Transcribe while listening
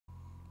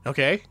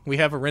Okay, we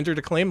have a rendered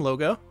Acclaim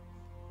logo.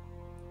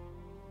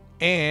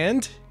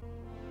 And...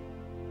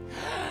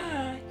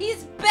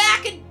 He's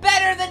back and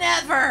better than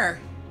ever!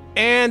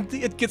 And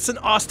it gets an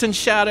Austin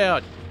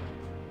shout-out.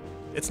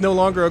 It's no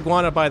longer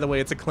Iguana, by the way.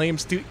 It's Acclaim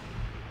Studio.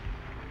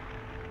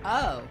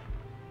 Oh.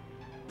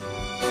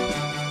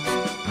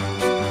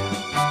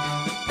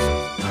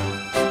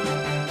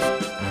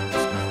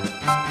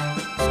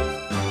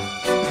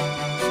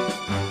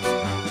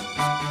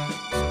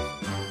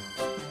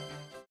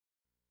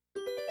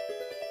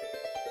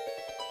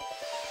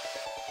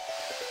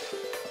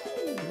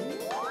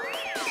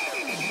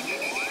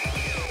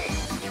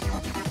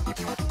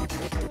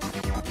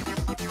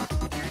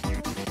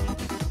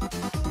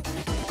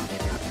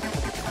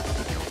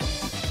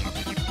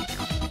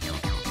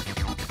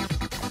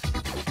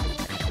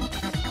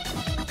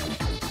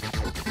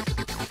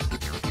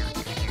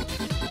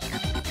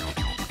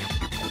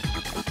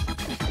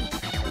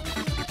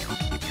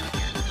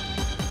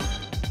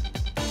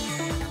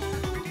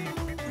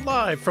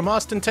 Live from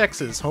Austin,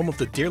 Texas, home of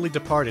the dearly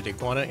departed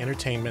Iguana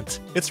Entertainment.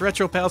 It's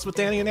Retro Pals with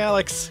Danny and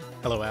Alex.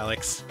 Hello,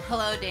 Alex.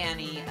 Hello,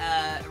 Danny.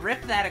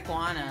 Rip that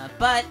iguana.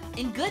 But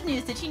in good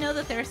news, did you know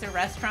that there's a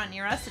restaurant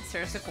near us that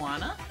serves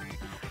iguana?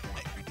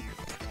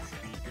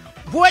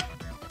 What?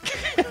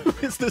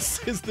 Is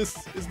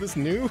this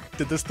new?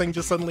 Did this thing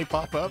just suddenly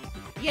pop up?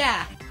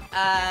 Yeah.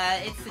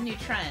 It's the new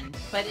trend,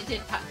 but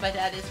but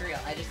that is real.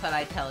 I just thought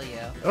I'd tell you.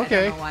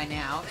 Okay. I don't know why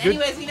now. Good,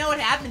 Anyways, you know what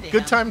happened to him.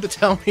 Good time to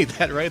tell me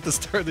that right at the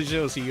start of the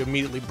show, so you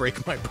immediately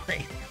break my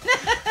brain.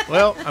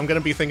 Well, I'm going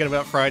to be thinking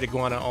about fried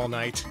iguana all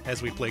night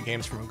as we play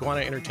games from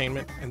Iguana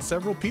Entertainment and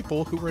several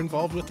people who were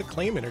involved with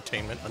Acclaim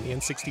Entertainment on the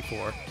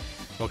N64.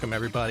 Welcome,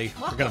 everybody.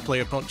 Welcome. We're going to play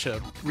a bunch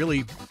of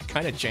really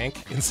kind of jank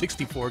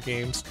N64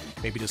 games,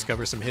 maybe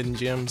discover some hidden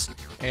gems,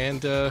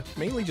 and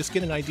mainly just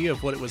get an idea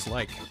of what it was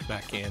like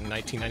back in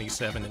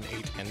 1997 and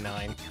 8 and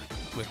 9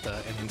 with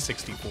an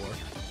N64.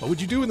 What would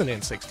you do with an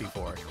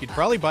N64? You'd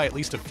probably buy at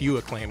least a few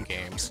Acclaim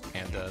games,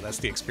 and that's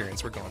the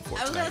experience we're going for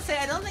I was tonight. going to say,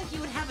 I don't think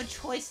you would have a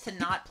choice to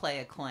not play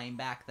Acclaim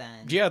back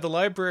then. Yeah, the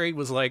library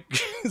was like,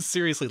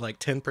 seriously, like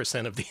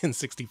 10% of the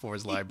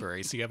N64's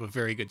library, so you have a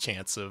very good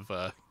chance of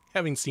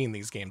having seen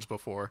these games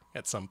before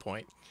at some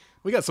point.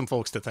 We got some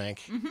folks to thank.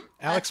 Mm-hmm.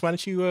 Alex, why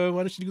don't you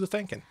do the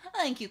thanking?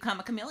 Thank you,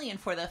 Comma Chameleon,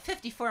 for the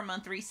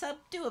 54-month resub.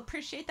 Do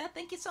appreciate that.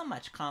 Thank you so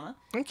much, Comma.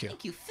 Thank you.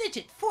 Thank you,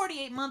 Fidget,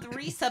 48-month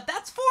resub.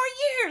 That's 4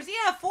 years.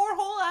 Yeah, 4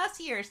 whole ass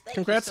years. Thank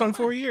Congrats you so on much.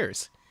 4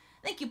 years.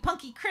 Thank you,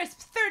 Punky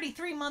Crisp,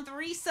 33-month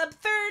resub.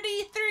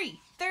 33.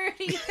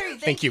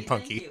 Thank you,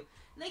 Punky. Thank you.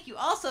 Thank you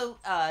also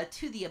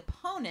to the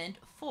opponent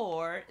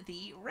for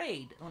the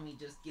raid. Let me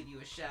just give you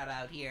a shout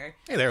out here.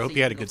 Hey there, hope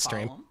you had a can good go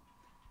stream. follow 'em.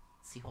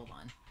 Let's see, hold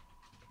on.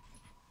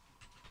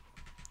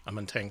 I'm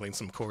untangling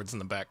some cords in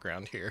the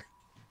background here.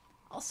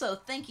 Also,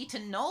 thank you to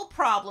No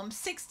Problem,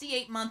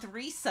 68-month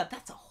resub.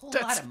 That's a whole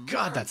lot of months.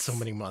 God, that's so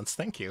many months.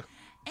 Thank you.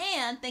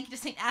 And thank you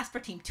to St.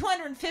 Aspartame,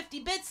 250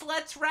 bits.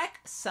 Let's wreck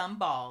some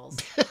balls.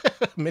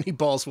 Many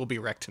balls will be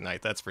wrecked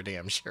tonight, that's for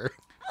damn sure.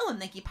 Oh, and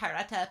thank you,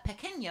 Pirata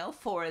Pequeño,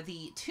 for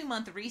the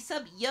 2-month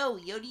resub. Yo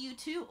to you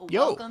too.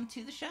 Yo. Welcome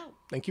to the show.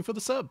 Thank you for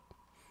the sub.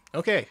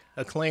 Okay,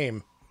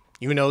 Acclaim.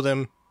 You know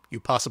them. You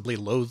possibly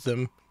loathe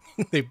them.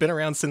 They've been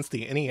around since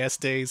the NES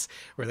days,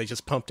 where they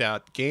just pumped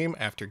out game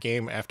after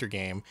game after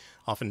game,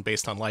 often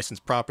based on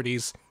licensed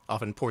properties,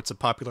 often ports of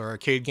popular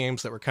arcade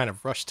games that were kind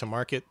of rushed to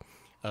market.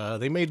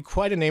 They made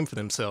quite a name for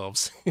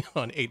themselves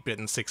on 8-bit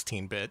and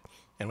 16-bit,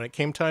 and when it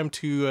came time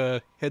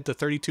to head to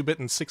 32-bit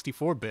and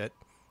 64-bit,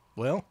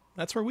 well,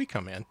 that's where we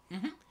come in.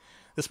 Mm-hmm.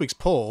 This week's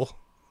poll,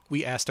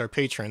 we asked our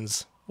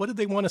patrons, what did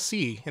they want to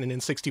see in an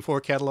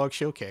N64 catalog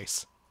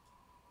showcase?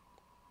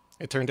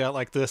 It turned out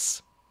like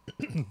this.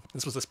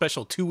 This was a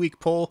special 2-week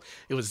poll.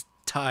 It was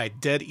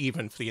tied dead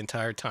even for the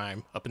entire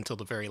time, up until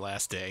the very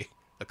last day.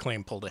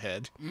 Acclaim pulled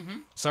ahead. Mm-hmm.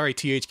 Sorry,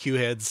 THQ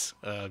heads.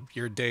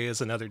 Your day is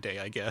another day,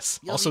 I guess.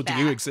 You'll Also, be do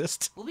you back.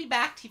 exist? We'll be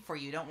back for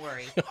you, don't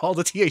worry. All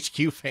the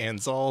THQ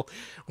fans, all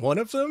one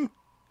of them?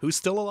 Who's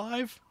still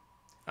alive?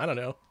 I don't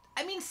know.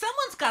 I mean,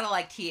 someone's got to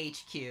like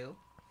THQ.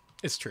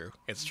 It's true.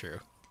 It's true.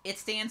 It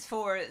stands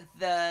for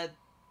the...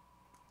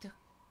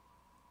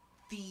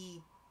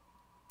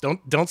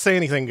 Don't say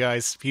anything,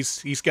 guys.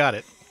 He's got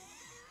it.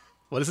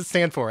 What does it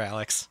stand for,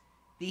 Alex?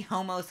 The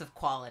Homos of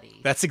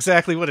Quality. That's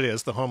exactly what it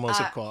is, the homos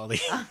of quality.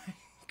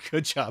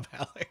 Good job,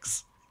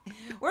 Alex.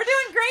 We're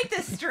doing great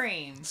this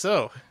stream.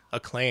 So,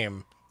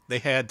 Acclaim. They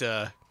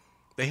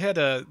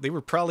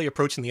were probably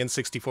approaching the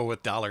N64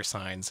 with dollar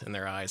signs in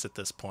their eyes at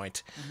this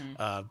point.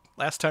 Mm-hmm.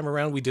 Last time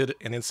around, we did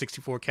an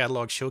N64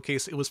 catalog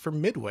showcase. It was for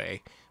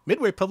Midway.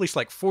 Midway published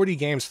like 40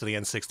 games for the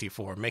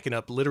N64, making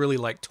up literally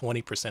like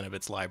 20% of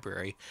its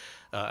library.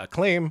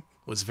 Acclaim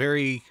was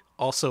very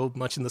also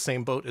much in the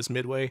same boat as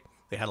Midway.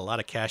 They had a lot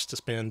of cash to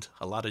spend,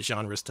 a lot of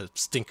genres to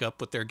stink up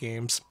with their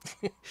games.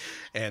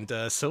 And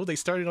so they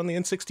started on the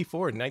N64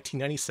 in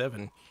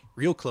 1997,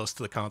 real close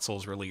to the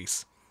console's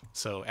release.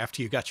 So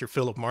after you got your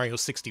fill of Mario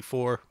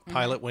 64,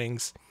 Pilot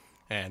Wings,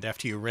 and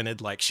after you rented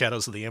like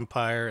Shadows of the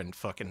Empire and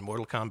fucking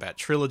Mortal Kombat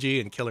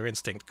Trilogy and Killer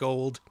Instinct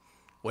Gold,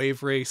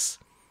 Wave Race,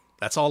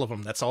 That's all of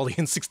them. That's all the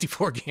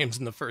N64 games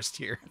in the first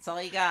year. That's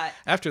all you got.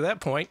 After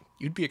that point,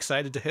 you'd be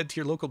excited to head to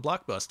your local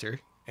Blockbuster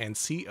and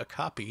see a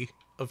copy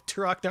of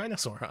Turok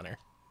Dinosaur Hunter.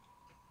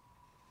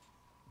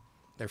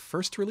 Their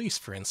first release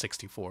for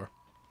N64.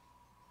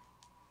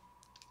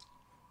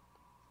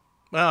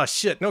 Oh,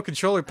 shit. No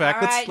controller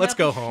pack. All right, let's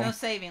go home. No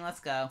saving.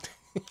 Let's go.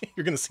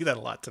 You're going to see that a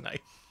lot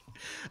tonight.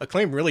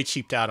 Acclaim really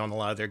cheaped out on a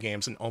lot of their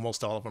games, and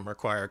almost all of them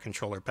require a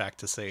controller pack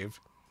to save.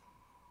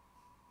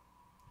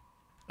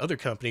 Other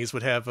companies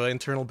would have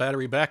internal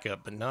battery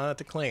backup, but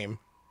not Acclaim.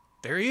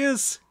 There he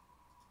is!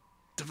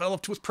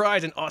 Developed with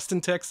pride in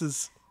Austin,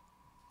 Texas.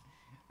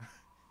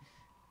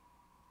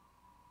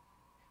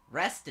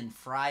 Rest in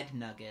fried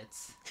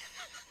nuggets.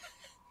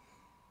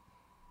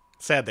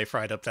 Sad they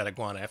fried up that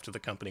iguana after the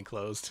company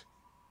closed.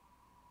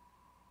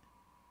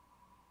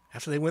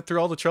 After they went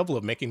through all the trouble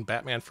of making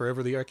Batman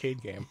Forever the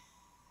arcade game.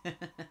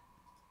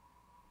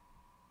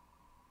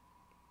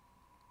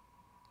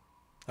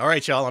 All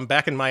right, y'all, I'm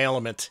back in my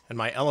element, and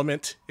my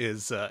element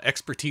is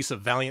expertise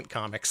of Valiant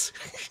Comics.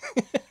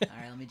 All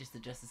right, let me just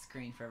adjust the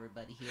screen for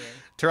everybody here.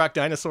 Turok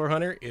Dinosaur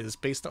Hunter is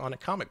based on a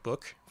comic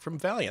book from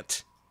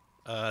Valiant.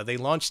 They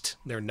launched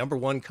their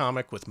 #1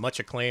 comic with much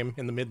acclaim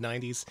in the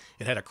mid-90s.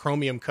 It had a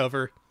chromium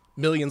cover.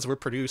 Millions were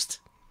produced.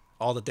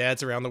 All the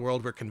dads around the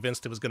world were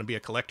convinced it was going to be a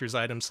collector's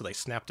item, so they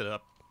snapped it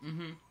up.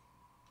 Mm-hmm.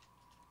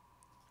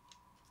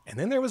 And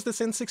then there was this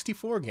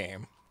N64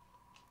 game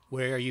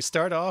where you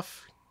start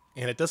off,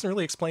 and it doesn't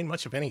really explain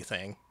much of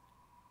anything.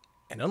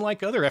 And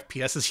unlike other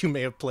FPSs you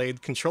may have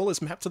played, control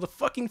is mapped to the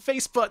fucking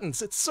face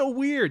buttons. It's so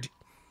weird.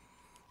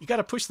 You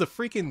gotta push the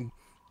freaking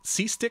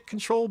C-stick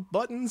control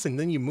buttons, and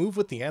then you move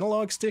with the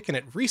analog stick, and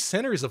it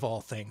recenters of all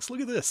things.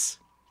 Look at this.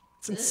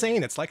 It's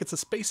insane. It's like it's a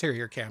Space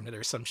Harrier cabinet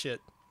or some shit.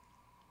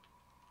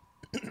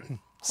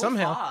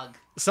 Somehow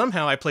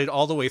I played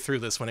all the way through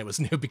this when it was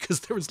new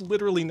because there was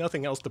literally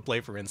nothing else to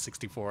play for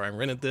N64. I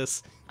rented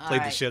this,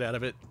 played the shit out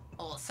of it.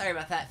 Oh, sorry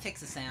about that.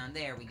 Fix the sound.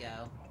 There we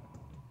go.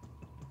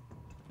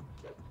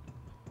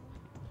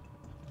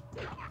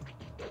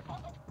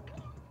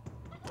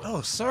 Oh,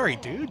 sorry,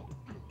 dude.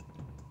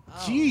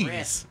 Oh, Jeez.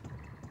 Rip.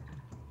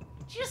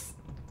 Did you just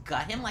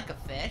gut him like a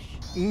fish?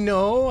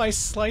 No, I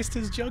sliced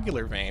his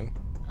jugular vein.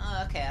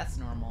 Oh, okay, that's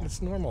normal.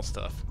 It's normal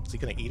stuff. Is he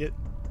gonna eat it?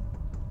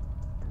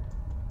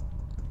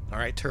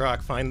 Alright,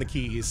 Turok, find the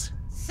keys.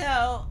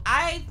 So,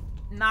 I've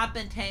not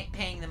been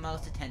paying the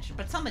most attention,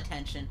 but some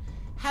attention.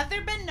 Have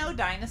there been no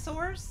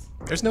dinosaurs?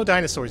 There's no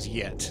dinosaurs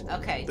yet.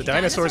 Okay. The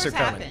dinosaurs are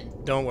coming.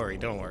 happen? Don't worry,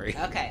 don't worry.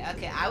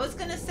 Okay. I was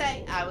gonna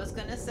say,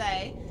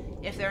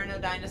 if there are no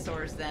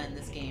dinosaurs, then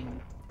this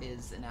game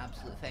is an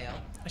absolute fail.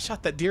 I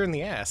shot that deer in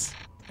the ass,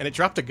 and it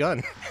dropped a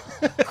gun.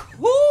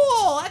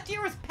 Cool! That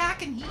deer was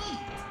packing heat.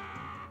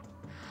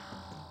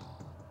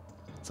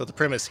 So the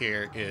premise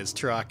here is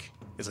Turok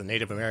is a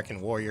Native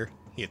American warrior.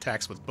 He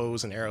attacks with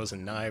bows and arrows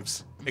and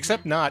knives.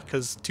 Except not,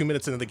 because 2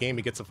 minutes into the game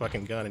he gets a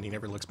fucking gun and he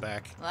never looks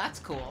back. Well, that's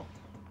cool.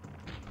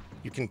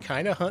 You can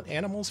kind of hunt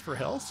animals for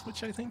health,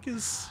 which I think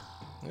is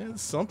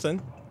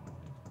something.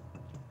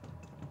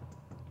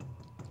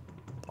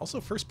 Also,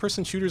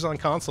 first-person shooters on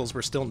consoles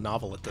were still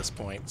novel at this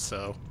point,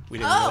 so we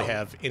didn't really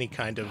have any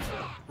kind of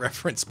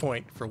reference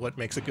point for what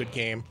makes a good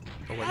game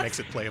or what makes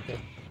it playable.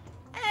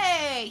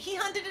 Hey, he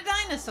hunted a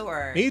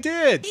dinosaur. He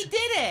did! He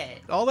did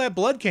it! All that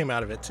blood came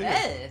out of it, too.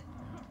 Eh.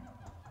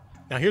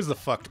 Now, here's the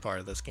fucked part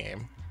of this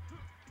game.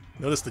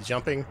 Notice the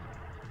jumping?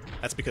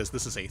 That's because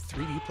this is a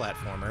 3D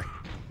platformer.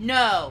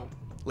 No!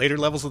 Later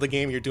levels of the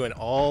game, you're doing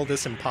all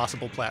this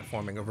impossible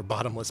platforming over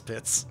bottomless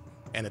pits.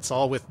 And it's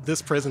all with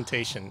this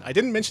presentation. I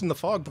didn't mention the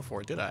fog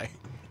before, did I?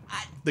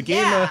 The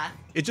game,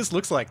 it just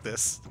looks like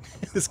this.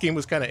 This game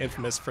was kind of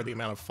infamous for the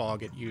amount of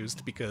fog it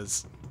used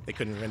because they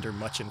couldn't render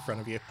much in front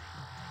of you.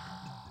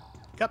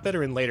 Got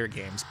better in later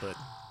games, but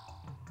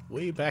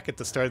way back at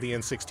the start of the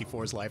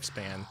N64's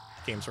lifespan,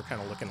 games were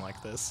kind of looking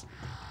like this.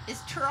 Is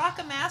Turok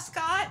a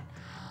mascot?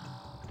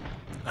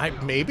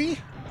 Maybe?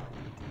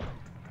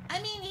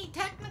 I mean, he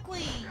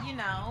technically, you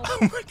know... Oh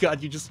my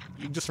god, you just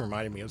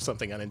reminded me of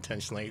something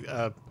unintentionally.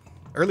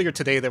 Earlier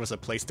today, there was a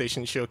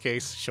PlayStation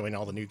showcase showing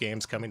all the new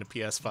games coming to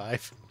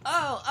PS5.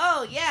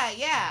 Oh,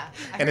 yeah.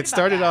 And it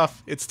started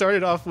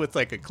off with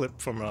like a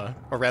clip from,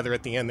 or rather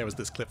at the end, there was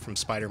this clip from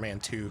Spider-Man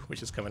 2,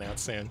 which is coming out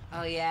soon.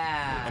 Oh,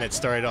 yeah. And it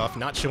started off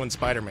not showing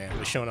Spider-Man, it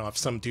was showing off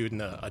some dude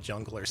in a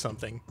jungle or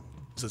something.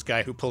 It was this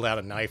guy who pulled out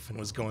a knife and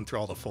was going through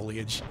all the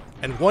foliage.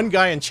 And one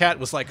guy in chat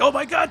was like, "Oh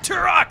my god,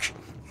 Turok!"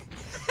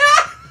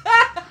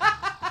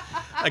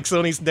 Like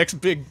Sony's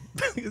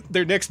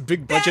their next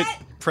big budget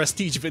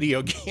prestige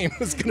video game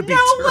was gonna be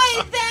Turok. No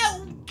way, that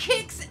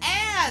kicks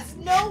ass!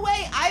 No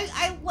way,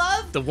 I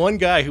love... The one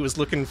guy who was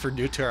looking for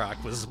new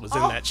Turok was in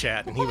that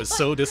chat, and he was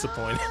so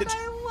disappointed. God,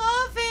 I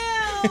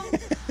love him!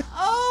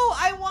 Oh,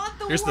 I want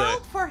the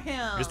world for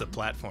him! Here's the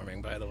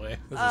platforming, by the way.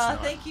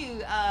 Thank you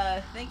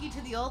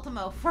to the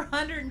Ultimo for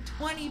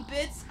 120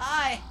 bits.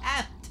 I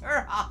am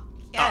Turok.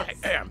 Yes.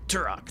 I am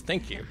Turok.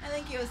 Thank you.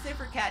 Thank you,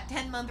 Ciphercat,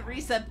 10-month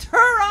resub.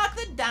 Turok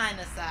the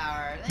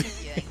dinosaur.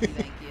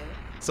 Thank you.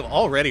 So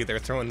already they're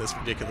throwing this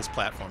ridiculous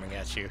platforming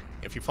at you.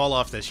 If you fall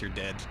off this, you're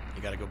dead.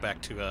 You gotta go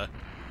back to,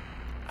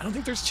 I don't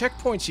think there's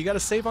checkpoints. You gotta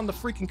save on the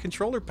freaking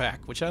controller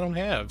pack, which I don't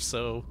have,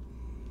 so...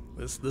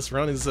 This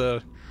run is,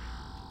 I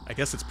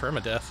guess it's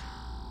permadeath.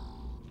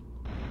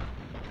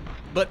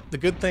 But the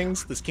good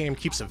things, this game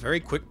keeps a very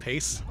quick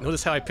pace.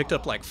 Notice how I picked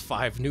up like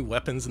 5 new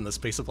weapons in the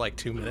space of like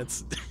 2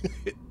 minutes.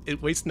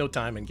 It wastes no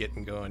time in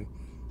getting going.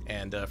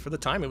 And for the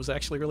time, it was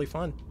actually really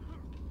fun.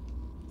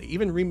 They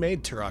even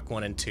remade Turok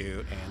 1 and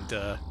 2,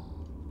 and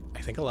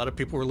I think a lot of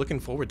people were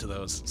looking forward to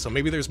those. So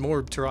maybe there's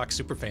more Turok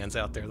superfans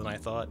out there than I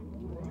thought.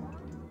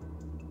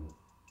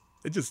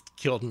 It just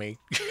killed me,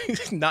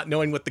 not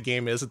knowing what the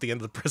game is at the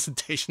end of the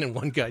presentation and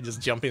one guy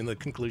just jumping to the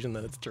conclusion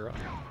that it's Turok.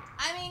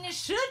 I mean, it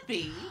should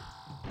be.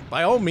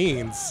 By all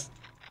means,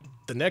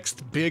 the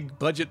next big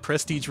budget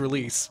prestige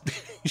release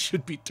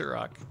should be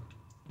Turok.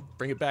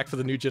 Bring it back for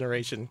the new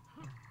generation.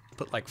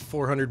 Put like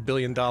 $400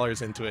 billion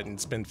into it and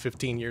spend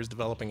 15 years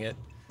developing it.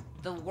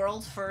 The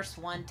world's first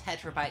 1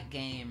 terabyte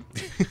game.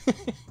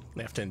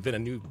 They have to invent a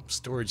new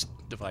storage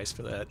device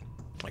for that,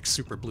 like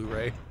Super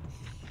Blu-ray.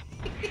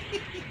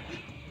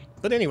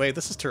 But anyway,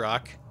 this is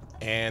Turok,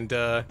 and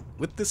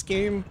with this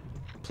game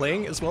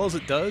playing as well as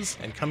it does,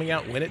 and coming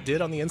out when it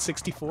did on the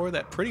N64,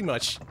 that pretty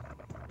much...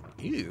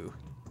 Ew.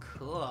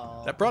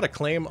 Cool. That brought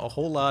Acclaim a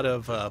whole lot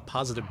of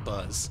positive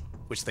buzz,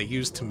 which they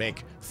used to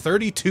make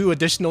 32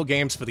 additional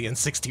games for the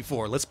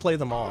N64. Let's play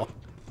them all.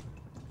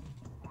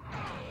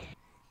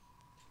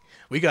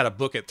 We gotta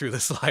book it through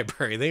this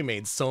library. They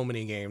made so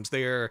many games.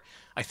 They are,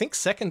 I think,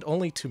 second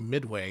only to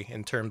Midway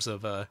in terms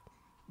of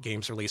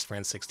games released for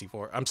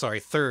N64. I'm sorry,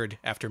 third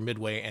after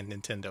Midway and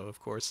Nintendo,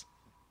 of course.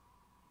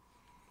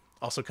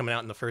 Also coming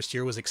out in the first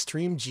year was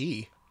Extreme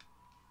G.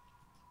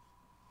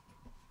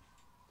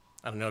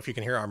 I don't know if you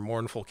can hear our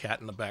mournful cat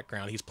in the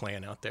background. He's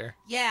playing out there.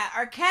 Yeah,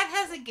 our cat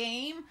has a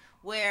game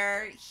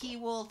where he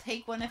will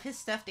take one of his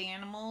stuffed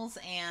animals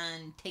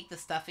and take the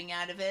stuffing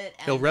out of it.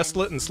 And he'll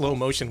wrestle it in slow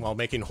motion while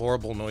making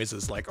horrible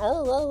noises like, oh,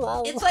 oh,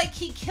 oh. It's like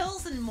he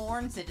kills and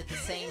mourns it at the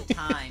same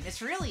time.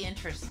 It's really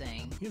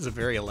interesting. He has a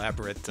very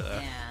elaborate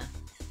yeah.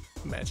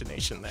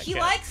 imagination, that he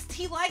cat.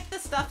 He liked the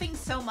stuffing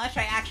so much,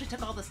 I actually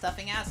took all the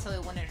stuffing out so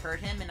it wouldn't hurt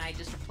him, and I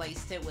just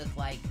replaced it with,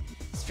 like,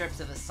 strips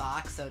of a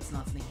sock so it's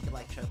not something he could,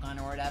 like, choke on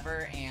or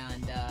whatever,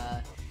 and,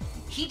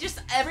 he just,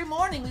 every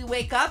morning we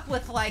wake up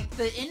with, like,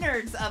 the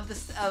innards of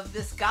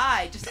this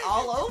guy just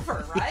all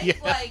over, right? Yeah,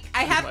 like,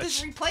 I have much.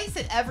 to replace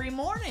it every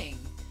morning.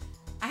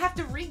 I have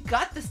to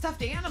re-gut the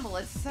stuffed animal.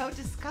 It's so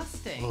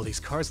disgusting. Oh, these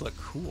cars look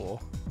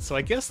cool. So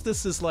I guess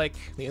this is like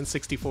the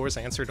N64's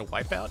answer to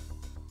Wipeout.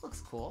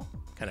 Looks cool.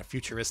 Kind of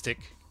futuristic,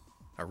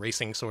 a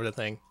racing sort of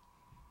thing.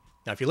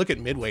 Now, if you look at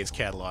Midway's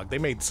catalog, they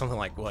made something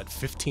like, what,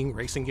 15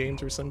 racing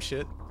games or some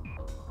shit?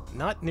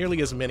 Not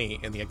nearly as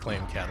many in the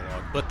Acclaim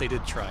catalog, but they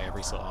did try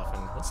every so often.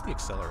 What's the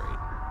accelerate?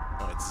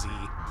 Oh, it's Z.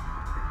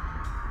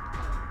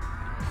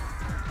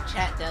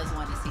 Chat does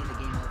want to see the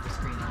game over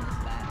screen on this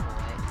bad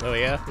boy. Oh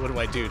yeah? What do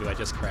I do? Do I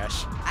just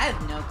crash? I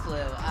have no clue.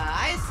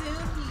 I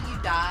assume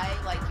you die,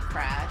 like you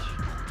crash.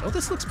 Oh,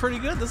 this looks pretty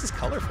good. This is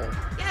colorful.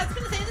 Yeah, I was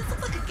gonna say, this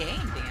looks like a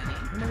game, Danny.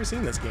 I've never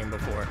seen this game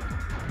before.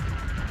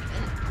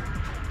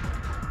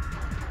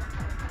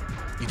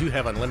 You do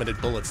have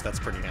unlimited bullets. That's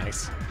pretty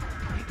nice.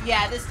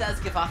 Yeah, this does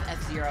give off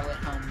F-Zero at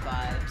home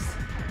vibes.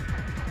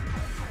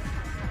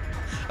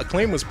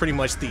 Acclaim was pretty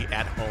much the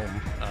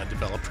at-home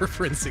developer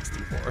for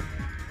N64.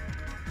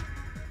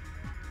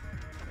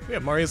 We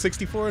have Mario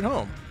 64 at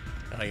home.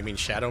 Oh, you mean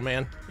Shadow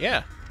Man?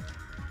 Yeah.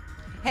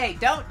 Hey,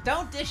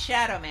 don't dish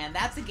Shadow Man.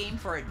 That's a game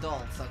for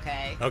adults,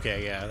 okay?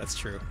 Okay, yeah, that's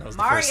true. That was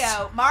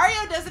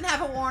Mario doesn't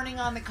have a warning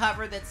on the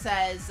cover that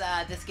says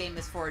this game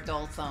is for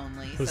adults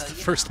only. It was the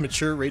first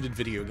mature rated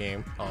video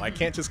game. Oh, I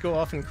can't just go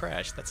off and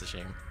crash. That's a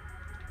shame.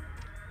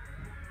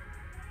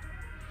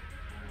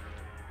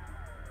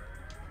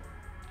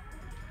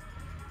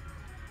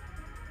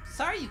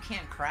 Sorry you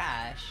can't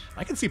crash.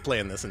 I can see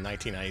playing this in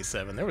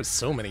 1997. There was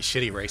so many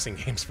shitty racing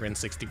games for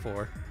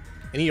N64.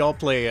 Any y'all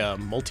play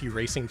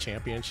Multi-Racing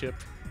Championship?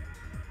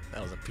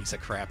 That was a piece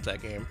of crap,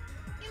 that game.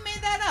 You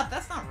made that up.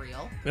 That's not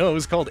real. No, it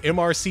was called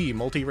MRC,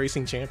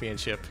 Multi-Racing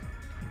Championship.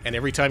 And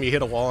every time you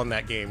hit a wall in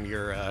that game,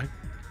 you're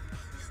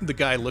the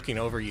guy looking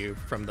over you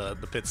from the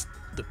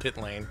pit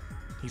lane.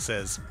 He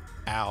says,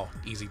 "Ow,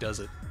 easy does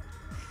it."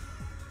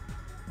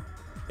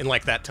 In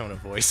like that tone of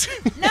voice.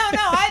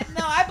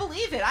 I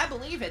believe it. I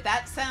believe it.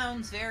 That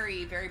sounds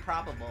very, very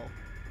probable.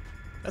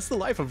 That's the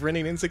life of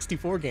renting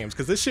N64 games,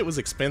 because this shit was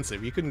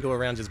expensive. You couldn't go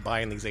around just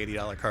buying these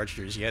 $80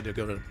 cartridges. You had to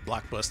go to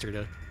Blockbuster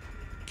to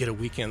get a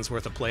weekend's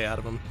worth of play out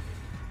of them.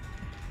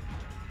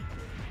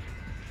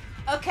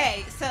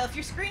 Okay, so if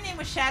your screen name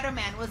was Shadow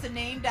Man, was it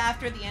named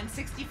after the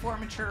N64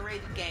 mature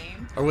rated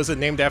game? Or was it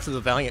named after the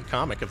Valiant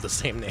comic of the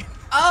same name?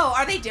 Oh,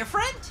 are they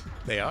different?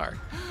 They are.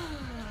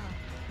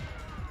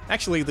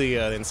 Actually, the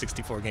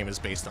N64 game is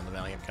based on the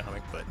Valiant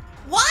comic, but...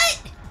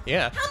 What?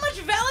 Yeah. How much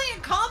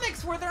Valiant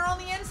comics were there on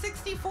the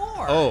N64?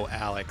 Oh,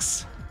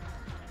 Alex.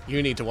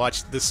 You need to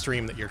watch this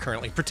stream that you're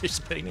currently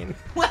participating in.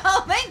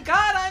 Well, thank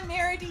God I'm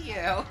married to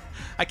you.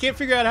 I can't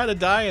figure out how to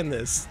die in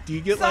this. Do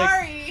you get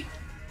Sorry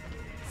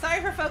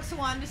for folks who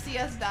wanted to see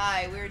us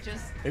die. We're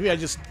just... Maybe I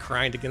just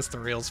grind against the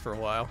rails for a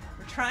while.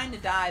 We're trying to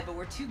die, but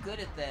we're too good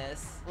at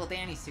this. Well,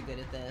 Danny's too good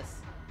at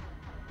this.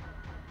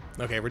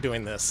 Okay, we're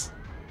doing this.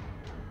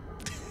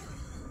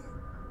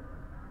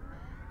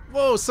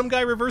 Whoa, some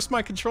guy reversed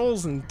my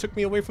controls and took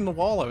me away from the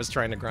wall I was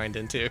trying to grind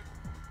into.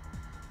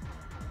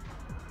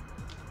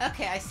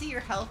 Okay, I see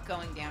your health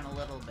going down a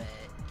little bit.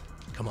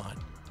 Come on.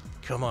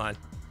 Come on.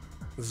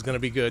 This is gonna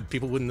be good.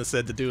 People wouldn't have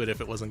said to do it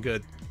if it wasn't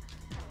good.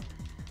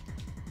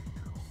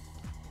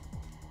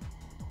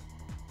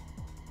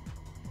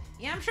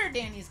 Yeah, I'm sure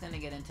Danny's gonna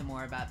get into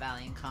more about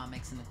Valiant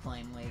Comics and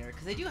Acclaim later,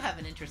 because they do have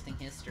an interesting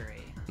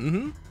history.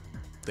 Mm-hmm.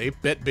 They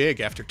bet big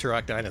after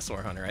Turok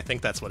Dinosaur Hunter. I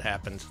think that's what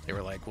happened. They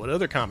were like, what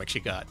other comics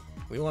you got?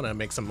 We want to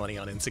make some money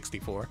on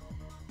N64.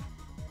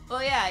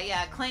 Well,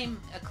 yeah,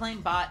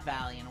 Acclaim bought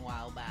Valiant a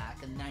while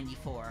back in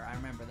 '94. I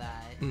remember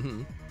that.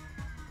 Mm-hmm.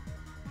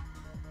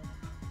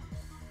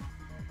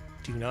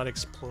 Do you not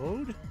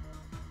explode?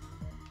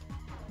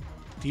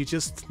 Do you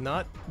just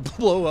not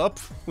blow up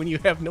when you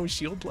have no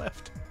shield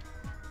left?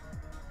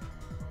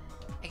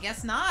 I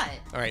guess not.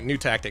 Alright, new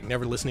tactic.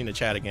 Never listening to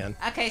chat again.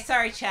 Okay,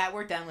 sorry, chat.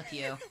 We're done with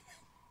you.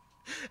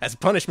 As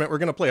punishment, we're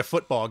going to play a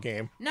football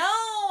game. No,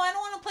 I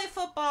don't want to play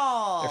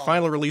football. Their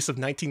final release of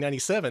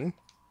 1997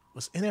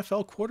 was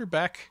NFL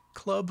Quarterback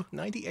Club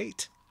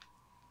 98.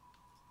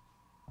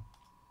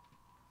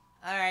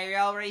 Alright, you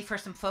all ready for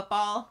some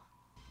football?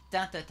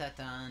 Dun dun dun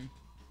dun.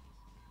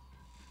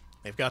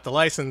 They've got the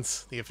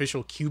license, the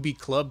official QB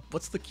Club.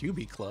 What's the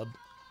QB Club?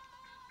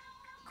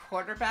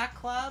 Quarterback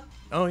club?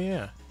 Oh,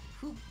 yeah.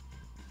 Who?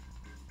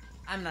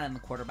 I'm not in the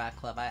quarterback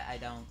club. I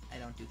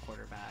don't do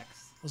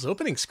quarterbacks. Those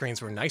opening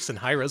screens were nice and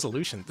high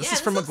resolution. This Yeah,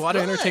 is from this looks Iguana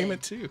good.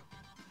 Entertainment, too.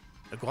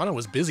 Iguana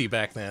was busy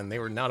back then. They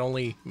were not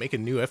only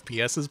making new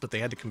FPSs, but they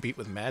had to compete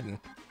with Madden.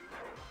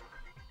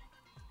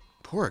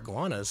 Poor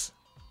iguanas.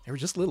 They were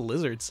just little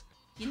lizards.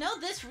 You know,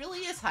 this really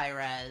is high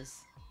res.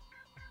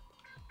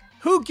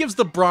 Who gives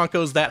the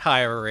Broncos that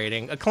higher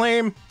rating?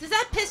 Acclaim? Does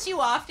that piss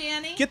you off,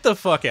 Danny? Get the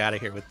fuck out of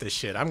here with this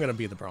shit. I'm gonna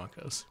be the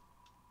Broncos.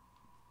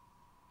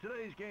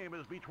 Today's game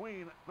is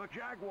between the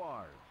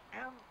Jaguars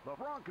and the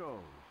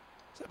Broncos.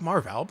 Is that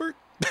Marv Albert?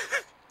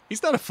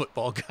 He's not a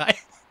football guy.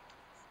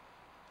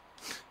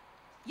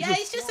 Yeah,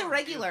 he's just a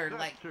regular,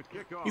 like...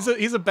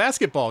 He's a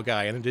basketball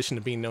guy in addition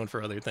to being known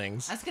for other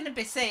things. I was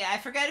gonna say, I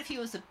forgot if he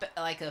was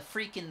a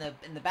freak in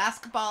the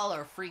basketball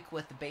or a freak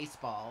with the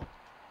baseball.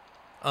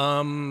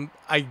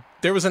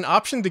 There was an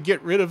option to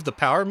get rid of the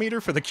power meter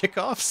for the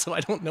kickoff, so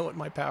I don't know what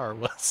my power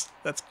was.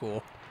 That's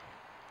cool.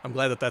 I'm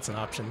glad that that's an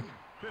option.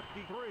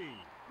 53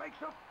 makes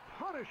a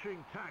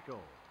punishing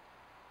tackle.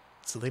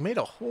 So they made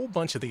a whole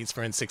bunch of these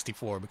for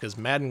N64 because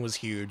Madden was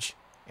huge,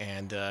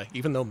 and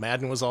even though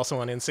Madden was also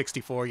on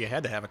N64, you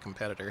had to have a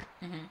competitor.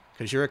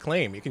 Because you're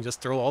Acclaim, you can just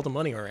throw all the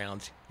money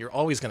around. You're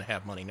always going to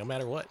have money, no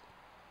matter what.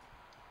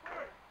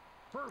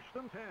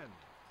 1st and 10.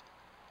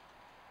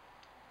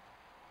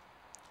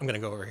 I'm going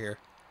to go over here.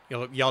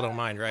 Y'all don't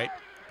mind, right?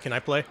 Can I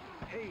play?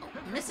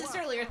 Mrs.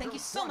 Earlier, thank you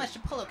so much to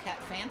Polo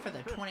Cat Fan for the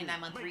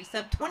 29-month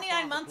resub.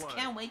 29 months,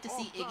 can't wait to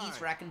see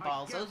Iggy's wrecking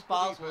balls. Those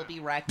balls will be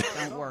wrecked,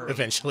 don't worry.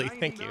 Eventually,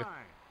 thank you.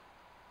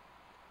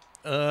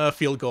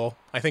 Field goal.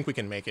 I think we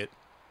can make it.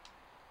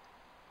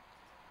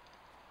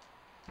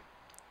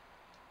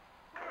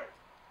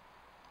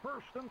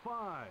 First and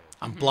 5.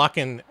 I'm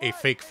blocking a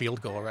fake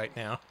field goal right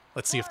now.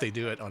 Let's see if they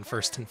do it on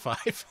 1st and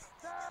 5.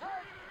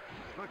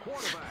 The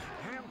quarterback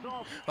hands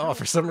off. Oh,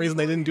 for some reason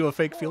they didn't do a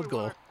fake field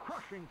goal.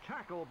 Crushing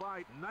tackle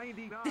by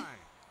 99.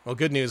 Well,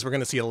 good news. We're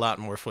going to see a lot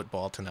more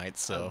football tonight,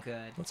 so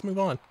let's move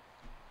on.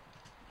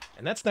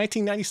 And that's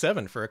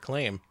 1997 for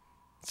Acclaim.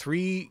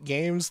 3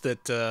 games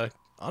that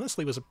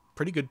honestly was a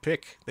pretty good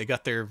pick. They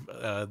got their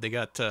they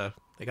got a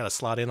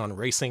slot in on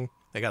racing.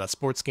 They got a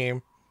sports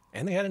game,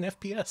 and they had an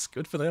FPS.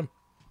 Good for them.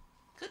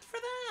 Good for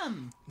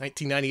them.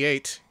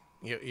 1998.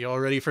 You all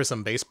ready for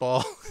some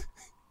baseball?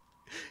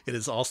 It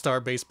is All-Star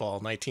Baseball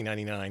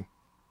 1999.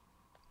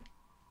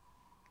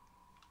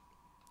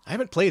 I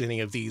haven't played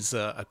any of these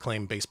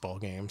Acclaim baseball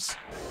games.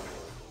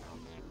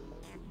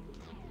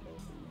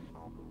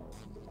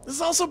 This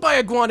is also by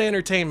Iguana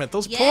Entertainment.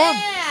 Those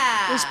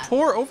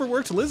poor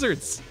overworked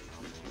lizards.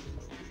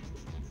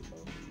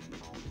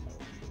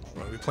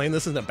 Are we playing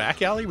this in the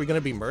back alley? Are we going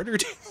to be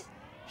murdered?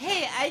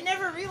 Hey, I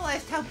never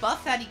realized how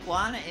buff that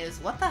iguana is.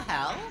 What the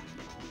hell?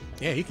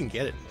 Yeah, he can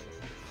get it.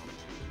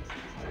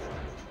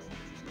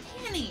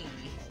 Danny!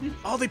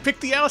 Oh, they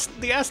picked the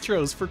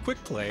Astros for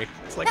quick play.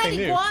 It's like That they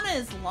knew. iguana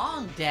is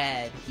long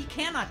dead. He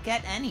cannot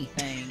get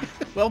anything.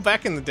 Well,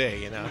 back in the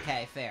day, you know.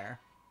 Okay, fair.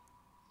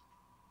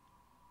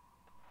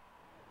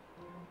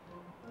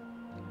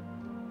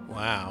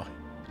 Wow.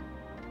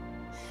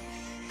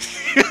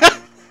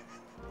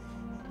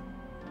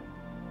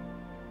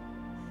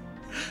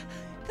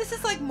 This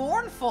is like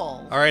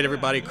mournful. All right,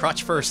 everybody,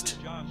 crotch first.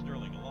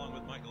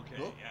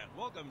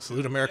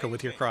 Salute America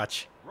with your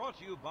crotch. Brought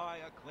to you by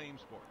Acclaim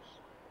Sports.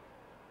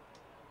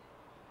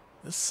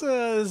 This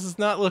is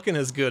not looking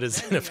as good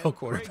as NFL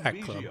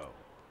Quarterback Club.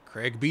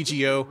 Craig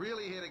Biggio.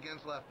 Really hit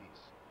against lefties.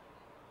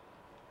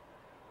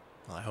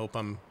 Well, I hope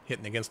I'm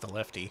hitting against a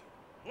lefty.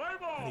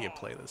 How do you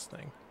play this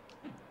thing?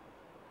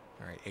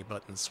 All right, A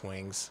button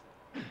swings.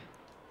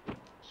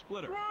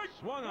 Splitter.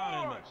 Swung on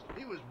and missed.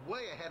 He was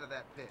way ahead of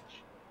that pitch.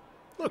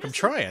 Look, I'm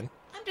trying.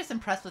 I'm just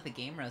impressed with the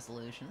game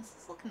resolution. This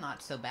is looking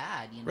not so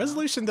bad, you know.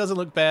 Resolution doesn't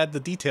look bad. The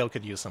detail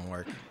could use some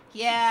work.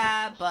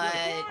 Yeah, but,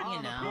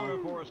 you know.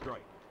 For a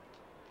strike.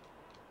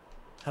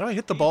 How do I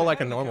hit the ball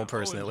like a normal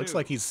person? It looks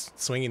like he's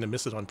swinging to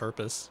miss it on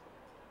purpose.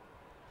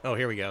 Oh,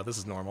 here we go. This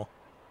is normal.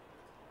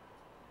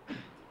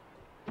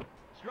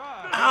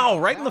 Ow,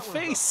 right in the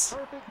face.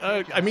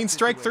 I mean,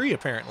 strike 3,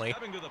 apparently.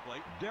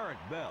 Derek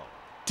Bell.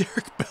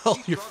 Derek Bell,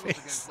 your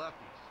face.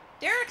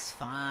 Derek's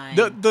fine.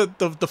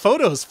 The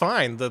photo's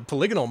fine. The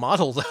polygonal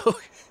model, though.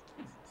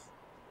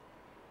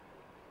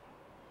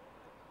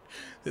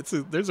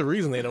 There's a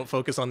reason they don't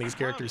focus on these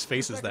characters'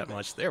 faces that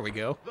much. There we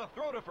go. The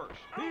throw to first.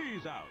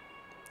 He's out.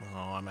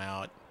 Oh, I'm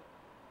out.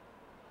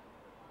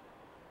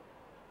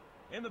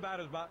 In the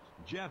batter's box,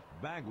 Jeff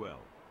Bagwell.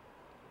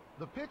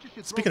 The pitcher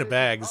should Speaking of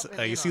bags,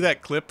 you see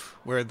that clip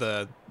where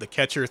the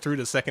catcher threw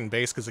to second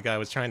base because the guy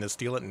was trying to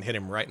steal it and hit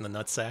him right in the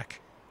nutsack?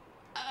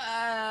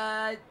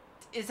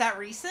 Is that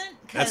recent?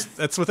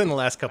 That's within the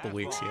last couple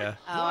weeks, yeah.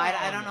 Oh,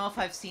 I don't know if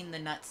I've seen the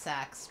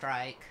nutsack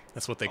strike.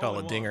 That's what they call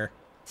a dinger.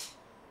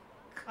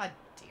 God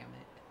damn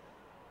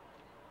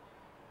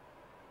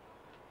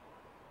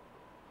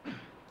it.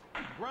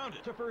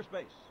 Grounded to first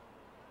base.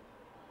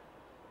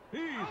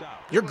 He's out.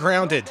 You're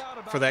grounded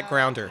for that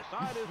grounder.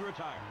 Side is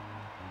retired.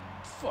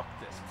 Fuck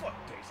this. Fuck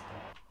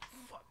baseball.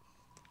 Fuck.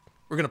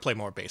 We're going to play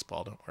more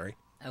baseball, don't worry.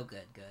 Oh,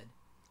 good, good.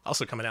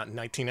 Also coming out in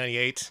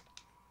 1998.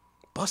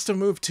 Bust a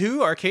Move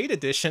 2 Arcade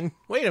Edition.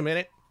 Wait a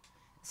minute.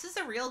 This is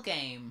a real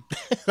game.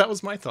 That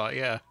was my thought,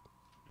 yeah.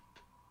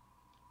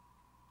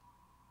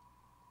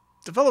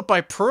 Developed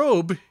by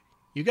Probe.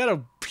 You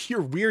got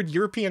your weird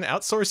European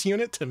outsource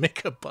unit to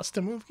make a Bust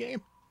a Move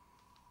game?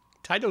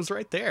 Taito's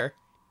right there.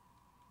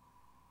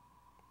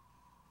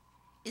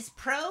 Is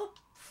Pro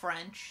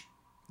French?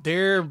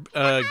 They're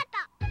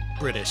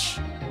British.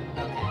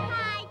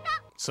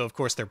 So of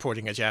course they're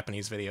porting a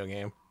Japanese video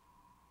game.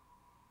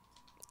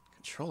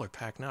 Controller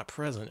pack not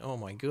present. Oh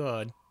my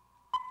god.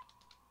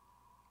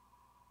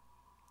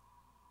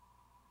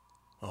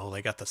 Oh,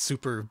 they got the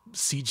super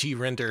CG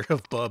render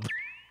of Bub.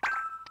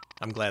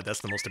 I'm glad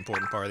that's the most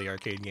important part of the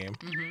arcade game.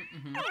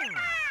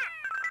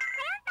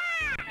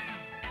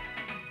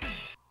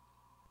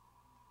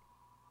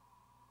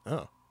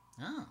 Oh.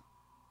 Oh.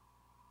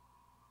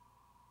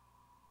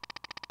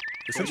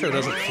 This intro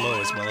doesn't flow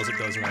as well as it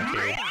does in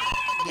arcade.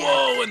 Yeah.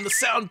 Whoa, and the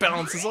sound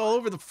balance is all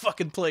over the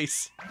fucking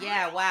place.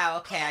 Yeah, wow,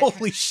 okay.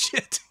 Holy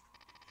shit.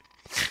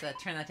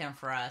 Turn that down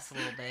for us a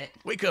little bit.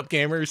 Wake up,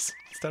 gamers.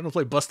 It's time to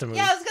play Bust a Move.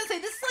 Yeah, I was gonna say,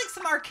 this is like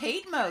some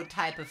arcade mode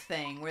type of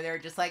thing, where they're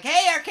just like,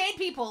 hey, arcade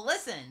people,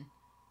 listen.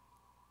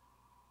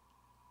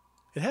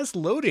 It has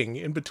loading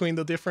in between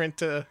the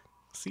different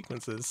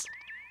sequences.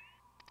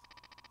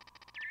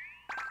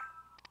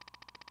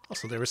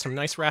 Also, there were some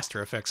nice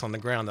raster effects on the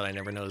ground that I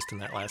never noticed in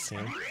that last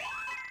scene.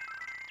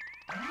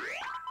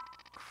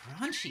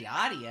 Crunchy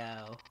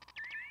audio.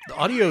 The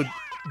audio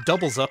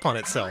doubles up on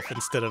itself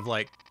instead of,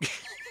 like,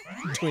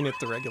 doing it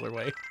the regular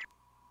way.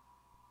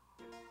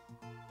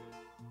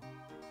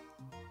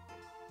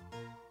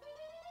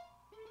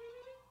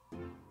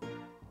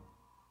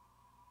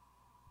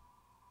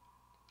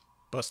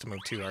 Bust a Move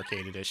 2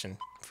 Arcade Edition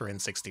for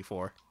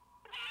N64.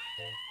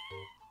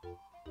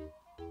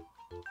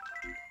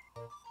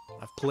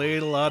 I've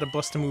played a lot of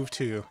Bust a Move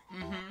 2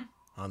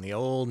 on the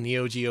old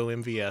Neo Geo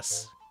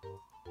MVS.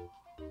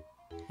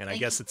 And I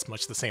guess it's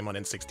much the same on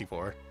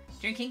N64.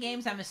 Drinking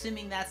Games, I'm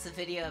assuming that's the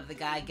video of the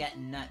guy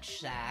getting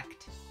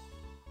nut-sacked.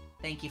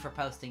 Thank you for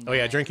posting that. Oh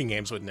yeah, Drinking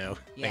Games would know.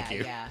 Yeah, Thank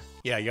you.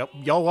 Yeah,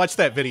 y'all watch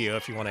that video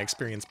if you want to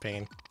experience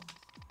pain.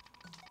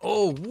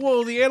 Oh,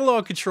 whoa, the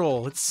analog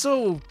control. It's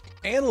so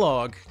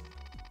analog.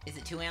 Is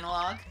it too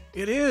analog?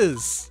 It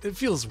is. It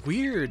feels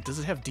weird. Does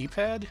it have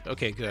D-pad?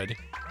 Okay, good.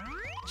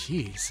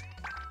 Jeez.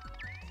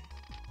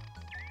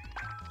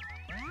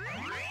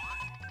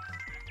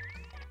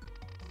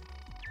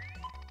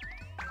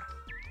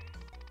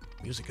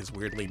 Music is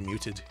weirdly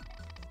muted.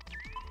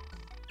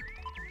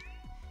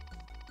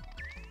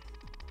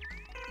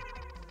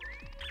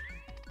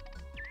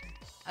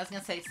 I was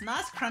gonna say, it's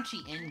not as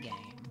crunchy in-game.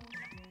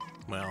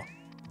 Well,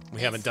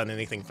 we haven't done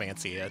anything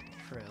fancy yet.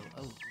 True.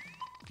 Oh.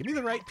 Give me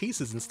the right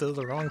pieces instead of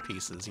the wrong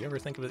pieces. You ever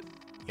think of it?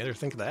 You ever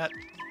think of that?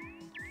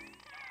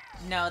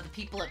 No, the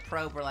people at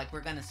Probe were like,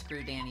 we're gonna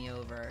screw Danny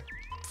over.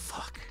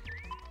 Fuck.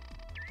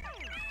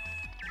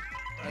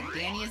 Like,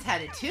 Danny has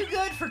had it too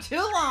good for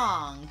too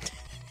long.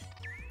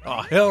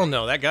 Oh, hell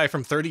no. That guy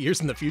from 30 years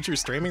in the future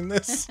streaming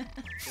this?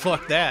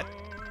 Fuck that.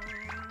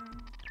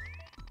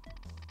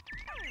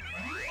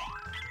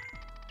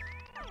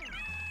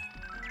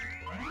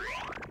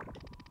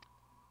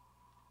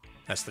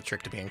 That's the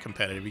trick to being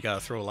competitive. You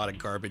gotta throw a lot of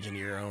garbage into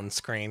your own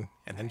screen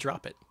and then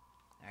drop it.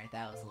 Alright,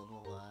 that was a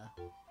little,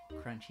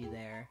 crunchy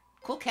there.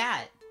 Cool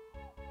cat.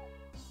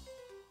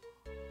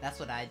 That's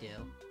what I do.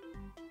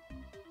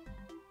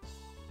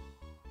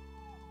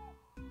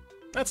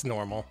 That's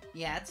normal.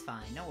 Yeah, it's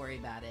fine. Don't worry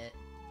about it.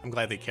 I'm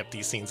glad they kept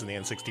these scenes in the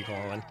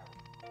N64 one.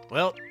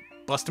 Well,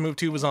 Bust-A-Move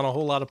 2 was on a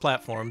whole lot of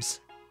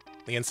platforms.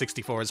 The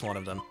N64 is one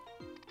of them.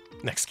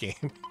 Next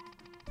game.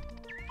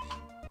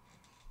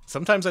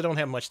 Sometimes I don't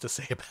have much to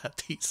say about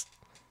these.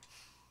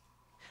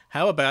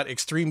 How about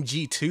Extreme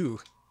G2?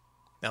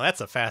 Now that's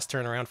a fast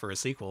turnaround for a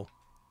sequel.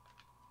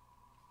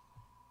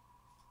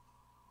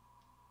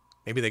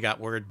 Maybe they got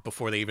word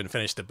before they even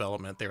finished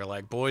development. They were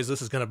like, boys,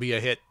 this is going to be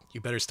a hit.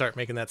 You better start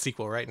making that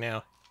sequel right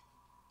now.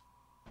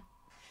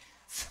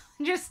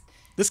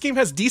 This game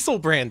has Diesel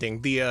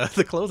branding,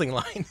 the clothing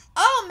line.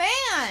 Oh,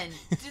 man!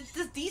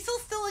 Does Diesel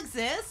still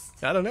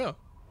exist? I don't know.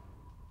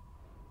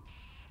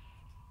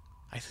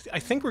 I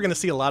think we're going to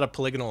see a lot of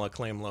polygonal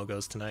Acclaim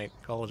logos tonight.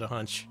 Call it a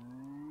hunch.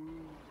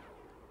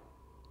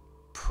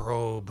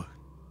 Probe.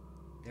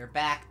 They're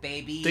back,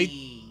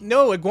 baby.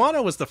 No,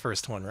 Iguana was the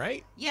first one,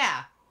 right?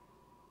 Yeah.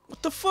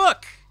 What the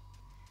fuck?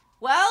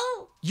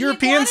 Well,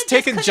 Europeans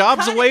taking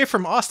jobs away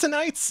from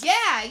Austinites?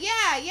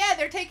 Yeah.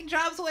 They're taking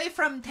jobs away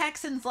from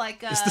Texans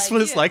like Is this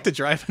what it's like to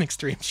drive an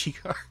Extreme G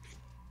car?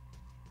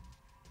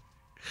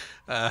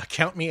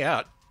 Count me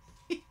out.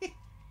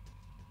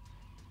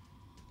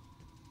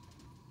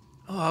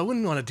 Oh, I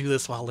wouldn't want to do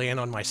this while laying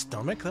on my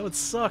stomach. That would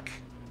suck.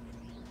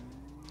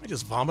 I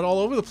just vomit all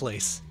over the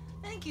place.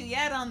 Thank you,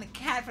 Yad, on the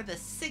cat for the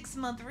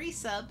 6-month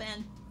resub,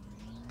 and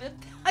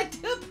I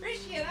do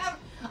appreciate it.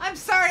 I'm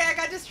sorry, I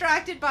got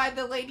distracted by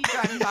the lady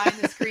driving by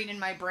on the screen, and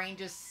my brain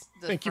just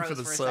Thank you froze for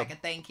the a sub. second.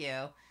 Thank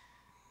you.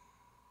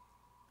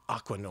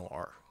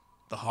 Aquanor,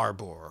 the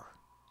Harbor.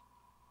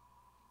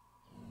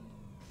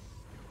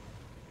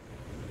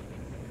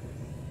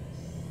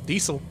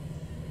 Diesel.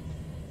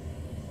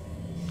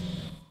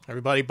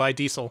 Everybody buy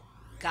Diesel.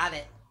 Got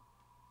it.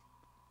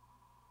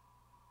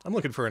 I'm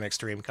looking for an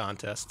extreme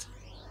contest.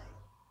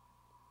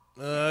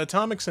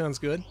 Atomic sounds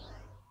good.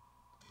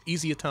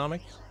 Easy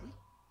Atomic.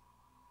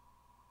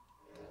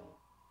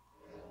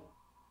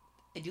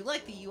 I do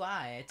like the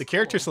UI. It's The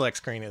character cool. select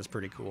screen is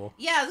pretty cool.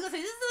 Yeah, I was gonna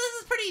say, this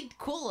is pretty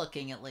cool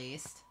looking, at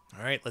least.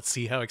 Alright, let's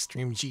see how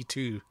Extreme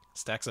G2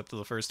 stacks up to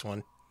the first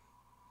one.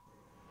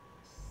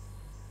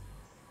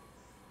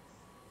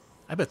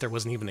 I bet there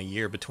wasn't even a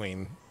year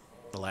between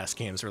the last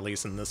game's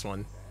release and this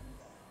one.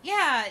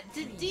 Yeah,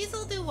 did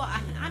Diesel do what?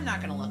 I'm not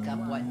gonna look up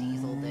what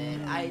Diesel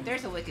did.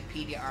 There's a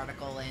Wikipedia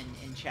article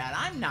in chat.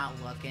 I'm not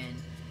looking.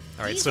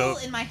 All right, Diesel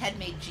so in my head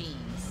made jeans.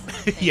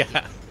 Thank yeah,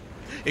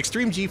 you.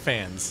 Extreme G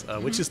fans,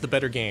 which is the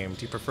better game?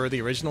 Do you prefer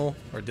the original,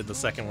 or did the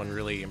second one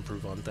really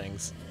improve on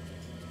things?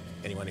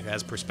 Anyone who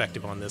has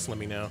perspective on this, let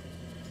me know.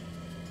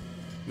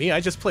 Me,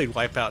 I just played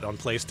Wipeout on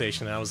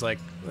PlayStation, and I was like,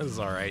 this is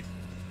alright.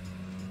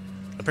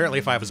 Apparently,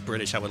 if I was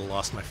British, I would have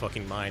lost my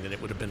fucking mind, and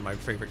it would have been my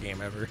favorite game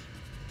ever.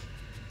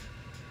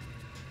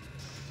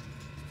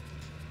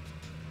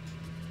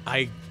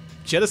 I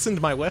jettisoned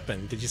my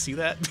weapon. Did you see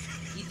that?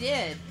 You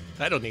did.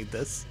 I don't need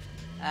this.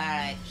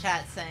 Alright,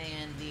 chat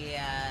saying the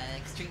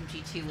Extreme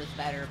G2 was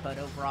better, but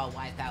overall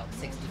Wipeout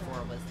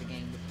 64 was the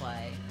game to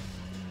play.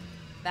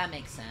 That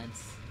makes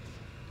sense.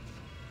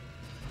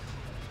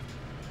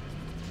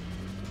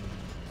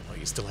 Oh,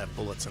 you still have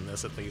bullets in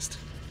this, at least.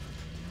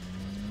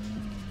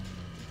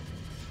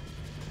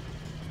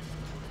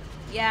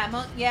 Yeah,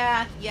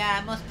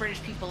 most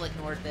British people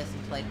ignored this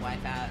and played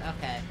Wipeout.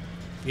 Okay.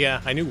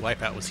 Yeah, I knew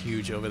Wipeout was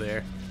huge over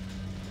there,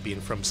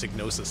 being from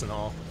Psygnosis and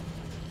all.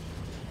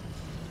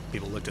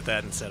 People looked at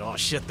that and said, oh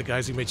shit, the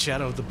guys who made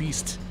Shadow of the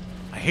Beast.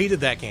 I hated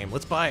that game,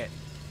 let's buy it.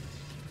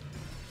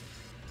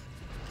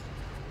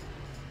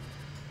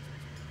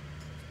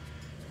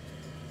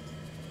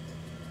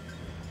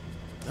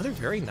 Another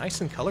very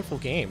nice and colorful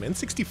game.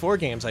 N64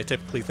 games I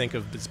typically think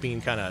of as being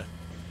kind of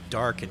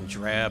dark and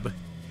drab,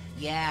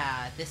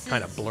 Yeah, this is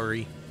kind of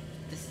blurry.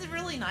 This is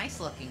really nice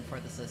looking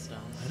for the system.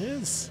 It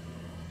is.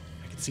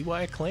 I can see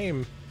why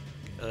Acclaim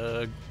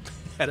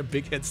had a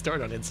big head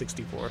start on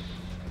N64.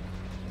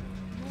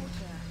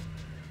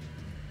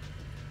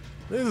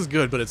 This is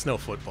good, but it's no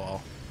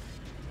football.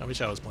 I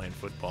wish I was playing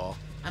football.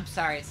 I'm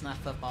sorry it's not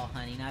football,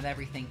 honey. Not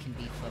everything can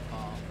be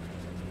football.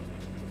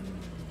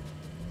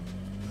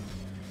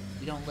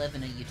 We don't live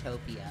in a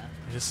utopia.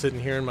 I'm just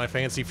sitting here in my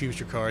fancy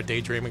future car,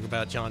 daydreaming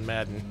about John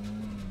Madden.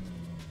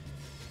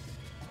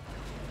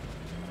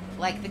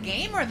 Like the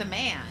game or the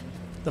man?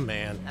 The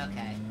man.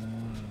 Okay.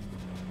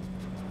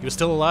 He was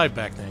still alive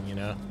back then, you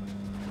know.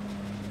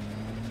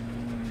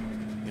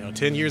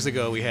 10 years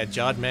ago we had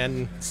John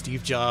Madden,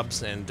 Steve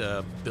Jobs, and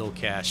Bill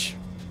Cash.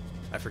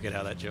 I forget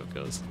how that joke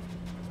goes.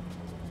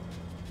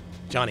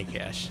 Johnny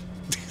Cash.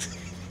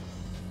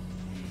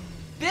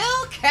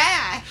 Bill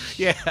Cash!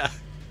 Yeah.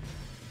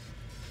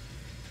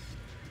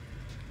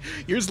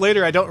 Years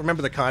later, I don't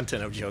remember the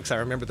content of jokes. I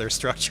remember their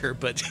structure,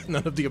 but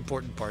none of the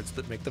important parts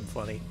that make them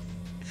funny.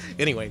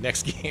 Anyway,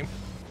 next game.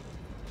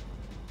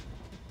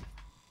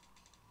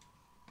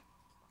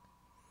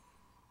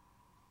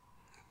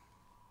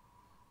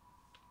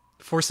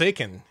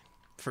 Forsaken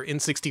for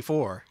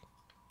N64.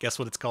 Guess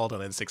what it's called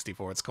on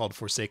N64? It's called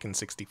Forsaken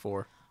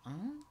 64. Oh.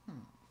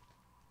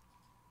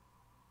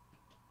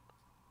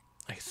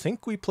 I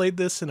think we played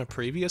this in a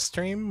previous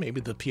stream,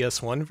 maybe the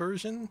PS1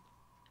 version?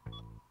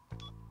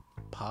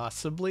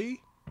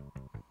 Possibly?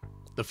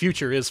 The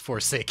future is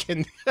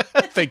Forsaken.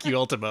 Thank you,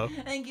 Ultimo.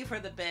 Thank you for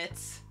the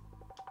bits.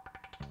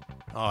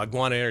 Oh,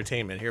 Iguana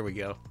Entertainment, here we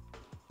go.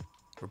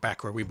 We're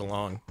back where we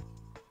belong.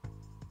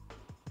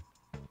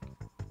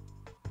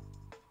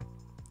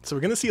 So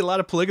we're going to see a lot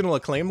of Polygonal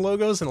Acclaim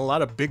logos and a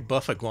lot of big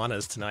buff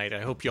iguanas tonight.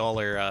 I hope y'all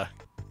are...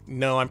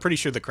 No, I'm pretty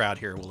sure the crowd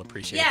here will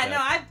appreciate that. Yeah,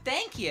 no, I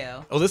thank you.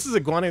 Oh, this is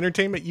Iguana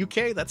Entertainment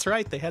UK? That's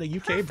right, they had a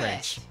UK Perfect.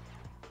 branch.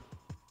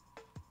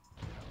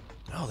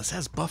 Oh, this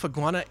has buff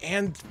iguana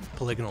and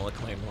Polygonal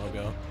Acclaim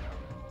logo.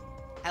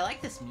 I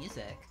like this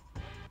music.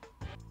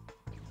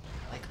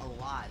 Like, a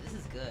lot. This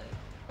is good.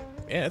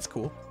 Yeah, it's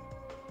cool.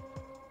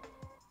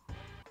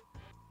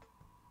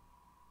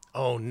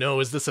 Oh no,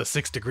 is this a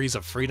 6 Degrees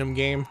of Freedom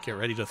game? Get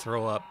ready to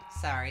throw up.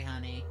 Sorry,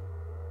 honey.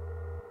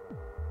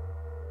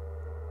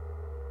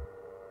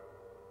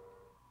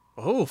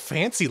 Oh,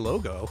 fancy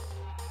logo.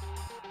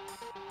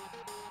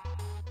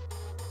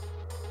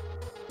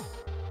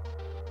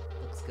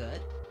 Looks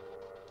good.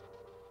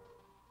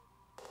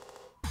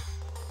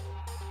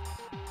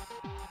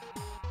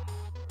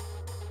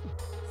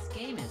 This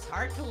game is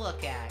hard to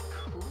look at.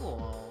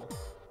 Cool.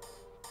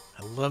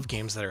 I love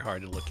games that are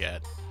hard to look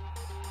at.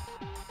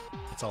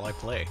 That's all I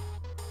play.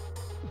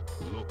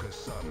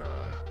 Lokasana.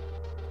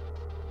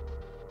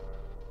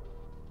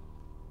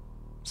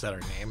 Is that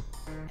our name?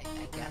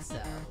 I guess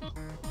so.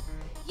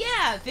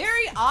 Yeah,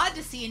 very odd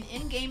to see an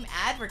in-game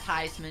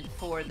advertisement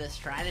for the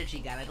strategy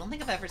guide. I don't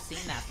think I've ever seen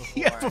that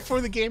before. Yeah,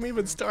 before the game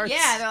even starts.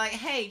 Yeah, they're like,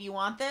 "Hey, do you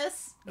want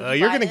this? Would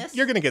You're buy gonna this?"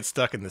 you're gonna get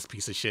stuck in this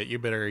piece of shit. You're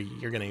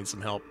gonna need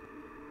some help.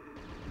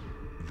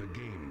 The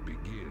game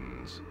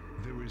begins.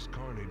 There is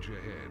carnage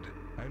ahead,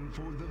 and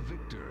for the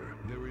victor,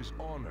 there is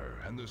honor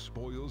and the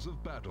spoils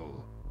of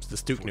battle. It's the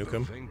Duke For the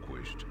Nukem.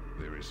 vanquished,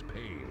 there is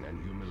pain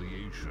and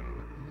humiliation.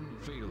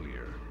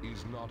 Failure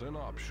is not an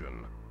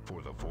option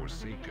for the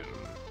Forsaken.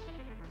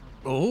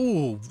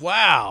 Oh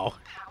wow!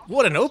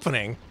 What an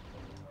opening!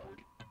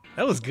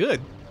 That was good.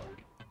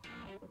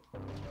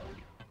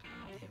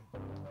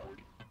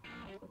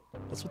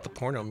 What's with the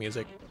porno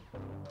music?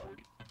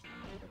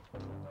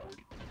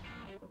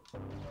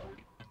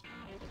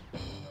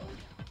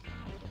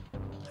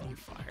 How do you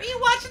fire? Are you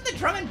watching the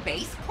drum and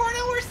bass porno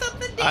or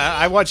something, Dave?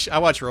 I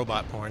watch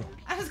robot porn.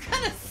 I was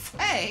gonna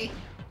say.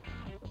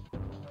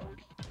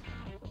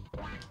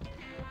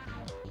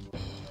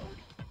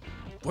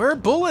 Where are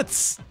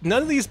bullets?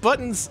 None of these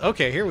buttons.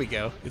 Okay, here we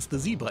go. It's the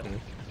Z button.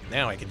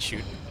 Now I can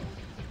shoot.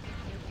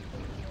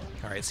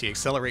 Alright, so you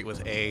accelerate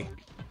with A.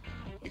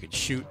 You can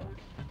shoot.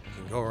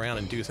 You can go around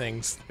and do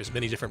things. There's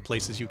many different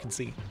places you can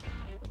see.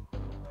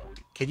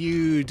 Can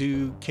you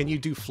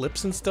do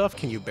flips and stuff?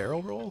 Can you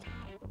barrel roll?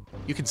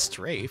 You can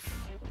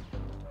strafe.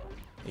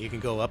 You can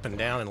go up and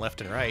down and left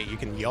and right. You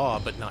can yaw,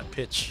 but not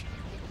pitch.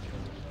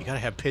 You gotta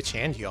have pitch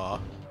and yaw.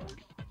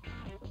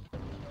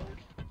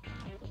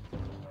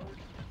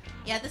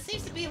 Yeah, this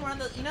seems to be one of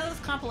those, you know, those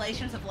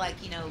compilations of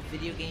like, you know,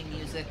 video game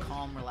music,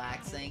 calm,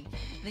 relaxing.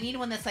 They need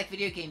one that's like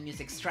video game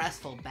music,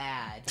 stressful,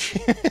 bad.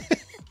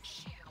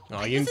 Oh,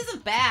 Like, you, this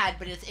isn't bad,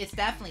 but it's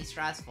definitely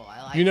stressful.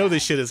 I like. you know that.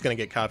 this shit is gonna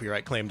get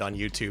copyright claimed on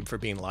YouTube for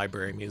being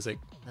library music.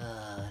 It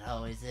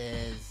always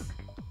is.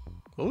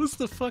 What was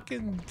the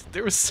fucking...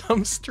 There was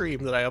some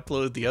stream that I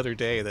uploaded the other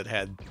day that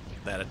had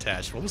that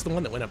attached. What was the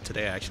one that went up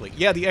today, actually?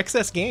 Yeah, the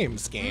XS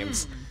games.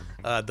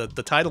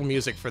 The title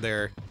music for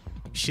their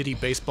shitty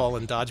baseball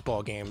and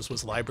dodgeball games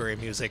was library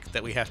music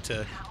that we have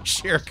to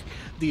share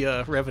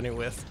the revenue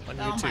with on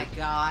Oh YouTube. my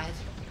god.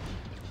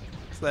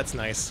 So that's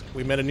nice.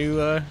 We met a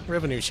new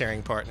revenue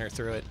sharing partner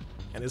through it.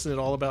 And isn't it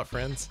all about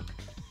friends?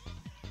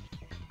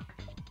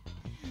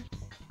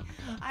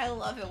 I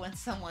love it when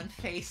someone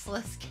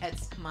faceless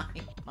gets my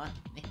money.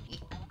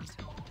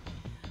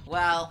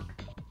 Well,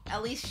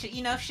 at least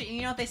you know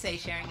what they say: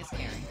 sharing is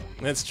caring.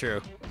 That's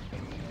true.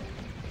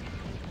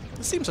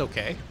 This seems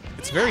okay.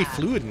 It's very Yeah.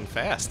 fluid and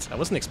fast. I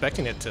wasn't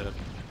expecting it to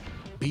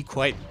be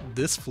quite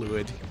this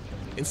fluid.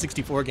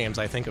 N64 games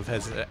I think of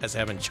as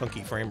having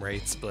chunky frame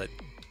rates, but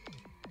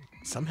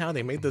somehow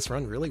they made this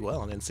run really well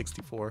on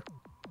N64.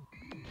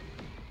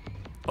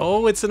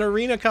 Oh, it's an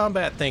arena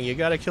combat thing. You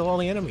gotta kill all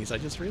the enemies. I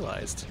just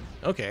realized.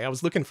 Okay, I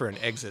was looking for an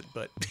exit,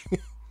 but...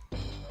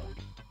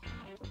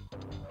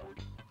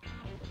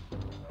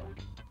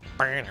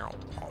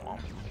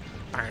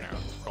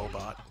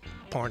 Robot.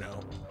 Porno.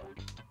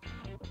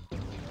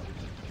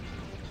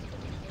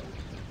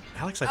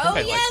 Alex, I think Oh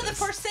I yeah, like the this.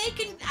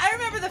 Forsaken. I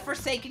remember the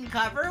Forsaken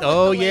cover. With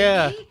Oh the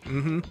yeah. lady.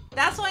 Mm-hmm.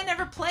 That's why I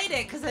never played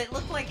it, because it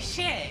looked like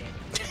shit.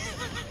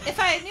 If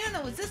I knew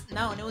it was this,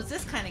 no, and it was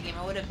this kind of game,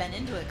 I would have been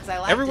into it because I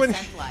like Everyone-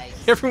 Descent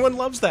lights. Everyone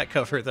loves that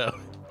cover though.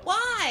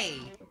 Why?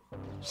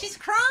 She's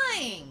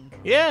crying.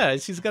 Yeah,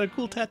 she's got a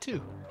cool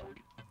tattoo.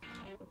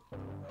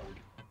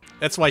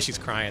 That's why she's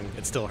crying.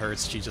 It still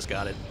hurts. She just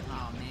got it.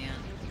 Oh man.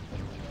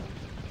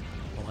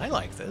 Well, I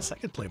like this. I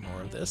could play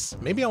more of this.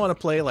 Maybe I want to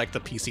play like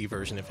the PC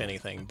version, if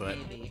anything, but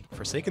Maybe.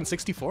 Forsaken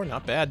 64,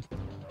 not bad.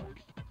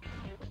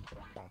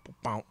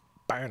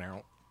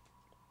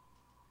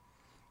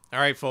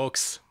 Alright,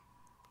 folks.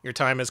 Your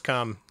time has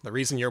come. The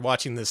reason you're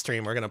watching this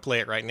stream, we're going to play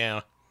it right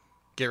now.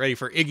 Get ready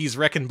for Iggy's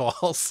Wrecking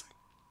Balls.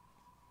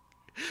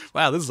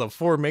 Wow, this is a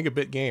 4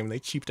 megabit game. They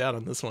cheaped out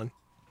on this one.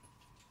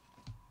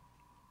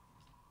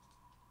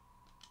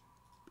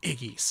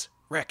 Iggy's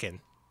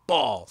Wrecking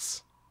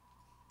Balls.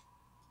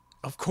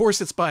 Of course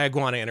it's by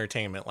Iguana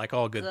Entertainment, like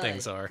all good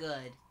things are.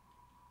 Good.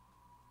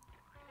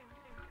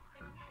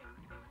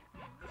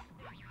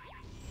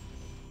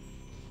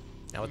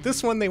 Now with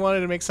this one, they wanted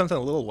to make something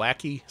a little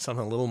wacky,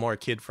 something a little more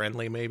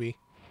kid-friendly, maybe.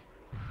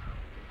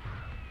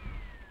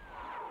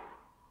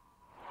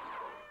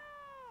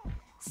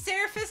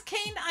 Seraphis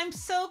Kane, I'm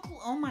so...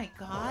 Oh my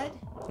god.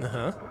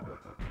 Uh-huh.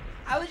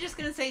 I was just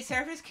gonna say,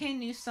 Seraphis Kane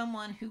knew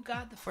someone who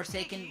got the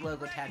Forsaken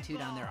logo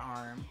tattooed on their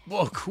arm.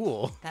 Whoa,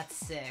 cool. That's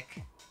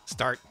sick.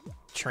 Start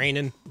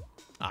training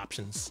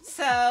options.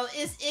 So,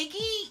 is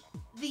Iggy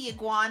the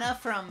iguana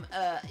from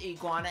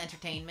Iguana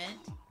Entertainment?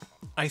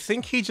 I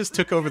think he just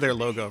took over their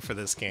logo for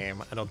this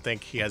game. I don't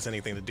think he has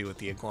anything to do with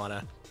the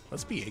iguana.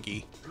 Let's be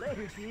Iggy.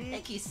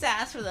 Thank you,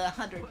 Sass, for the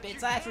 100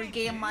 bits. I have to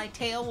regain my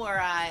tale where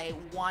I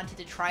wanted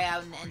to try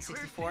out an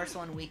N64, so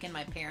one weekend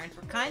my parents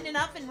were kind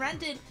enough and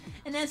rented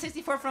an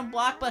N64 from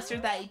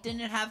Blockbuster that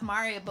didn't have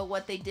Mario, but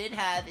what they did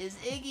have is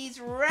Iggy's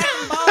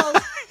Wrecking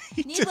Balls.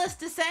 Needless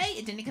to say,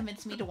 it didn't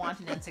convince me to want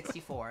an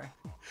N64.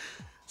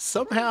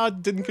 Somehow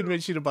didn't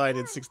convince you to buy an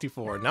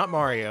N64. Not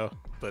Mario,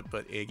 but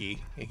Iggy.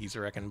 Iggy's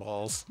Wrecking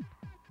Balls.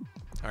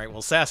 Alright,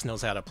 well, Sass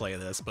knows how to play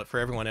this, but for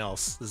everyone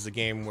else, this is a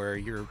game where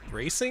you're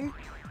racing,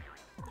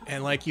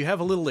 and, like, you have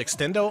a little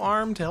extendo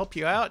arm to help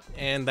you out,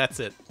 and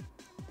that's it.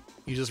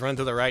 You just run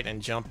to the right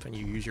and jump, and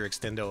you use your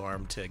extendo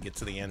arm to get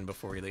to the end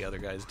before the other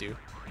guys do.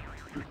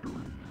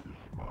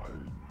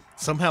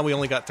 Somehow we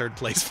only got 3rd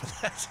place for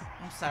that.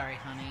 I'm sorry,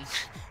 honey.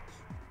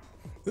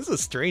 This is a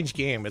strange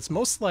game. It's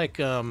most like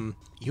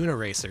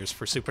Uniracers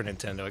for Super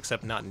Nintendo,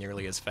 except not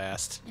nearly as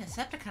fast. Yeah,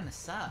 Scepter kind of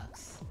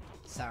sucks.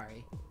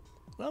 Sorry.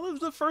 Well,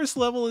 the first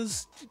level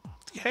is...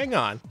 Hang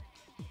on.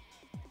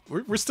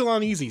 We're still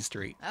on Easy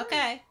Street.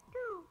 Okay.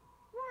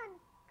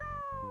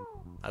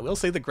 I will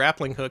say the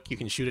grappling hook, you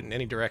can shoot it in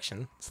any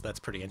direction, so that's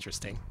pretty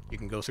interesting. You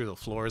can go through the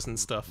floors and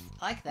stuff.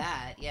 I like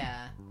that,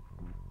 yeah.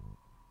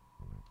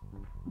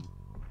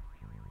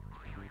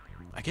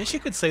 I guess you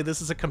could say this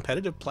is a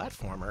competitive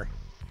platformer.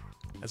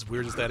 As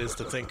weird as that is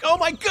to think. Oh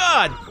my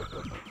god!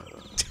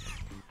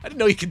 I didn't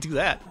know you could do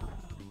that.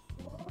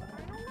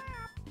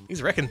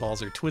 These Wrecking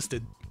Balls are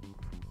twisted.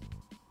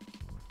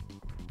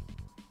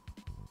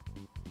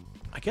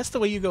 I guess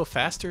the way you go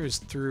faster is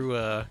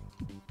through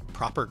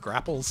proper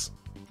grapples.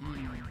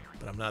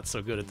 But I'm not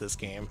so good at this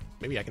game.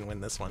 Maybe I can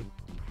win this one.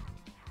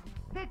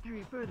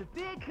 Victory for the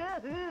big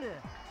Kahuna.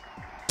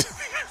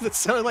 That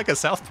sounded like a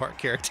South Park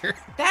character.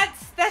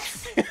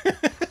 That's...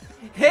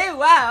 Hey,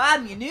 wow,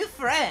 I'm your new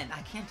friend.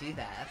 I can't do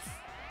that.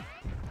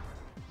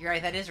 You're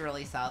right, that is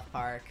really South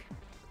Park.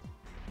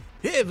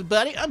 Hey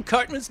everybody, I'm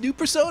Cartman's new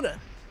persona.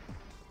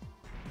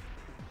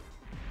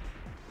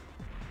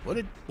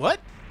 What?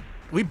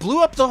 We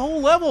blew up the whole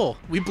level.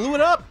 We blew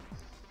it up.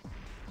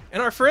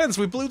 And our friends,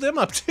 we blew them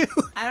up too.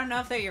 I don't know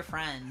if they're your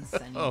friends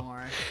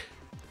anymore.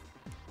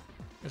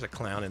 There's a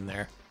clown in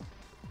there.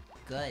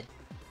 Good.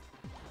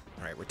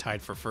 All right, we're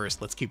tied for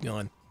first. Let's keep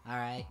going. All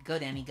right,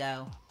 good, Annie,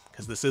 go.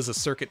 Because this is a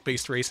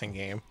circuit-based racing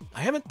game.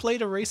 I haven't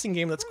played a racing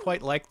game that's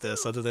quite like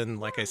this, other than,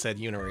 like I said,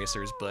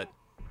 Uniracers, but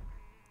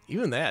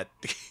even that,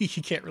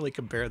 you can't really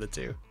compare the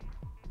two.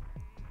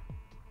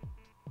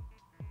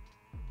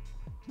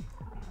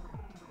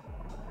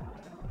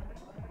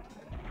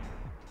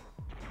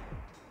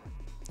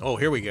 Oh,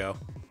 here we go.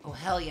 Oh,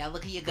 hell yeah,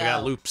 look at you go. We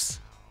got loops.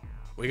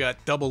 We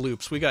got double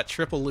loops. We got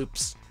triple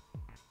loops.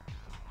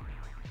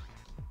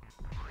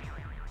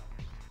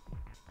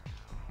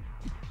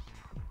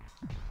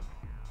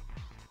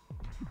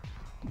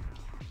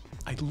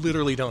 I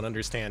literally don't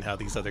understand how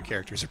these other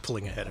characters are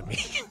pulling ahead of me.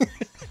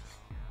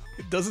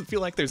 It doesn't feel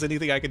like there's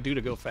anything I can do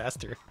to go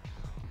faster.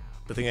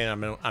 But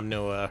then I'm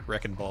no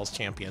Wrecking Balls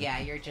champion. Yeah,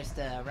 you're just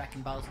a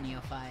Wrecking Balls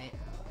neophyte.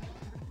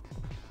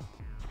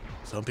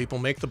 Some people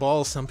make the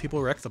balls, some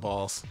people wreck the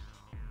balls.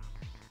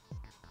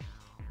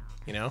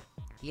 You know?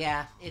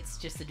 Yeah, it's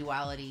just the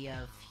duality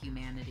of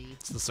humanity.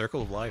 It's the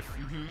circle of life.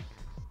 Mm-hmm.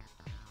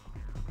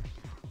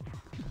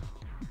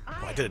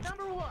 Oh,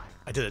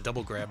 I did a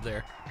double grab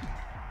there.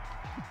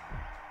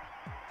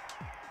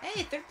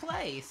 Hey, 3rd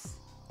place.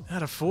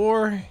 Out of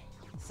 4,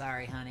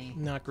 Sorry, honey.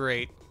 not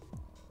great.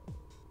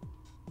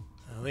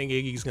 I think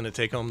Iggy's gonna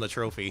take home the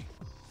trophy.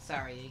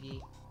 Sorry,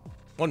 Iggy.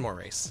 One more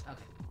race. Okay.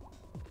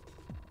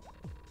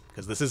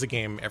 Because this is a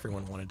game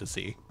everyone wanted to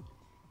see.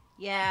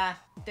 Yeah,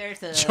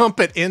 there's a...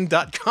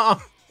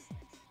 Jumpatin.com.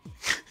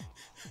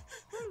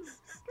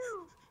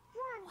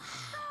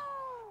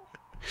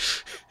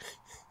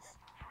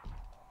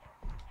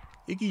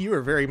 Iggy, you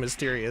are very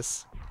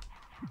mysterious.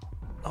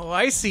 Oh,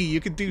 I see.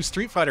 You could do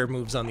Street Fighter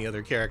moves on the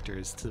other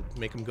characters to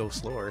make them go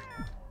slower.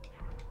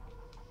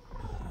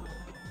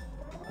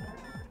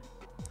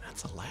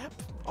 That's a lap?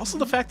 Also,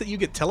 the fact that you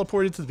get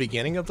teleported to the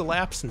beginning of the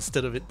laps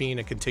instead of it being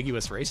a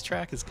contiguous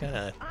racetrack is kind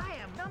of... I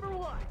am number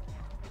one.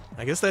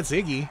 I guess that's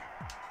Iggy.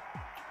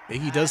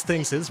 Iggy does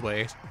things his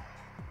way.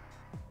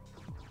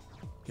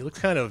 He looks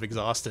kind of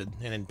exhausted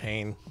and in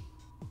pain.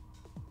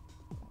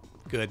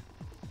 Good.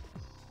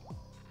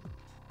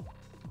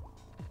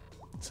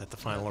 Is that the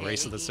final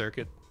race of the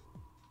circuit?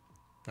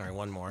 Alright,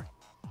 one more.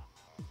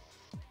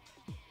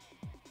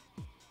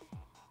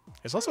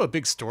 There's also a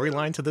big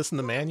storyline to this in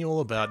the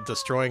manual about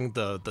destroying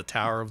the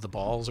Tower of the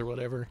Balls or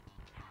whatever.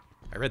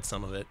 I read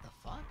some of it. The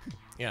fuck?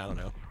 Yeah, I don't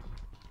know.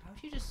 How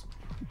would you just...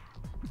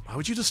 Why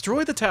would you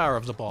destroy the Tower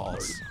of the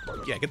Balls?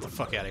 Yeah, get the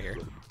fuck out of here.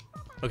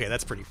 Okay,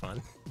 that's pretty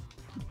fun.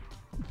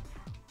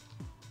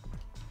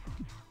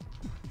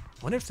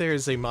 Wonder if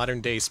there's a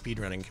modern-day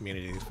speedrunning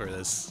community for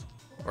this.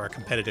 Or a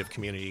competitive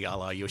community a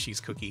la Yoshi's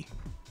Cookie.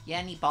 Yeah,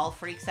 any ball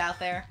freaks out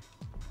there?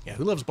 Yeah,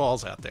 who loves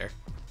balls out there?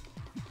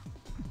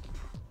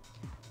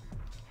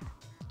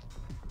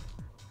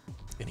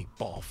 Any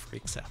ball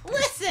freaks out there?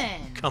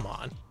 Listen! Come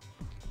on.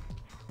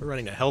 We're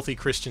running a healthy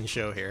Christian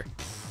show here.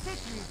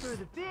 Victory for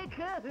the big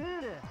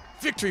kahuna.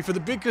 Victory for the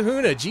Big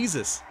Kahuna!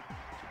 Jesus!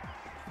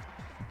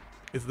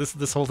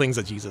 This whole thing's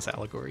a Jesus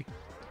allegory.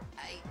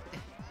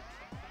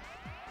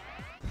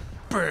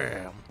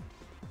 Bam!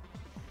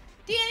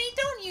 Danny,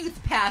 don't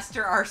youth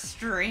pastor our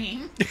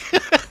stream.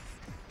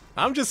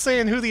 I'm just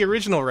saying who the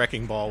original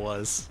Wrecking Ball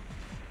was.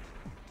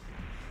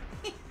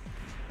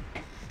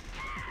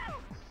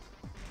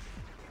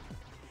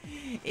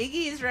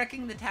 Iggy is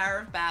wrecking the Tower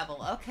of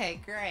Babel. Okay,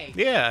 great.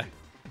 Yeah,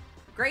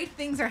 Great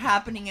things are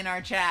happening in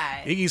our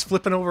chat. Iggy's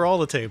flipping over all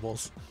the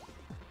tables.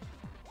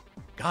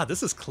 God,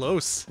 this is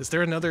close. Is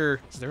there another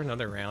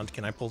round?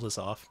 Can I pull this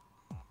off?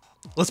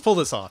 Let's pull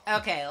this off.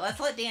 Okay, let's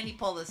let Danny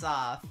pull this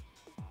off.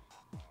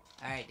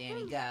 Alright,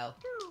 Danny, go.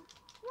 2,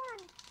 1,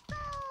 go!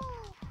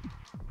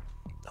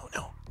 Oh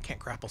no, can't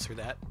grapple through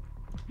that.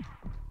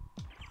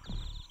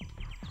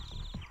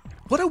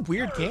 What a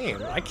weird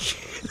game. I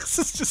can't, this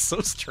is just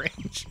so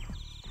strange.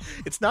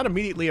 It's not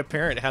immediately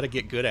apparent how to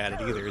get good at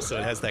it either, so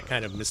it has that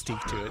kind of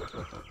mystique to it.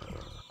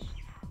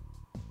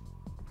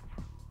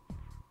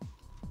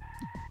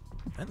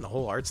 And the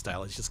whole art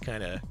style is just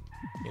kind of,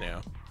 you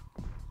know,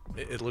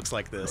 it looks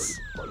like this.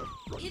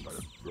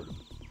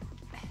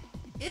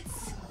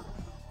 It's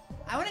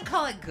I wouldn't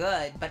call it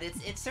good, but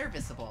it's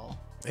serviceable.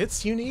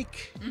 It's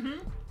unique. Mm-hmm.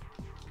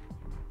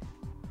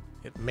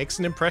 It makes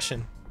an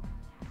impression.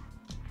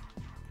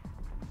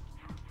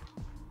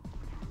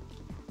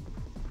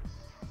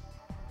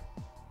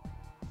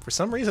 For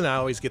some reason, I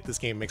always get this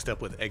game mixed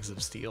up with Eggs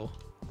of Steel.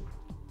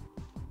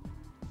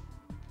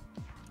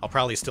 I'll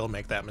probably still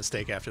make that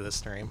mistake after this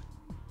stream.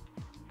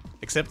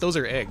 Except those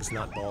are eggs,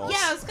 not balls.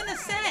 Yeah, I was gonna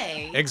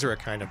say. Eggs are a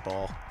kind of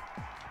ball.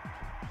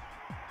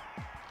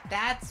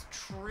 That's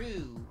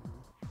true.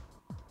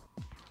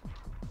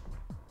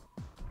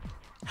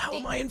 How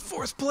am I in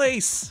 4th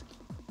place?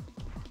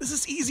 This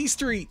is Easy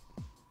Street.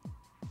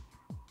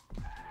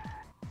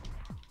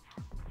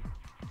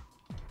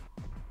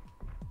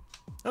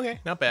 Okay,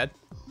 not bad.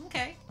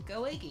 Okay,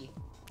 go Iggy.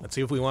 Let's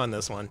see if we won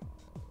this one.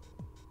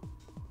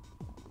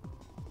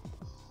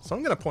 So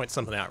I'm going to point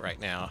something out right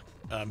now.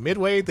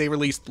 Midway, they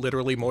released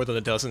literally more than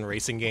a dozen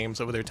racing games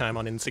over their time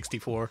on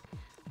N64.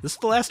 This is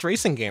the last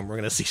racing game we're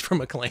going to see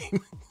from Acclaim.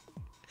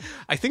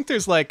 I think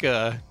there's like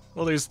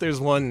well,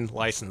 there's one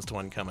licensed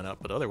one coming up,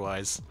 but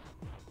otherwise,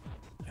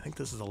 I think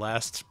this is the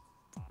last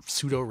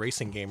pseudo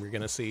racing game you're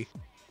going to see.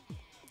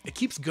 It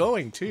keeps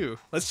going too.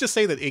 Let's just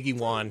say that Iggy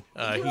won.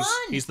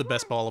 He's the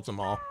best ball of them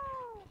all.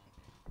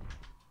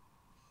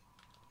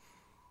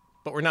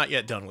 But we're not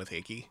yet done with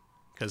Iggy,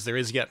 because there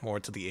is yet more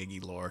to the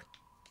Iggy lore.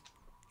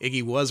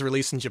 Iggy was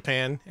released in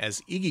Japan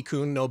as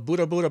iggy-kun no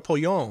Bura Bura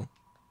Poyon.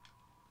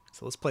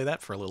 So let's play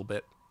that for a little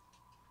bit.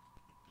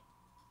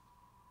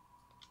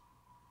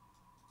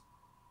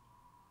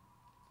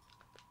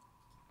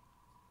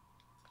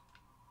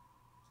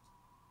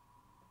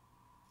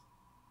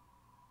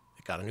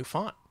 It got a new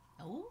font.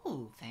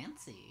 Ooh,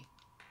 fancy.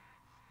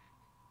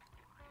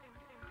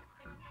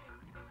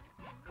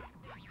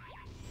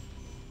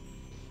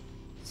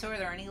 So are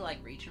there any, like,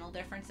 regional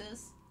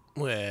differences?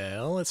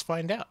 Well, let's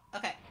find out.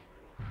 Okay.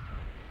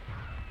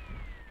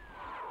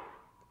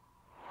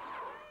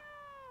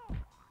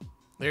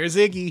 There's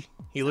Iggy.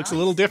 He looks a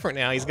little Nice. different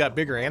now. He's got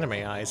bigger anime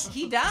eyes.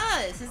 He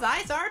does. His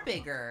eyes are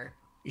bigger.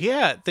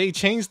 Yeah, they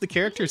changed the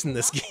characters in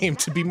this game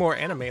to be more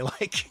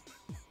anime-like.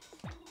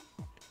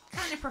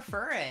 Kind of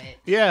prefer it.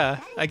 Yeah,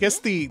 I guess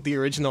the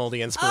original,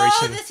 the Oh,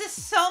 inspiration... this is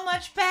so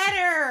much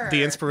better.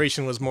 The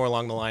inspiration was more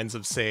along the lines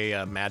of, say,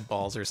 Mad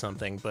Balls or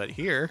something, but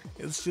here,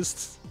 it's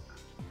just...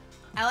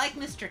 I like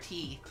Mr.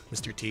 Teeth.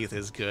 Mr. Teeth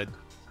is good.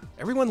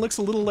 Everyone looks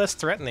a little less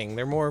threatening.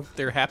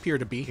 They're happier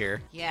to be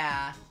here.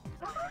 Yeah.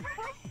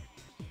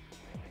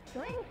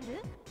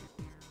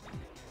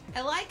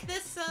 I like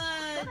this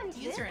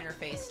user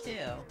interface too.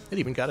 It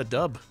even got a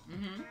dub.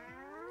 Mm-hmm.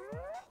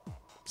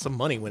 Some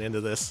money went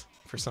into this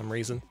for some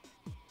reason.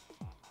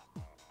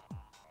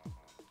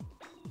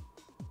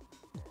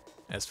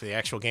 As for the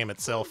actual game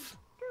itself,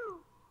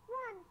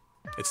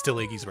 it's still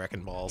Iggy's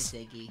Wrecking Balls.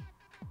 It's Iggy.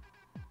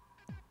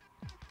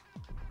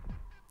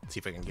 See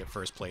if I can get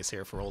first place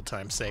here for old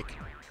time's sake.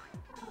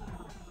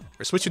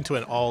 We're switching to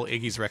an all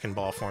Iggy's Wrecking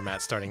Ball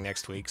format starting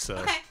next week, so...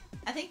 Okay,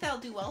 I think that'll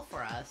do well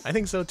for us. I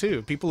think so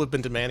too. People have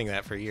been demanding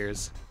that for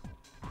years.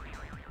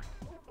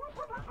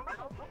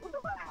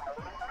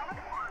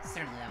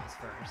 Certainly that was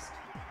first.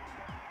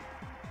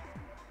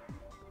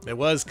 It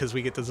was, because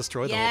we get to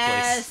destroy the whole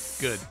Yes!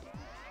 place. Good.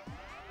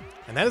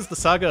 And that is the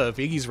saga of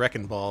Iggy's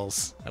Wrecking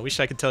Balls. I wish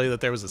I could tell you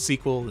that there was a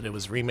sequel, that it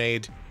was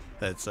remade,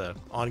 that it's an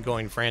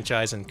ongoing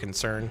franchise and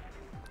concern.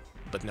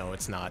 But no,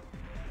 it's not.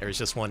 There's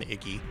just one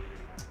Iggy.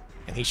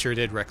 And he sure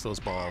did wreck those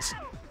balls.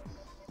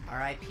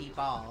 R.I.P.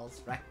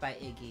 Balls, wrecked by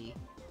Iggy.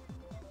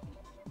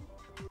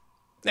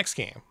 Next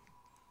game.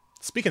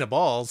 Speaking of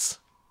balls,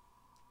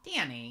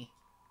 Danny.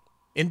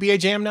 NBA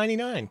Jam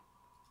 99.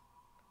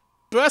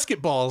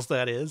 Basketballs,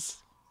 that is.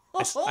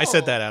 I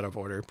said that out of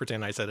order.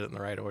 Pretend I said it in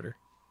the right order.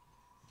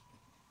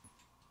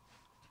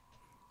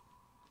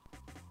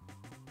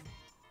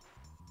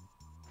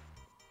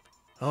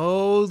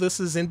 Oh, this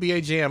is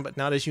NBA Jam, but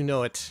not as you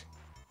know it.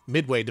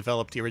 Midway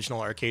developed the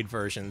original arcade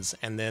versions,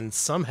 and then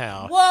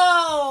somehow...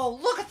 Whoa!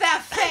 Look at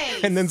that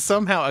face! And then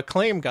somehow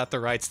Acclaim got the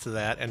rights to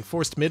that and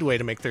forced Midway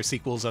to make their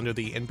sequels under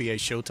the NBA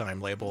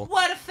Showtime label.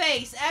 What a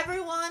face!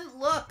 Everyone,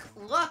 look!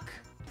 Look!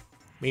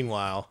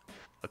 Meanwhile,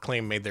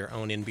 Acclaim made their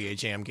own NBA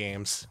Jam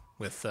games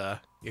with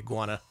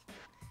Iguana.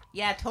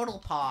 Yeah,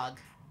 total pog.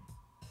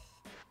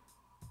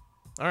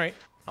 Alright,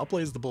 I'll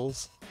play as the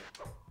Bulls.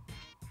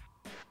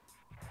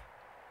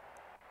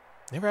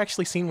 Never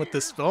actually seen what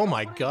this... Oh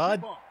my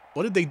god!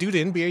 What did they do to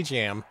NBA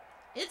Jam?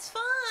 It's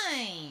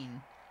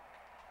fine!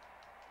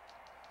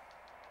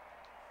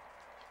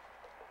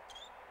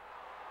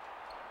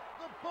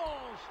 The ball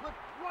slipped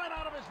right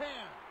out of his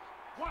hand.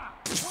 Wow,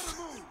 what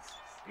a move.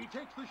 He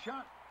takes the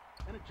shot,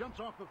 and it jumps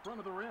off the front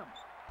of the rim.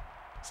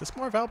 Is this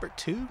Marv Albert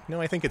too?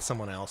 No, I think it's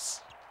someone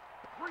else.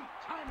 Great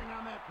timing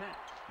on that pass.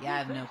 Yeah, I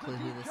have no clue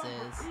who this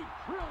is. He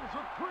drills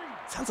a three.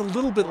 Sounds a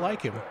little bit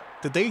like him.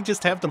 Did they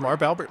just have the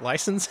Marv Albert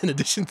license in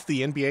addition to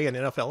the NBA and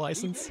NFL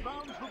license? He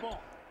inbounds the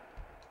ball.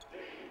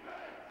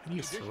 How do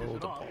you Dishes throw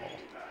it the off ball?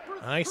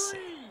 for I see. three.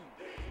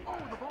 Oh,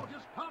 the ball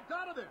just popped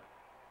out of there.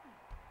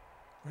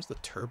 Where's the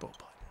turbo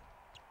button?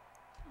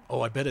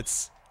 Oh, I bet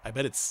it's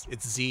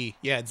Z.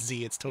 Yeah, it's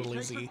Z. It's totally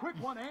He takes Z. a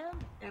quick one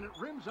and it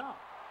rims out.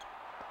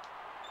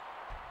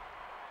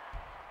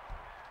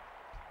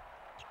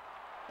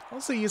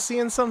 Also, you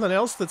seeing something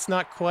else that's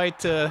not quite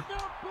Down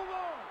below.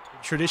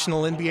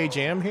 traditional NBA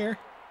Jam here?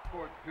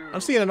 I'm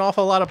seeing an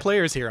awful lot of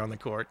players here on the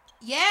court.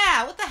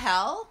 Yeah, what the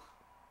hell?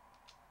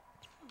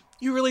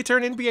 You really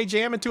turn NBA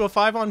Jam into a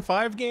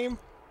 5-on-5 game?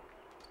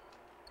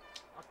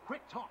 A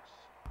quick toss.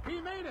 He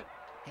made it.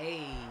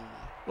 Hey.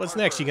 What's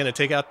next? You gonna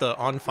take out the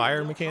on fire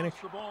He'll mechanic?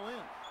 toss the ball in.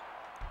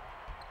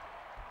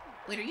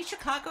 Wait, are you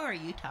Chicago or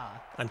Utah?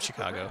 I'm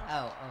Chicago.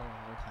 Oh,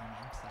 honey,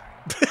 I'm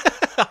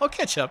sorry. I'll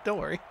catch up. Don't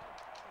worry.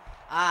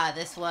 Ah,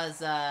 this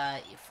was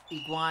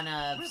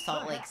Iguana of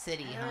Salt Lake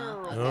City, huh?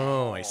 Okay.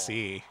 Oh, I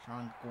see.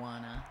 Wrong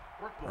Iguana.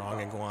 Wrong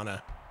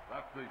iguana.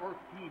 That's the first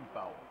team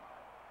foul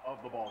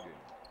of the ball game.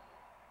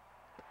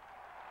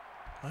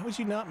 Why would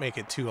you not make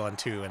it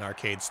 2-on-2 in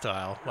arcade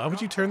style? Why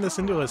would you turn this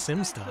into a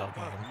sim style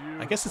game?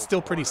 I guess it's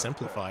still pretty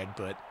simplified,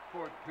 but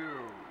Court two.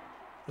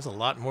 there's a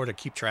lot more to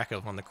keep track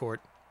of on the court.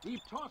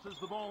 He tosses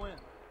the ball in.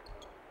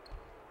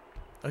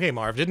 Okay,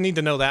 Marv, didn't need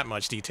to know that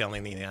much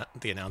detailing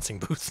the announcing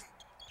booth.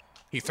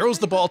 He throws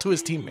the ball to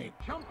his teammate,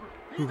 Jumper.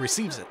 who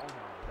receives it.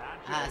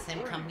 Ah, same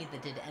company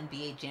that did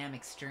NBA Jam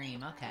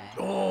Extreme. Okay.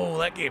 Oh,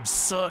 that game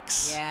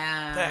sucks.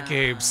 Yeah. That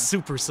game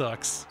super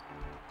sucks.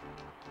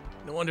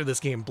 No wonder this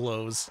game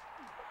blows.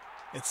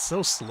 It's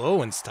so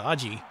slow and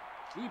stodgy.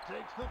 He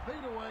takes the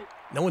fadeaway.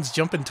 No one's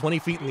jumping 20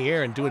 feet in the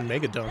air and doing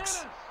mega dunks.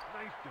 Dennis.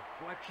 Nice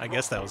deflection. I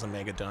guess that was a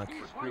mega dunk.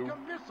 He's like a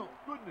missile.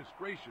 Goodness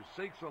gracious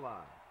sakes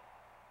alive.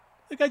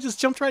 The guy just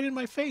jumped right in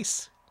my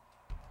face.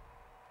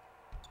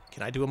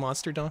 Can I do a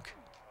monster dunk?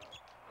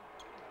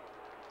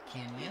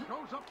 Can He you?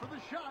 goes up for the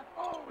shot.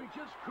 Oh, he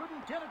just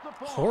couldn't get it to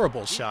fall.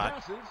 Horrible He shot.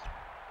 passes.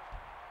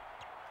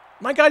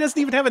 My guy doesn't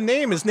even have a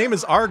name. His name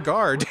is R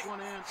Guard. One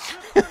in.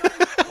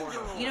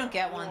 You don't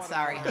get one,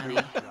 sorry, honey.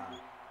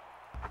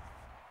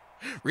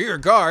 Rear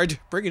guard.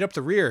 Bring it up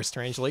the rear,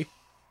 strangely.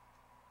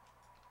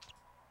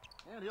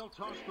 And he'll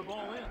toss the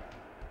ball in.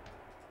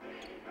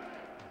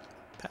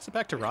 Pass it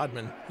back to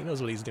Rodman. He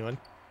knows what he's doing.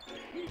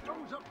 He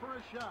goes up for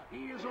a shot.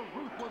 He is a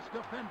ruthless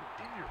defender.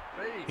 In your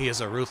face. He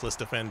is a ruthless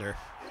defender.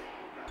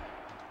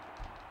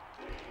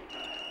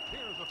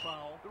 Here's a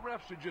foul. The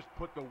ref should just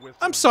put the whistle.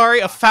 I'm sorry,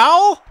 a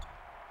foul?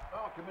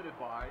 Foul committed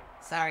by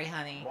Sorry,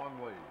 honey.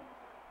 Longley.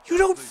 You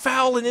don't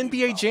foul in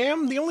NBA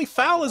Jam. The only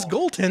foul is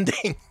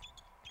goaltending.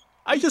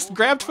 I just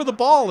grabbed for the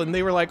ball and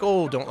they were like,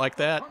 oh, don't like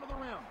that. Front of the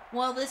rim.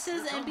 Well, this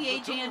is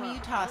NBA Jam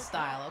Utah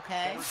style,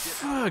 okay?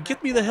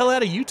 Get me the hell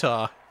out of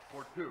Utah.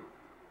 Court two.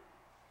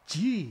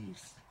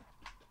 Jeez.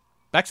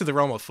 Back to the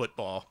realm of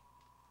football,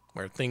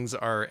 where things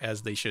are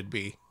as they should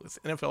be, with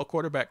NFL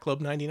quarterback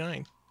Club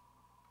 99.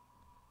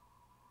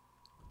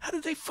 How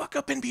did they fuck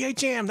up NBA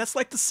Jam? That's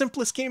like the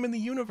simplest game in the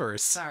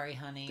universe. Sorry,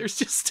 honey. There's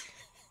just...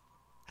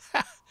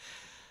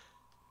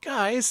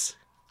 Guys.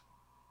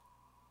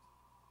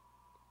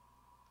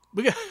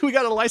 We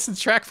got a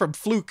licensed track from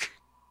Fluke.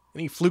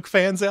 Any Fluke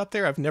fans out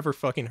there? I've never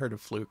fucking heard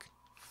of Fluke.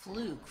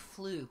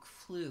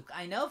 Fluke.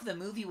 I know of the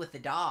movie with the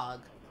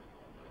dog.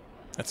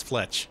 That's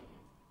Fletch.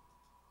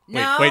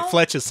 No. Wait,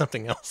 Fletch is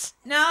something else.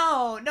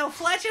 No,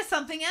 Fletch is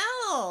something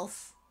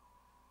else.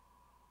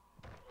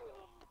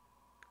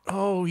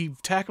 Oh, he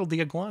tackled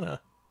the iguana.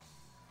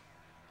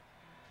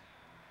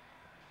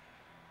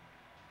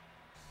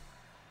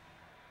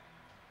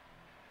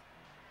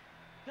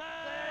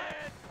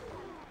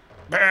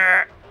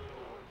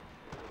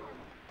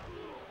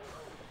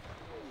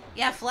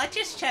 Yeah, Fletch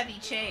is Chevy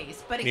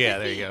Chase, but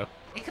there you go.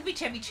 It could be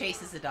Chevy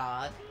Chase as a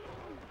dog.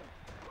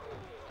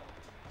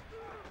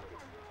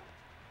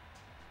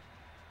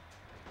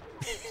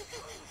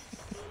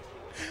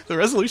 The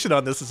resolution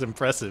on this is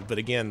impressive, but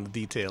again, the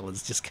detail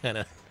is just kind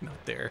of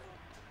not there.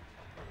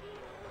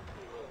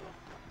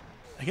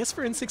 I guess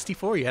for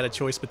N64, you had a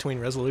choice between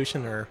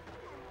resolution or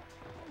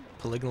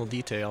polygonal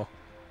detail.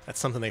 That's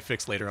something they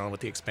fixed later on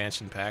with the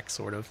expansion pack,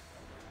 sort of.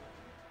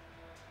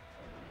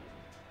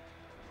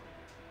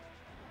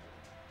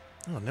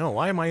 Oh no,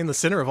 why am I in the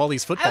center of all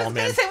these football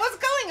men? I was gonna say, what's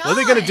going on? What are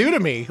they gonna do to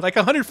me? Like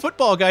 100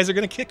 football guys are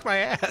gonna kick my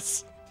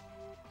ass.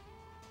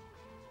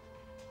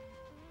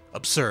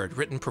 Absurd.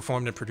 Written,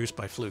 performed, and produced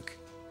by Fluke.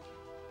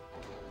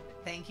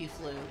 Thank you,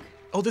 Fluke.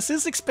 Oh, this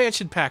is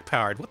expansion pack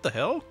powered. What the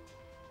hell?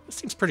 This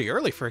seems pretty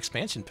early for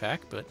expansion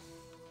pack, but...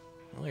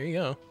 Well, there you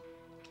go.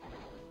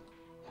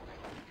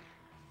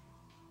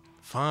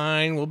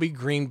 Fine, we'll be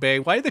Green Bay.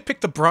 Why did they pick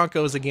the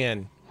Broncos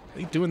again? Are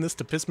they doing this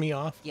to piss me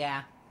off?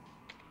 Yeah.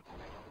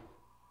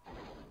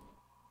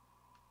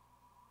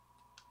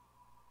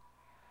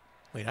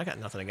 Wait, I got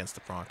nothing against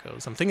the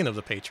Broncos. I'm thinking of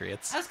the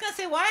Patriots. I was gonna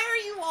say, why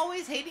are you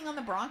always hating on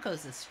the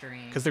Broncos this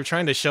stream? Because they're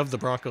trying to shove the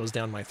Broncos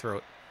down my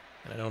throat,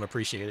 and I don't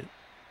appreciate it.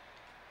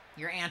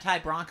 Your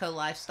anti-Bronco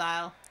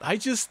lifestyle? I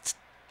just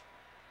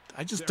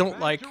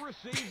don't like...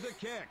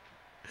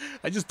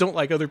 I just don't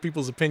like other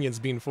people's opinions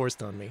being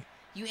forced on me.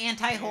 You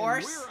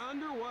anti-horse? We're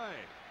underway.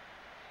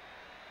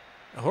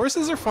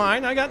 Horses are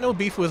fine. I got no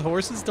beef with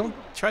horses. Don't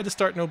try to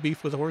start no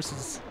beef with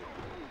horses.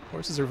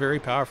 Horses are very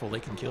powerful.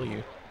 They can kill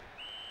you.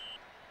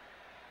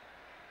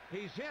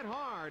 He's hit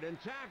hard and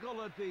tackled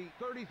at the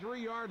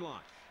 33-yard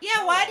line.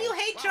 Yeah, why do you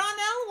hate John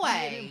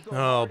Elway?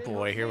 Oh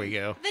boy, here we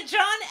go. The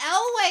John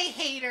Elway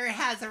hater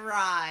has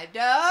arrived.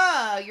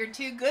 Oh, you're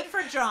too good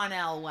for John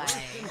Elway.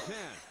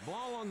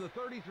 Ball on the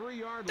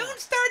 33-yard line. Don't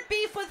start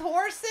beef with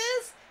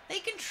horses. They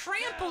can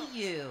trample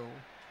you.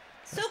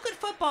 So could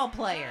football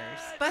players,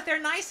 but they're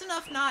nice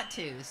enough not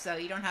to, so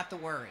you don't have to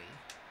worry.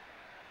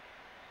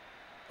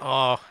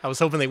 Oh, I was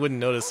hoping they wouldn't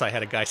notice I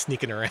had a guy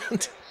sneaking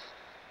around.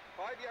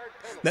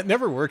 That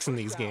never works in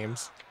these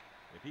games.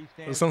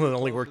 It was something that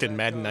only worked in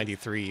Madden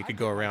 93. You could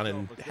go around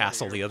and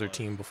hassle the other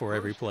team before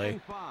every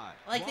play.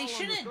 Like, they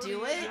shouldn't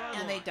do it,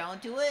 and they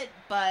don't do it,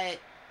 but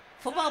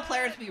football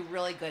players would be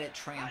really good at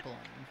trampling.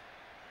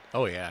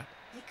 Oh, yeah.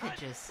 They could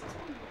just...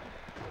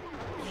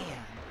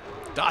 Man.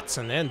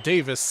 Dotson and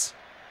Davis.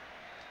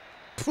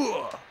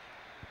 Pooh.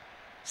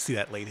 See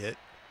that late hit?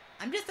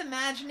 I'm just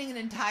imagining an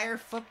entire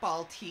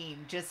football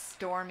team just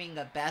storming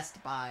a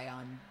Best Buy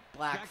on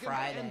Black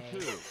Friday.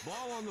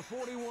 Ball on the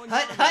 41.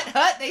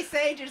 Hut, they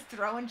say, just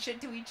throwing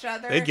shit to each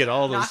other. They'd get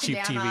all those knocking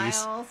cheap down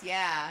TVs. aisles.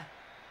 Yeah.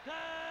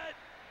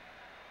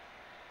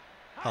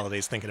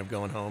 Holiday's thinking of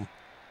going home.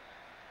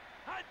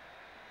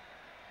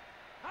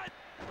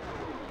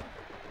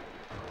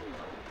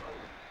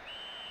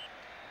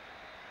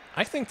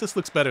 I think this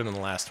looks better than the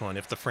last one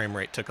if the frame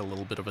rate took a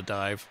little bit of a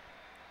dive.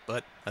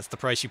 But that's the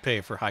price you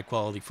pay for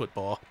high-quality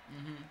football.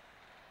 Mm-hmm.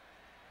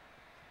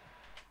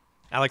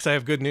 Alex, I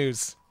have good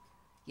news.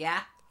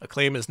 Yeah?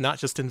 Acclaim is not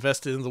just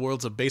invested in the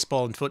worlds of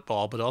baseball and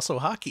football, but also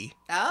hockey.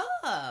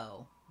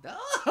 Oh.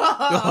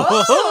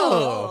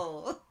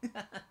 Oh.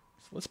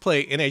 Let's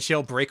play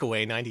NHL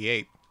Breakaway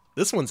 98.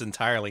 This one's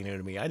entirely new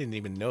to me. I didn't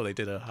even know they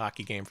did a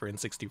hockey game for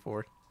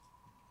N64.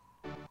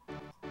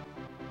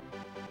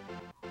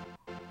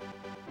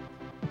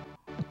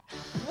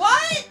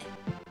 What?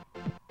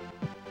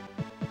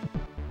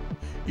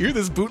 You hear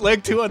this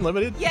bootleg too,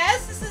 Unlimited?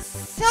 Yes, this is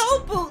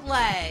so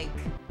bootleg.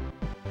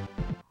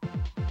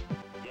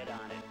 Get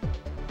on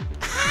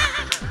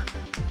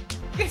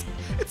it.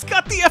 It's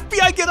got the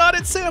FBI Get On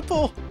It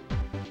sample!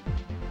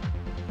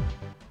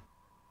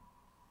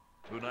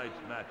 Tonight's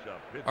matchup.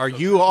 Are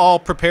you all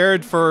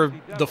prepared for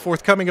the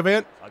forthcoming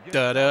event?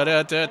 Da da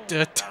da da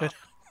da da.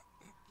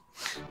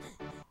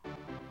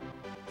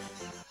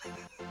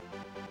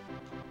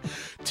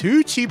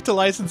 Too cheap to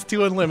license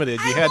to Unlimited.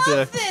 You had I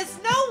love to. this.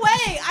 No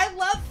way. I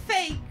love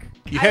fake.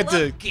 You had I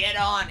love to get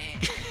on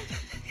it.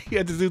 You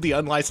had to do the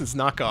unlicensed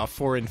knockoff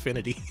for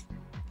Infinity.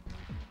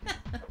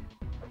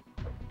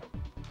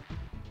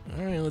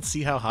 All right, let's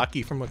see how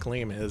hockey from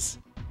Acclaim is.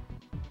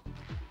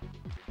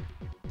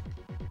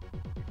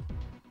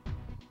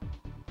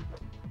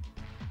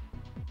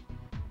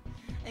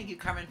 Thank you,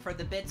 Carmen, for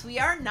the bits. We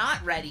are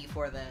not ready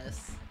for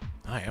this.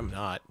 I am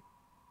not.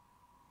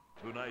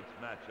 Tonight's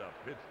matchup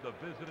hits the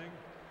visiting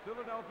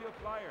Philadelphia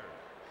Flyers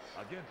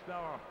against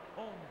our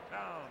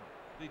hometown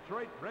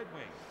Detroit Red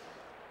Wings.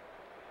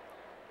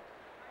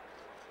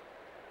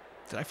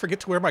 Did I forget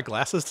to wear my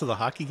glasses to the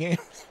hockey game?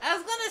 I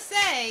was gonna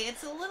say,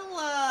 it's a little,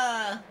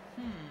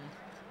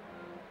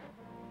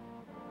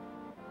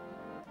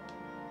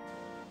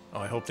 Oh,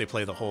 I hope they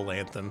play the whole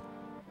anthem.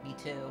 Me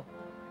too.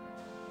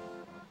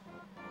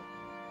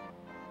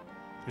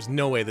 There's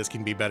no way this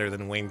can be better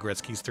than Wayne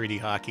Gretzky's 3D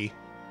hockey.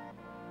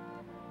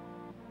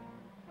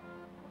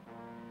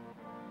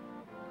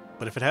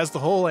 But if it has the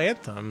whole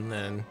anthem,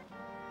 then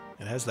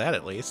it has that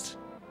at least.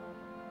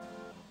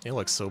 He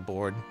looks so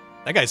bored.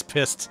 That guy's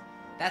pissed.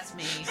 That's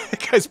me.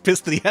 That guy's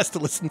pissed that he has to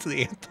listen to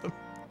the anthem.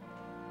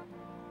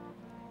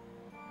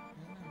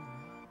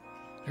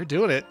 They're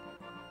doing it.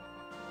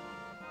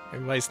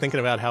 Everybody's thinking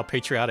about how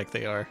patriotic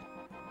they are.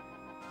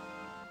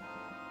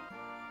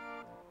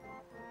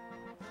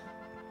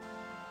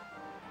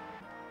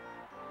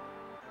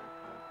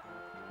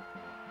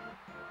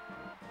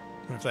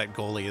 What if that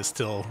goalie is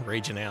still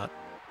raging out?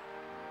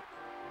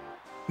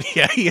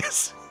 Yeah, he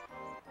is.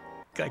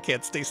 Guy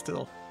can't stay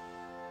still.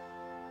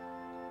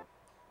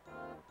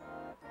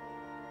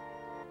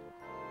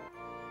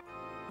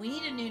 We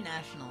need a new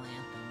national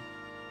anthem.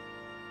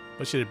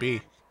 What should it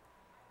be?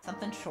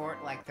 Something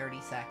short, like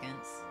 30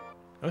 seconds.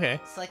 Okay.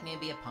 It's like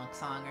maybe a punk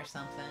song or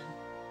something.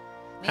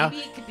 How-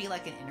 Maybe it could be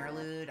like an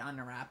interlude on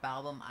a rap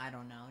album. I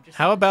don't know. Just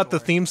How something about the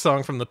short. theme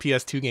song from the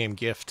PS2 game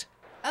Gift?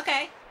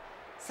 Okay.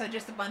 So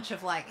just a bunch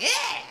of like, yeah.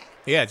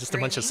 Yeah, just a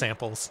bunch of Screaming.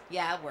 samples.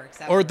 Yeah, it works.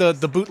 That Or works.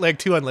 the bootleg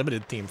 2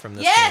 Unlimited theme from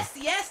this Yes,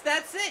 game. yes,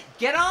 that's it.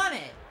 Get on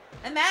it.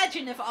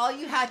 Imagine if all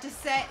you had to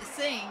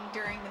sing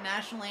during the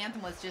national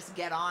anthem was just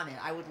get on it.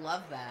 I would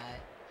love that.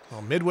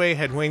 Well, Midway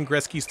had Wayne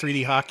Gretzky's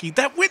 3D hockey.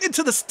 That went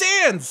into the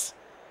stands!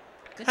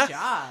 Good How-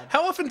 job.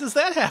 How often does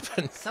that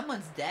happen?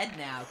 Someone's dead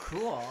now.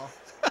 Cool.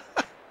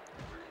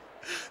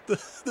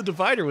 The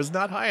divider was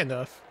not high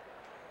enough.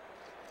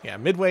 Yeah,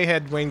 Midway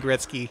had Wayne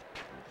Gretzky.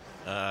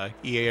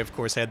 EA, of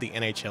course, had the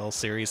NHL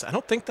series. I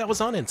don't think that was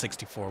on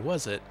N64,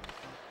 was it?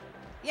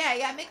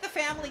 Yeah, make the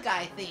Family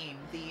Guy theme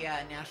the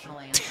national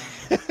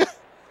anthem.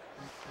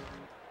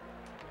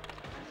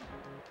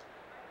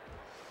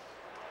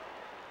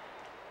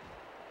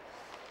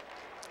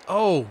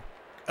 Oh,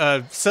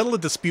 settle a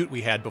dispute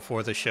we had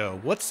before the show.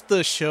 What's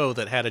the show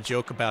that had a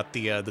joke about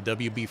the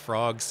WB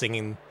Frog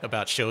singing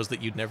about shows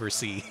that you'd never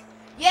see?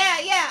 Yeah,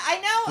 I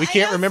know. We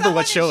can't remember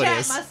what show someone it in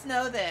is. chat must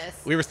know this.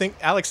 We were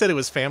Alex said it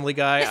was Family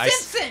Guy. The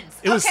Simpsons.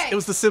 It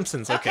was The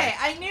Simpsons. Okay.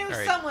 I knew All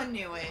right. someone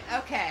knew it.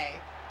 Okay.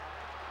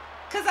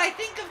 Because I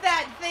think of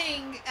that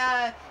thing,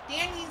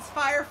 Danny's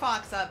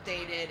Firefox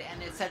updated,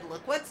 and it said,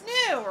 look what's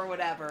new, or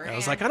whatever. I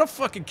was and, like, I don't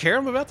fucking care.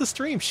 I'm about the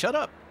stream. Shut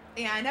up.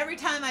 Yeah, and every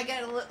time I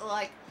get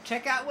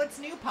check out what's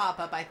new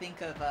pop-up, I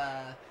think of,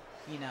 the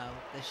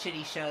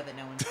shitty show that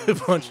no one's A going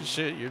to bunch see. of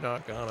shit you're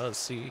not gonna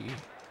see.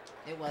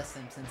 It was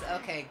Simpsons.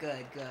 Okay,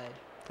 good.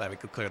 Glad we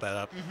could clear that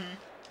up.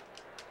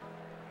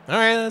 Mm-hmm. All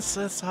right,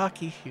 that's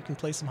hockey. You can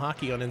play some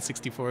hockey on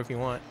N64 if you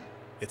want.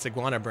 It's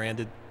Iguana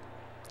branded.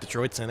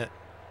 Detroit's in it.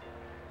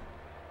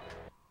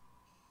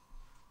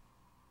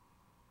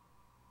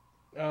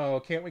 Oh,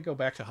 can't we go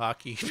back to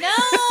hockey?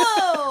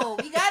 No!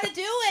 We gotta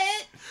do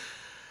it!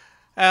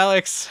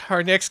 Alex,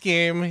 our next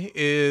game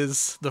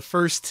is the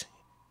first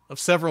of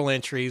several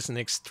entries, an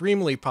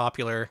extremely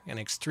popular and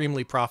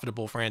extremely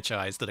profitable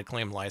franchise that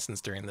Acclaim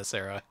licensed during this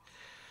era.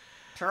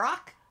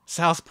 Turok?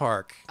 South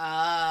Park.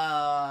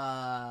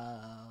 Oh.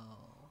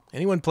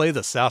 Anyone play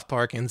the South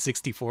Park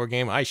N64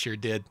 game? I sure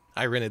did.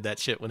 I rented that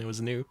shit when it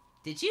was new.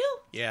 Did you?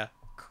 Yeah.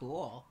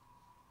 Cool.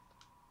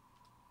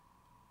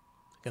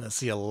 Gonna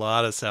see a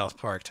lot of South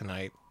Park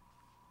tonight.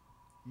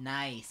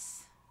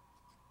 Nice.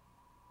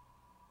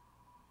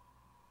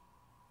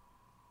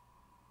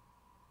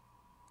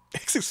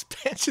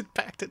 Expansion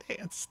pack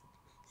enhanced.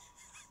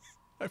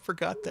 I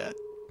forgot that.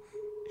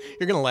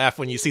 You're gonna laugh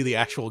when you see the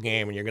actual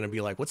game and you're gonna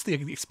be like, what's the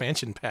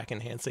expansion pack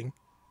enhancing?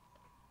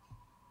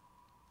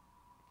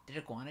 Did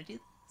Iguana do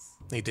this?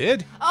 They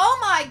did. Oh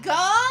my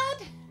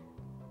god!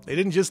 They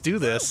didn't just do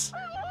this.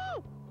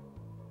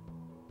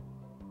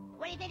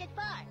 What do you think it's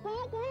for?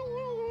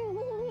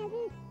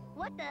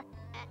 What the?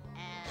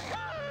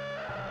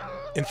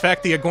 In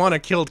fact, the iguana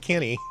killed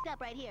Kenny.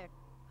 Stop right here.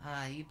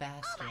 Ah, you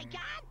bastard. Oh my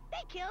god! They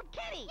killed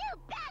Kenny! You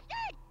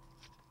bastard!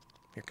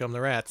 Here come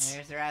the rats.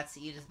 There's the rats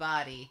to eat his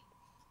body.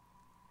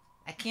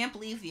 I can't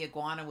believe the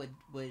iguana would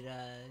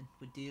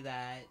do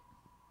that.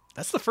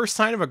 That's the first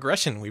sign of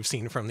aggression we've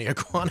seen from the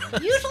iguana.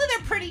 Usually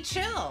they're pretty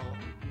chill.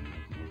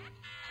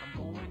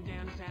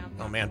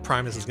 Oh man,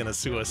 Primus is gonna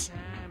sue us.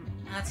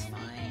 That's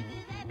fine.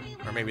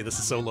 Or maybe this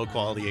is so low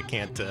quality it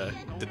can't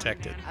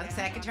detect it. I would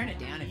say I could turn it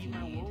down if you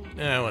need.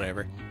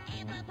 Whatever.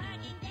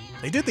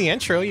 They did the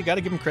intro, you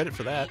gotta give them credit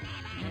for that.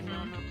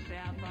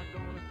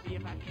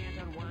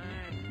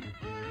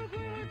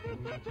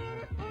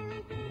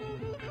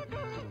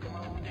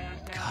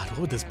 God, what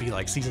would this be,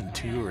 like season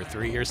 2 or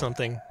 3 or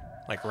something?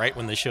 Like right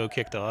when the show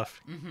kicked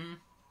off. Mm-hmm.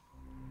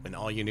 When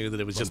all you knew that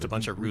it was just a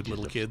bunch of rude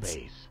little kids.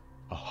 Space,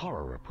 a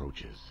horror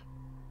approaches.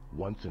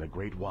 Once in a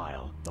great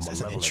while, the Is this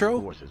an malevolent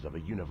intro? forces of a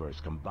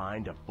universe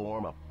combine to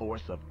form a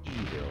force of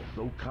evil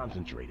so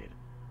concentrated,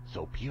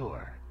 so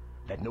pure,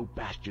 that no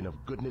bastion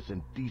of goodness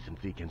and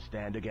decency can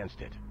stand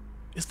against it.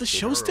 Is the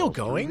show still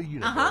going?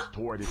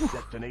 Toward its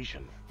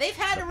destination. They've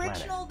had The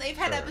planet, they've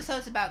had Earth,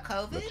 episodes about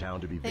COVID. the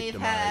town to be They've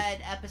victimized,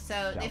 had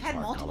episodes. They've South had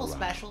Park, multiple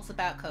Colorado. specials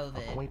about A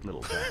COVID. quaint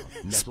little town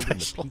nestled in the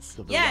Specials. peaks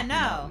of the Yeah, Rocky no,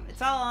 Mountains.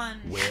 it's all on.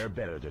 Where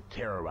better to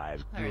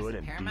terrorize Where is good it?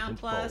 and Paramount decent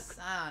Plus?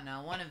 folk? I don't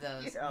know. One of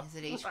those. Yeah, Is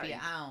it HBO? right.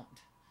 I don't.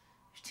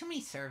 There's too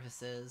many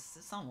services.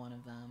 It's on one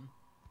of them.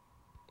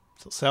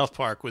 So South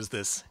Park was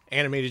this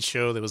animated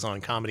show that was on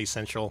Comedy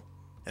Central,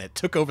 and it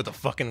took over the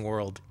fucking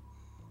world.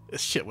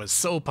 This shit was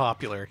so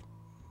popular.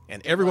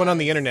 And everyone on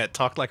the internet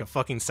talked like a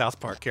fucking South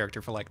Park character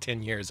for like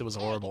 10 years. It was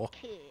horrible.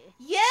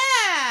 Yeah.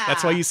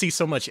 That's why you see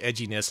so much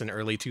edginess in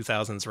early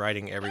 2000s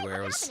writing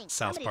everywhere. It was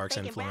South Park's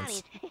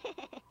influence,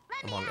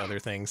 among other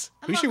things.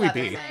 Who should we other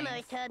be? things.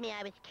 Mama told me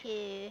I was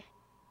cool.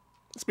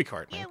 Let's be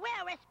Cartman. You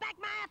will respect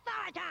my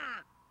authority.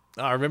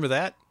 Oh, remember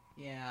that?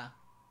 Yeah.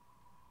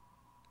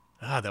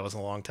 Ah, that was a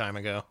long time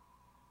ago.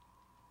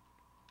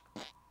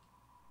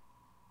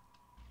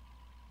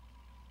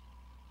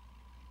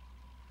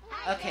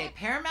 Okay,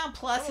 Paramount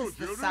Plus Hello, is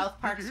the children. South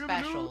Park Did you hear the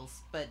news?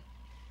 specials, but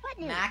What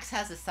news? Max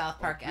has the South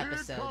Park A big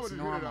episodes comet is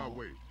headed our normal.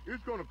 way.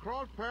 It's gonna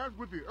cross paths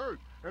with the Earth,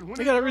 and when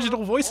They it got does,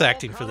 original voice all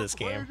acting for kinds this of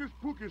game. crazy,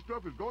 spooky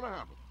stuff is gonna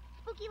happen.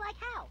 Spooky like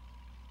how?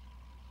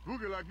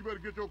 Spooky like you better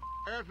get your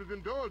asses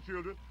indoors,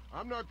 children.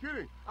 I'm not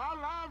kidding. Our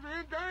lives are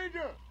in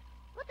danger.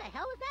 What the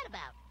hell is that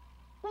about?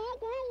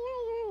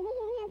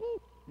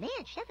 Man,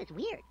 Chef, it's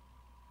weird.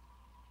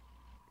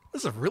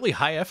 This is a really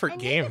high effort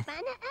And game. you can find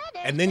the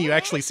others. And then you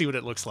actually see what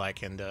it looks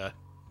like. And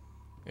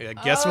yeah,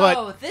 guess what?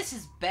 Oh, this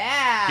is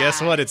bad.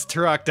 Guess what? It's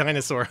Turok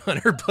Dinosaur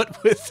Hunter,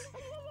 but with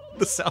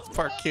the South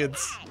Park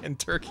kids and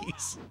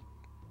turkeys.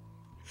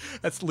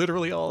 That's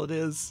literally all it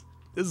is.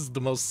 This is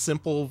the most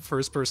simple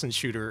first-person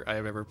shooter I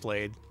have ever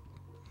played.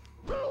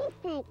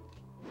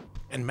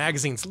 And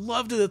magazines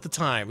loved it at the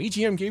time.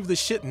 EGM gave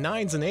this shit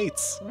 9s and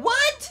 8s.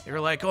 What? They were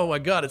like, oh my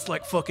god, it's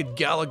like fucking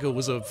Galaga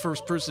was a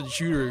first-person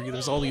shooter.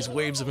 There's all these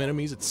waves of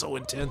enemies. It's so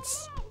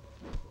intense.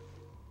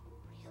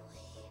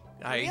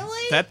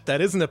 Really?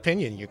 That is an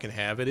opinion you can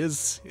have. It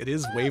is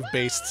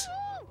wave-based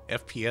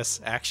FPS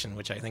action,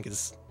 which I think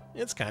it's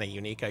kind of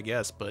unique, I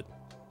guess, but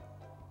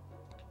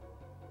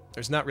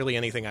there's not really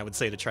anything I would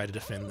say to try to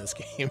defend this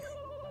game,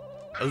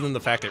 other than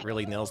the fact it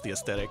really nails the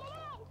aesthetic.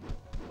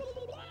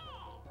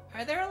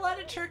 Are there a lot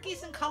of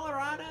turkeys in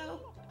Colorado?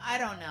 I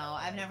don't know.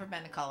 I've never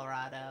been to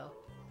Colorado.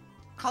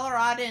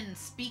 Coloradans,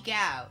 speak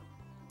out.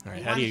 All right,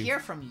 We how want do to you hear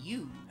from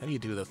you. how do you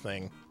do the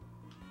thing?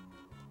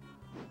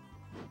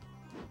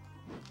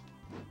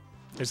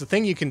 There's a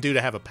thing you can do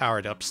to have a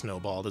powered-up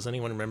snowball. Does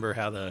anyone remember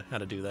how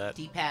to do that?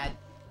 D-pad.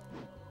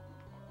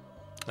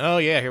 Oh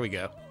yeah, here we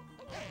go.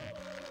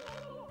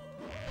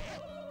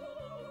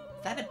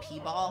 Is that a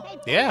P-ball? Hey,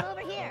 Yeah.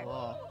 Over here.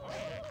 Cool.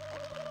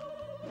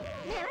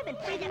 Man, I've been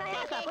freezing my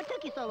ass off. What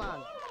took you so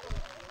long?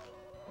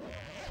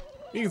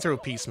 You can throw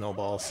pea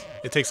snowballs.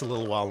 It takes a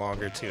little while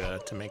longer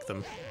to make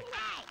them,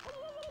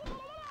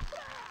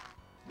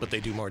 but they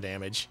do more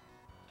damage.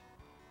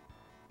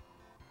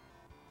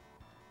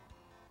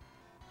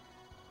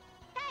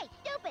 Hey,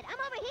 stupid! I'm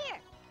over here.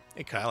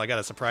 Hey Kyle, I got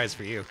a surprise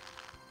for you.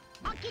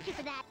 I'll get you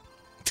for that.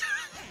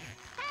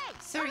 Hey,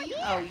 So are over you?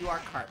 here. Oh, you are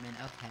Cartman.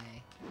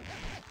 Okay.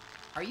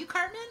 Are you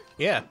Cartman?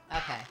 Yeah.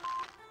 Okay.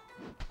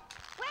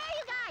 Where are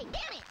you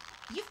guys? Damn it!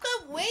 You've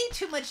got way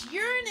too much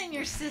urine in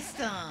your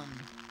system.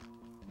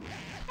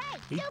 Hey,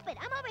 He- stupid!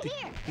 I'm over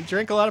here. He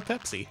drank a lot of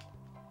Pepsi.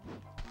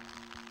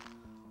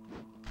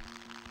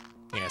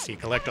 Yeah, so you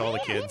collect all the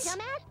Over here, kids.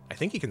 dumbass. I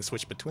think you can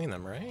switch between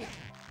them, right?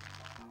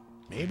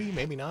 Maybe,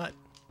 maybe not.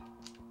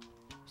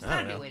 There's I gotta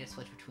don't be a know. way to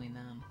switch between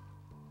them.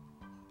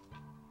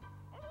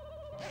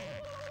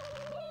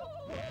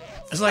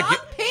 It's like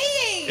Stop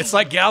peeing! it's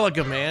like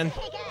Galaga, man.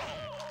 Hey, guys.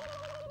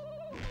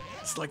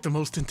 It's like the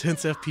most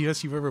intense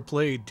FPS you've ever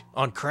played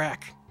on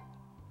crack.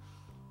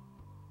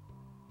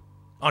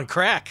 On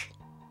crack.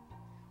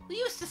 We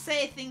used to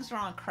say things were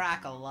on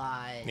crack a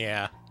lot.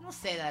 Yeah. We don't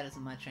say that as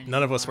much anymore.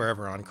 None of us were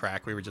ever on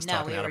crack. We were just No,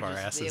 talking we out were of our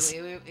just, asses.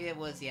 It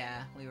was,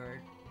 yeah. We were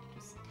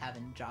just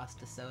having Joss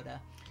de soda.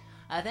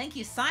 Thank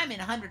you, Simon.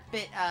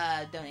 100-bit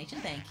donation.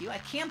 Thank you. I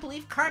can't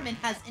believe Cartman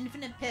has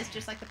infinite piss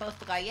just like the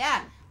postal guy.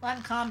 Yeah, a lot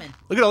in common.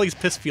 Look at all these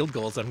piss field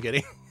goals I'm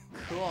getting.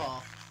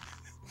 Cool.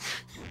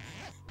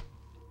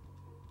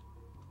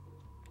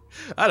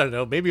 I don't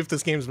know. Maybe if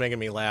this game's making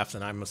me laugh,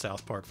 then I'm a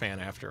South Park fan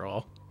after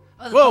all.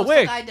 Oh, the Whoa, postal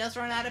wait. guy does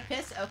run out of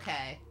piss?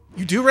 Okay.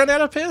 You do run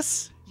out of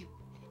piss?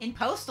 In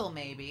Postal,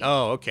 maybe.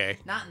 Oh, okay.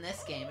 Not in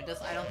this game. It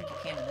does. I don't think you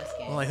can in this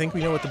game. Well, I think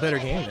we know what the better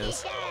game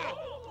is.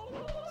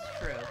 It's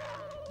true.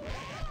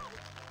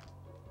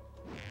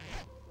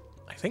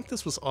 I think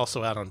this was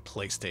also out on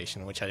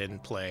PlayStation, which I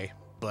didn't play.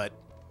 But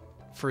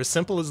for as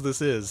simple as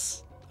this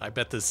is, I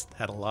bet this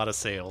had a lot of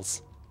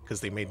sales because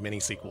they made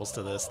mini sequels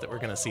to this that we're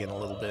going to see in a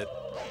little bit.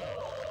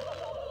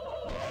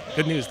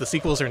 Good news, the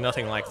sequels are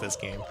nothing like this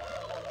game.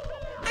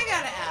 I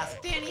gotta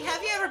ask, Danny,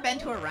 have you ever been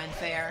to a run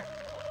fair?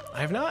 I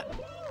have not.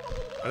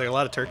 Are there a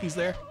lot of turkeys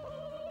there?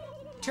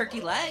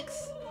 Turkey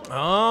legs?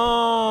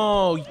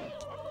 Oh!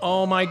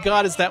 Oh my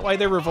god, is that why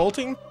they're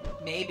revolting?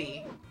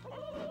 Maybe.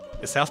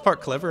 Is South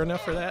Park clever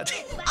enough for that?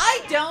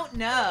 I don't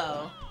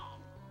know.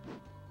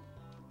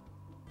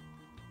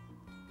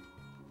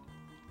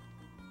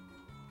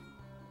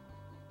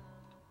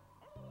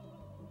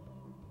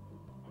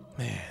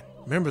 Man,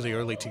 remember the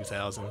early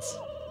 2000s.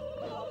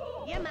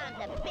 Your mom's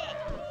a bitch.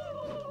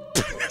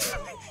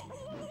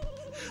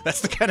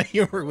 That's the kind of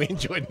humor we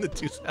enjoyed in the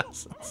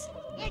 2000s.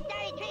 You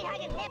dirty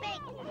tree-hugging hippie.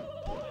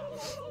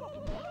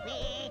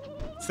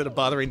 Instead of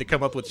bothering to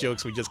come up with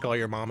jokes, we just call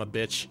your mom a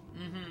bitch.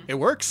 Mm-hmm. It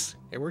works.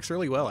 It works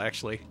really well,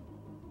 actually.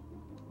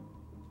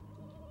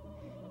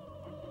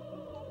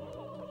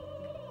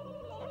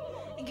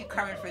 Thank you,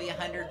 Carmen, for the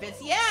 100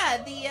 bits.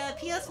 Yeah, the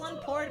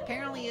PS1 port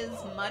apparently is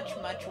much,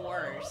 much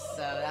worse,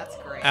 so that's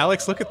great.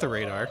 Alex, look at the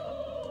radar.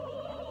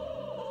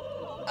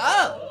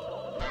 Oh!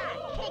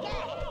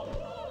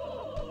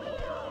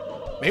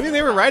 Maybe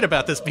they were right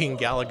about this being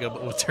Galaga,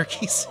 but with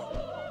turkeys.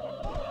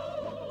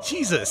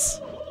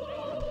 Jesus.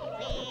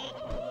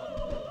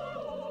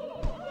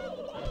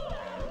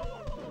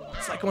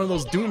 It's like one of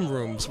those Doom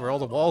rooms where all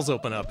the walls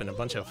open up and a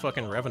bunch of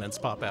fucking revenants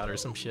pop out or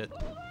some shit.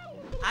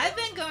 I've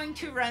been going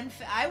to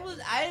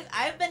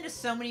I've been to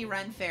so many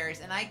run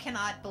fairs, and I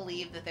cannot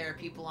believe that there are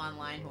people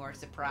online who are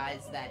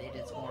surprised that it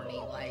is horny.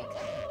 Like,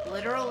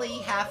 literally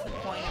half the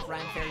point of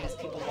run fairs is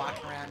people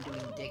walking around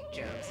doing dick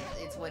jokes.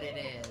 It's what it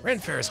is. Ren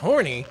Fair is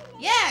horny?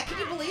 Yeah, can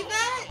you believe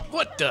that?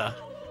 What the?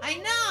 I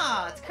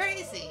know, it's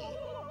crazy.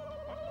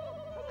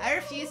 I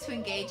refuse to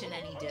engage in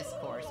any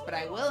discourse, but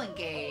I will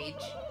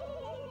engage.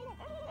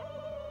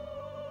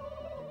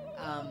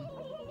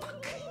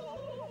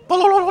 I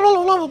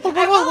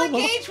will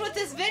engage with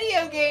this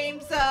video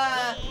game's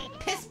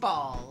piss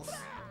balls.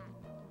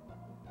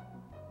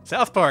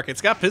 South Park,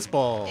 it's got piss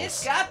balls.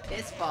 It's got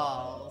piss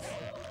balls.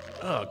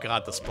 Oh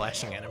god, the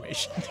splashing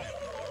animation.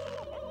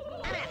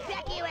 I'm gonna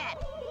suck you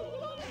up.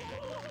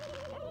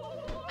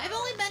 I've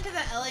only been to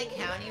the LA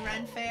County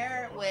Run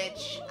Fair,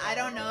 which I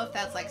don't know if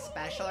that's like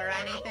special or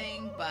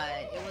anything,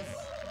 but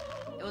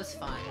it was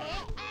fun.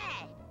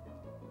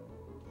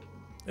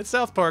 It's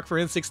South Park for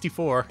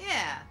N64.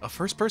 Yeah. A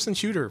first-person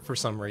shooter for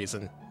some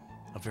reason.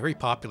 A very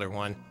popular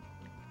one.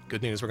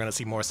 Good news, we're going to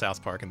see more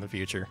South Park in the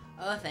future.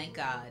 Oh, thank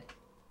God.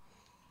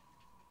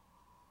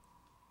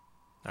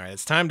 Alright,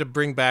 it's time to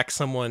bring back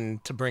someone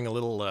to bring a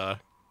little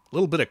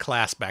bit of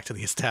class back to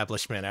the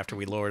establishment after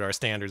we lowered our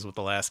standards with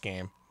the last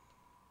game.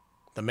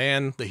 The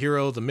man, the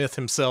hero, the myth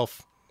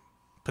himself,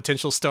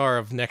 potential star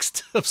of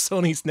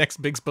Sony's next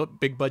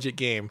big budget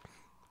game,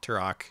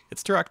 Turok.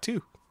 It's Turok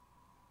 2.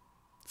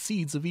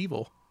 Seeds of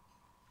Evil.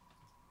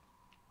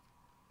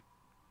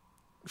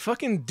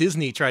 Fucking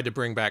Disney tried to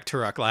bring back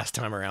Turok last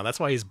time around.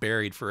 That's why he's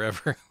buried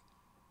forever.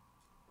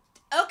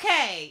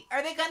 Okay,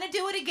 are they gonna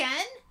do it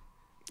again?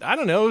 I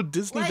don't know.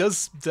 Disney Like,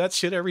 does that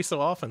shit every so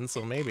often,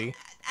 so maybe.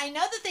 I know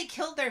that they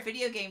killed their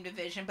video game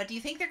division, but do you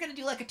think they're gonna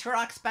do like a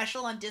Turok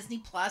special on Disney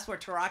Plus where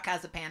Turok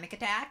has a panic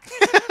attack?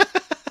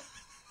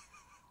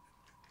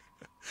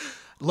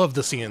 Love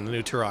the scene in the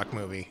new Turok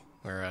movie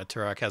where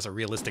Turok has a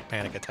realistic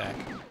panic attack.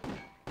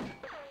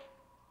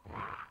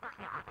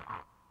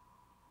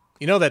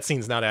 You know that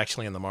scene's not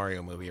actually in the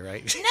Mario movie,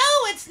 right? No,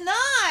 it's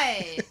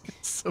not!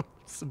 Some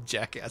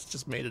jackass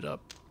just made it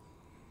up.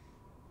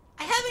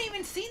 I haven't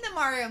even seen the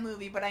Mario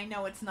movie, but I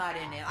know it's not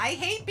in it. I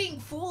hate being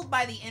fooled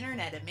by the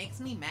internet. It makes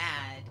me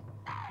mad.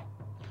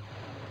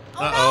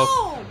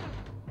 Oh no!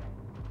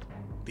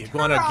 The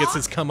iguana Turok? gets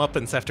his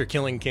comeuppance after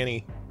killing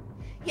Kenny.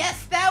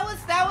 Yes, that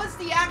was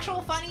the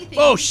actual funny thing.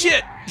 Oh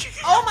shit!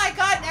 Oh my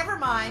god, never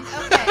mind.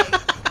 Okay.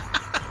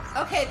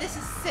 Okay, this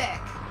is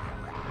sick.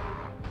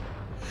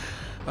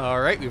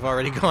 Alright, we've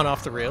already gone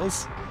off the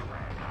rails.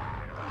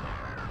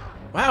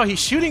 Wow, he's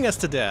shooting us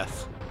to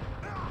death.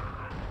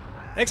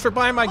 Thanks for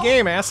buying my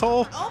game,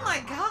 asshole. Oh my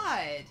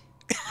god.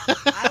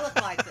 I look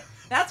like that.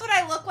 That's what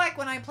I look like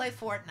when I play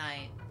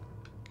Fortnite.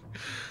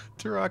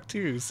 Turok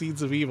 2,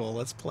 Seeds of Evil,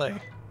 let's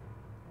play.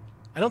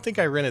 I don't think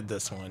I rented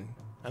this one.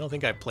 I don't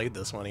think I played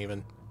this one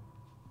even.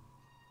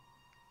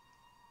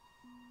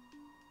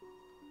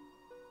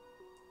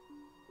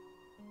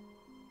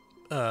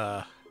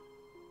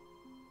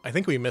 I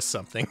think we missed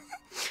something.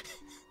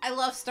 I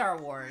love Star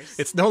Wars.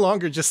 It's no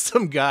longer just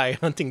some guy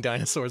hunting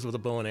dinosaurs with a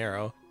bow and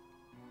arrow.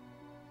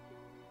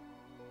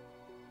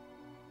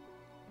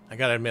 I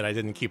gotta admit, I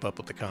didn't keep up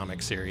with the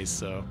comic series,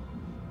 so...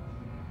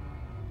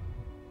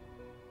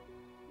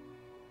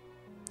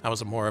 I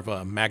was more of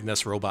a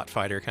Magnus robot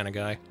fighter kind of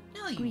guy.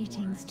 No, you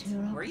Greetings,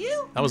 Turok. were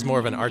you? I was more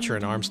of an Archer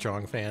and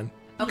Armstrong fan.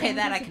 Okay,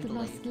 that I The can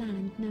elders of the believe. lost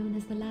land known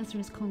as the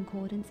Lazarus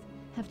Concordance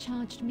have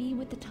charged me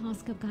with the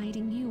task of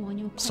guiding you on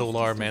your quest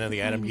Solar to Man stop of the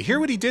the Atom. You Primogen. hear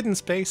what he did in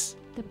space?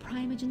 The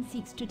Primogen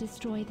seeks to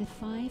destroy the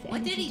 5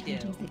 What did energy he do?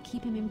 totems that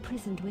keep him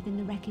imprisoned within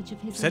the wreckage of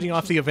his Setting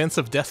off the leadership. events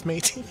of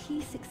Deathmate. If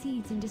he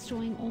succeeds in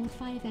destroying all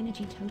 5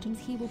 energy totems,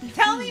 he will be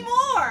Tell free. me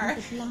more!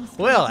 With the blast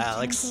Well, of his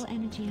Alex. tensile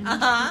energy and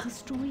Uh-huh. will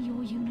destroy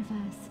your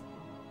universe.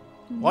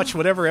 Watch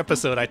whatever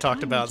episode I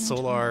talked about Primogen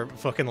Solar totem.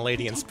 fucking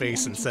lady in Protect the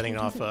space and energy setting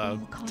totems off at a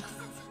all costs.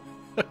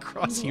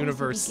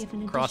 cross-universe You will also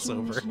be given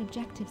additional crossover. mission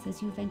objectives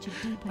as you venture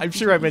deeper I'm into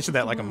sure I the mentioned that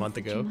vast like a worlds month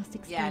that you ago. must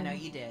Yeah, explore. no,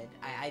 you did.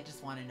 I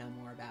just want to know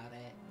more about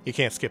it. You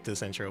can't skip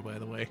this intro, by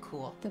the way.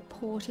 Cool. The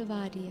Port of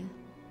Ardia.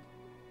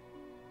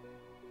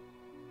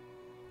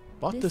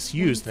 Bought this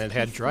used and it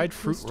had dried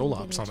fruit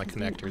roll-ups on the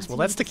connectors. Well,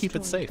 that's to keep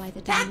it safe.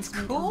 That's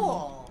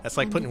cool! That's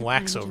like putting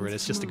wax over it.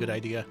 It's just a good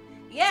idea.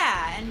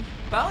 Yeah, and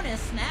bonus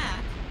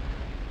snack.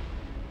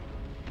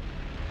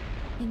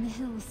 In the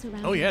hills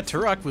surrounding Oh yeah, the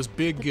city, Turok was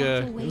big. the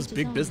battle It was wages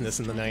big on business as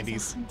in the dragons are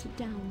 90s. hunted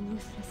down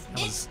ruthlessly.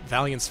 That was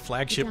Valiant's The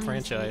flagship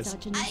dinosaurs franchise. are I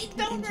genetically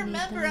don't engineered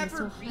remember beneath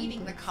ever or reading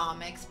the hybrids.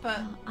 comics, but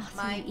Are utterly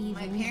my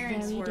evil and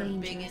parents very were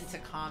big dangerous. into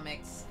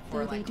comics Though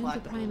for they like do the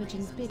collectible Primogen's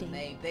reasons, bidding,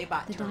 and they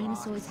bought the Turoks.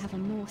 dinosaurs have a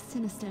more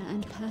sinister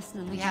and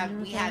personal We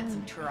agenda of had their some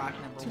own. Turok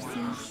To number see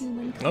ones.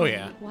 human Oh,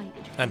 yeah.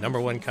 white That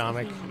 #1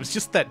 comic. It was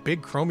just that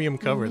big chromium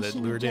cover that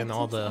Mission lured in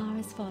all objectives are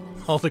as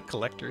follows. the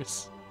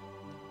collectors.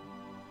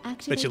 Bet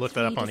Activate you look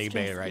that up 3 on eBay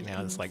distress right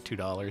now. It's beacons. like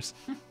 $2.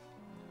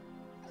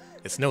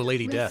 It's no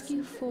Lady Death.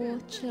 Rescue 4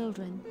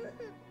 children.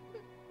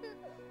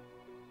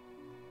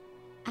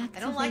 I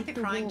don't like Activate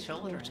the crying warp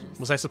children. portals.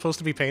 Was I supposed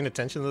to be paying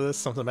attention to this?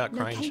 Something about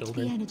crying Locate the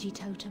children? energy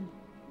totem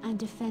and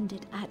defend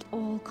it at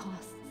all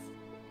costs.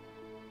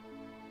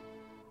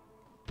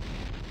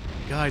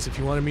 Guys, if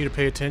you wanted me to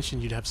pay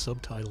attention, you'd have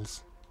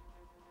subtitles.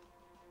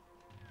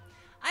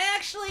 I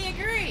actually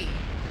agree.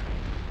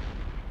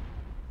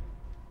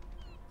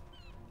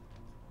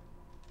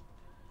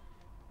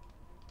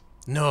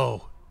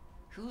 No,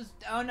 Who's?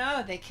 Oh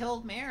no, they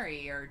killed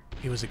Mary. Or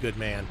he was a good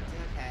man.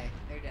 okay,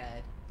 they're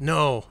dead.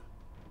 No,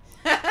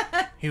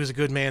 he was a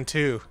good man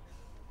too.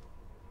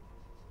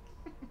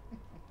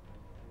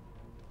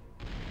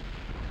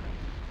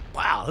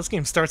 Wow, this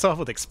game starts off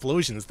with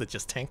explosions that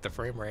just tank the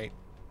frame rate.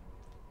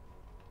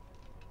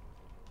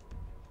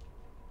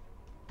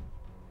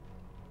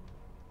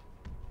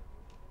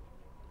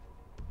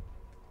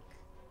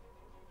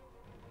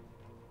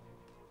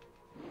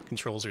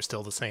 Controls are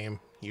still the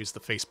same. Use the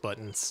face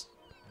buttons.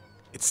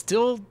 It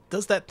still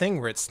does that thing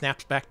where it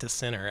snaps back to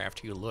center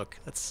after you look.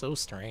 That's so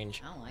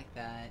strange. I don't like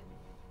that.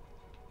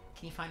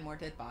 Can you find more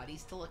dead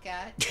bodies to look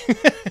at?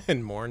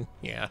 And mourn,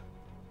 yeah.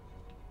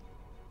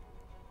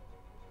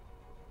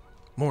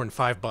 Mourn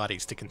 5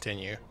 bodies to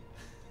continue.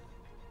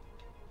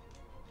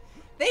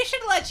 They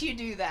should let you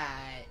do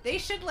that. They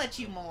should let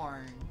you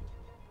mourn.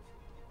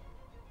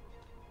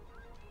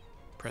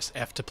 Press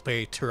F to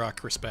pay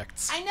Turok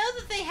respects. I know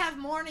that they have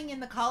mourning in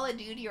the Call of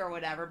Duty or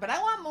whatever, but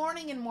I want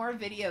mourning in more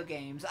video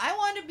games. I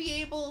want to be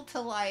able to,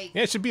 like...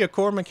 Yeah, it should be a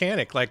core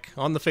mechanic, like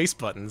on the face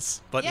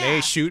buttons. Button Yeah.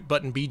 A, shoot.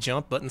 Button B,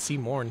 jump. Button C,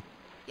 mourn.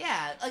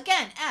 Yeah,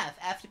 again, F.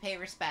 F to pay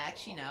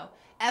respects, you know.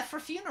 F for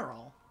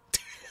funeral.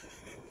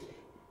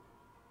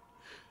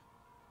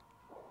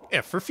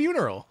 F for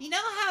funeral. You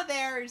know how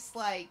there's,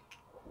 like...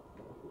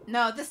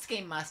 No, this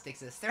game must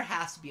exist. There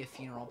has to be a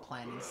funeral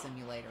planning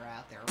simulator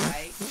out there,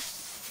 right?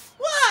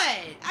 What?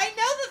 I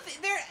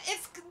know that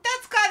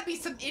that's got to be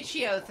some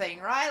itch.io thing,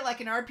 right? Like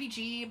an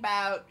RPG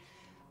about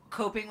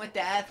coping with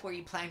death, where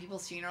you plan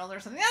people's funerals or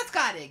something. That's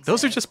got to exist.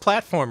 Those are just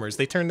platformers.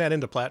 They turned that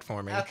into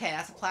platforming. Okay,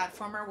 that's a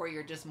platformer where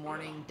you're just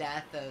mourning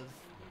death of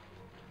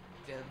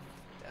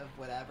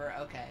whatever.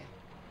 Okay.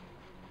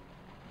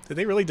 Did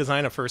they really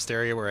design a first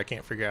area where I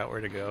can't figure out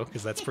where to go?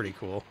 Because that's pretty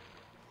cool.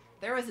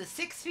 There was a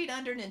 6 Feet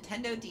Under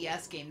Nintendo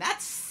DS game.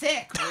 That's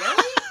sick.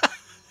 Really?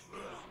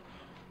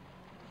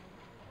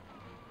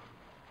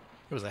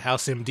 It was a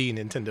House MD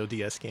Nintendo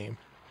DS game.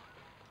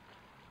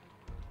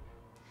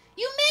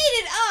 You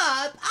made it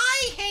up.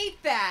 I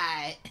hate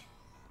that.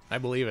 I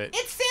believe it.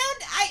 It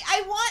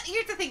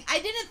here's the thing. I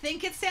didn't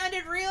think it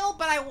sounded real,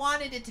 but I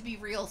wanted it to be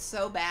real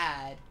so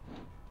bad.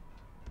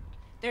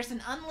 There's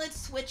an unlit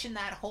switch in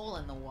that hole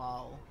in the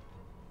wall.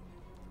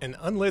 An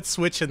unlit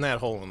switch in that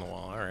hole in the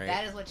wall. All right.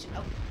 That is what you...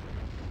 Oh.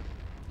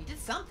 You did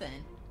something.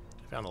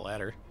 I found a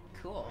ladder.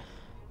 Cool.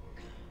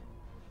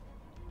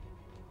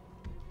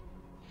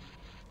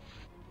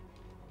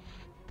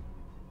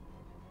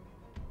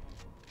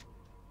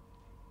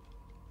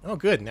 Oh,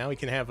 good. Now we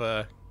can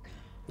have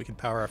we can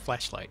power our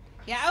flashlight.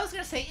 Yeah, I was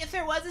gonna say, if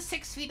there was a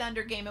 6 Feet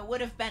Under game, it would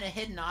have been a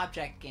hidden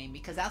object game,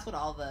 because that's what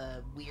all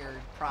the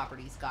weird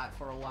properties got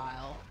for a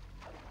while.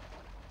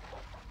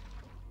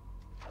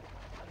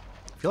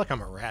 I feel like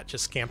I'm a rat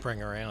just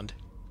scampering around.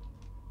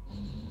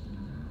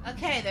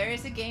 Okay, there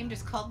is a game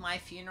just called My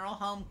Funeral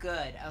Home.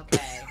 Good,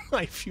 okay.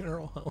 My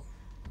funeral home.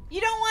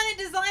 You don't want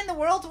to design the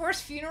world's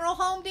worst funeral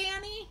home,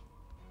 Danny?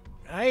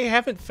 I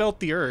haven't felt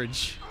the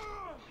urge.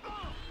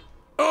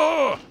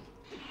 Oh!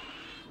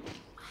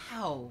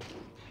 Wow.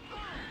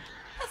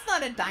 That's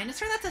not a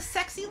dinosaur, that's a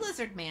sexy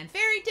lizard man.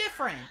 Very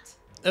different.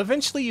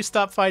 Eventually you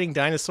stop fighting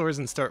dinosaurs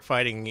and start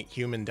fighting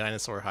human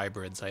dinosaur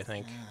hybrids, I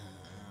think.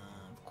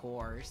 Of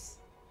course.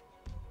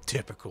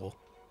 Typical.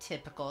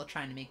 Typical,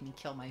 trying to make me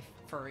kill my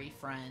furry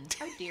friend.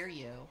 How dare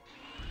you?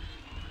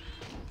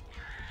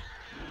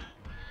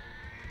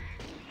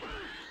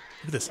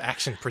 Look at this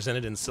action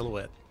presented in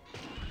silhouette.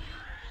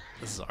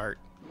 This is art.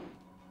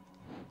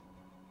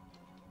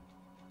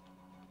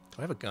 Do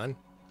I have a gun?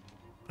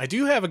 I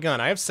do have a gun.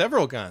 I have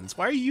several guns.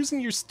 Why are you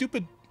using your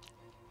stupid...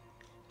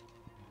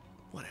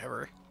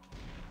 Whatever.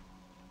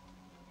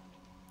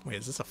 Wait,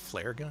 is this a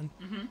flare gun?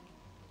 Mm-hmm.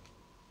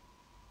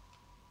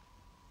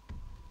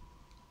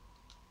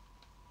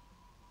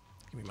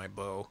 Give me my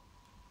bow.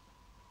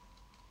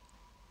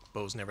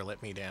 Bows never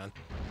let me down.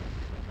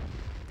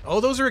 Oh,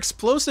 those are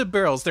explosive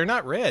barrels. They're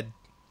not red.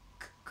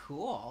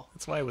 Cool.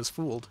 That's why I was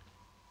fooled.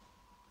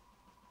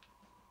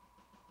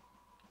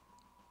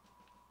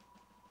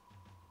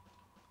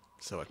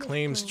 So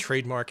Acclaim's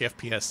trademark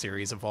FPS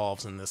series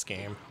evolves in this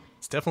game.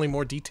 It's definitely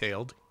more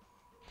detailed.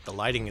 The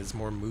lighting is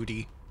more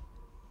moody.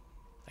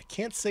 I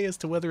can't say as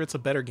to whether it's a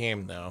better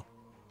game, though.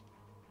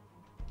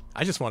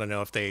 I just want to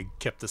know if they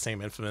kept the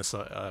same emphasis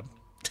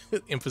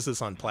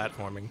on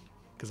platforming,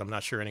 because I'm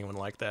not sure anyone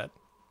liked that.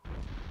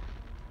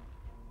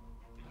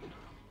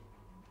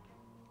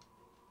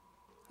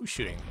 Who's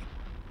shooting me?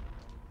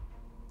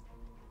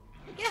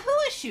 Yeah, who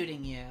is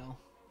shooting you?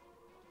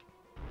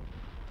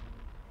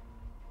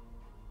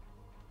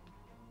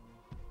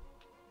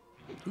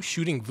 Who's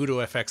shooting Voodoo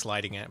FX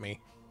lighting at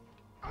me?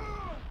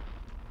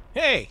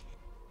 Hey!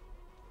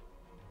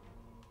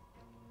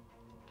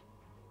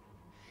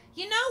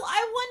 You know,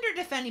 I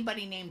wondered if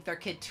anybody named their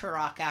kid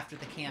Turok after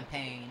the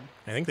campaign.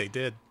 I think they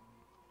did.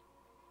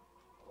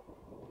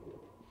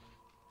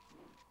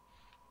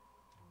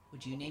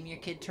 Would you name your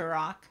kid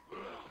Turok?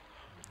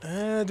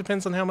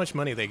 Depends on how much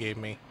money they gave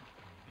me.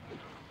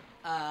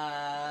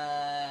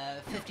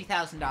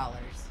 $50,000.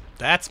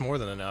 That's more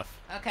than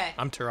enough. Okay.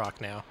 I'm Turok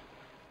now.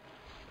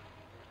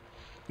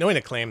 Knowing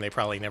Acclaim, they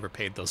probably never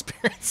paid those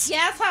parents.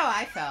 Yeah, that's how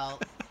I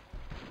felt.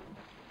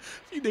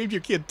 You named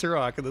your kid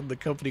Turok and then the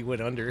company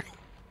went under.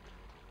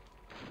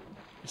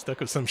 You're stuck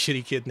with some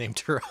shitty kid named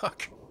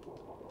Turok.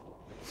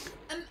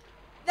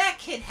 That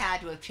kid had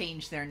to have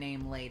changed their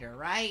name later,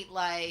 right?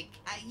 Like,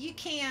 you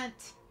can't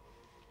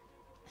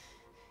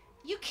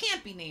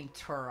be named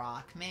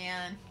Turok,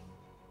 man.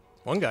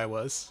 One guy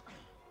was.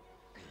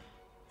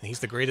 And he's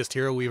the greatest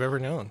hero we've ever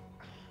known.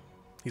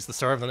 He's the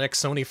star of the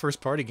next Sony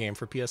first-party game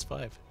for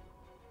PS5.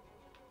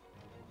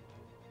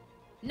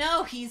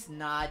 No, he's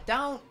not.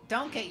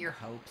 Don't get your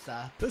hopes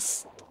up.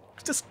 This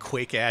just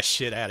Quake-ass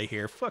shit out of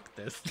here. Fuck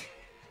this.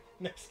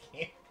 Next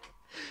game.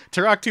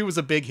 Turok 2 was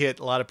a big hit.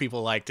 A lot of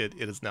people liked it.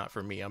 It is not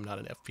for me. I'm not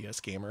an FPS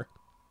gamer.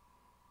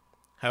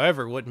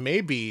 However, what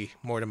may be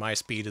more to my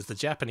speed is the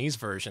Japanese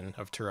version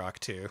of Turok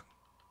 2.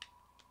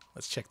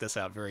 Let's check this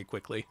out very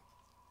quickly.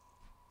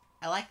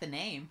 I like the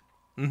name.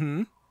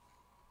 Mm-hmm.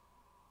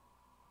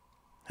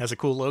 Has a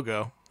cool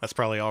logo. That's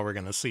probably all we're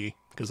going to see,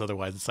 because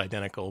otherwise it's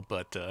identical,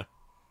 but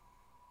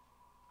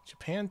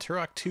Japan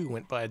Turok 2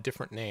 went by a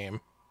different name.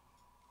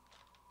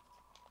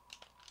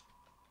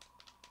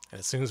 And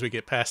as soon as we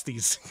get past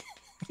these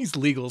these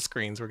legal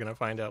screens, we're going to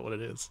find out what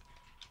it is.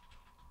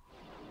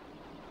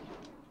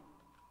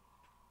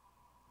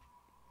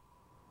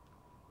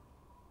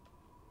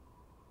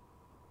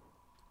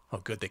 Oh,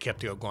 good, they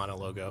kept the Iguana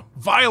logo.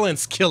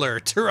 Violence Killer,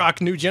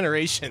 Turok New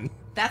Generation.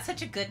 That's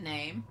such a good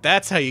name.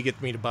 That's how you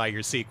get me to buy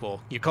your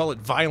sequel. You call it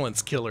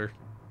Violence Killer.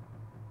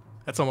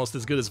 That's almost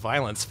as good as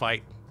Violence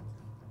Fight.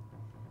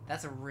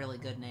 That's a really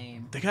good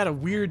name. They got a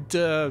weird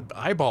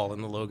eyeball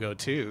in the logo,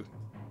 too.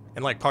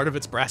 And, like, part of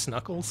it's brass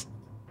knuckles.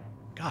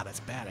 God, that's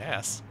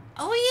badass.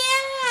 Oh,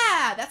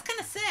 yeah! That's kind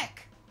of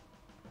sick.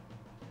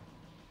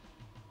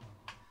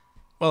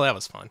 Well, that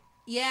was fun.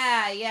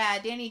 Yeah.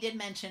 Danny did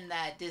mention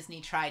that Disney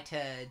tried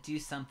to do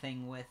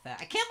something with...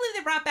 I can't believe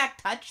they brought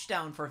back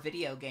Touchstone for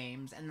video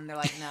games, and then they're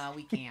like, no,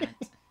 we can't.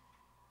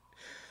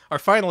 Our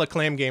final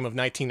Acclaim game of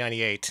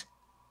 1998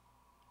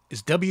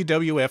 is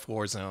WWF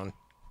Warzone.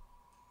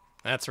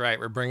 That's right,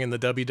 we're bringing the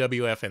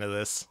WWF into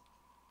this.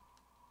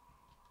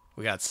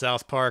 We got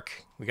South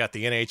Park, we got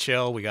the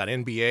NHL, we got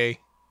NBA,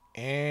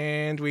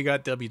 and we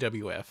got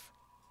WWF.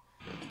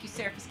 Thank you,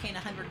 Seraphis Kane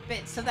 100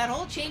 bits. So that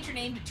whole change your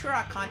name to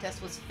Turok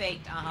contest was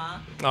faked,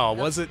 Oh,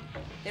 was it?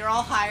 They were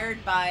all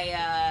hired by,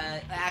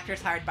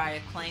 actors hired by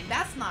Acclaim.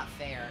 That's not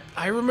fair.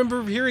 I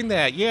remember hearing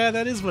that. Yeah,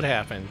 that is what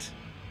happened.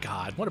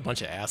 God, what a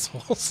bunch of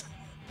assholes.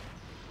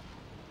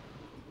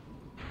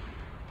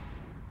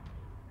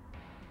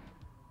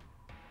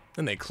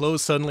 Then they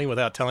closed suddenly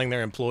without telling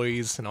their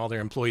employees, and all their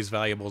employees'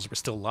 valuables were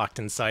still locked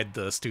inside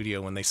the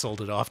studio when they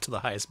sold it off to the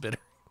highest bidder.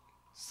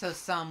 So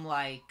some,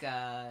 like,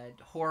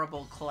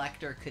 horrible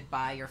collector could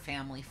buy your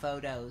family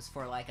photos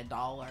for, like,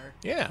 $1.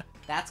 Yeah.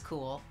 That's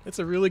cool. It's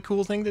a really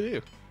cool thing to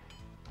do.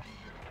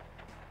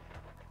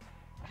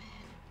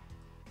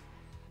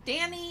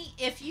 Danny,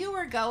 if you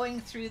were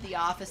going through the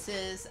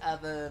offices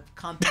of a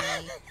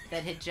company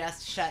that had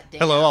just shut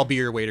down... Hello, I'll be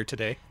your waiter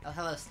today. Oh,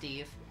 hello,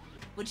 Steve.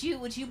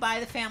 Would you buy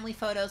the family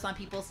photos on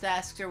people's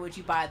desks, or would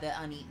you buy the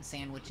uneaten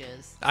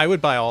sandwiches? I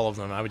would buy all of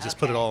them. I would just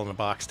put it Okay. all in a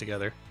box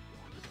together.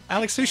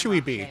 Alex, who should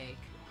we be? Cake.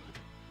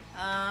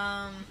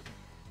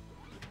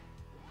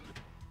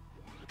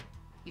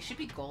 You should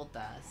be Gold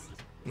Dust.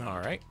 All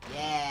right.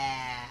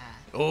 Yeah.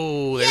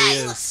 Oh, there yeah, he he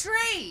is. looks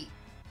great.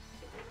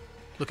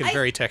 Looking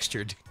very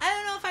textured. I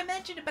don't know if I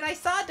mentioned it, but I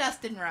saw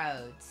Dustin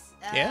Rhodes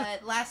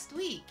last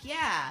week.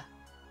 Yeah.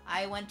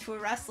 I went to a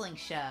wrestling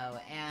show,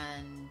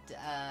 and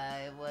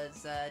it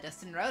was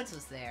Dustin Rhodes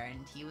was there,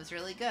 and he was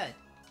really good.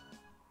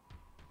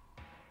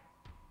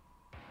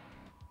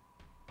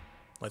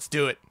 Let's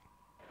do it.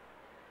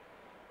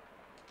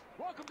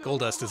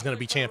 Goldust is going to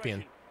be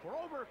champion. For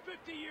over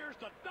 50 years,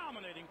 the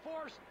dominating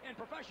force in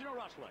professional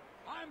wrestling.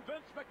 I'm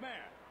Vince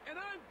McMahon, and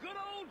I'm good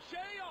old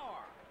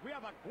JR. We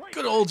have a great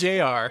Good old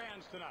JR.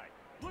 fans tonight.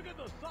 Look at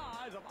the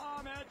size of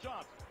Ahmed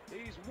Johnson.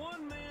 He's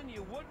one man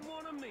you wouldn't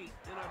want to meet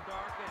in a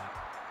dark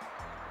alley.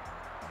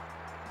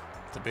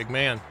 It's a big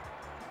man.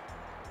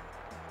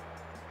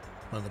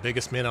 One of the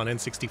biggest men on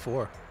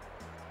N64.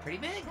 Pretty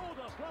big.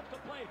 Goldust loves to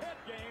play head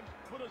games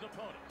with his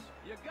opponents.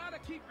 You gotta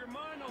keep your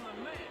mind on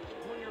the match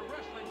when you're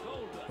wrestling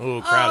Goldust.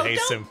 Ooh, crowd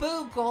hates don't him.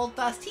 boo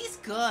Goldust. He's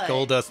good.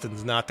 Goldust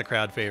is not the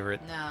crowd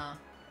favorite. No.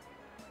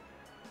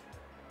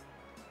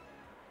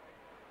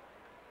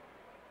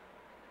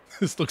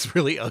 This looks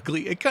really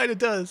ugly. It kind of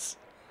does.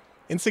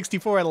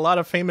 N64 had a lot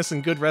of famous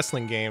and good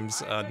wrestling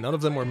games. None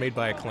of them were made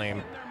by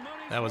Acclaim.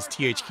 That was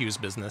THQ's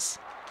business.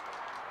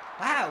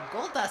 Wow,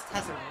 Goldust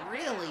has a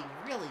really,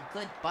 really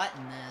good butt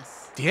in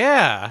this.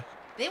 Yeah.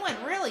 They went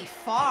really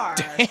far.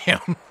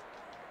 Damn.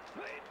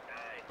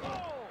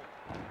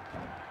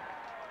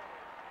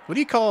 What do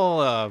you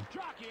call,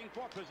 Jockeying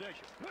for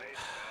position.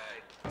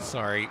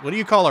 sorry, what do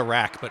you call a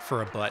rack but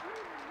for a butt?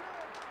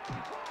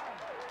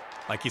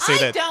 Like you say I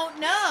that, don't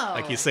know.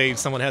 like you say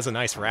someone has a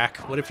nice rack.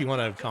 What if you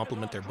want to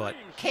compliment their butt?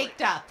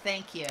 Caked up,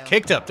 thank you.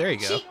 Caked up, there you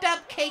go. Cheeked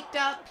up, caked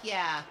up,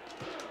 yeah.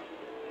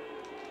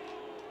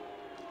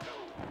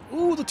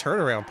 Ooh, the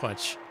turnaround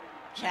punch.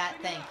 Chat,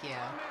 thank you.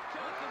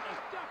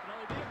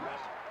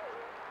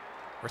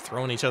 We're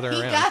throwing each other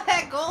He around. got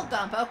that gold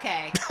dump,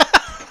 okay.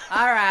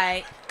 All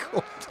right.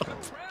 Gold dump.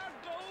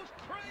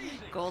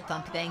 Gold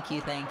dump, thank you,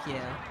 thank you.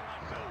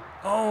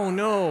 Oh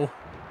no.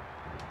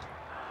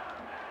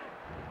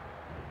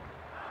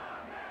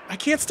 I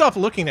can't stop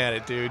looking at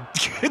it, dude.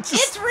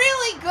 It's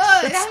really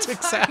good. It I'm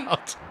sticks sorry.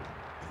 out.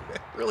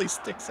 It really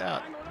sticks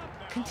out.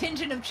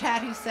 Contingent of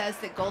chat who says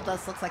that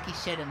Goldust looks like he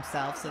shit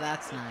himself, so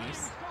that's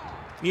nice.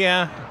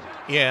 Yeah,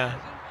 yeah.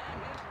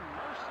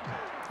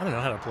 I don't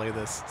know how to play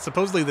this.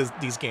 Supposedly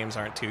these games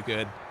aren't too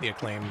good, the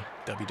Acclaim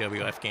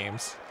WWF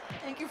games.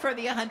 Thank you for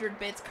the 100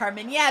 bits,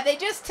 Carmen. Yeah, they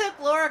just took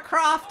Laura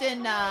Croft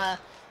and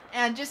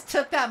just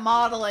took that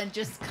model and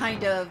just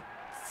kind of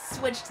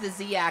switched the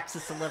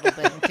Z-axis a little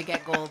bit to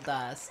get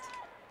Goldust.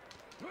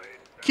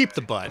 Keep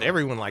the butt.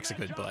 Everyone likes a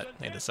good butt,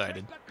 they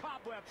decided.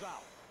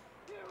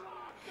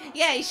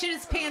 Yeah, he shit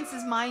his pants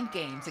as mind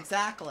games,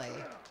 exactly.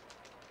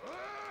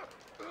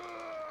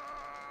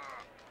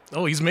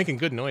 Oh, he's making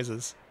good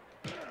noises.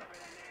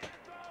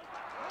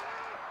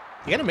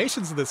 The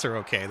animations of this are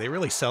okay. They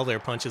really sell their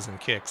punches and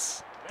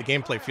kicks. The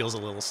gameplay feels a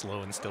little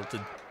slow and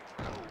stilted.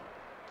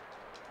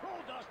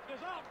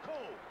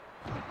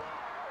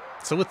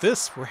 So with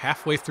this, we're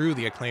halfway through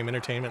the Acclaim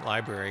Entertainment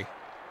Library.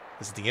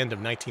 This is the end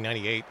of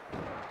 1998.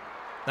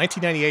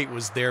 1998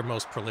 was their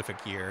most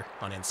prolific year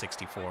on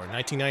N64.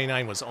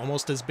 1999 was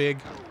almost as big,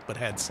 but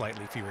had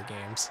slightly fewer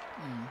games.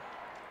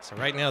 So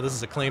right now, this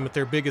is Acclaim at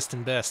their biggest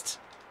and best.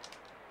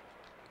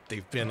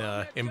 They've been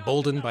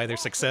emboldened by their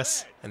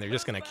success, and they're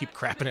just going to keep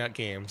crapping out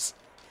games.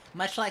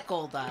 Much like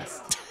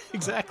Goldust.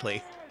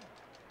 Exactly.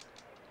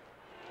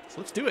 So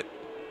let's do it.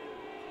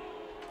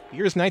 The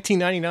year's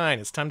 1999.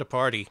 It's time to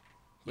party.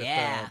 With,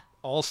 Yeah.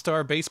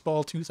 All-Star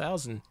Baseball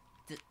 2000.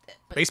 But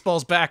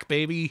Baseball's back,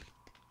 baby.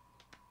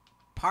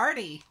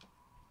 party.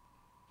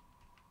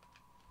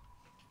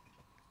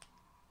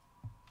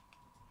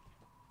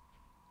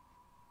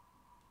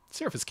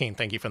 Surface Kane,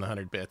 thank you for the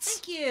 100 bits.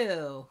 Thank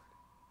you.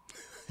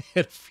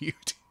 Had a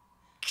feud.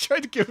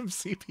 Tried to give him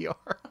CPR.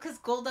 Because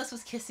Goldust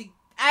was kissing.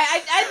 You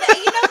know, they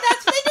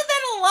did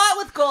that a lot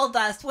with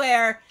Goldust,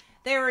 where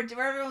where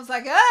everyone was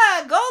like,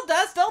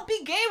 Goldust, don't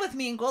be gay with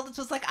me, and Goldust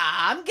was like,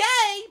 I'm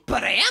gay,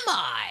 but am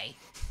I?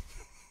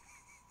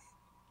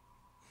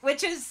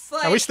 Which is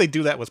like, I wish they'd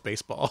do that with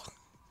baseball.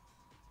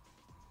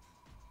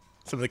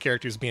 Some of the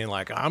characters being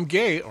like, I'm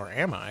gay, or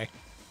am I?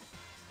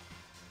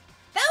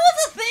 that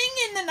was a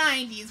thing in the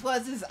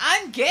 90s, is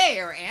I'm gay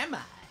or am I?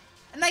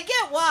 And I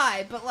get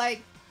why, but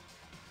like,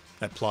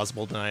 That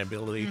plausible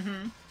deniability.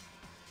 Mm-hmm.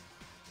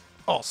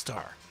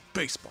 All-Star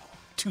Baseball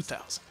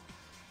 2000.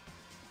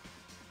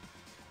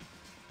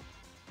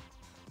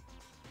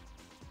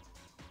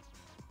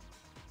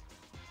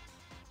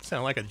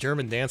 Sound like a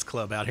German dance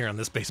club out here on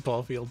this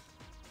baseball field.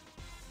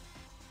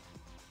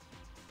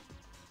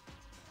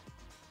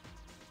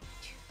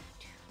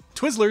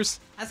 Twizzlers.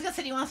 I was gonna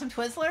say, do you want some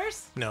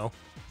Twizzlers? No,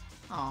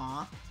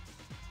 Aw.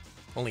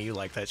 only you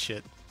like that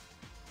shit.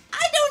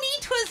 I don't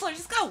eat Twizzler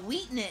just got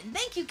wheat in it. And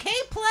thank you, K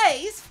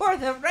Plays, for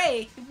the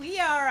raid. We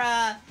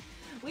are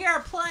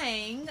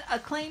playing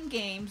Acclaim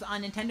games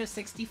on Nintendo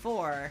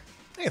 64.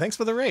 Hey, thanks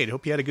for the raid.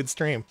 Hope you had a good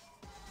stream.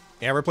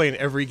 Yeah, we're playing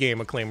every game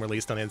Acclaim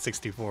released on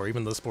N64,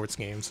 even the sports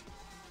games.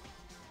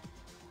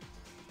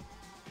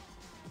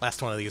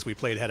 Last one of these we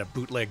played had a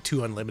bootleg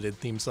 2 Unlimited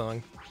theme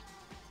song.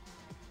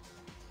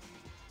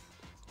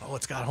 Oh,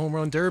 it's got Home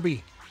Run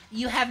Derby.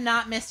 You have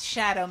not missed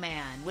Shadow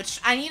Man, which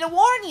I need to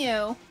warn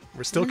you.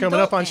 We're still coming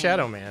up on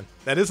Shadow Man.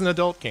 That is an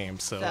adult game,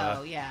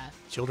 so yeah.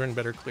 Children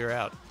better clear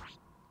out.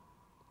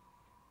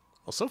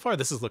 Well, so far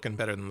this is looking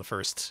better than the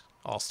first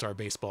All-Star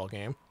Baseball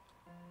game.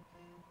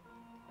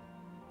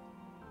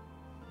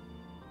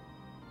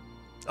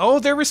 Oh,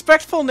 they're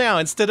respectful now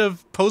instead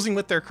of posing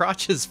with their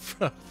crotches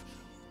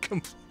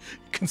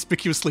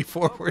conspicuously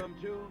forward.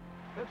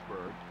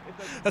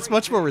 That's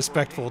much more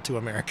respectful to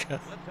America.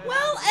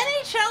 Well,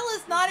 NHL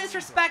is not as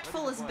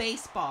respectful as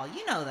baseball.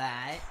 You know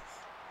that.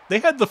 They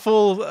had the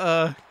full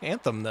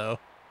anthem, though.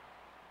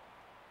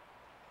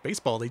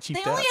 Baseball, they cheaped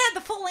out. They only had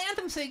the full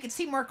anthem so you could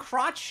see more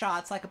crotch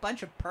shots like a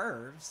bunch of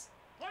pervs.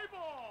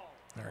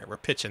 All right, we're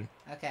pitching.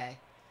 Okay.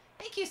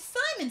 Thank you,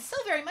 Simon, so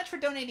very much for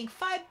donating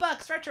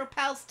 $5. Retro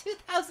Pals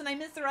 2000. I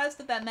missed the rest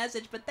of that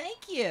message, but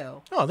thank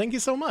you. Oh, thank you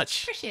so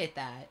much. Appreciate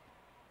that.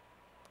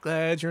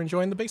 Glad you're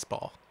enjoying the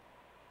baseball.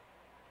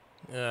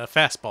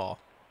 Fastball.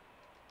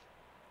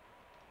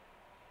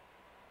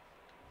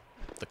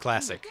 The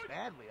classic.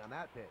 Badly on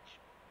that pitch.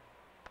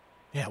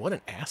 Yeah, what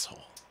an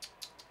asshole.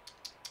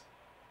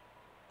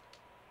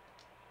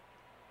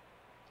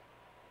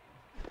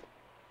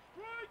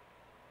 Strike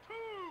 2.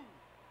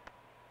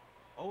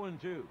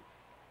 0-2.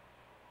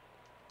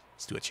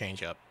 Let's do a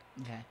changeup.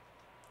 Okay.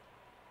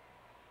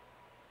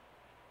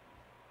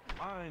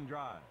 Line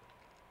drive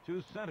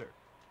to center.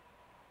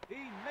 He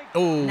makes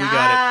Oh, we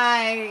got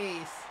it.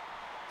 Nice.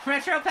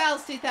 Retro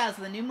Pals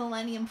 2000, the new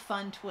Millennium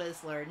Fun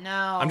Twizzler.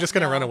 No. I'm just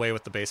going to run away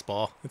with the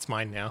baseball. It's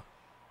mine now.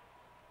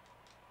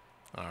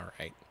 All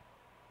right.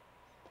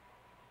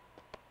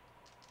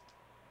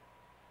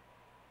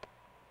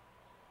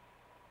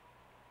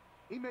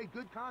 He made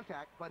good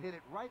contact, but hit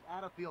it right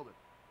at a fielder.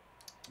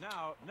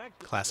 now next.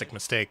 Classic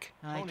mistake.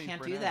 I Tony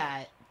can't do Fernandez.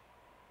 that.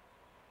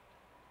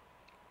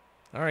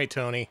 All right,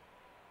 Tony.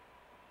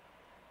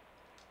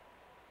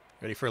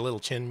 Ready for a little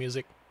chin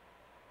music?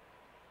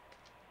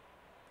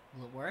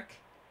 Will it work?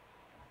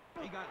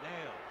 He got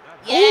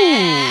nailed.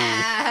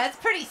 Yeah, that's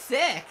pretty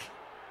sick.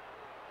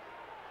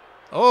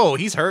 Oh,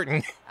 he's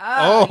hurting.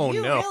 Oh,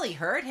 you no. really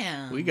hurt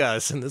him. We gotta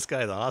send this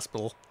guy to the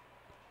hospital.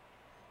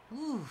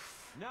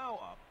 Oof. Now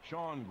up,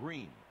 Sean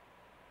Green.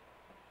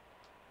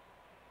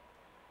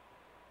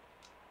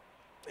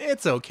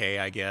 It's okay,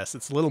 I guess.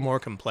 It's a little more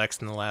complex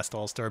than the last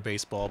All-Star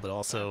Baseball, but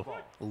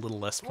also a little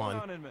less Swung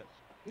fun. on and missed.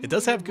 It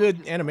does have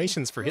good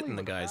animations for hitting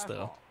the guys,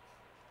 though.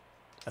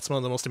 That's one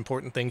of the most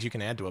important things you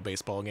can add to a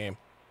baseball game.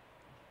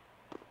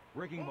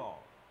 Breaking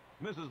ball.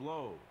 Misses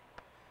low.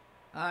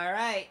 All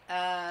right.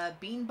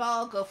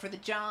 Beanball, go for the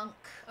junk.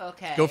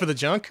 Okay. Go for the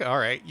junk? All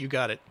right, you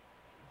got it.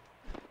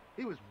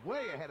 He was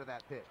way ahead of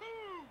that pitch.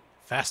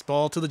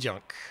 Fastball to the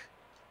junk.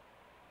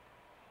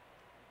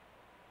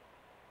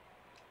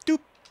 Doop.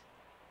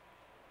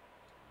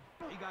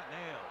 He got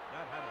nailed.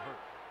 That had to hurt.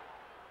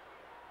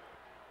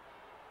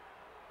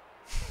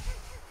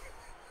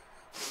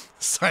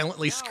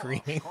 Silently Now up,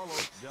 screaming.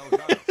 Carlos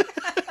Delgado.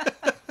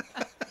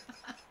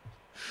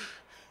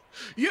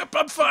 Yep,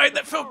 I'm fine.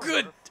 That felt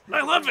good.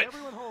 I love it.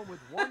 Everyone home with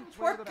one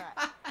swing of the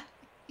bat.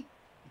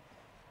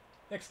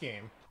 Next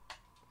game.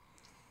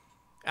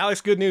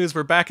 Alex, good news.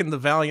 We're back in the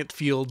Valiant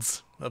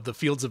fields of the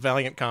Fields of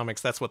Valiant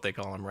comics. That's what they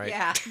call them, right?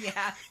 Yeah,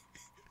 yeah.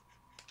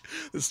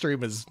 This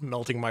stream is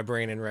melting my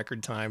brain in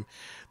record time.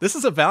 This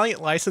is a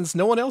Valiant license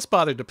no one else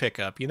bothered to pick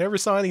up. You never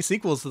saw any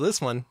sequels to this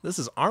one. This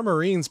is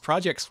Armorine's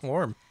Project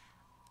Swarm.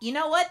 You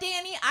know what,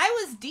 Danny?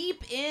 I was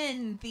deep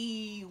in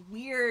the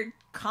weird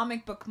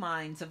comic book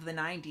minds of the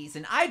 90s,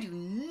 and I do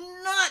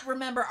not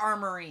remember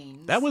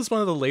Armorines. That was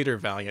one of the later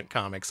Valiant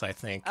comics, I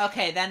think.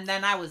 Okay, then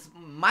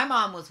my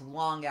mom was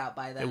long out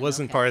by then. It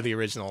wasn't okay. part of the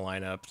original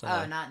lineup.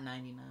 Oh, not in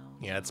 90, no.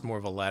 Yeah, it's more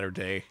of a latter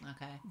day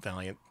Okay.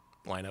 Valiant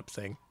lineup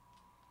thing.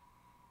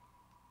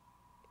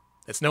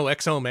 It's no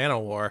Exo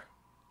Manowar.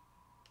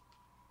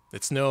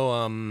 It's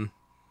no,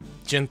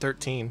 Gen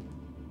 13.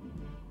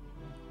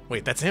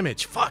 Wait, that's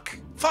Image. Fuck!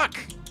 Fuck!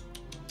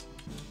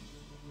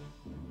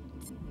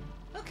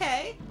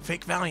 Okay.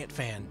 Fake Valiant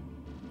fan.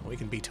 We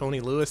can be Tony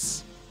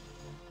Lewis.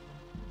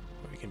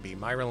 Or we can be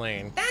Myra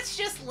Lane. That's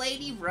just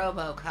Lady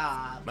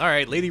RoboCop.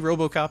 Alright, Lady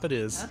RoboCop it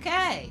is.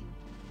 Okay.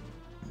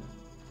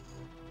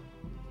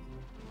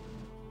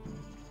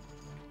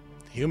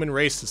 The human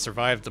race has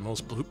survived the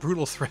most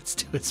brutal threats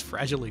to its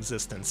fragile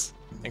existence.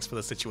 Thanks for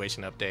the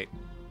situation update.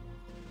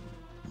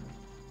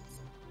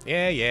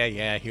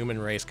 Yeah, human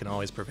race can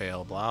always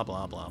prevail. Blah,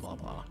 blah, blah, blah,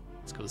 blah.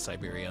 Let's go to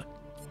Siberia.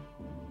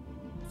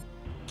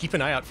 Keep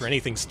an eye out for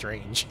anything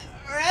strange.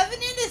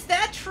 Revenant, is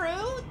that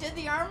true? Did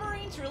the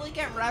Armorines really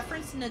get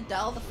referenced in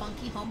Adele the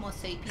Funky Homo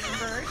Sapien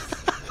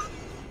verse?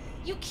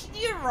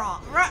 You're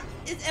wrong.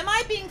 Am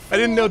I being fooled? I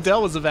didn't know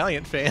Dell was a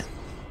Valiant fan.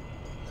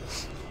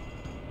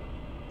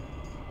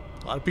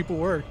 A lot of people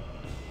were.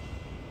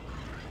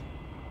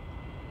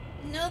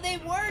 No, they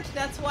weren't.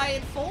 That's why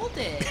it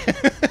folded.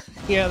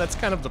 Yeah, that's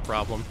kind of the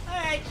problem.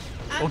 Alright.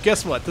 Well,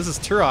 guess what? This is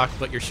Turok,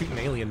 but you're shooting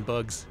alien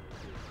bugs.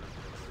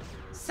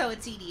 So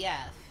it's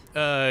EDF.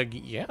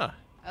 Yeah.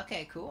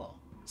 Okay, cool.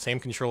 Same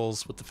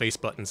controls with the face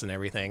buttons and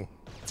everything.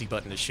 Z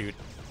button to shoot.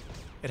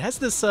 It has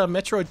this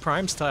Metroid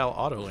Prime style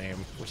auto aim,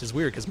 which is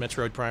weird because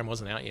Metroid Prime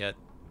wasn't out yet.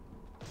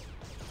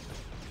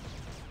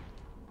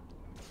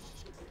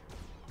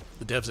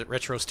 The devs at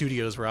Retro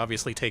Studios were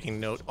obviously taking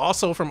note.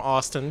 Also from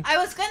Austin. I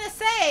was gonna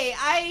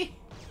say,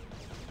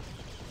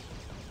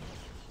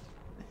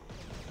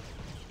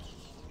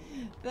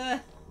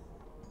 The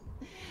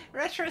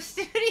Retro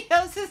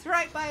Studios is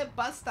right by a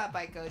bus stop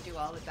I go to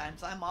all the time,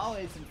 so I'm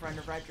always in front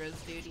of Retro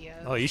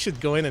Studios. Oh, you should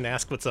go in and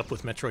ask what's up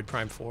with Metroid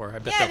Prime 4. I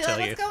bet Yeah, they'll tell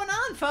you. what's going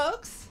on,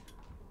 folks?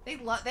 They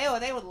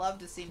would love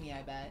to see me,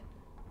 I bet.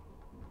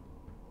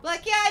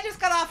 Like, yeah, I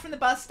just got off from the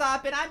bus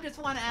stop, and I just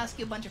want to ask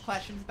you a bunch of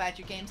questions about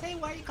your games. Hey,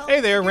 why are you calling?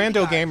 Hey there, security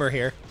Rando guard? Gamer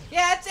here.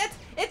 Yeah,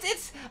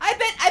 it's. I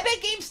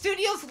bet game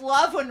studios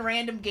love when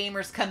random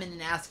gamers come in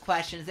and ask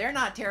questions. They're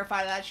not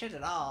terrified of that shit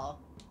at all.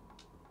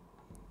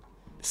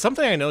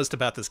 Something I noticed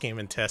about this game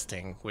in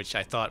testing, which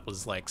I thought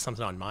was like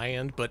something on my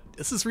end, but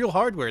this is real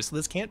hardware, so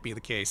this can't be the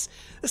case.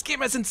 This game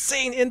has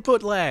insane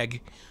input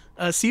lag.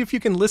 See if you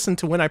can listen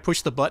to when I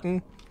push the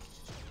button.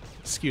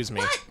 Excuse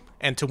me. What?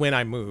 And to when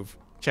I move.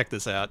 Check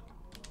this out.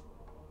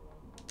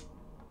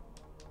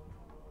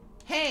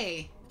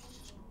 Hey.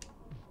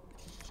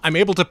 I'm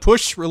able to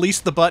push, release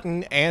the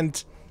button,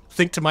 and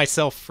think to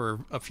myself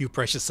for a few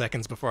precious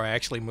seconds before I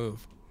actually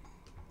move.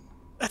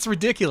 That's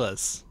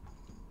ridiculous.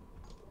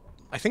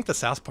 I think the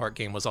South Park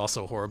game was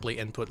also horribly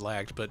input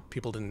lagged, but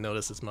people didn't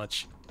notice as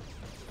much.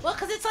 Well,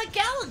 because it's like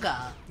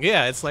Galaga.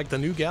 Yeah, it's like the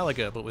new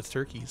Galaga, but with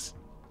turkeys.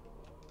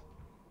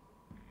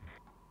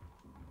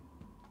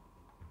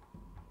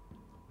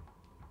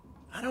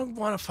 I don't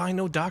want to find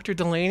no Dr.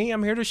 Delaney.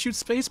 I'm here to shoot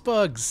space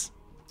bugs.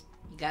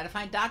 You gotta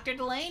find Dr.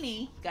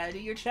 Delaney. You gotta do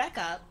your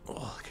checkup.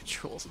 Oh, the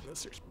controls in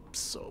this are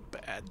so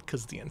bad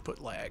because the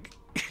input lag.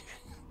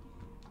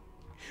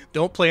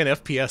 Don't play an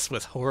FPS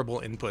with horrible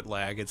input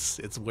lag.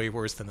 It's way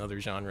worse than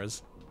other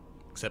genres,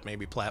 except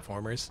maybe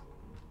platformers.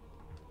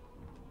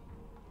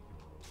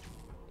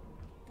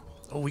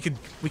 Oh, we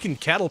can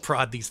cattle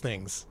prod these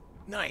things.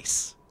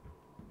 Nice.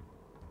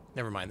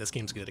 Never mind, this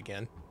game's good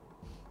again.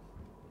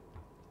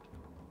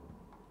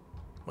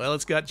 Well,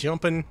 it's got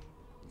jumping,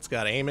 it's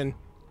got aiming,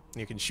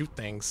 and you can shoot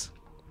things.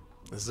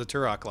 This is a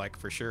Turok-like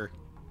for sure.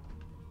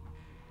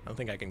 I don't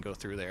think I can go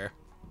through there.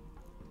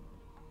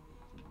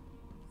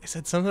 They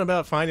said something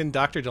about finding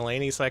Dr.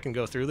 Delaney so I can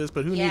go through this,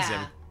 but who needs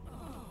him?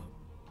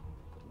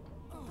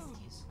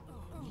 Excuse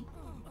me.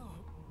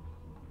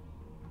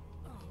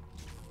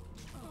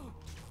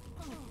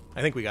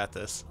 I think we got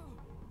this.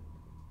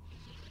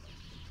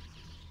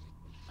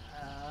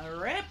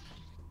 Rip.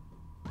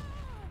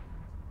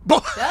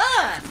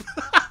 Done!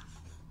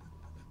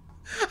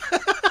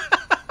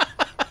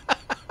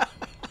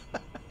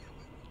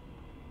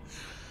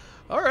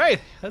 All right,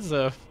 that's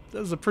a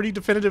pretty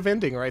definitive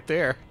ending right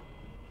there.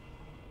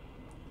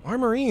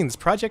 Armorines,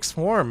 Project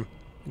Swarm,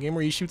 a game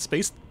where you shoot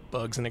space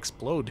bugs and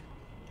explode.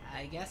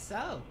 I guess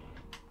so.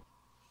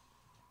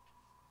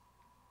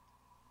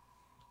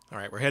 All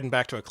right, we're heading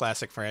back to a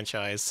classic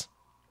franchise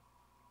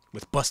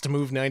with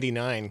Bust-A-Move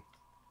 99.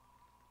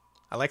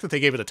 I like that they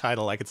gave it a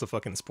title like it's a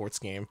fucking sports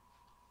game.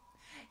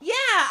 Yeah,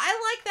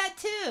 I like that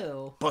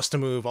too.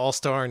 Bust-A-Move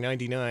All-Star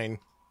 99.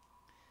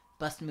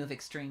 Bust Move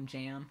Extreme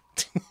Jam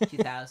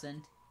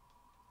 2000.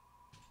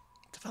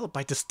 Developed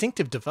by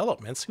Distinctive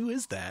Developments. Who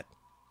is that?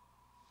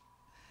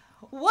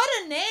 What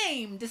a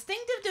name!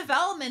 Distinctive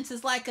Developments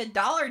is like a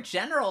Dollar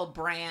General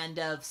brand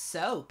of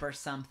soap or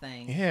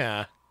something.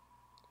 Yeah.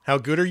 How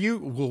good are you?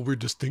 Well, we're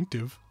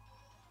distinctive.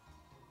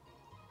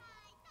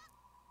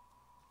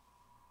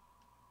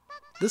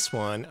 This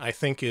one, I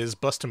think, is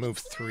Bust-A-Move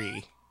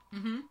 3.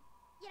 Mm-hmm.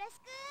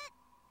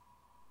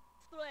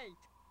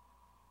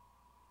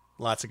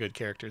 Lots of good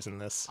characters in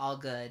this. All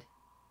good.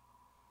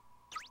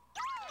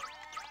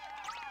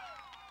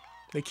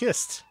 They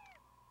kissed.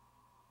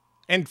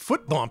 And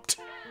foot bumped.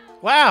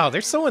 Wow,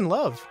 they're so in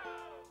love.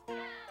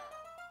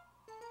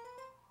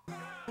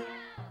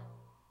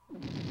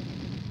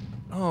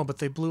 Oh, but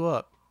they blew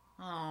up.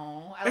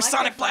 Oh, I There's like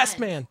Sonic their Blast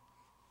friends.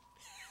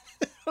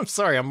 Man. I'm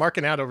sorry, I'm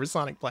marking out over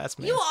Sonic Blast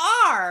Man. You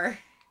are!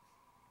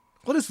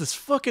 What is this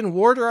fucking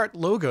word art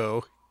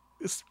logo?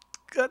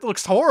 That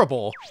looks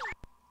horrible.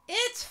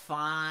 It's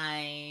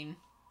fine.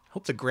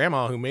 Hope the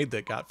grandma who made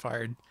that got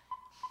fired.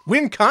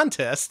 Win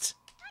contest?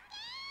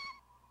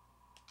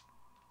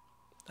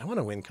 I want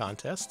to win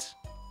contest.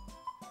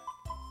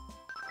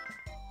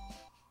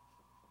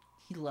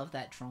 You love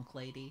that drunk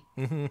lady.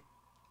 Mm-hmm.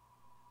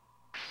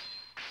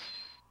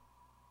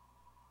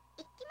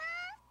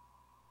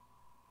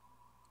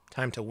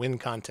 Time to win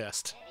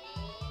contest.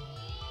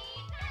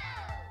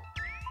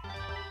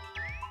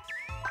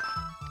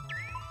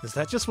 Is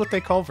that just what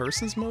they call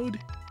versus mode?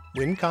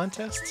 Win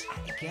contests?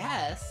 I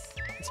guess.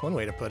 That's one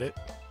way to put it.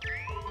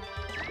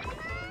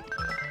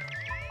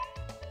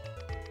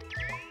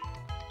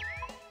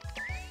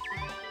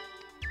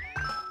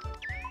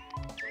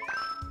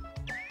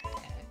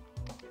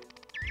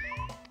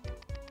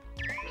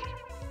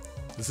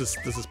 Does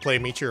this play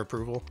meet your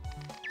approval?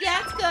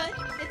 Yeah, it's good.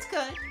 It's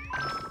good.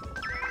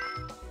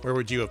 Where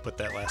would you have put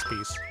that last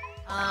piece?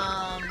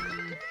 Up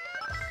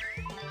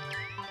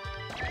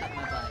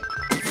my butt.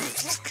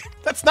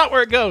 That's not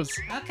where it goes.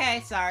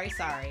 Okay, sorry.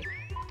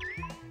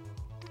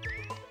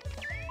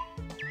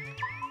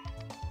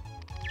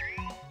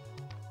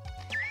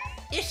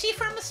 Is she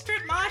from a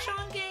strip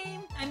mahjong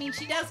game? I mean,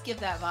 she does give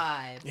that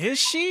vibe. Is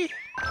she?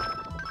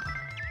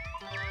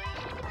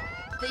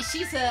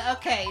 She's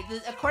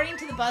according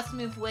to the Bust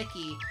Move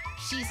Wiki,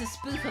 she's a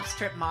spoof of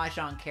strip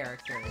mahjong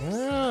characters.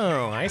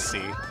 Oh, I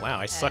see. Wow,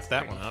 I sucked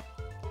that one up.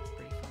 It's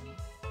pretty funny.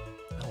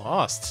 I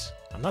lost.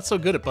 I'm not so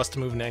good at Bust a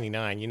Move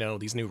 99. You know,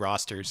 these new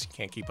rosters. You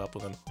can't keep up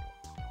with them.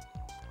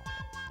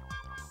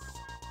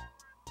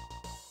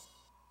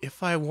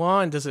 If I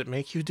won, does it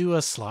make you do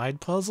a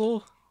slide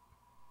puzzle?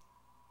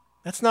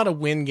 That's not a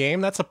win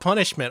game. That's a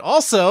punishment.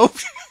 Also...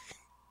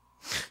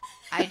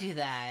 I do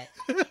that.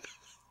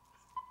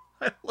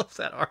 I love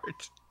that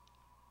art.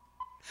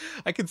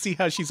 I can see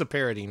how she's a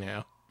parody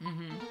now.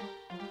 Mm-hmm.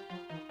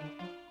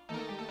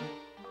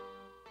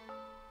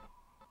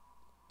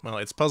 Well,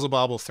 it's Puzzle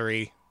Bobble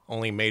 3,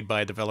 only made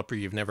by a developer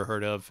you've never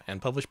heard of, and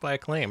published by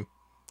Acclaim,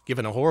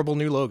 given a horrible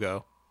new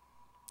logo.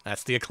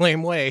 That's the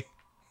Acclaim way.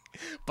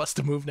 Bust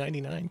a Move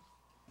 99.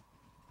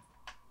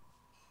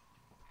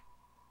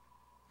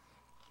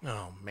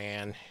 Oh,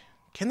 man.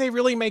 Can they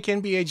really make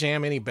NBA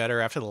Jam any better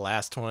after the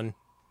last one?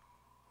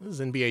 This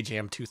is NBA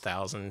Jam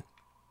 2000.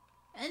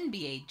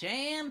 NBA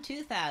Jam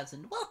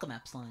 2000. Welcome,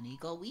 Epsilon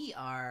Eagle. We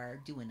are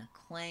doing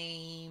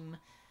Acclaim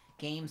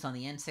games on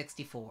the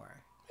N64.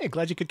 Hey,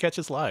 glad you could catch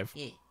us live.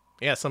 Yeah.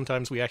 Yeah,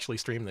 sometimes we actually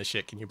stream this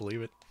shit. Can you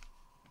believe it?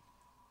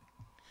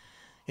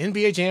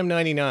 NBA Jam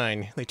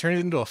 99. They turned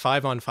it into a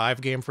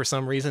 5-on-5 game for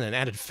some reason and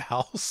added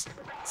fouls.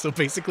 So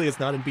basically it's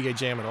not NBA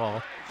Jam at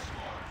all.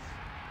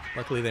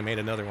 Luckily they made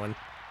another one.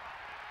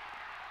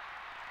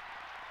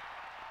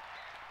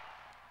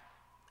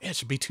 Yeah, it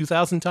should be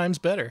 2,000 times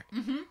better.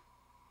 Mm-hmm.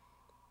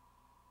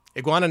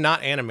 Iguana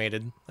not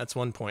animated. That's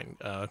one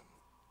point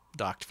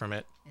docked from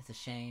it. It's a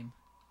shame.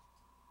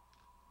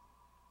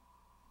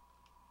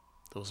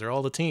 Those are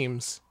all the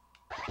teams.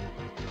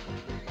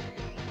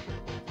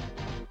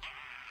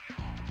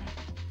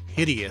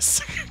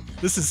 Hideous.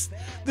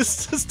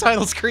 This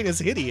title screen is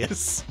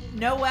hideous.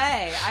 No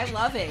way. I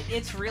love it.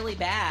 It's really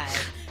bad.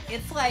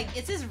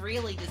 It's just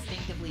really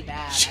distinctively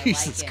bad.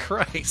 Jesus I like it.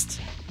 Christ.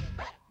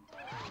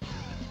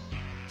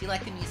 Do you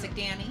like the music,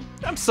 Danny?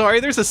 I'm sorry,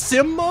 there's a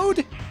sim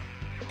mode?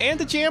 And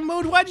a jam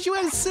mode? Why did you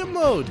add a sim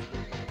mode?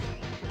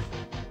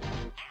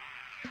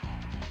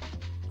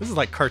 This is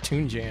like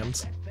cartoon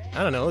jams.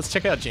 I don't know, let's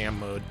check out jam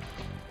mode.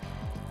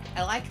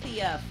 I like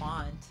the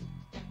font.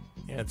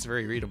 Yeah, it's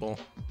very readable.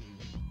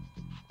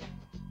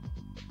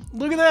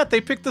 Look at that,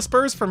 they picked the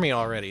Spurs for me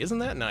already. Isn't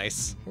that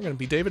nice? We're gonna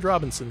be David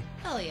Robinson.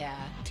 Hell yeah.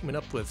 Teaming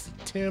up with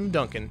Tim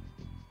Duncan.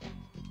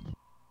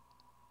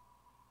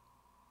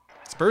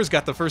 Spurs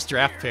got the first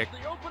draft pick.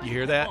 You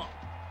hear that?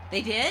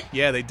 They did?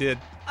 Yeah, they did.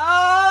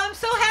 Oh, I'm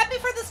so happy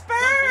for the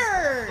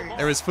Spurs!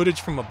 There was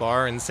footage from a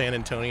bar in San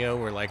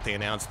Antonio where like they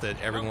announced that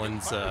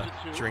everyone's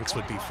drinks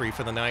would be free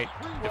for the night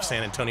if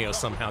San Antonio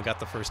somehow got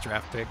the first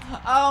draft pick.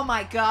 Oh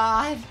my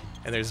god.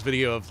 And there's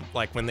video of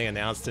like when they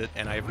announced it,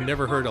 and I've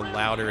never heard a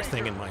louder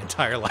thing in my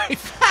entire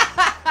life.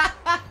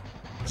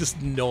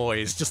 Just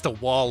noise, just a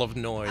wall of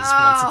noise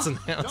once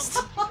it's announced.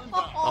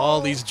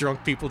 All these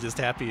drunk people just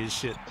happy as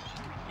shit.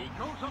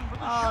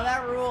 Oh,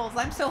 that rules.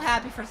 I'm so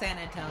happy for San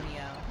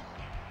Antonio.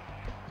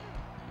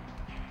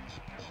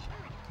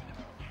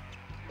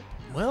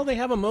 Well, they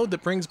have a mode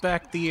that brings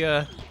back the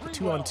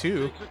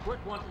 2-on-2,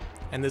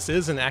 and this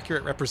is an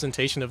accurate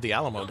representation of the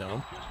Alamo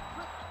Dome.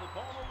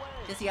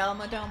 Does the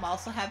Alamo Dome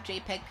also have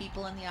JPEG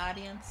people in the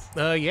audience?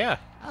 Yeah.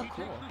 Oh,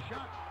 cool.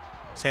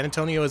 San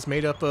Antonio is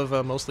made up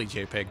of mostly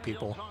JPEG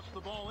people. Oh,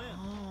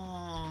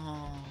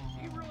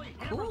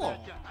 cool.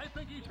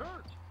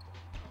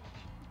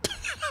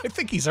 I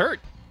think he's hurt.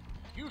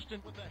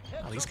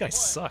 Oh, these guys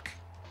suck.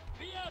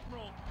 They're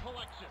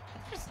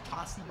just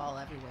tossing the ball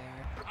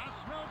everywhere.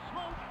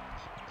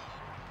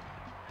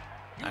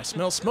 I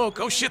smell smoke.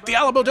 Oh shit, the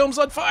Alamo Dome's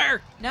on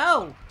fire!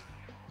 No!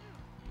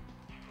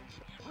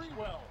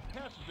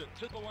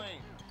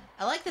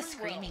 I like the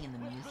screaming in the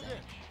music.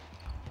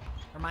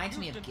 Reminds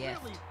me of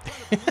Gift.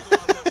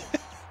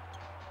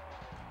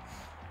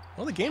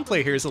 Well, the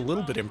gameplay here is a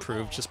little bit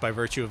improved just by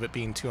virtue of it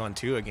being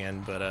 2-on-2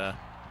 again, but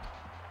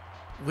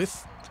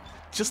with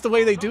just the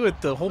way they do it,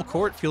 the whole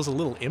court feels a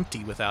little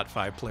empty without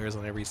 5 players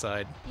on every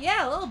side.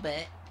 Yeah, a little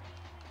bit.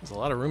 There's a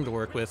lot of room to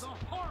work with.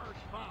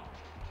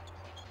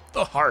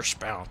 The harsh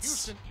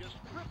bounce.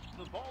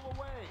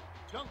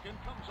 Duncan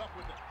comes up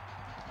with it.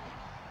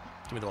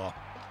 Give me the ball.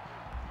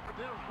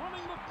 They're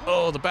running the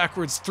Oh, the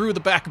backwards through the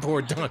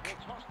backboard dunk.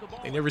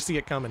 They never see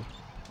it coming.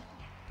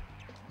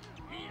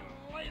 He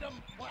laid him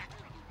flat.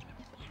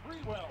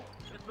 Sprewell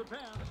gets the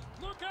pass.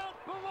 Look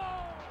out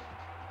below.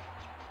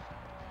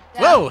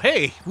 Whoa,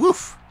 hey,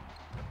 woof.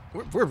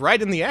 We're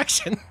right in the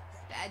action.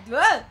 Whoa.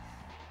 A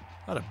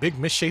lot of big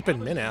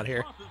misshapen men out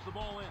here. Crosses the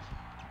ball in.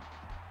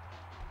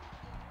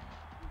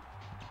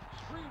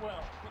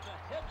 Sprewell with a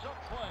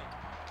heads-up play.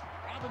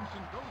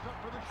 Robinson goes up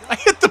for the shot. I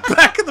hit the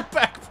back of the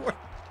backboard.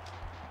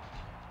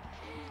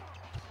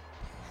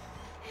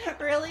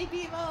 Really,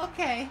 Bimo?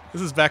 Okay.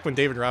 This is back when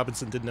David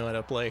Robinson didn't know how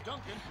to play.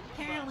 Duncan.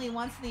 Apparently,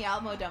 once in the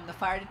Alamo Dome, the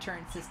fire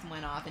deterrent system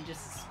went off and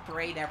just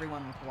sprayed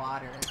everyone with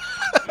water.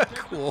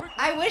 Cool.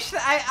 I wish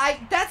that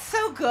that's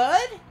so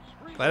good.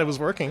 Glad it was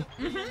working.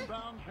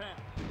 Inbound pass.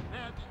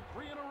 That's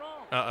 3 in a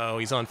row. Uh-oh,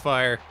 he's on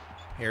fire.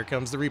 Here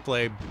comes the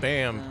replay.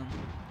 Bam.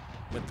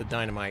 With the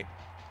dynamite.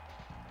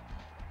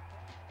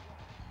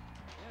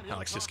 And he'll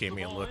Alex just toss gave the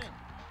me a ball look.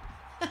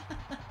 in.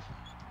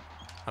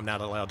 I'm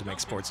not allowed to make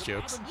sports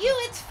jokes.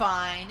 It's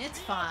fine. It's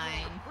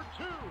fine. For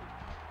 2.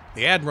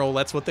 The Admiral,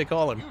 that's what they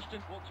call him.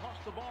 Houston will toss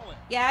the ball in.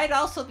 Yeah, I'd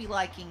also be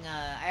liking,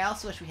 I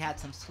also wish we had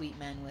some sweet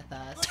men with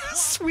us.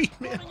 Sweet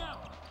man. Running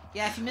out.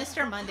 Yeah, if you missed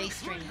our Monday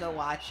stream, go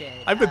watch it.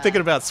 I've been thinking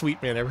about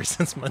Sweet Man ever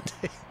since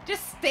Monday.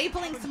 Just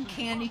stapling some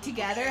candy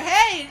together.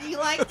 Hey, do you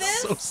like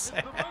this? So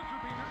sad.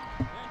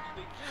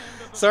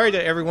 Sorry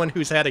to everyone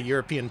who's had a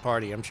European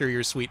party. I'm sure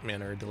your Sweet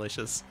Men are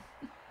delicious.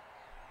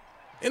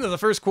 Into the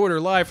first quarter,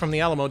 live from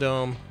the Alamo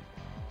Dome.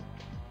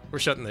 We're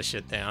shutting this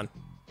shit down.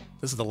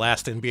 This is the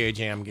last NBA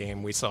Jam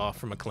game we saw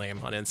from Acclaim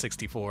on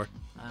N64.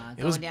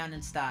 Going down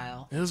in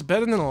style. It was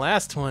better than the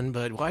last one,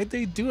 but why'd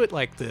they do it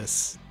like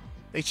this?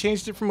 They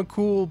changed it from a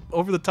cool,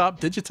 over-the-top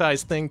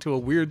digitized thing to a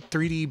weird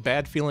 3D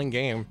bad-feeling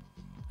game.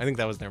 I think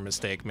that was their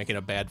mistake, making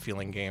a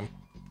bad-feeling game.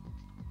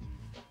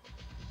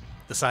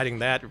 Deciding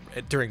that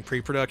during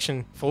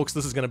pre-production, folks,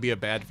 this is going to be a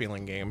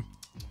bad-feeling game.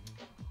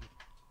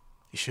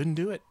 You shouldn't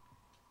do it.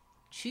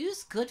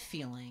 Choose good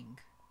feeling.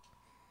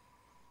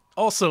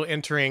 Also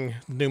entering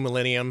the new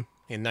millennium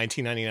in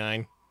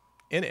 1999,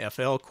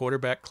 NFL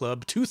Quarterback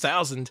Club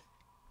 2000.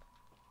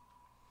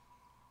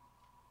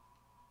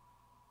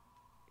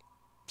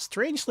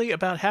 Strangely,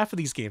 about half of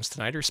these games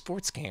tonight are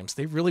sports games.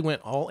 They really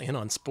went all in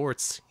on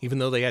sports, even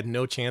though they had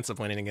no chance of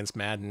winning against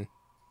Madden.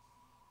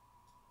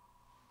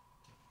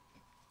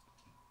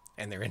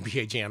 And their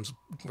NBA jams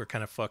were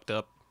kind of fucked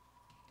up.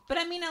 But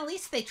I mean, at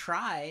least they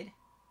tried.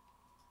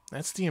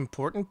 That's the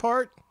important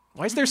part?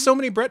 Why is there so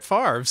many Brett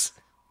Favres?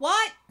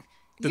 What?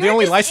 Did they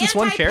only license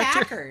one character?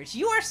 Anti-Packers.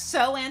 You are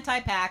so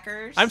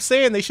anti-Packers. I'm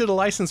saying they should have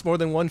licensed more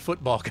than one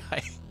football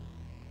guy.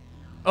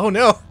 Oh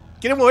no!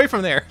 Get him away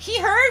from there! He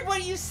heard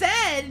what you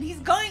said, and he's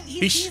going.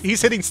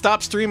 He's hitting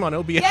stop stream on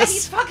OBS. Yeah,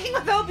 he's fucking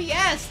with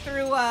OBS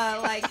through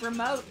like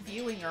remote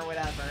viewing or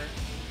whatever.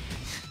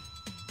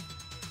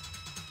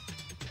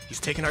 He's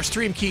taking our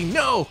stream key.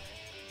 No!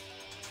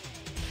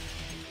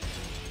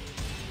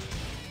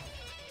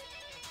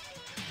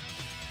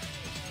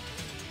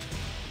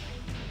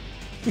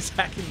 He's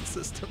hacking the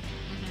system.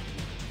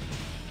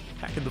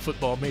 Hacking the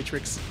football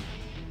matrix.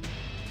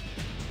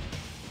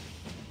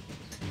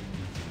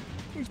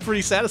 He's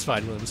pretty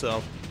satisfied with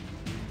himself.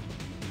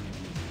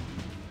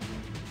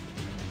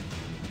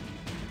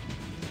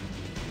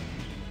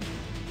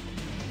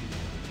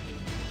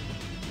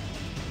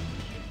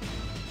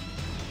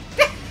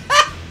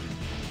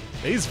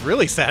 He's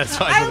really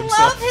satisfied with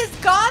himself. I love his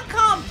God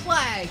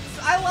complex.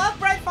 I love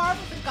Brett Favre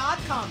with the God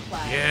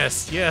complex.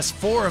 Yes, yes,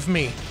 4 of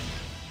me.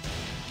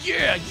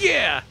 Yeah,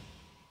 yeah.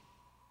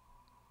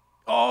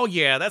 Oh,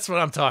 yeah, that's what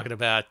I'm talking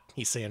about.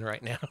 He's saying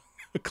right now.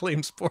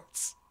 Acclaim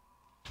Sports.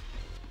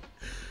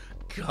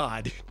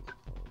 God.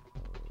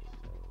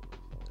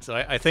 So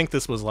I think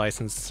this was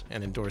licensed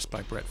and endorsed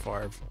by Brett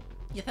Favre.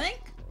 You think?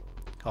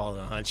 Call it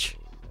a hunch.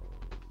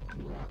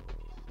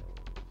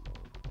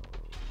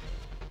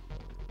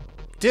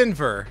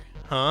 Denver,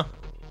 huh?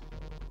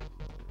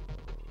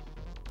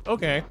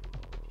 Okay.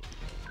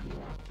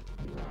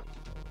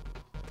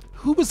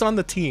 Who was on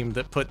the team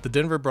that put the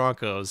Denver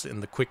Broncos in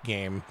the quick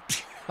game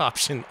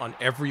option on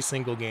every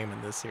single game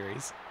in this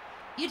series?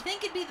 You'd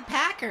think it'd be the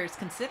Packers,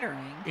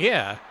 considering.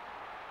 Yeah.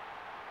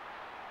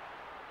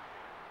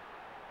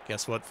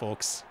 Guess what,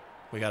 folks?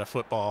 We got a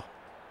football.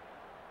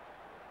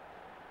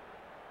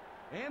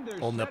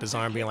 Holding up his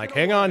arm, being like,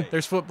 hang on,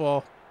 there's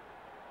football.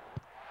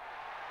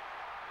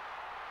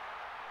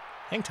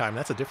 Hang time,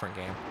 that's a different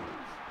game.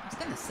 I was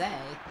gonna say.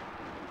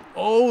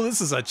 Oh,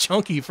 this is a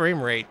chunky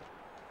frame rate.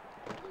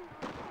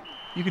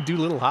 You could do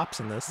little hops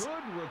in this. Good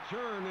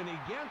return, and he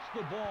gets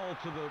the ball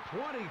to the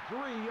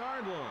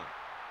 23-yard line.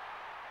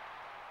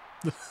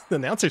 The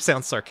announcer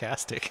sounds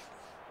sarcastic.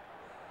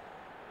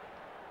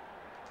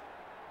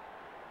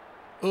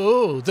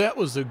 Oh, that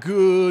was a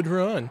good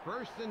run.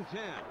 1st and 10.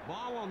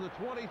 Ball on the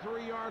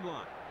 23-yard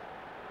line.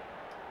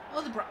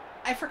 Oh,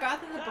 I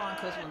forgot that the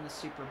Broncos won the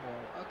Super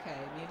Bowl. Okay,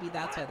 maybe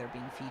that's why they're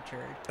being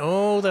featured.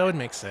 Oh, that would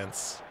make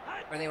sense.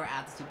 Or they were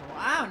at the Super Bowl.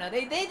 I don't know.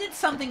 They did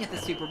something at the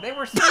Super Bowl. They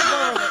were Super Bowl.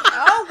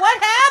 Oh,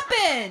 what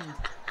happened?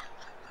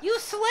 You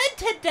slid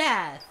to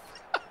death.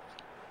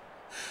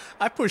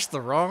 I pushed the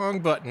wrong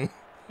button.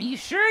 You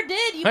sure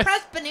did. You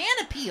pressed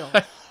banana peel.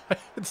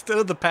 Instead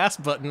of the pass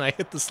button, I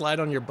hit the slide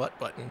on your butt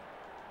button.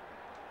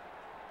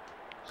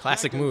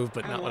 Classic move,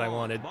 but not what I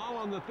wanted. Ball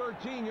on the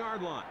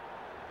 13-yard line.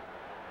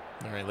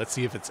 All right, let's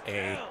see if it's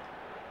A.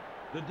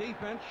 The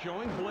defense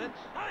showing blitz.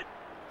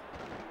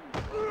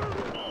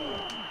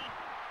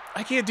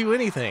 I can't do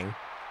anything.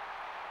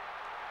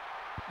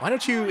 Why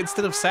don't you,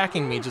 instead of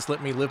sacking me, just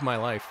let me live my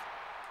life?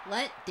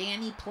 Let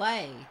Danny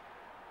play.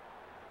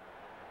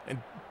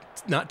 And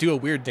not do a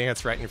weird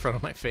dance right in front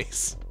of my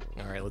face.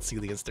 All right, let's see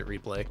the instant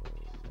replay.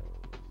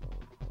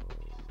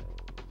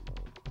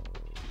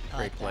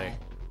 Great play.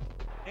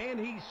 And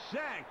he's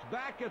sacked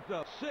back at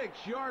the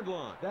 6-yard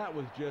line. That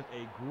was just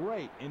a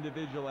great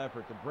individual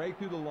effort to break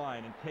through the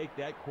line and take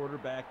that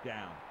quarterback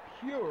down.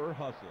 Pure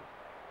hustle.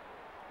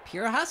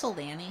 Pure hustle,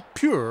 Danny.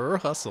 Pure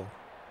hustle.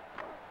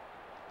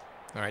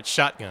 All right,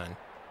 shotgun.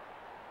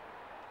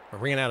 We're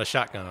bringing out a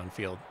shotgun on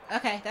field.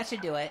 Okay, that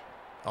should do it.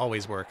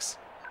 Always works.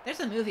 There's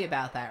a movie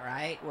about that,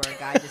 right? Where a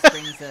guy just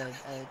brings a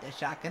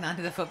shotgun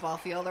onto the football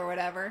field or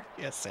whatever.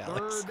 Yes,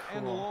 Alex. Third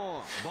and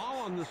long. Ball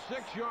on the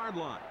 6-yard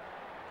line.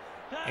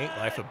 Ain't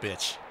life a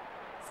bitch.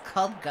 It's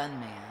called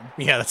Gunman.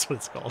 Yeah, that's what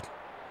it's called.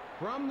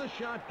 From the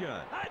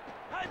shotgun.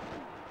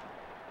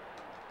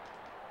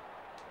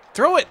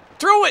 Throw it!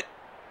 Throw it!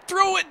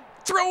 Throw it!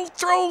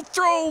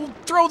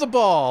 Throw the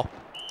ball!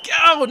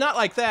 Oh, not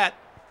like that.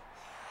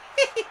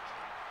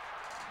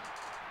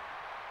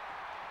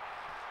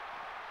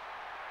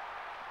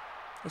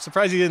 I'm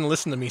surprised you didn't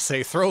listen to me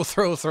say throw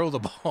the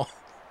ball.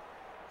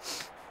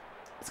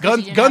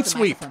 Gun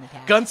sweep.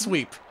 Gun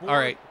sweep. All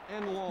right.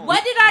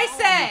 What did I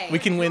say? We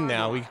can win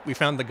now. We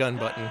found the gun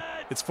button.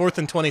 It's 4th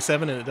and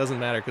 27, and it doesn't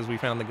matter because we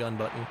found the gun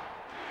button.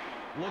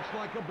 Looks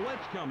like a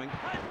blitz coming.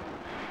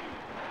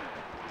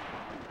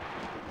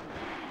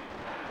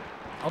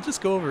 I'll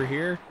just go over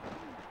here.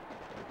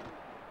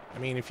 I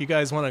mean, if you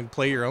guys want to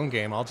play your own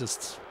game, I'll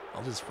just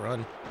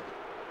run.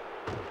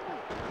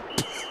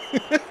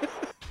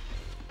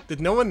 Did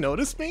no one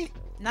notice me?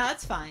 No,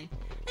 that's fine.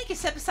 Thank you,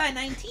 Step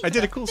 19. I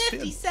did a cool spin.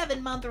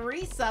 57-month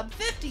resub.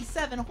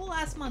 57 whole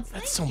ass months.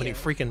 That's so many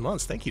freaking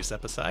months. Thank you,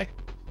 Sepasai.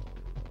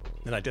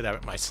 Then I did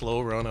have my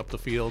slow run up the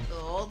field.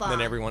 Hold on.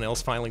 Then everyone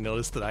else finally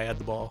noticed that I had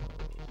the ball.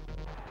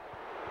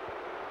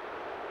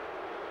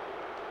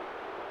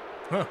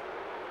 Huh.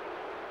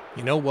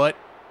 You know what?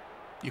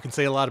 You can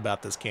say a lot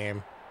about this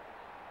game,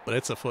 but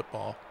it's a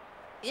football.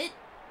 It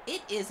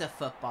is a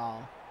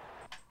football.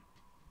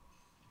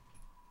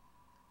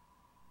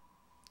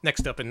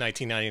 Next up in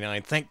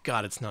 1999, thank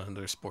God it's not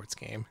another sports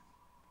game.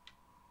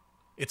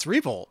 It's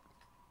Revolt.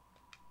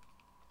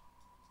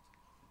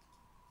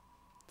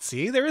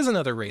 See, there is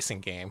another racing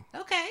game.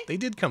 Okay. They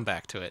did come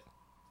back to it.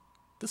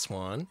 This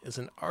one is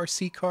an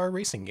RC car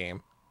racing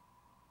game.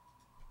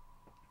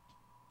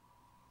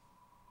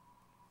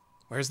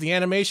 Where's the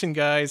animation,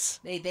 guys?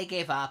 They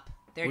gave up.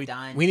 They're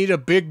done. We need a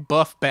big,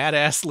 buff,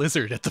 badass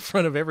lizard at the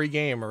front of every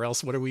game, or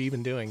else what are we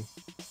even doing?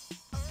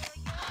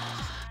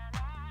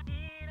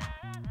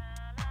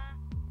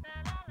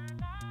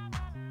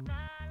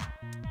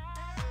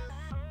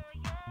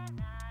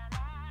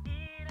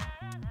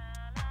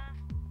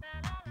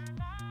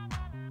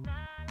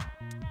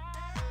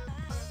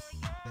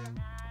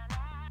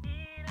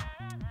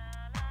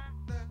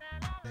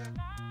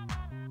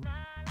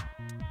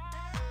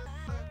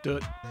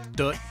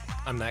 Do it.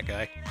 I'm that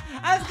guy.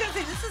 I was gonna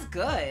say, this is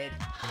good.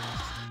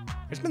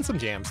 There's been some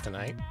jams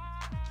tonight.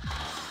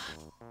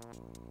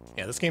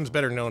 Yeah, this game's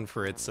better known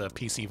for its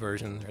PC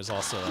version. There's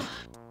also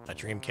a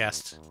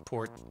Dreamcast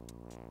port.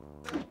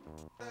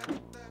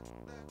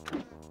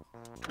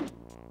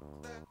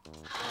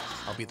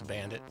 I'll be the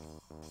bandit.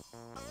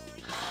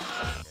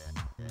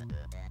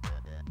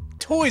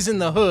 Toys in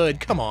the Hood!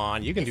 Come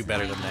on, you can do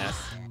better than that.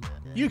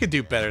 You could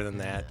do better than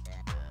that.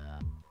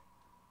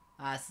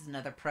 This is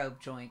another probe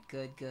joint.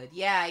 Good.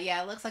 Yeah,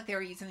 it looks like they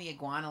were using the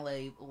Iguana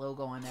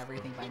logo on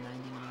everything by 99.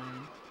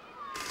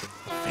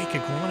 A fake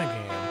Iguana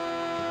game.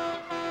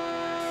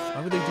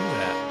 Why would they do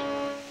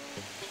that?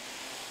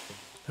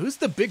 Who's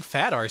the big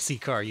fat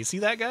RC car? You see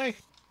that guy?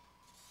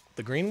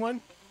 The green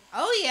one?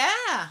 Oh,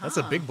 yeah. That's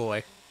a big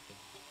boy.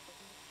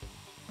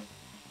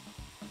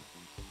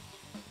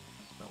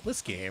 Well,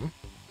 this game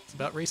is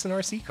about racing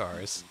RC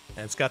cars.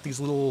 And it's got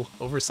these little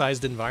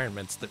oversized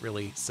environments that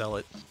really sell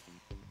it.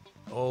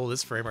 Oh,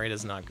 this frame rate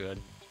is not good.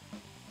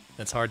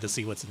 It's hard to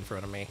see what's in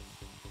front of me.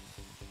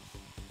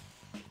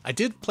 I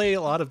did play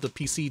a lot of the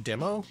PC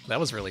demo. That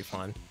was really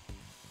fun.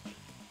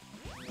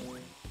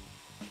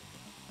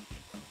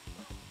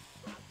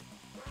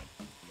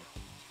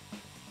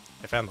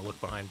 I found the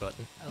look behind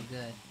button. Oh,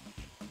 good.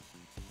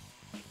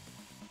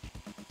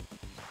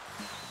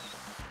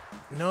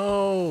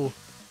 No!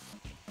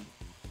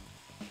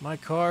 My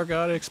car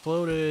got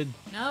exploded.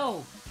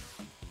 No!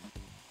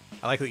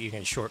 I like that you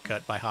can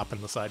shortcut by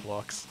hopping the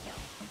sidewalks.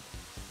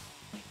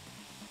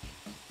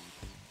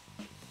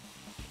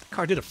 The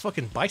car did a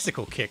fucking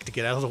bicycle kick to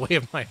get out of the way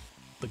of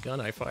the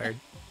gun I fired.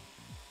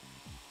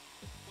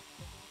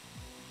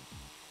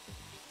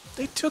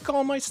 They took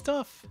all my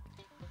stuff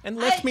and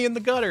left me in the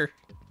gutter.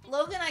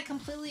 Logan, I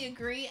completely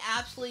agree.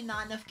 Absolutely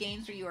not enough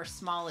games where you are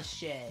small as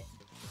shit.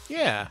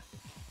 Yeah.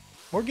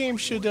 More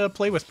games should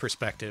play with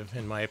perspective,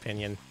 in my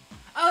opinion.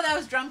 Oh, that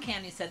was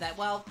Drumcan who said that.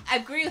 Well, I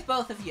agree with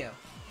both of you.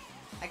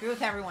 I agree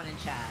with everyone in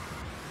chat.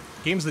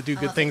 Games that do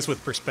good things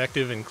with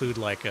perspective include,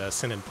 like,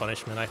 Sin and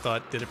Punishment, I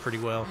thought did it pretty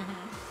well.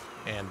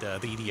 And the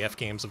EDF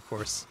games, of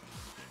course.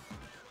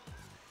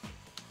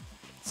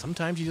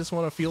 Sometimes you just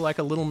want to feel like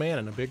a little man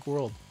in a big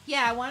world.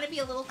 Yeah, I want to be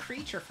a little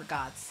creature, for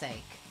God's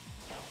sake.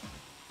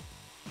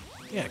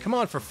 Yeah, come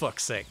on, for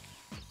fuck's sake.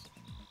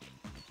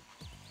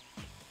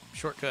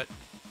 Shortcut.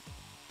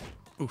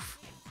 Oof.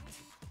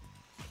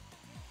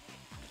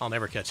 I'll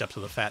never catch up to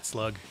the fat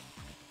slug.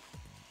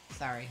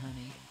 Sorry,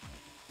 honey.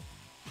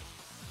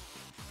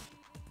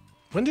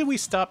 When did we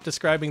stop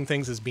describing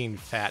things as being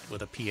fat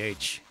with a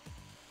PH?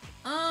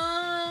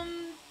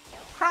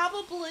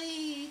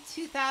 Probably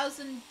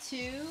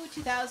 2002,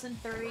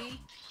 2003.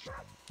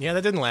 Yeah,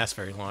 that didn't last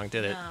very long,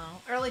 did it?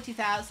 No, early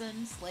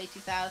 2000s, late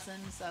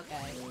 2000s.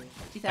 Okay,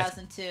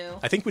 2002.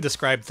 I think we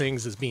described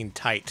things as being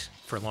tight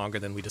for longer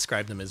than we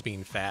described them as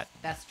being fat.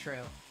 That's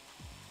true.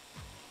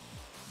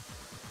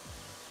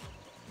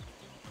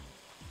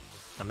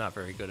 I'm not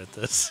very good at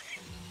this.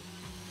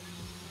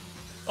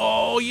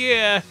 Oh,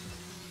 yeah!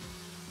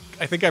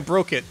 I think I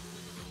broke it.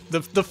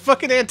 The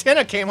fucking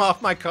antenna came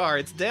off my car.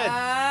 It's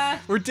dead.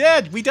 We're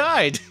dead. We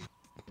died.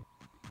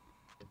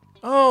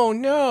 Oh,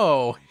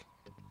 no.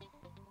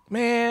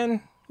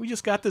 Man, we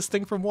just got this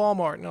thing from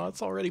Walmart. No,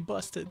 it's already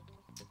busted.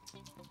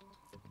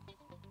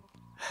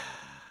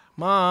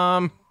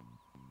 Mom.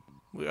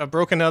 I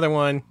broke another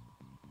one.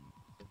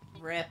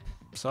 Rip.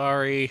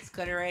 Sorry. Let's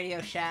go to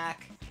Radio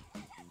Shack.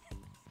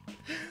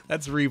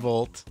 That's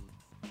Revolt.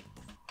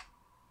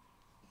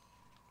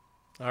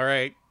 All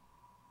right.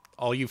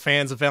 All you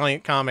fans of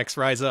Valiant Comics,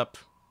 rise up.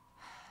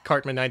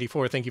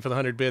 Cartman94, thank you for the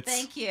 100 bits.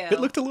 Thank you. It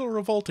looked a little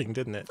revolting,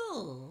 didn't it?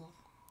 Ooh.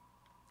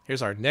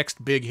 Here's our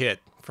next big hit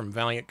from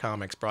Valiant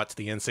Comics brought to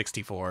the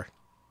N64.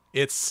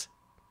 It's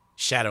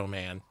Shadow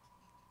Man.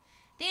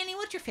 Danny,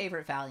 what's your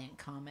favorite Valiant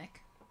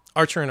comic?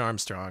 Archer and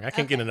Armstrong. I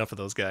can't get enough of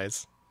those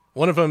guys.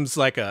 One of them's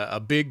like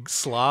a big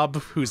slob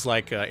who's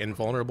like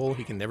invulnerable.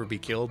 He can never be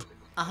killed.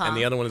 And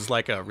the other one is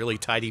like a really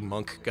tidy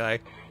monk guy.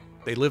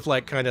 They live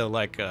like kind of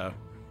like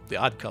the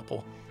Odd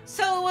Couple.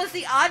 So it was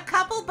the Odd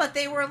Couple, but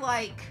they were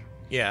like...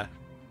 Yeah.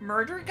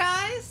 Murder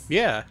guys?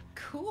 Yeah.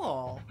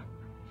 Cool.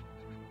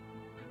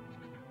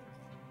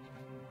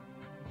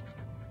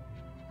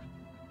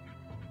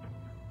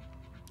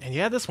 And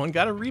yeah, this one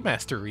got a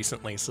remaster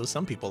recently, so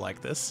some people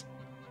like this.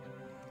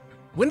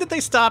 When did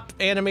they stop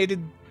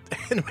animating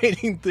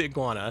the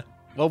iguana?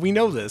 Well, we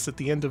know this at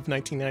the end of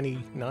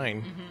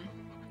 1999.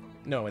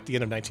 No, at the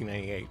end of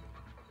 1998.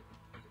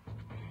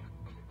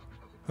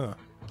 Huh.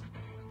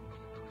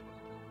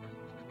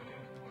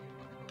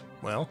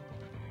 Well.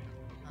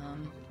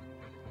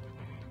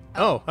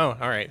 Oh,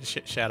 all right.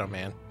 Shadow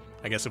Man.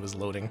 I guess it was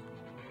loading.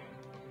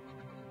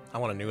 I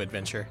want a new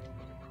adventure.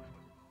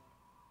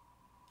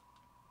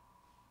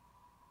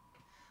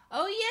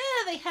 Oh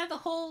yeah, they had the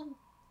whole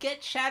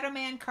get Shadow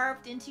Man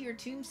carved into your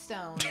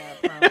tombstone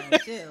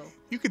promo too.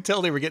 You could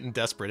tell they were getting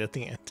desperate at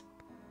the end.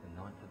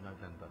 The 9th of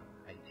November,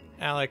 18.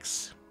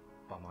 Alex.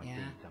 By my deeds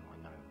am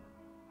I known,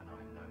 and I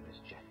am known as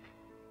Jack.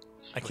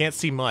 I can't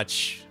see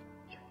much,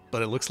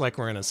 but it looks like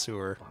we're in a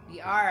sewer.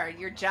 We are.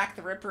 You're Jack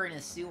the Ripper in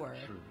a sewer.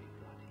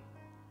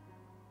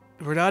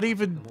 We're not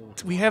even...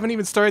 We haven't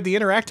even started the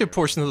interactive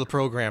portion of the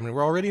program, and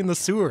we're already in the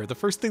sewer. The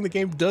first thing the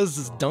game does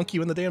is dunk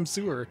you in the damn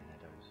sewer.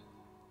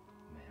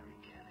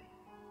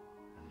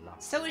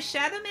 So is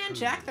Shadow Man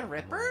Jack the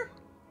Ripper?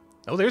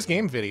 Oh, there's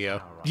game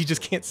video. You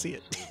just can't see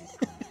it.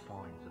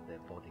 Finds of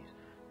their bodies,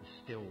 the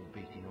still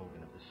beating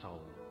organ of the soul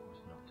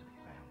was not to be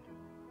found.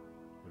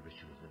 The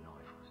ritual of the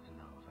knife was to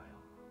no avail.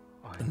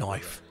 The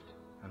knife.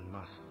 And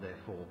must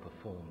therefore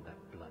perform that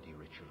bloody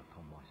ritual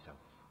upon myself.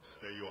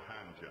 Stay your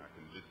hand, Jack,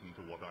 and listen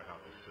to what I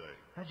have to say.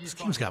 This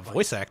game's got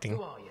voice acting.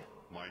 Who are you?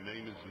 My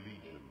name is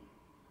Legion,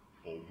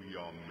 for we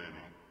are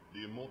many.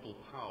 The immortal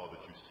power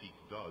that you seek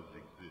does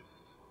exist.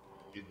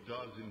 It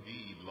does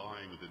indeed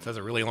lie within... That's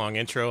a really long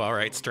intro. All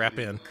right, strap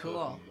in.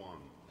 Cool.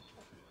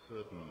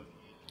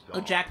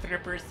 Oh, Jack the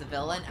Ripper is the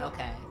villain?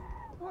 Okay.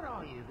 What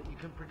are you that you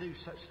can produce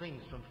such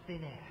things from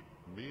thin air?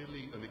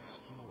 Merely an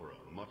explorer,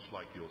 much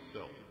like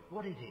yourself.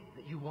 What is it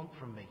that you want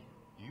from me?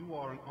 You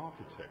are an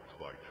architect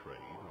by trade,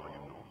 are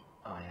you not?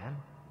 I am.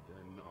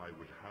 Then I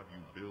would have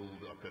you build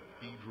a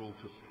cathedral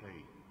to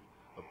pain.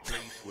 A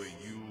place where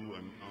you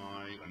and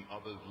I and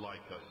others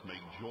like us may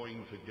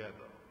join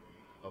together.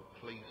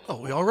 Oh,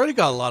 we already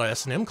got a lot of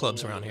S&M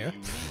clubs around here.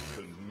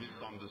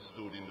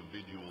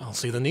 I don't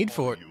see the need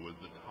for it.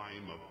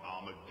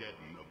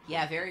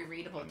 Yeah, very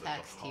readable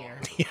text here.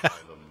 Yeah.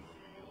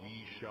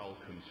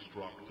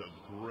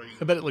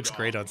 I bet it looks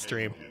great on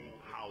stream.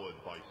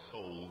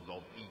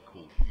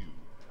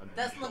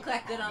 Doesn't look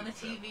that good on the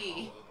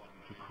TV.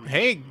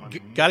 Hey,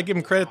 gotta give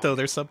them credit though,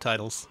 there's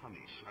subtitles.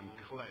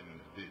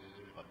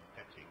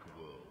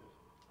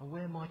 And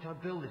where might I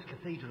build this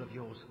cathedral of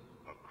yours?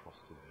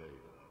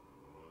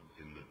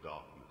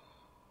 darkness,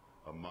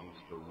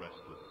 amongst the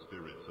restless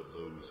spirits of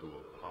those who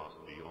have passed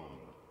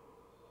beyond,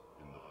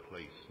 in the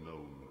place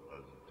known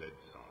as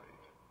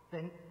Deadside.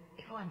 Then,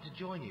 if I am to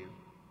join you,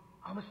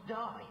 I must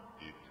die.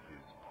 It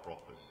is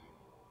prophecy.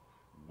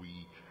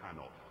 We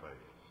cannot fail,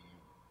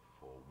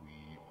 for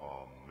we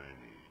are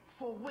many.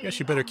 For we Guess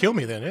you better kill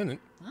me then, isn't it?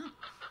 Huh?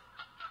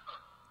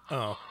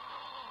 Oh.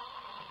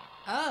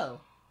 Oh.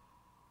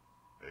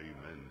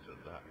 Amen to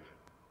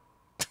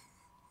that.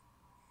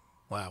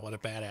 Wow, what a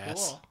badass.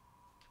 Cool.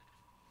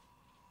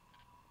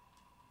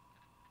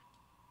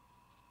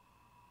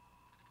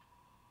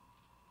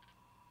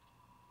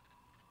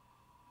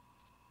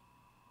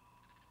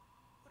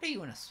 What are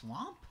you, in a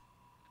swamp?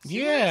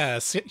 Yeah,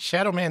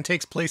 Shadow Man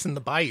takes place in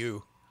the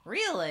bayou.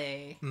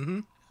 Really?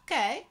 Mm-hmm.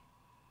 Okay.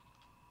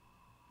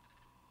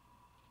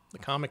 The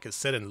comic is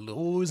set in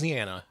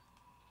Louisiana.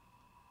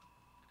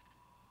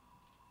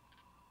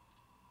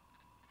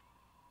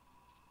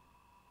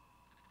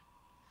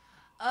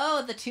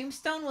 Oh, the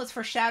tombstone was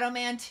for Shadow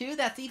Man 2?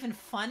 That's even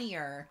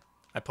funnier.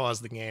 I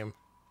paused the game.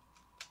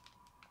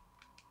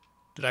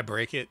 Did I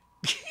break it?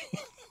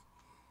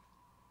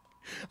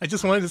 I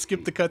just wanted to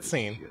skip the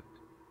cutscene.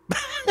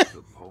 It's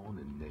a pawn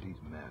in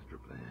Nettie's master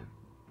plan.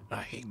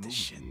 I hate this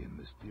shit. In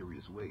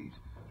mysterious ways,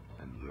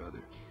 and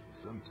brother,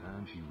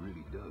 sometimes she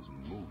really does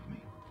move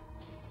me.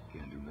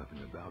 Can't do nothing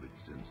about it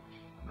since,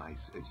 nice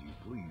as you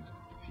please,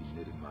 she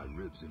knitted my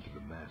ribs into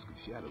the mask of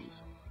shadows.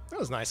 That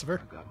was nice of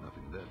her. I got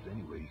nothing left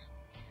anyways.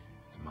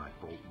 It's my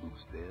fault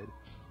Luke's dead,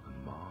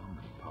 and Mom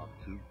and Pop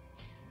too.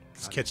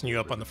 It's catching you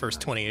up on the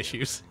first 20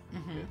 issues.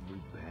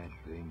 Every bad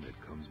thing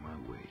that comes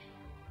my way.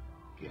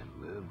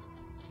 Can't live,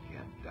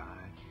 can't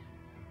die.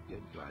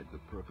 Deadside's the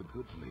perfect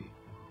hood for me.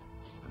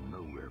 A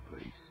nowhere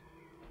place.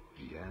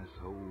 The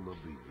asshole of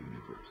the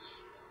universe.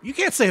 You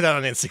can't say that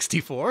on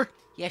N64.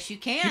 Yes, you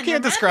can. You can't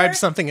Remember, describe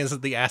something as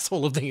the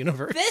asshole of the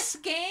universe. This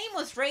game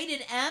was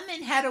rated M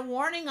and had a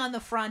warning on the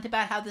front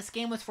about how this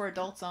game was for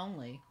adults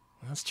only.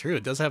 That's true.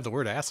 It does have the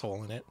word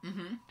asshole in it.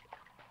 Mm-hmm.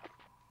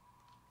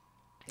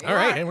 All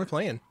right, and we're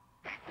playing.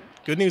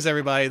 Good news,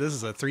 everybody. This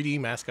is a 3D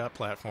mascot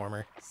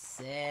platformer.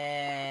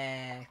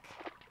 Sick.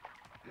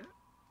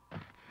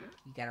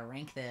 You gotta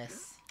rank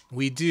this.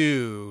 We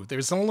do.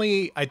 There's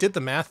only... I did the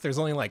math. There's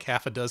only like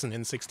half a dozen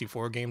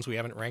N64 games we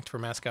haven't ranked for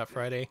Mascot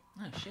Friday.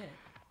 Oh, shit.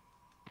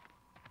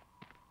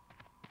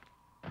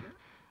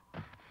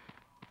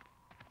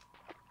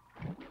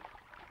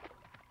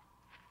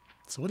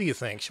 So what do you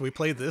think? Should we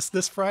play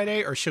this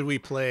Friday, or should we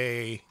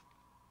play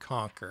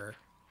Conquer?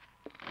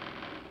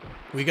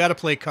 We got to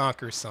play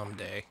Conquer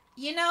someday.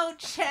 You know,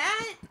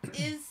 chat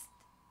is...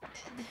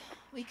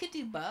 We could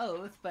do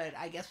both, but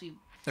I guess we...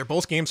 They're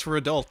both games for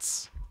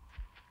adults.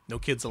 No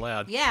kids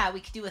allowed. Yeah, we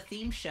could do a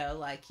theme show,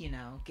 like, you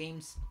know,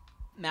 games,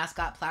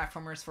 mascot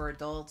platformers for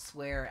adults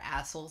where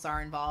assholes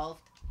are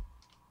involved.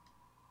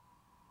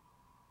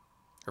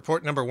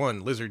 Report number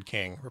 1, Lizard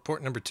King.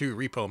 Report number 2,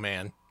 Repo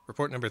Man.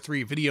 Report number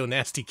 3, Video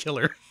Nasty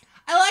Killer.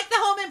 I like the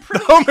Home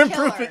Improvement The Home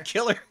Killer. Improvement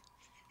Killer.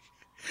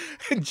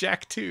 And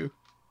Jack 2,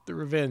 The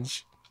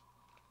Revenge.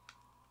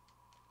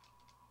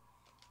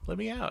 Let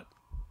me out.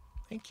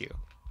 Thank you.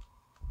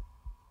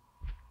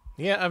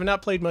 Yeah, I've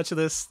not played much of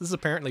this. This is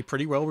apparently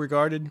pretty well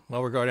regarded.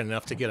 Well regarded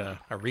enough to get a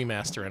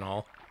remaster and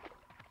all.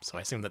 So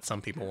I assume that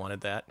some people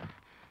wanted that.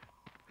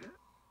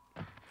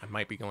 I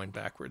might be going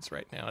backwards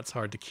right now. It's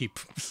hard to keep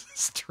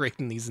straight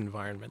in these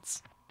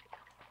environments.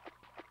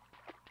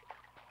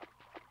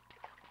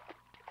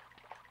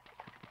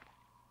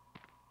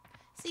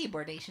 See you,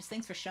 Bordacious.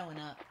 Thanks for showing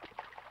up.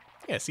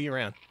 Yeah, see you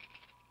around.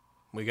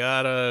 We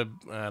got a...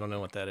 I don't know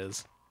what that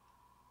is.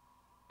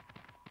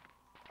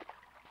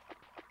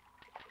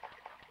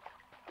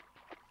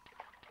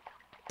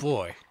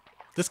 Boy,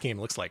 this game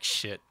looks like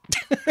shit.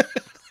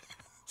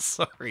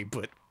 Sorry,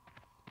 but...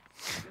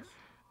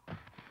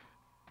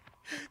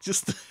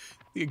 Just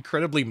the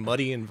incredibly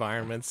muddy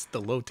environments,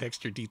 the low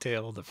texture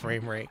detail, the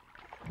frame rate.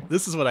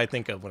 This is what I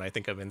think of when I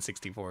think of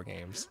N64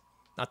 games.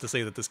 Not to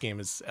say that this game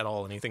is at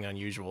all anything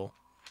unusual.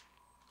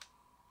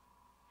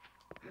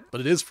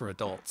 But it is for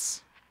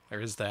adults. There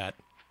is that.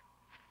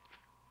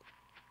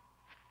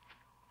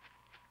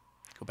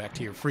 Go back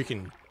to your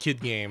freaking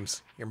kid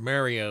games. Your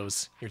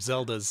Marios. Your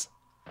Zeldas.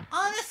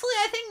 Honestly,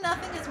 I think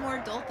nothing is more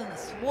adult than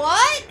this.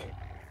 What?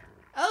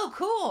 Oh,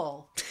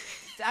 cool.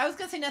 I was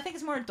gonna say nothing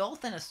is more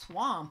adult than a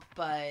swamp,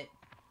 but...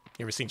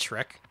 You ever seen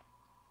Shrek?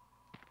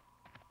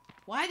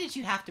 Why did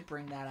you have to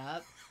bring that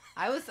up?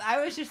 I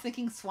was just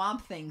thinking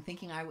Swamp Thing,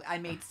 thinking I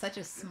made such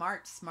a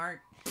smart...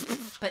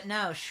 But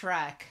no,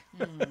 Shrek.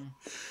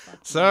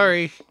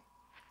 Sorry.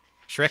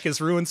 Shrek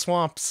has ruined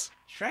swamps.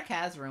 Shrek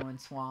has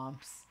ruined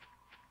swamps.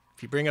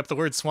 If you bring up the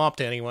word swamp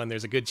to anyone,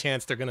 there's a good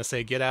chance they're going to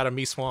say, "Get out of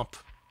me, swamp."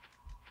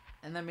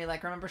 And then be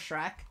like, remember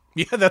Shrek?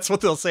 Yeah, that's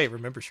what they'll say.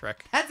 Remember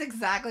Shrek. That's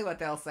exactly what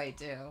they'll say,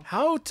 too.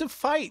 How to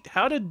fight.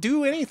 How to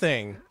do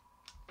anything.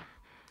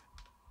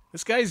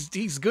 This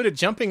he's good at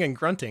jumping and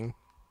grunting.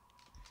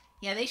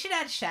 Yeah, they should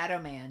add Shadow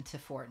Man to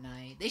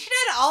Fortnite. They should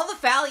add all the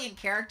Valiant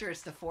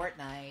characters to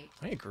Fortnite.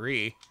 I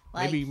agree.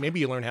 Like, maybe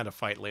you learn how to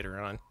fight later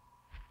on.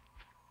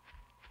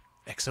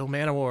 Exo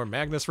Manowar,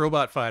 Magnus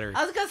Robot Fighter.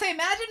 I was gonna say,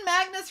 imagine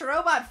Magnus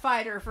Robot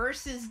Fighter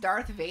versus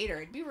Darth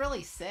Vader. It'd be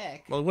really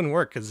sick. Well, it wouldn't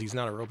work because he's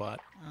not a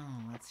robot.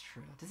 Oh, that's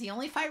true. Does he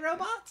only fight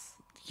robots?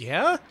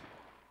 Yeah?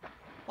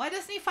 Why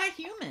doesn't he fight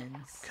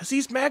humans? Because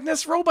he's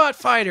Magnus Robot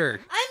Fighter.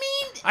 I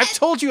mean... I've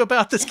told you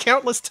about this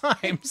countless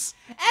times.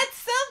 At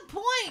some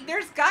point,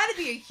 there's gotta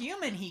be a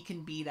human he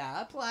can beat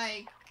up.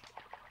 Like...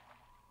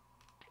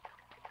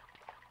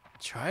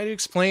 Try to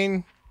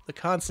explain the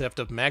concept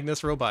of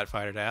Magnus Robot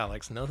Fighter to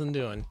Alex. Nothing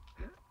doing.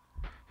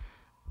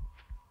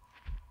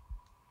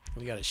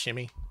 We got a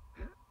shimmy.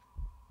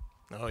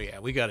 Oh yeah,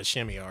 we got a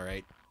shimmy,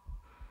 alright.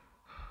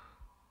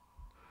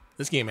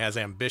 This game has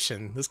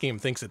ambition. This game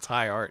thinks it's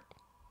high art.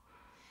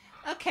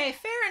 Okay,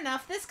 fair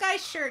enough. This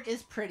guy's shirt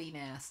is pretty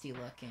nasty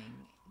looking.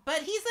 But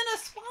he's in a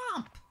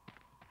swamp.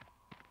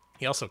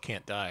 He also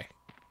can't die.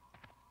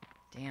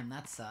 Damn,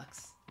 that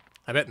sucks.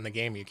 I bet in the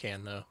game you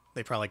can, though.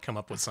 They probably come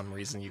up with some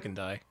reason you can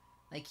die.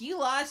 Like, you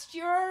lost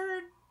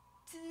your...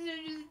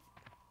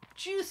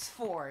 juice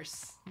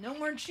force. No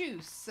more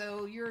juice,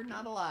 so you're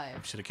not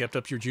alive. Should have kept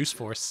up your juice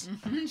force.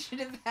 Should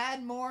have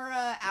had more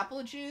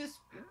apple juice,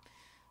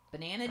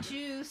 banana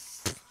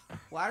juice,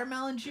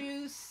 watermelon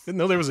juice. Didn't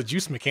know there was a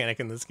juice mechanic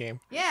in this game.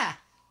 Yeah.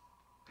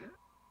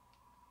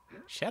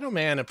 Shadow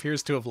Man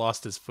appears to have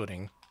lost his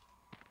footing.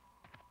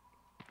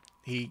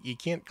 He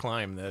can't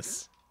climb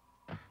this.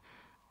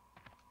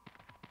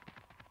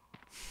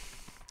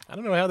 I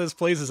don't know how this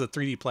plays as a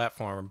 3D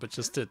platformer, but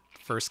just at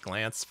first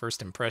glance,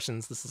 first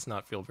impressions, this does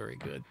not feel very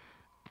good.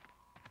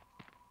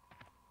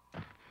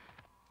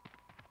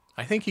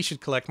 I think he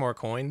should collect more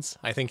coins.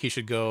 I think he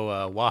should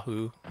go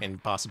Wahoo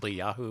and possibly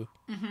Yahoo.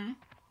 Mm-hmm.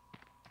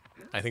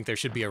 I think there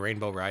should be a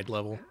Rainbow Ride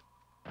level.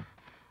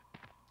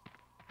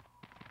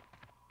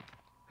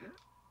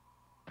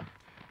 I'm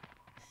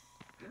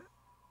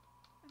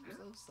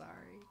so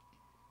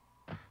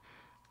sorry.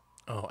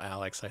 Oh,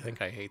 Alex, I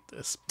think I hate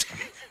this.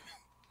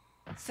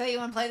 So you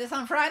want to play this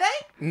on Friday?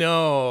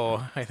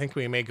 No, I think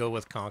we may go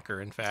with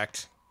Conquer, in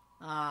fact.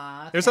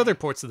 Okay. There's other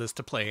ports of this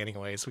to play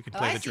anyways. We could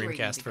play I the see where you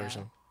Dreamcast need to go.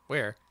 version.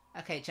 Where?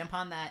 Okay, jump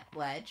on that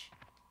ledge.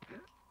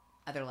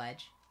 Other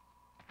ledge.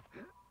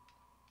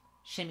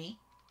 Shimmy.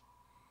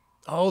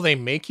 Oh, they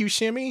make you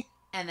shimmy?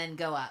 And then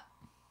go up.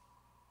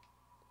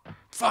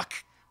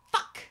 Fuck!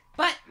 Fuck!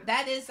 But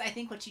that is, I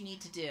think, what you need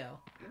to do.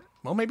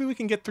 Well, maybe we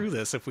can get through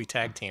this if we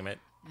tag team it.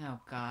 Oh,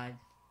 God.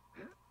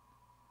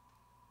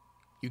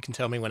 You can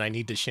tell me when I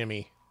need to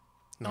shimmy.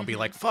 And I'll be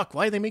like, fuck,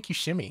 why do they make you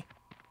shimmy?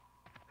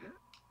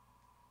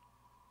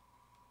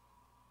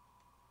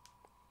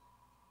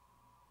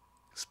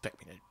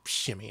 Expect me to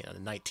shimmy in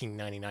a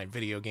 1999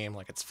 video game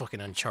like it's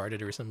fucking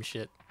Uncharted or some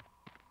shit.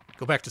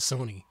 Go back to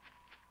Sony.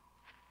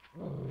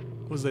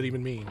 What does that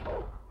even mean?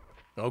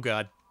 Oh,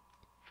 God.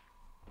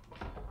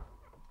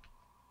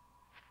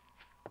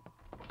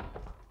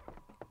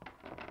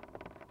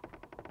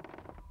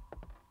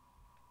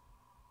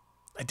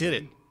 I did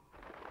it.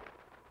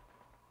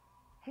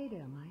 Hey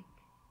there, Mike.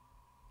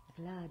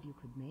 Glad you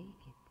could make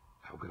it.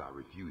 How could I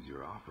refuse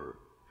your offer?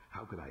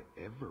 How could I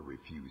ever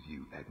refuse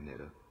you,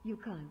 Agneta? You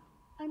can't.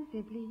 I'm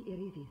simply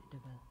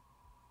irresistible.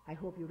 I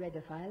hope you read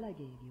the file I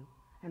gave you,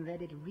 and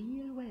read it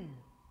real well.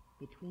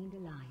 Between the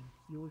lines,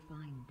 you'll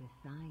find the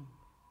signs.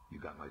 You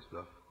got my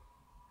stuff?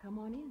 Come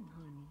on in,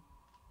 honey.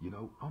 You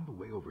know, on the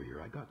way over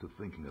here, I got to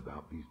thinking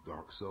about these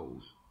Dark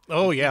Souls.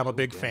 Oh, yeah, I'm a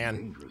big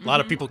fan. A lot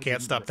of people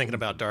can't stop thinking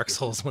about Dark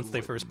Souls once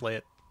they first play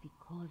it.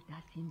 Because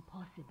that's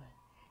impossible.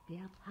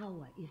 Their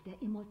power is their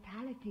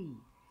immortality.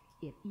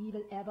 If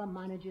evil ever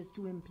manages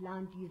to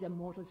implant these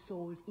immortal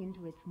souls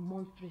into its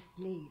monstrous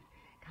slaves,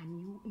 can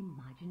you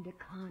imagine the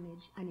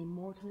carnage an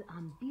immortal,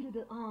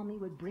 unbeatable army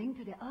would bring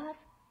to the earth?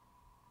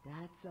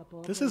 That's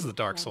a This is the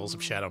Dark Souls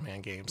of Shadow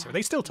Man games. Are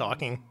they still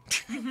talking?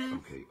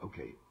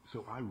 Okay.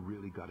 So I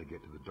really got to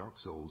get to the Dark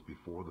Souls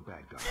before the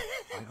bad guys.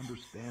 I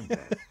understand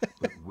that.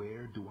 But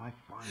where do I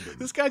find them?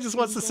 This guy just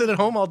wants to sit at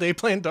home all day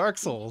playing Dark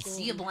Souls.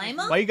 Do you blame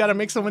him? Why you gotta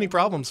make so many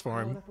problems for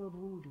him?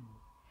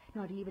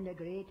 Not even the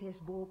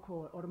greatest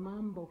Bokor or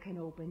Mambo can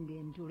open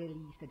them to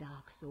release the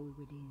dark soul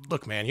within.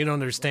 Look, man, you don't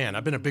understand.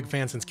 I've been a big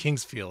fan since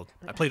Kingsfield.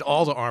 I played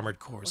all the Armored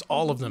Cores,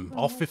 all of them,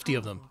 all 50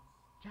 of them.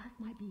 Just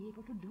might be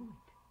able to do it.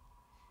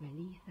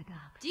 Release the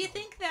dark. Do you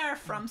think there are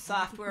From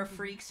Software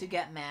freaks who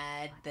get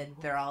mad that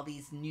there are all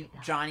these new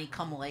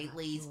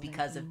Johnny-come-latelys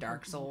because of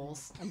Dark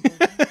Souls?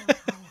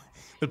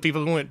 The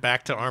people who went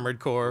back to Armored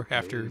Core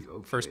after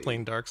first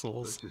playing Dark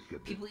Souls.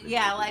 People,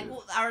 yeah, like...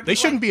 They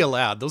shouldn't be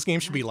allowed. Those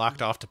games should be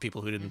locked off to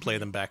people who didn't play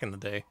them back in the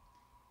day.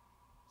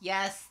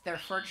 Yes, there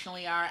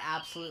fortunately are.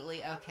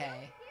 Absolutely.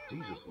 Okay.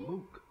 Jesus,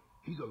 Luke.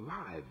 He's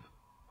alive.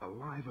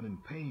 Alive and in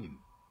pain.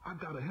 I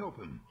gotta help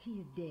him.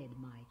 He's dead,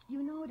 Mike.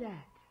 You know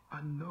that.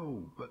 I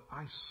know, but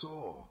I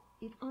saw.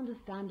 It's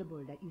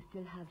understandable that you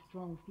still have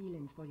strong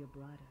feelings for your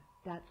brother.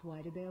 That's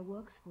why the bear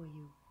works for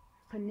you,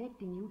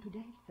 connecting you to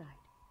their side.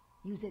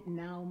 Use it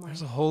now, Mike.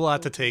 There's a whole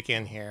lot to take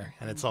in here,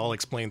 and it's all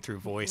explained through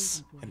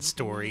voice and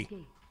story.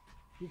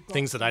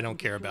 Things that I don't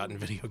care about in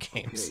video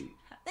games. Okay,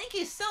 Thank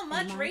you so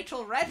much,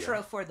 Rachel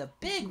Retro, for the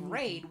big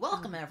raid.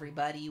 Welcome,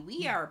 everybody.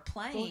 We are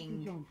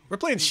playing... We're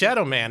playing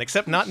Shadow Man,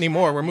 except not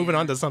anymore. We're moving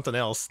on to something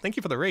else. Thank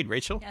you for the raid,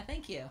 Rachel. Yeah,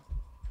 thank you.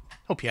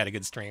 Hope you had a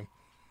good stream.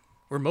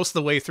 We're most of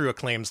the way through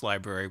Acclaim's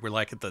library. We're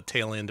like at the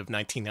tail end of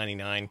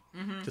 1999.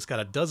 Just got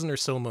a dozen or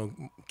so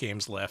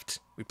games left.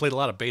 We played a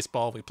lot of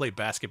baseball. We played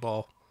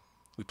basketball.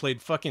 We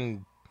played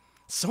fucking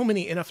so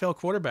many NFL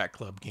quarterback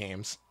club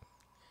games.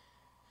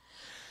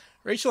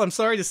 Rachel, I'm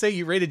sorry to say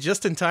you raided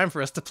just in time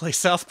for us to play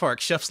South Park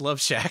Chef's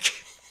Love Shack.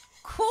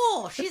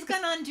 Cool. She's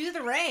gonna undo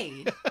the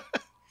raid.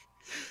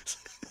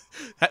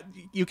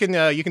 You can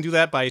do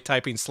that by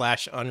typing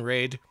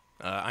 /unraid.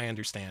 I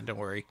understand. Don't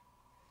worry.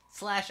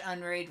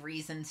 /unraid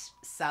reasons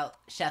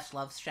Chef's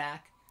Love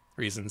Shack.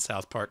 Reasons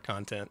South Park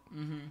content.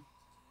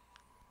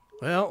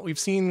 Well, we've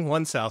seen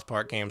one South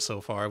Park game so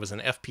far. It was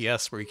an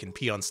FPS where you can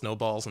pee on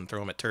snowballs and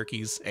throw them at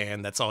turkeys,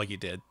 and that's all you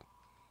did.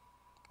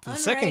 The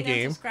second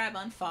game, unsubscribe,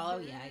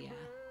 unfollow, yeah.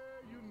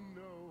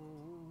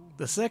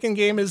 The second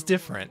game is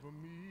different.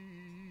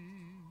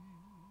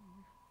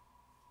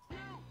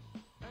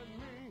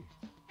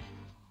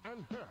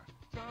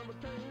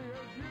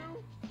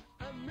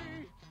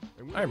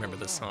 I remember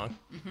this song.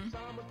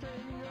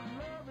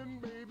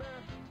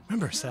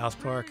 Remember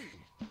South Park?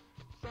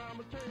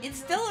 It's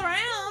still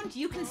around.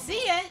 You can see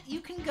it. You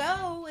can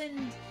go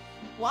and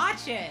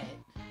watch it.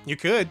 You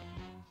could.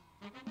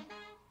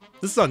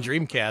 This is on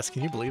Dreamcast.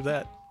 Can you believe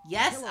that?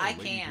 Yes, Hello, I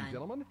ladies can. and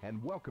gentlemen,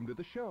 and welcome to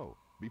the show.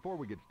 Before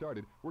we get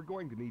started, we're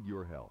going to need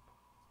your help.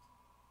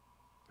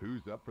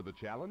 Who's up for the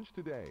challenge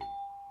today?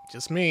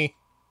 Just me.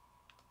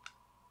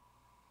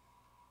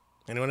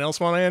 Anyone else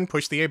want in?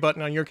 Push the A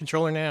button on your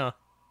controller now.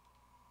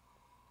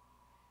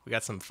 We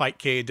got some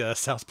Fightcade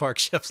South Park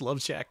Chef's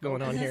Love Shack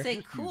going on here. I was gonna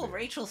say, cool.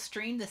 Rachel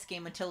streamed this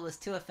game until it was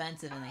too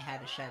offensive and they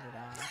had to shut it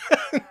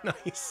off.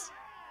 Nice.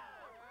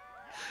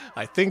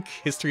 I think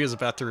history is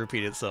about to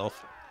repeat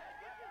itself.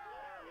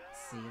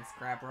 Let's see, it's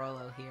grab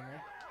Rolo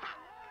here.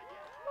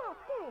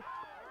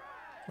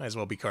 Might as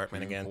well be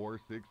Cartman again. 4,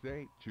 6,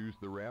 8. Choose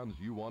the rounds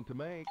you want to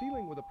make.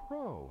 Dealing with a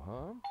pro,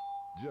 huh?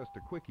 Just a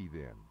quickie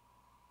then.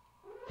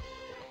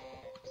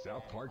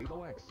 South Park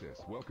Alexis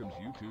welcomes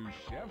you to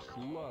Chef's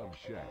Love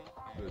Shack,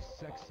 the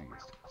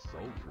sexiest,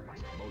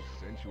 sultriest, most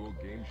sensual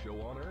game show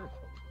on earth.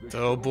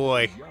 Oh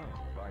boy. Young,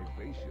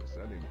 vivacious,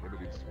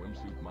 uninhibited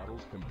swimsuit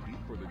models compete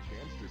for the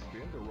chance to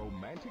spend a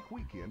romantic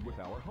weekend with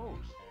our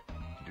host.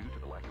 Due to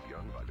the lack of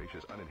young,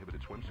 vivacious,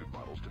 uninhibited swimsuit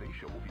models, today's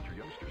show will feature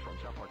youngsters from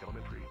South Park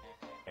Elementary.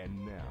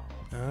 And now,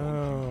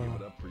 won't you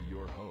give it up for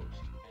your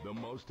host, the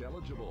most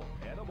eligible,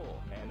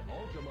 edible, and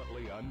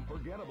ultimately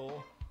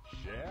unforgettable,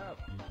 Chef.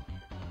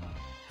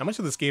 How much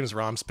of this game's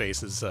ROM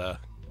space is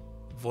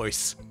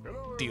voice,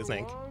 Hello, do you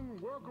think? everyone.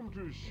 Welcome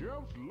to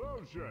Chef's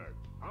Love Shack.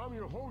 I'm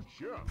your host,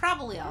 Chef.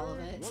 Probably all of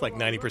it. It's like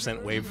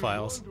 90% WAV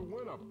files. To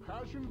win a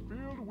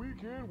passion-filled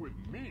weekend with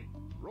me.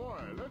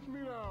 Roy, let's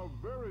meet our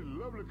very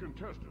lovely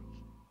contestants.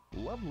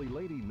 Lovely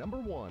lady number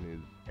 1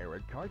 is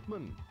Eric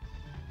Cartman.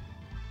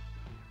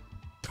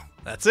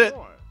 That's it.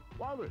 Roy,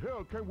 why the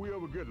hell can't we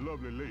ever get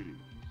lovely ladies?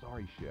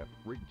 Sorry, Chef.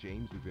 Rick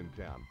James is in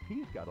town.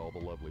 He's got all the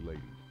lovely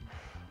ladies.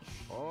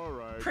 All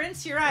right.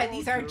 Prince, you're right.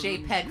 These are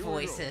JPEG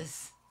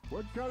voices.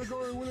 What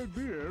category will it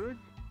be, Eric?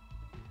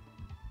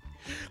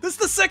 This is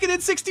the second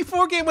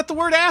N64 game with the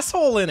word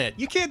asshole in it.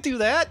 You can't do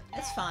that.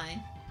 That's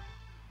fine.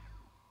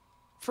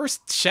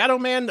 First, Shadow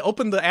Man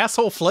opened the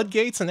asshole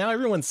floodgates, and now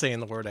everyone's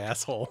saying the word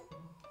asshole.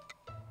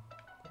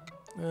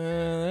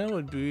 That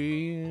would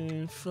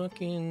be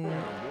fucking...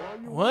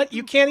 What?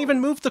 You can't even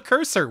move the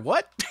cursor.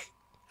 What?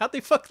 How'd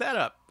they fuck that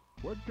up?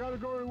 What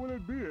category will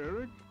it be,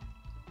 Eric?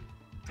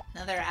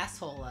 Another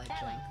asshole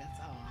joint, that's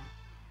all.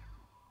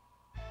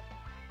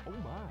 Oh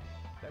my,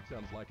 that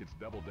sounds like it's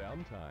double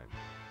down time.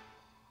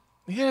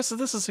 Yeah, so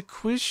this is a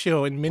quiz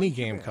show and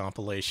minigame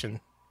compilation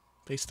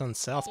based on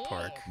South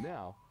Park.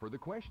 Now for the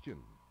question.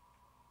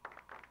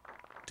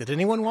 Did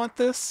anyone want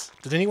this?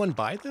 Did anyone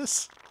buy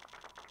this?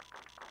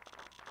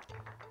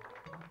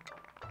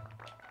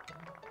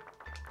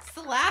 It's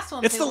the last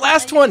one. It's the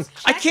last one!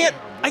 I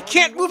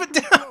can't move it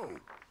down!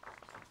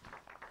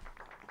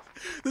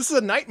 This is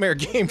a nightmare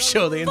game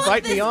show. They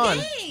invite me on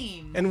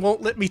and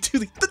won't let me do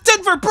the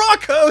Denver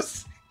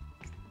Broncos!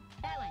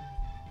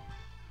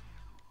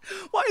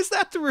 Why is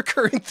that the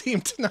recurring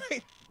theme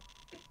tonight?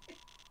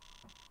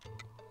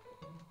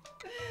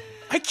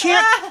 I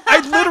can't.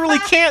 I literally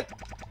can't.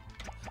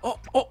 Oh.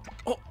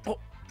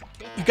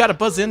 You gotta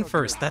buzz in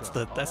first. That's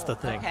the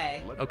thing.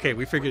 Okay,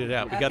 we figured it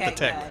out. We got the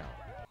tech. Good.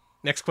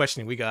 Next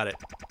questioning, we got it.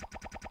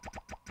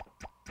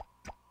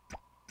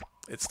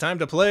 It's time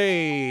to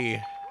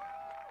play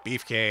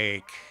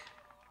Beefcake.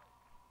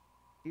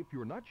 If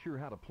you're not sure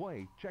how to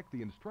play, check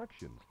the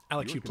instructions.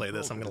 Alex, you play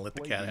this. I'm gonna let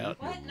the cat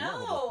out. What?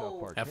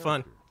 No. Have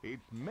fun.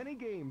 It's mini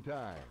game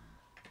time.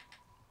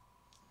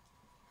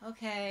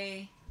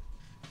 Okay.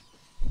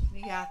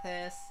 We got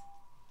this.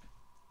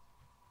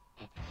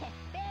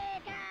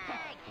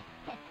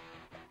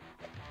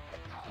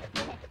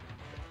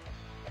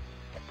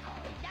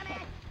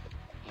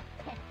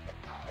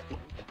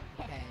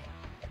 Okay.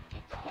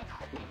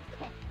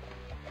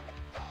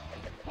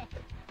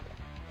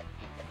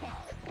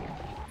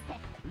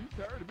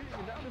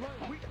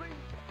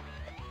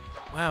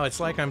 Wow, it's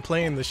like I'm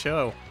playing the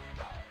show.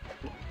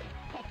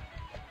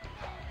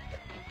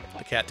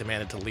 The cat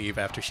demanded to leave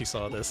after she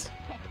saw this.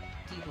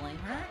 Do you blame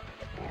her?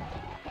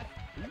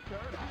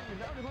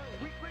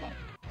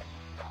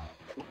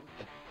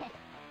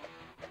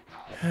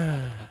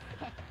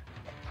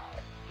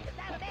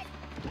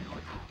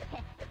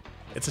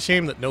 It's a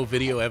shame that no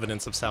video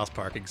evidence of South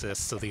Park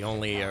exists, so the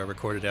only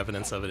recorded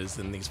evidence of it is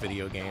in these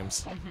video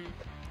games. Mm-hmm.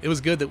 It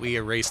was good that we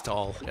erased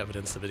all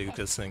evidence of it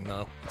existing,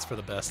 though. It's for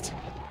the best.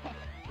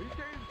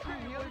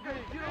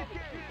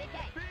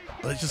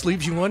 But it just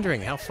leaves you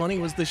wondering, how funny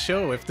was this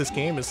show if this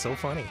game is so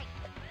funny?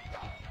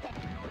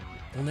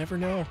 We'll never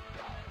know.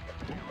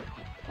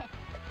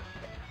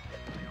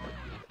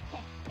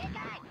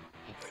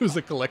 It was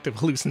a collective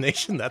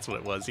hallucination, that's what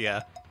it was,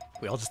 yeah.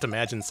 We all just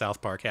imagined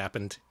South Park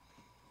happened.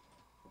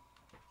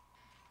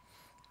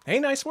 Hey,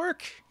 nice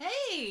work!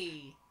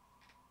 Hey!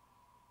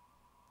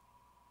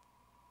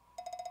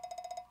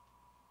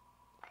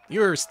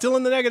 You're still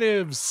in the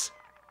negatives!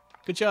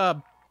 Good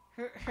job.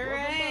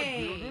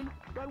 Hooray!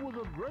 That was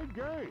a great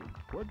game.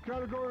 What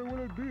category will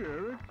it be,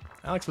 Eric?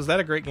 Alex, was that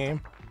a great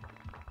game?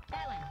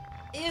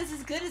 It was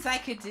as good as I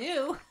could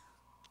do.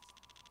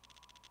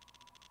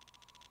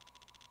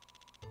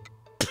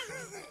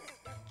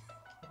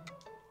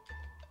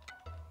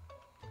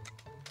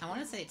 I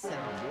want to say it's 7.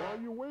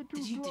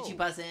 Did you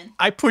buzz in?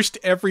 I pushed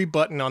every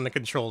button on the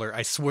controller.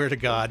 I swear to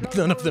God,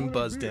 none of them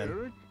buzzed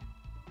in.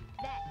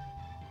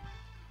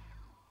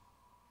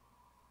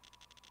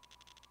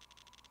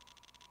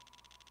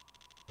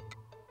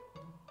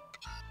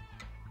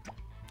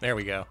 There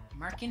we go.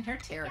 Marking her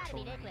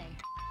territory.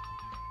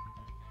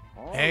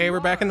 Hey, we're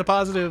back in the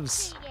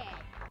positives.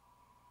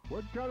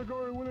 What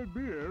category will it be,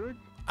 Eric?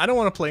 I don't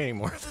want to play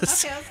anymore of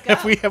this. Okay,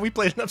 let's go. Have we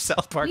played enough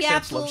South Park? We Sam's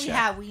Love absolutely Shack?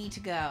 have. We need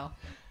to go.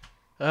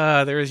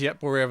 There is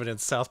yet more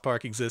evidence South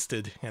Park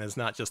existed and is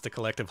not just a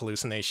collective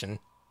hallucination.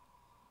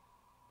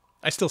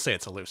 I still say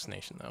it's a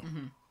hallucination, though.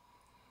 Mm-hmm.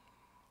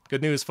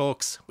 Good news,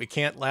 folks. We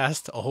can't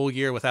last a whole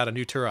year without a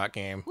new Turok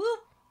game. Woo!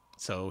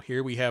 So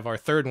here we have our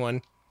third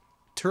one,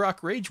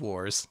 Turok Rage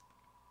Wars.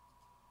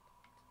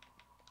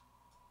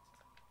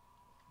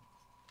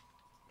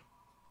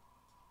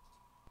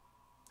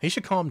 He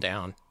should calm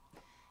down.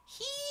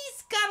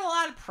 He's got a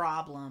lot of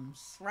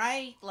problems,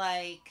 right?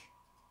 Like,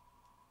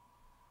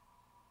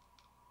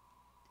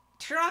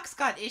 Turok's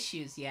got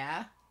issues,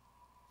 yeah?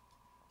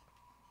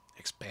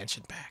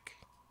 Expansion pack.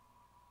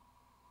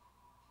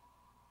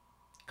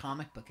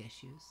 Comic book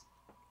issues.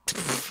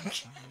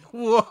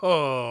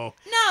 Whoa.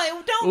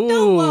 No, don't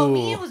whoa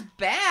me. It was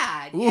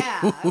bad.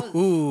 Yeah. It was...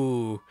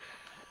 Ooh.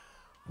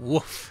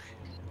 Woof.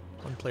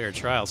 One-player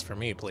trials for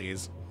me,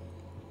 please.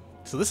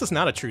 So this is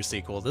not a true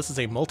sequel. This is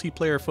a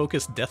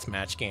multiplayer-focused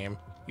deathmatch game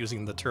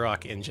using the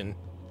Turok engine.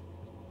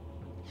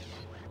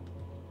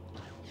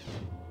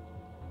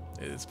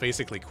 It's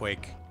basically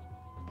Quake.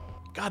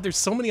 God, there's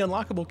so many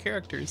unlockable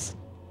characters.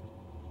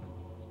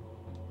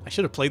 I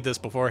should have played this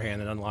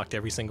beforehand and unlocked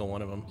every single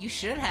one of them. You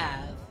should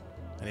have.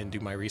 I didn't do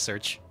my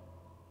research.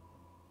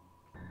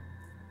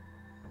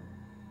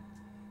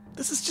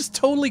 This is just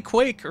totally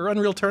Quake or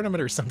Unreal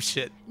Tournament or some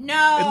shit.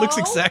 No! It looks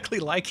exactly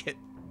like it.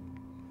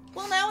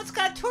 Well, now it's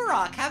got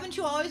Turok. Haven't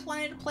you always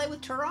wanted to play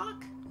with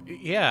Turok?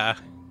 Yeah.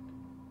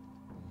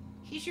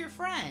 He's your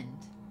friend.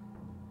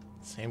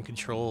 Same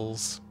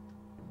controls,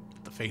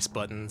 the face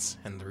buttons,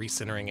 and the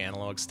recentering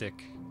analog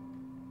stick.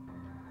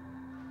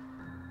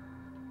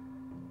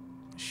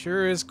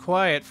 Sure is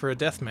quiet for a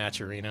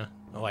deathmatch arena.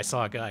 Oh, I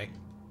saw a guy.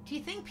 Do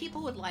you think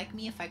people would like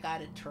me if I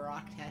got a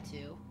Turok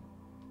tattoo?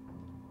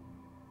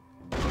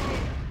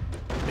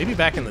 Maybe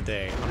back in the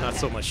day. I'm not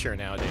so much sure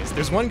nowadays.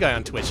 There's one guy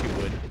on Twitch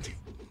who would.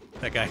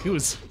 That guy who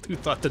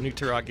thought the new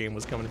Turok game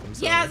was coming from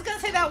Sony. Yeah, I was gonna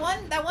say that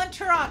one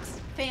Turok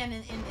fan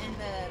in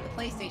the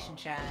PlayStation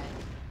chat.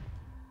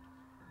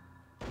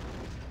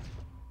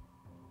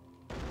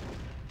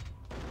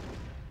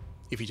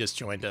 If you just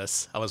joined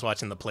us, I was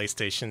watching the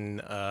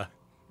PlayStation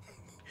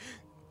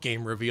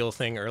game reveal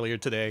thing earlier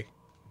today,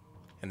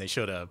 and they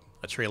showed a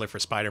trailer for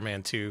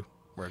Spider-Man 2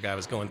 where a guy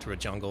was going through a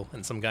jungle,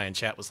 and some guy in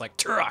chat was like,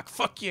 Turok,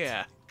 fuck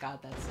yeah! God,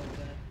 that's so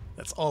good.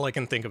 That's all I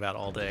can think about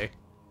all day.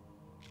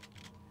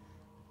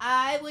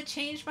 I would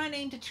change my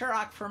name to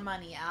Turok for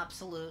money,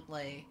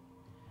 absolutely.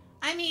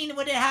 I mean,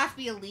 would it have to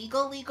be a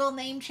legal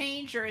name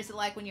change, or is it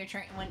like when you're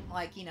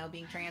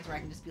being trans, where I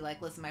can just be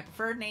like, listen, my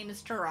preferred name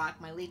is Turok,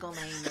 my legal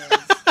name is...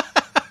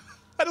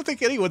 I don't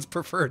think anyone's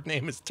preferred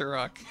name is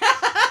Turok.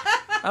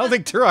 I don't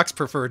think Turok's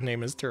preferred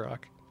name is Turok.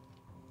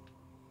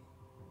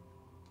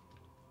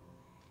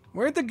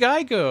 Where'd the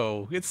guy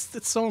go? It's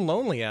so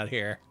lonely out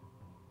here.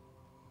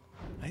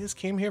 I just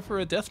came here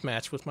for a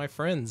deathmatch with my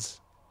friends.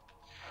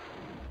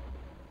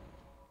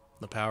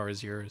 The power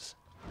is yours.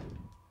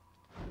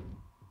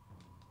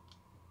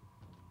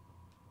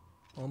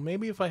 Well,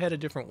 maybe if I had a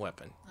different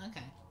weapon.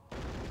 Okay.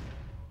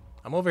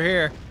 I'm over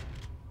here.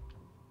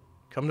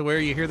 Come to where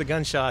you hear the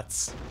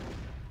gunshots.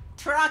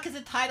 Turok is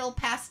a title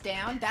passed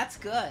down? That's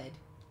good.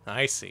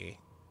 I see.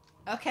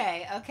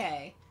 Okay,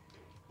 okay.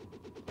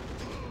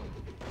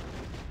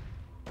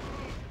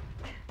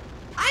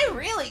 I I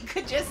really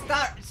could just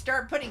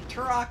start putting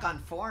Turok on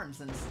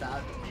forums and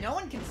stuff. No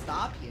one can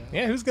stop you.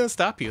 Yeah, who's gonna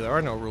stop you? There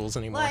are no rules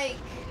anymore. Like,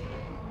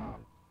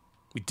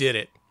 we did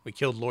it. We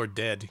killed Lord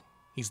Dead.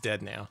 He's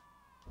dead now.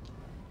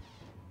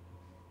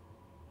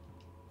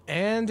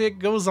 And it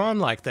goes on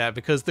like that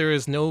because there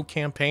is no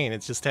campaign.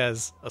 It just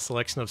has a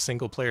selection of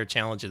single-player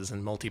challenges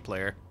and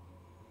multiplayer.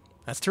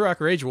 That's Turok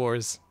Rage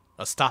Wars,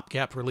 a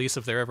stopgap release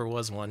if there ever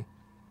was one.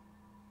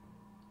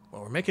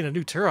 Well, we're making a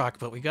new Turok,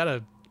 but we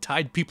gotta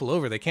tide people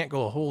over. They can't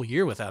go a whole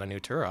year without a new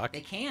Turok.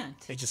 they can't.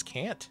 They just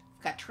can't.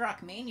 We've got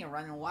Turok Mania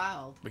running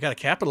wild. We gotta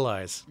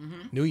capitalize.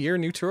 New year,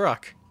 new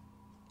Turok.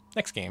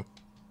 Next game.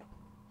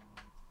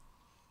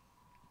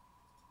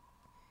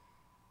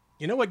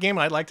 You know what game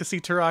I'd like to see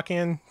Turok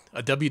in?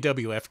 A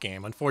WWF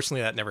game.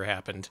 Unfortunately, that never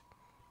happened.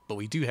 But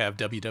we do have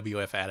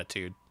WWF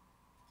Attitude.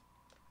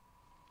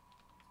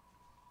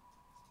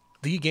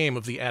 The game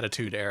of the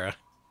Attitude Era.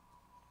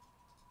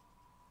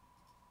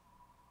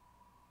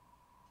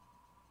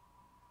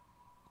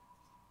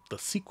 The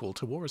sequel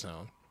to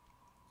Warzone.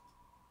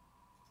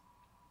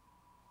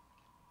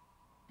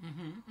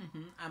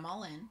 I'm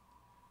all in.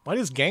 Why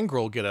does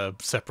Gangrel get a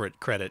separate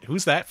credit?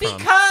 Who's that from?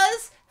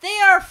 Because they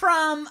are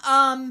from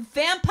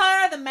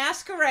Vampire the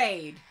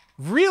Masquerade.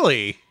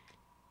 Really?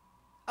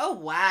 Oh,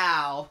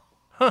 wow.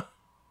 Huh.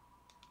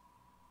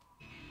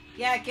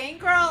 Yeah,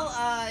 Gangrel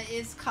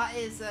is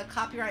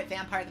copyright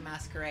Vampire the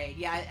Masquerade.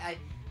 Yeah,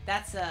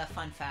 that's a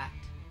fun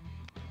fact.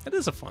 That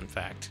is a fun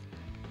fact.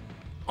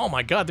 Oh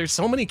my god, there's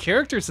so many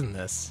characters in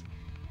this.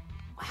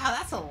 Wow,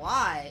 that's a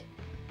lot.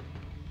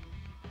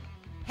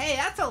 Hey,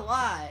 that's a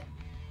lot.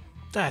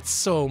 That's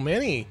so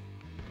many.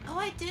 Oh,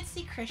 I did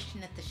see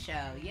Christian at the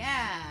show.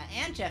 Yeah,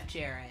 and Jeff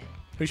Jarrett.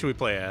 Who should we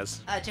play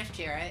as? Jeff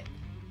Jarrett.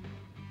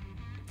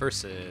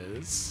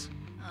 Versus...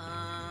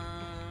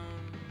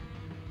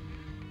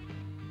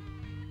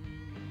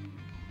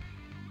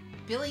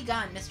 Billy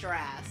Gunn, Mr.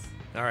 Ass.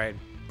 Alright,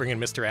 bringing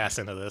Mr. Ass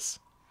into this.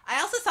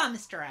 I also saw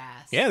Mr.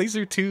 Ass. Yeah, these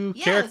are two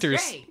Yeah, characters. it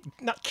was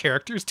great. Not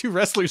characters, two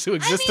wrestlers who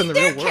exist I mean, in the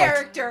real they're world.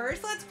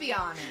 characters, let's be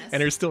honest.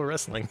 And are still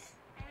wrestling.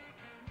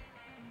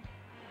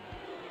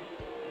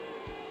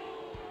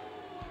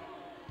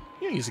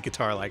 You don't use a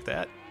guitar like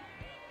that.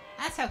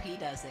 That's how he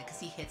does it, because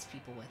he hits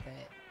people with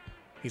it.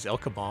 He's El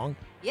Kabong.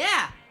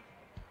 Yeah,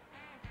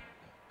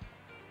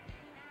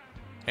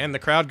 And the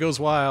crowd goes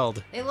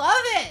wild. they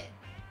love it.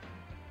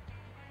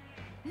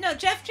 No,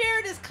 Jeff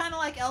Jarrett is kind of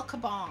like El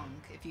Kabong,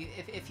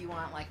 if you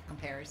want like a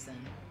comparison.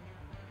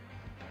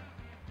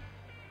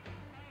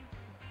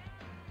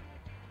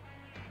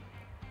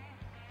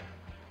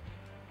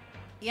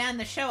 Yeah, in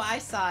the show I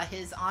saw,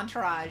 his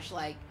entourage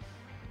like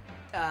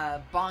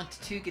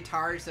bonked two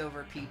guitars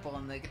over people,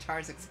 and the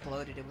guitars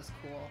exploded. It was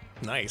cool.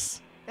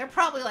 Nice. They're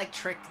probably like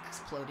tricked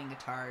exploding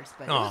guitars,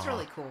 but it was Aw.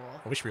 really cool.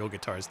 I wish real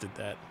guitars did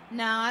that.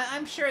 No,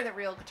 I'm sure that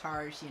real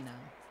guitars,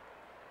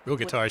 Real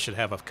guitars should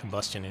have a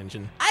combustion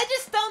engine. I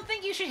just don't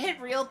think you should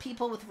hit real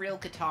people with real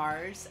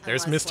guitars.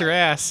 There's unless, Mr. like-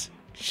 Ass,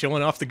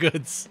 showing off the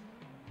goods.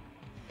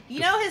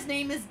 You know his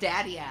name is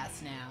Daddy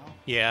Ass now.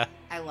 Yeah.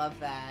 I love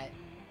that.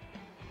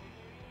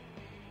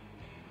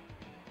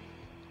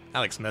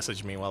 Alex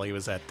messaged me while he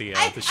was at the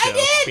I show,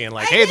 did! being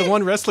like, I hey, did! the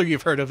one wrestler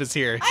you've heard of is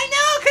here. I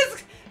know,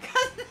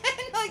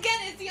 because again,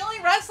 it's the only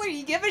wrestler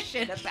you give a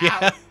shit about.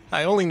 Yeah,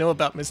 I only know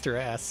about Mr.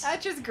 Ass.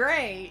 That's just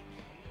great.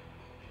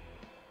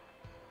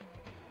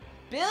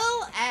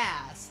 Bill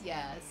Ass,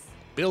 yes.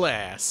 Bill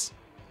Ass.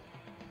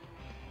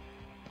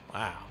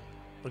 Wow.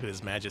 Look at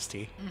his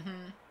majesty. Mm-hmm.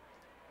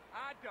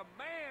 I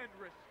demand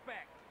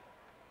respect.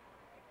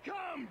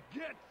 Come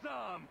get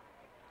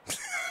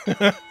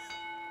some.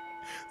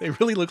 They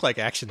really look like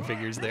action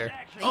figures there.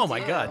 Oh my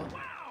god.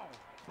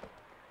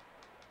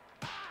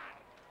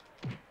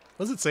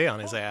 What does it say on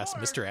his ass?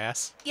 Mr.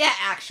 Ass? Yeah,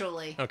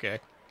 actually. Okay.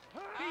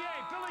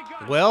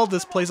 Well,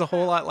 this plays a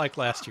whole lot like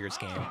last year's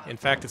game. In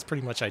fact, it's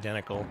pretty much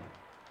identical.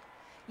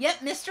 Yep,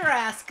 Mr.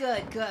 Ass,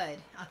 good, good.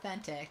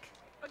 Authentic.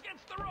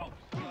 Against the ropes.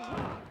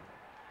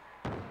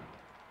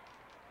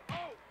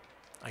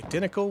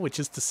 Identical, which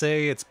is to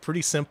say it's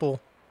pretty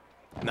simple.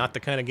 Not the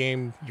kind of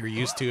game you're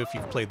used to if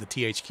you've played the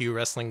THQ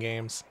wrestling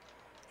games.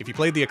 If you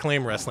played the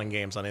Acclaim wrestling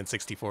games on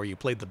N64, you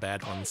played the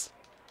bad ones.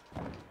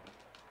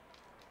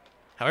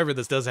 However,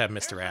 this does have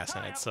Mr. Ass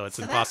in it, so it's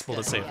impossible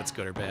to say if it's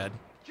good or bad.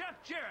 Jeff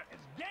Jarrett is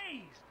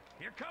dazed.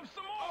 Here comes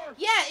some more.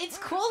 Yeah, it's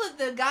cool that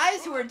the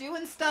guys who are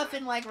doing stuff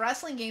in like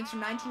wrestling games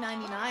from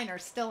 1999 are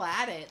still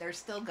at it. They're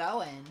still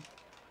going.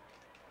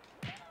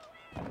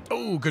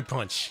 Oh, good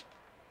punch.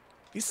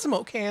 These are some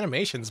okay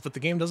animations, but the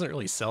game doesn't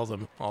really sell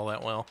them all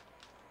that well.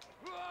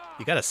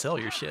 You gotta sell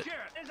your shit.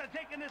 Jarrett isn't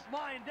taking this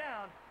lying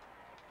down.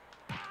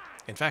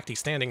 In fact, he's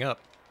standing up.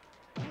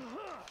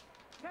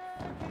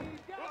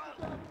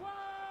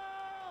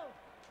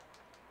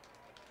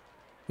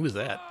 Who is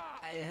that?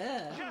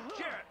 Jeff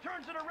Jarrett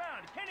turns it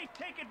around. Can he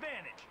take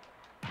advantage?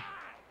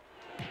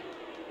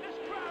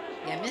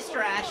 Yeah, Mr.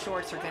 Ass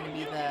shorts are going to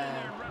be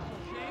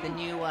the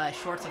new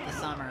shorts of the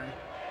summer.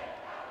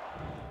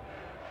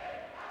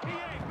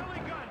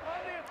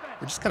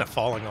 We're just kind of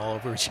falling all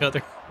over each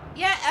other.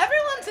 Yeah,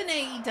 everyone's in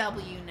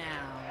AEW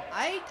now.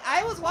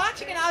 I was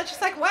watching and I was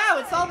just like, wow,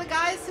 it's all the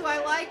guys who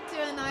I liked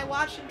and I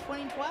watched in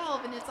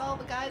 2012, and it's all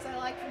the guys I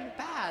liked from the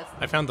past.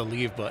 I found the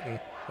leave button.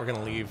 We're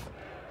gonna leave.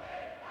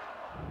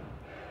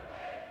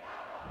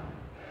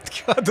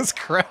 God, this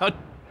crowd.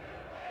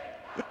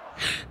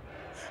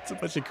 It's a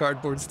bunch of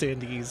cardboard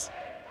standees.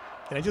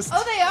 Can I just...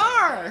 Oh, they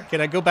are!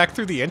 Can I go back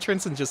through the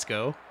entrance and just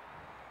go?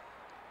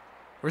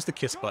 Where's the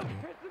kiss button?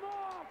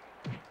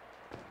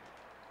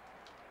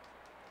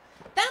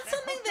 That's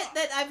something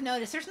that I've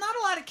noticed. There's not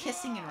a lot of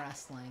kissing in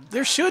wrestling.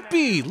 There should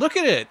be. Look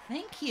at it.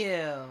 Thank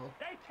you.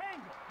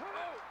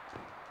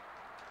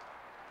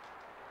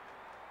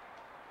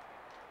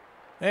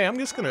 Hey, I'm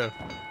just gonna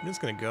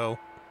go.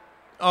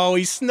 Oh,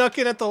 he snuck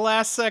in at the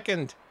last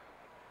second.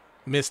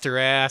 Mr.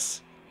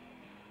 Ass.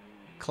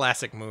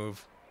 Classic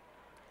move.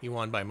 He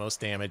won by most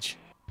damage.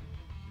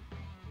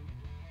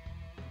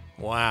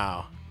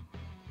 Wow.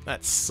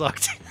 That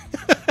sucked.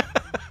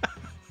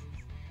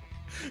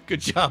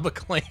 Good job,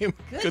 Acclaim.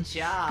 Good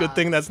job. Good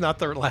thing that's not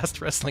the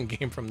last wrestling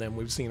game from them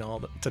we've seen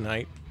all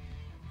tonight.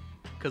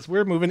 Because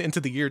we're moving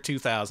into the year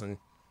 2000.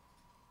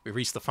 We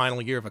reached the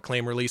final year of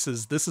Acclaim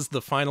releases. This is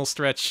the final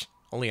stretch.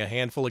 Only a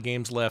handful of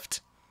games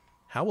left.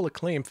 How will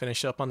Acclaim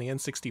finish up on the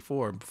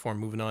N64 before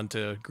moving on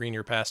to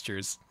greener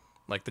pastures?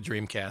 Like the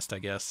Dreamcast, I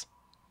guess.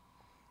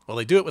 Well,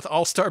 they do it with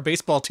All-Star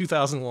Baseball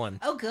 2001.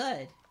 Oh,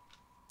 good.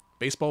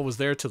 Baseball was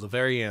there till the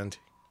very end.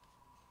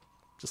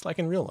 Just like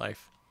in real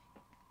life.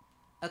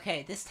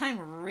 Okay, this time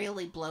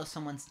really blow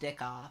someone's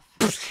dick off.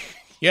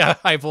 Yeah,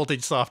 high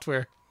voltage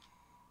software.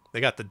 They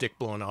got the dick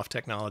blowing off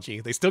technology.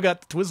 They still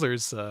got the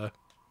Twizzlers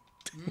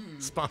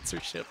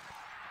sponsorship.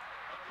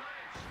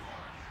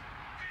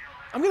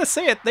 I'm going to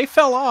say it. They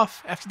fell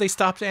off after they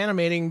stopped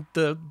animating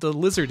the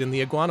lizard in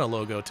the iguana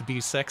logo to be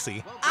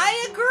sexy.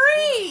 I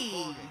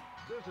agree!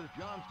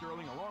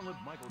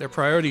 Their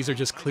priorities are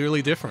just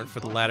clearly different for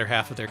the latter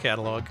half of their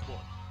catalog.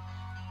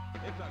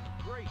 It's a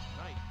great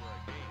night for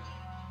a game.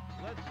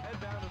 Let's head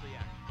down to the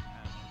action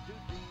as the two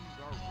teams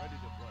are ready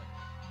to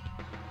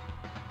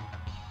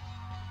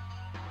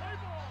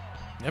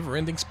play.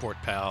 Never-ending sport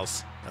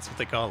pals. That's what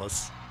they call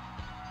us.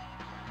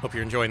 Hope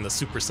you're enjoying the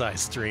supersized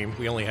stream.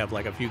 We only have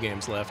like a few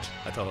games left.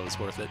 I thought it was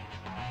worth it.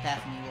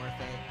 Definitely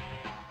worth it.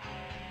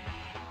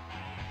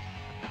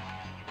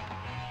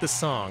 This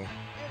song.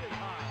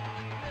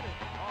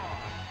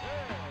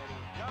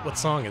 What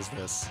song is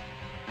this?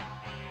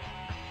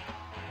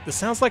 This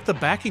sounds like the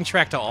backing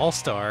track to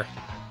All-Star.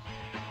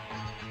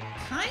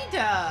 Kind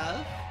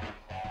of.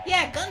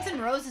 Yeah, Guns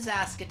N' Roses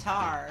ass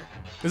guitar.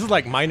 This is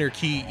like minor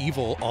key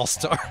evil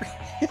All-Star.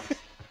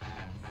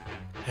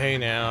 Hey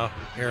now,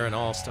 you're an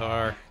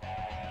All-Star.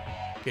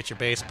 Get your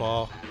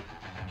baseball.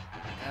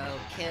 Go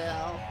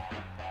kill.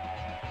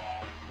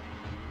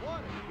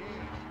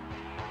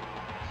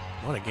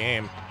 What a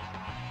game.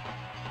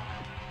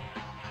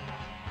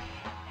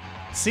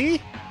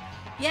 See?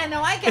 Yeah,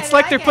 no, I get it. It's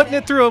like they're putting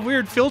it through a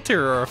weird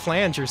filter or a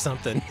flange or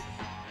something.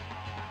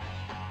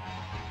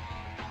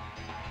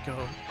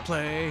 Go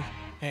play.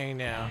 Hey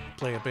now,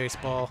 play a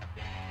baseball.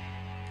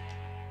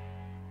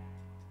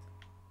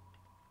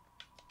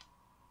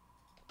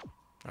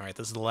 Alright,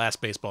 this is the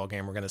last baseball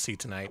game we're going to see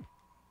tonight.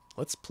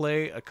 Let's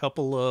play a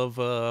couple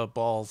of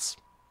balls.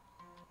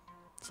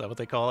 Is that what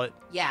they call it?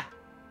 Yeah.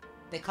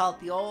 They call it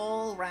the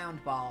old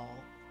round ball.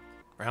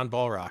 Round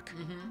ball rock.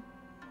 Mm-hmm.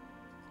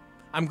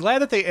 I'm glad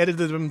that they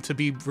edited them to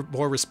be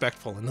more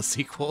respectful in the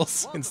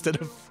sequels instead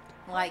of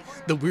like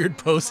the weird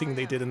posing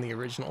they did in the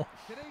original.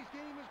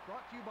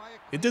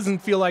 It doesn't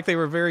feel like they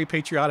were very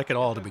patriotic at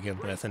all to begin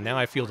with, and now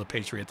I feel the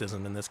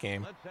patriotism in this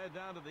game. Let's head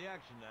down to the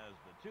action as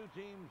the two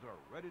teams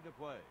are ready to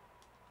play.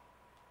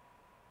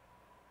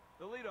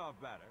 The leadoff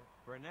batter,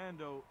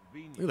 Fernando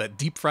Vina. Look at that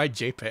deep-fried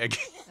JPEG.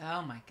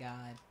 Oh my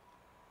god.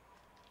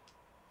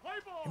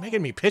 You're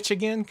making me pitch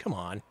again? Come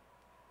on.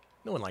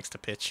 No one likes to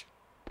pitch.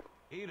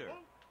 Heater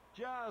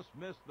just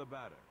missed the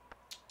batter.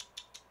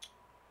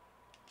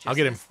 I'll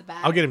get him.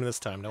 I'll get him this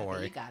time. Don't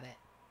worry. You got it.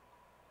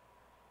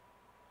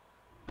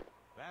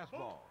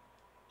 Fastball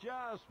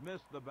just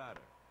missed the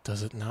batter.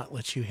 Does it not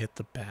let you hit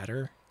the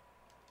batter?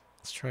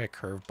 Let's try a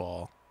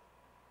curveball.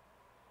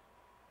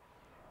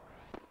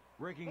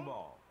 Breaking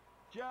ball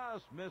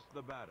just missed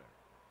the batter.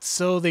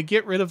 So they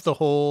get rid of the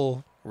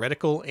whole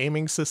reticle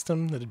aiming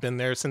system that had been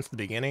there since the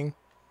beginning,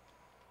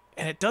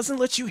 and it doesn't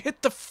let you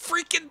hit the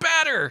freaking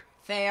batter.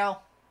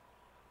 Fail.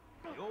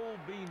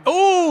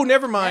 Oh,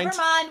 never mind. Never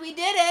mind, we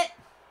did it.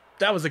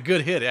 That was a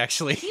good hit,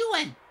 actually. He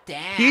went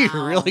down. He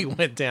really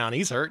went down.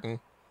 He's hurting.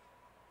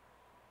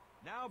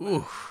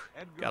 Ooh,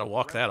 gotta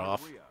walk that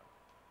off.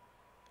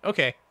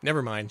 Okay,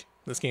 never mind.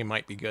 This game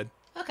might be good.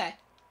 Okay.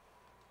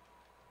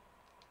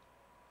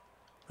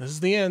 This is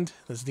the end.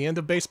 This is the end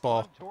of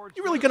baseball.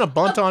 You really gonna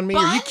bunt on me?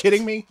 Are you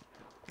kidding me?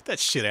 Get that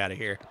shit out of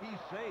here.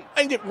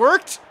 And it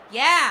worked?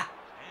 Yeah.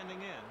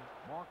 Standing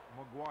in, Mark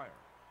McGuire.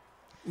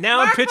 Now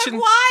Mark I'm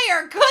pitching.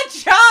 McGuire, good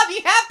job.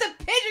 You have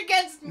to pitch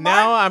against Mark.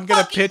 Now I'm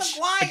gonna pitch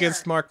McGuire.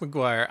 against Mark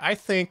McGuire. I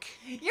think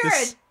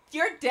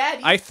you're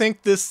dead. I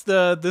think this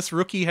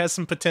rookie has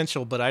some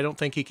potential, but I don't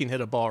think he can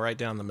hit a ball right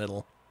down the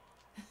middle.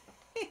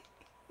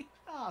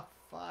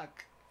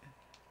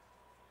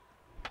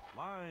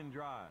 line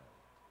drive.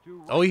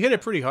 Oh, he hit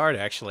it pretty hard,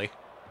 actually.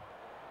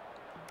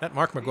 That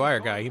Mark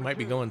McGuire guy, he might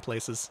be going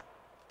places.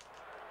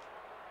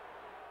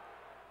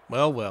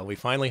 Well, we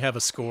finally have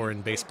a score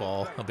in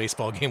baseball, a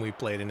baseball game we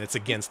played, and it's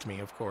against me,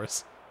 of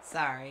course.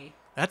 Sorry.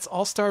 That's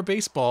All-Star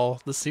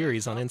Baseball, the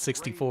series on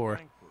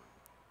N64.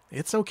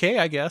 It's okay,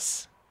 I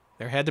guess.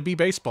 There had to be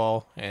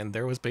baseball, and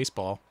there was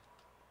baseball.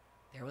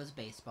 There was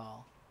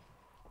baseball.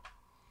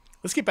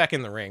 Let's get back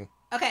in the ring.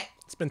 Okay.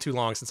 It's been too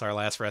long since our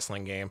last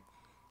wrestling game.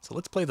 So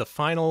let's play the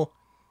final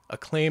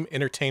Acclaim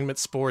Entertainment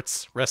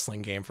Sports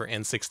wrestling game for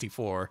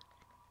N64.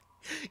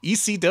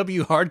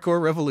 ECW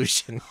Hardcore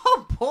Revolution.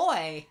 Oh,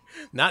 boy.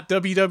 Not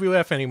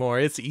WWF anymore.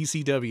 It's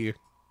ECW.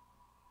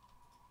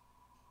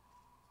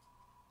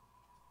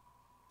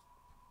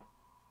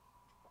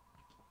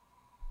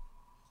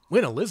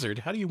 Win a lizard?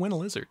 How do you win a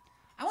lizard?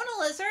 I want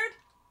a lizard.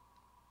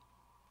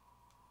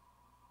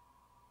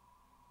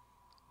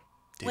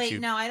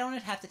 Wait, no, I don't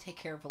have to take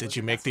care of a lizard. Did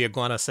you make the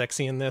iguana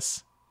sexy in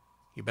this?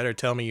 You better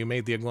tell me you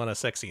made the iguana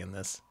sexy in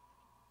this.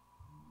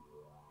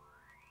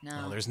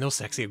 No. No, there's no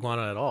sexy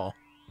iguana at all.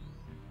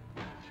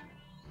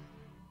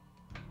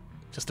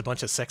 Just a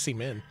bunch of sexy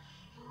men.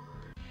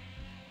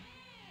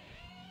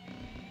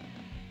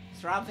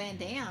 It's Rob Van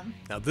Dam.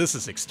 Now this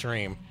is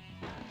extreme.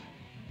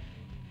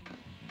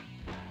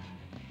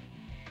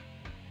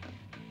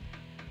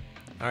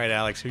 All right,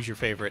 Alex, who's your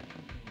favorite?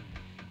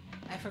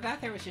 I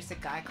forgot there was just a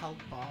guy called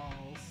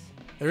Balls.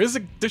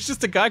 There's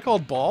just a guy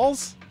called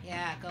Balls?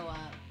 Yeah, go up.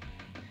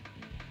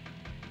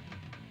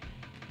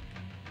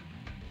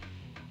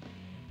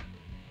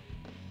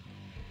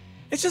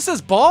 It just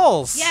says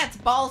Balls. Yeah, it's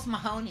Balls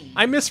Mahoney.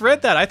 I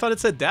misread that. I thought it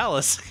said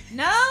Dallas.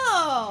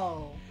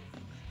 No!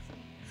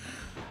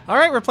 All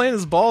right, we're playing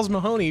as Balls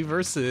Mahoney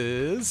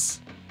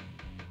versus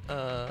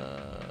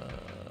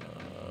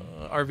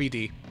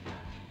RVD.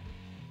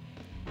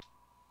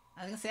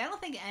 I was gonna say, I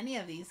don't think any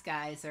of these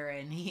guys are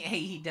in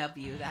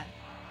AEW. That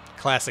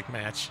classic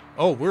match.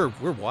 Oh, we're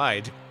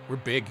wide. We're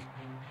big.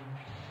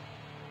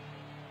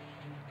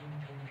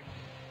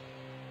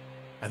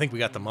 I think we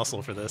got the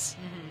muscle for this.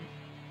 Mm-hmm.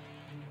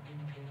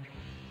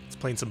 It's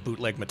playing some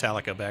bootleg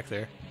Metallica back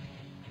there.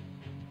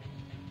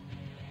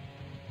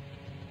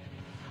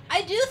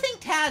 I do think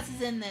Taz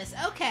is in this.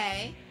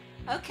 Okay.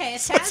 Okay.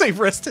 If Let's say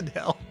rest in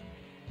hell.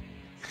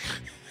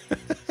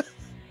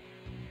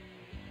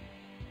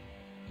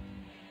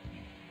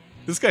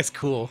 This guy's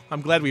cool.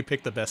 I'm glad we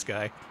picked the best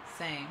guy.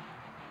 Same.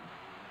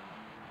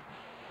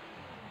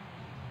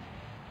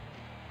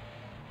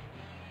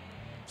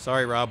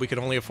 Sorry, Rob. We could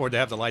only afford to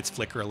have the lights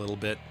flicker a little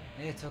bit.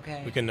 It's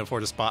okay. We couldn't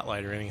afford a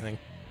spotlight or anything.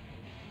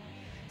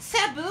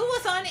 Sabu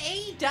was on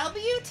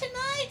AEW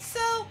tonight,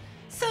 so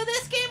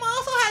this game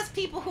also has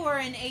people who are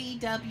in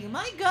AEW.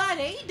 My God,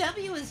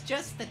 AEW is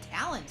just the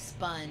talent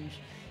sponge,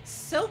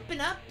 soaking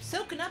up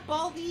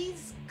all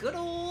these good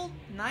old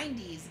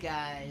 '90s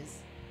guys.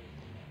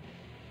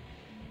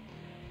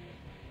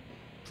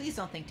 Please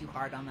don't think too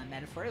hard on that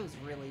metaphor. It was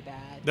really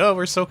bad. No,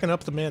 we're soaking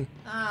up the men.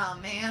 Oh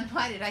man,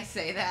 why did I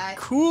say that?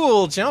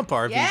 Cool jump,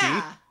 RVD.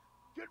 Yeah.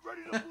 Get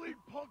ready to bleed,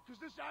 punk,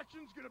 because this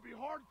action's gonna be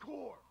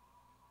hardcore.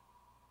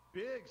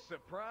 Big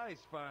surprise,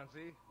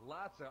 Fonzie.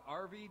 Lots of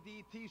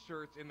RVD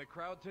t-shirts in the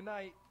crowd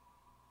tonight.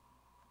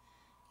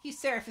 You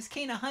Seraphis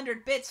Kane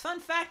 100 bits. Fun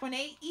fact, when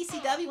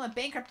ECW went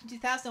bankrupt in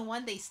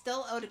 2001, they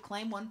still owed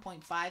Acclaim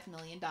 $1.5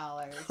 million.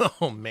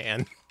 Oh,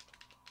 man.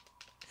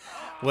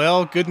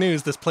 Well, good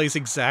news. This plays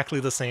exactly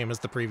the same as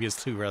the previous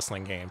two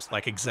wrestling games.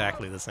 Like,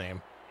 exactly the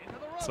same.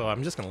 So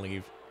I'm just going to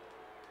leave.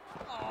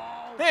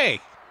 Hey!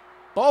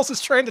 Balls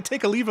is trying to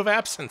take a leave of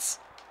absence.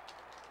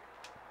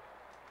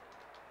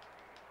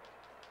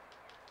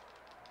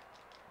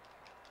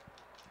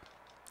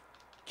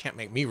 Can't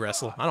make me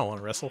wrestle. I don't want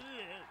to wrestle.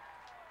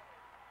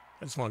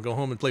 I just want to go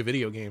home and play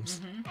video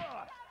games.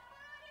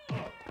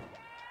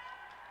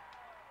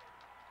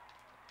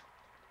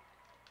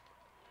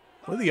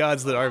 What are the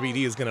odds that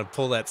RVD is going to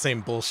pull that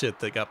same bullshit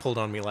that got pulled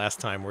on me last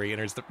time where he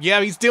enters the...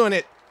 Yeah, he's doing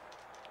it!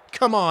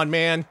 Come on,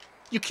 man.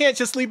 You can't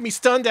just leave me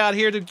stunned out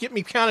here to get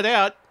me counted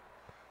out.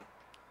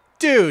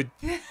 Dude.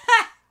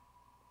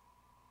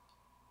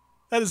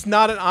 That is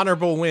not an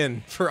honorable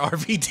win for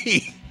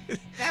RVD.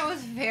 That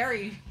was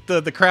very...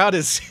 The crowd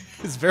is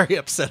very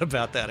upset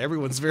about that.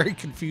 Everyone's very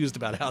confused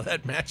about how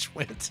that match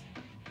went.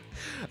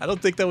 I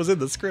don't think that was in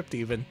the script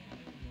even.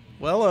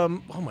 Well,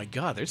 oh my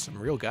God, there's some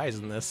real guys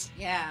in this.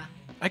 Yeah.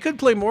 I could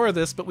play more of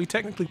this, but we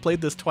technically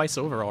played this twice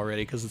over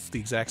already because it's the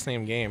exact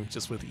same game,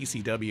 just with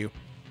ECW.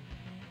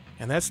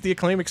 And that's the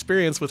Acclaim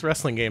experience with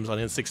wrestling games on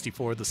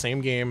N64. The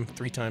same game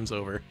 3 times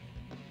over.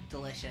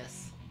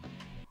 Delicious.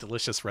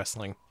 Delicious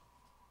wrestling.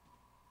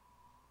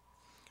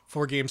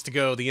 4 games to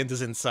go. The end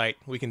is in sight.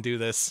 We can do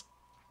this.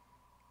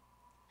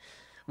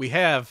 We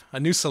have a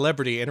new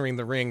celebrity entering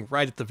the ring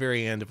right at the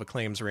very end of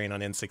Acclaim's reign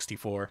on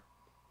N64.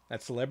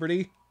 That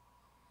celebrity?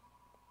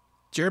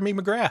 Jeremy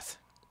McGrath,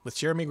 with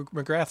Jeremy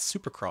McGrath's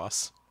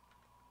Supercross.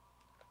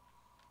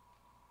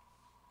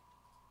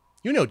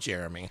 You know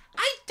Jeremy.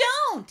 I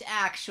don't,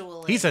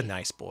 actually. He's a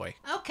nice boy.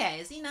 Okay,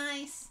 is he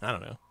nice? I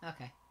don't know.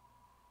 Okay.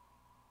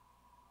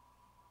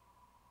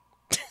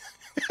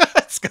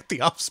 it's got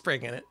the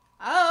Offspring in it.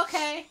 Oh,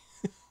 okay.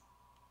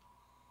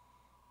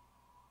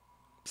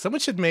 Someone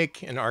should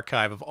make an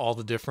archive of all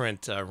the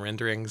different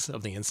renderings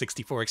of the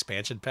N64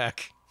 expansion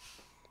pack.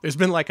 There's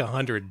been like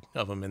 100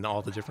 of them in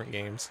all the different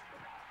games.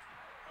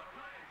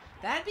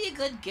 That'd be a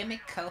good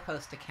gimmick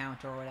co-host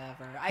account or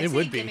whatever. I'd It say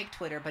would be. gimmick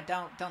Twitter, but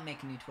don't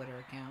make a new Twitter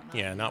account.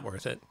 Yeah, not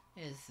worth it.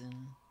 Is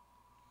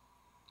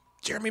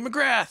Jeremy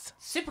McGrath.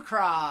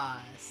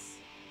 Supercross.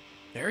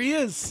 There he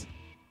is.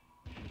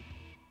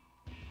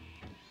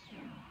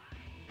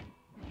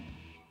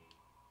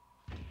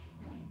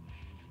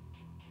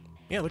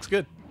 Yeah, looks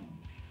good.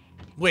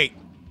 Wait.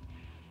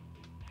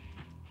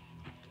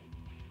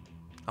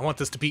 I want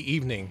this to be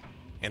evening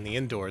and the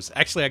indoors.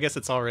 Actually, I guess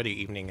it's already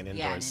evening and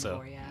indoors,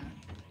 indoor, so. yeah.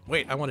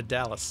 Wait, I wanted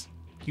Dallas.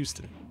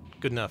 Houston.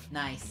 Good enough.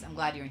 Nice. I'm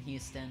glad you're in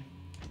Houston.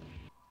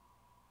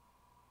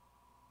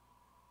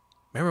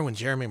 Remember when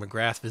Jeremy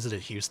McGrath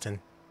visited Houston?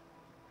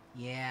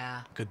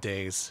 Yeah. Good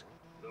days.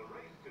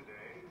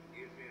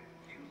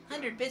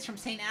 100 bits from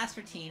St.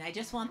 Aspertine. I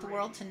just want the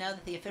world to know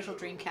that the official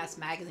Dreamcast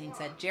magazine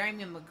said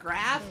Jeremy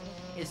McGrath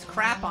is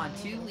crap on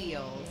 2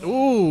 wheels.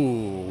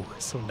 Ooh,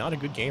 so not a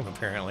good game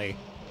apparently.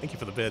 Thank you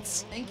for the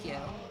bits. Thank you.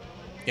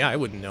 Yeah, I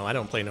wouldn't know. I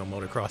don't play no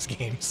motocross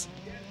games.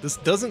 This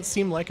doesn't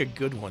seem like a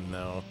good one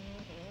though.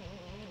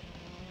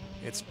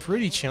 It's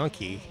pretty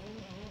chunky.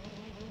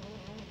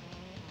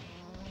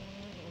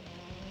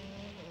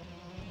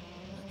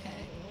 Okay.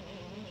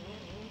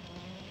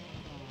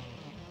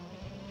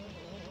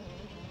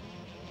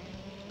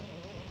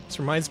 This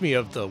reminds me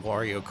of the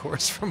Wario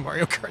course from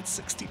Mario Kart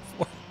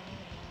 64.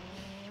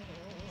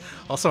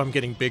 Also, I'm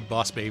getting Big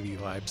Boss Baby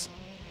vibes.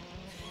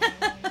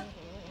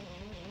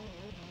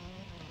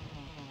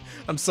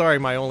 I'm sorry,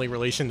 my only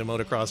relation to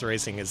motocross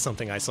racing is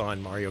something I saw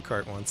in Mario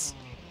Kart once.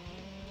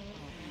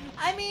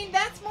 I mean,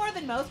 that's more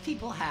than most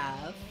people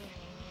have.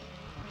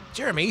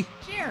 Jeremy!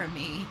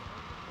 Jeremy.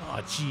 Oh,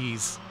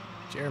 jeez.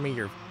 Jeremy,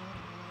 you're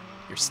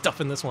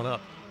stuffing this one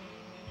up.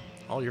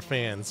 All your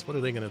fans, what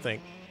are they going to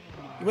think?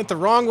 You went the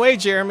wrong way,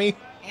 Jeremy!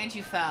 And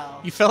you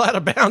fell. You fell out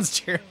of bounds,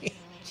 Jeremy.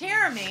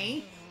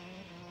 Jeremy!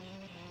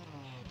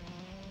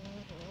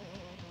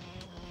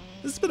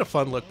 This has been a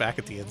fun look back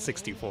at the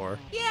N64.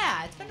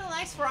 Yeah, it's been a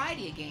nice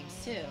variety of games,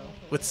 too.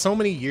 With so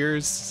many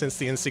years since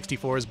the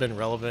N64 has been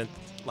relevant,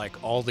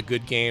 like all the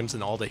good games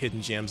and all the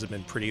hidden gems have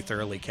been pretty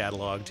thoroughly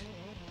cataloged.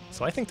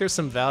 So I think there's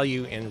some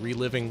value in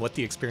reliving what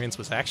the experience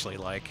was actually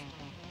like.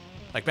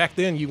 Like back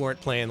then, you weren't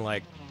playing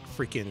like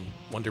freaking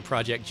Wonder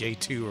Project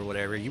J2 or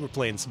whatever. You were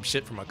playing some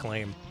shit from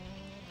Acclaim.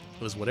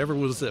 It was whatever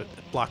was a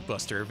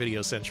Blockbuster,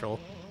 Video Central.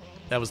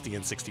 That was the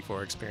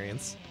N64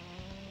 experience.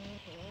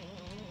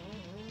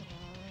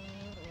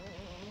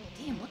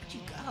 Damn, look at you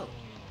go.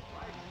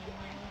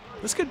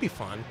 This could be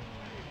fun.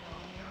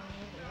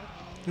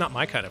 Not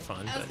my kind of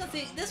fun, I was but gonna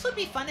say, this would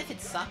be fun if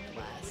it sucked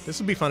less. this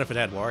would be fun if it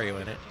had Wario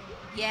in it.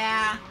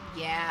 Yeah.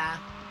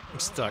 I'm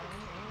stuck.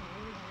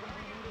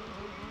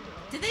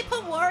 Did they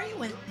put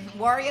Wario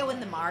in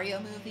the Mario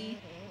movie?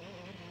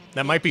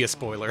 That might be a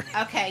spoiler.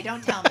 Okay,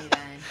 don't tell me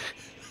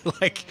then.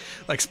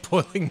 like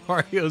spoiling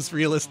Mario's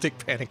realistic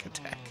panic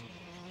attack.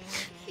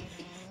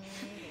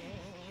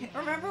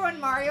 Remember when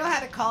Mario had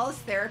to call his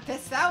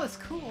therapist? That was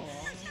cool.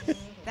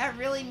 That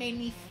really made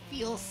me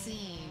feel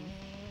seen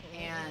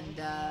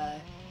and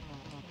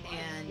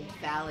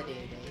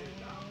validated,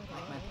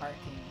 like my parking.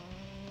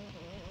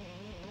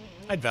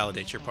 I'd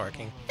validate your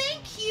parking.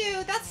 Thank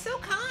you. That's so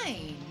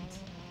kind.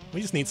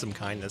 We just need some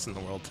kindness in the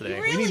world today.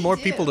 We really need more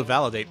do. people to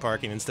validate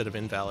parking instead of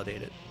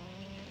invalidate it.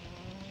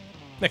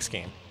 Next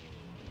game.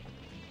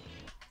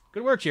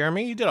 Good work,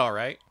 Jeremy. You did all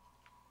right.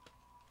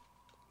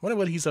 Wonder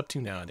what he's up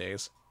to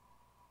nowadays.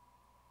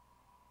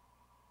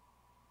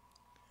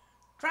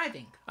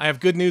 Driving. I have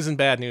good news and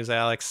bad news,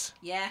 Alex.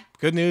 Yeah.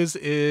 Good news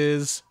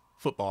is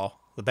football.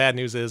 The bad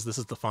news is this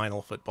is the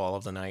final football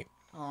of the night.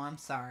 Oh, I'm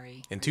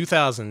sorry. In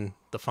 2000,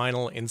 the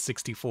final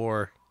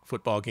N64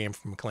 football game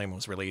from Acclaim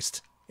was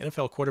released.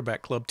 NFL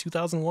Quarterback Club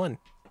 2001.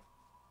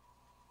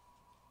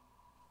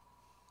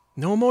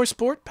 No more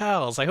Sport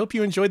Pals. I hope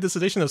you enjoyed this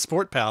edition of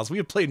Sport Pals. We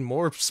have played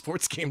more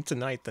sports game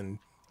tonight than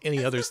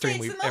any other stream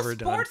we've ever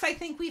done. Sports I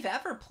think we've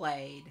ever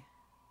played.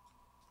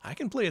 I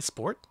can play a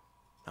sport.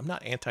 I'm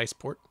not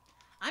anti-sport.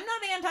 I'm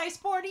not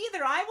anti-sport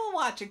either. I will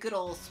watch a good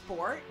old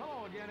sport.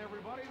 Hello again,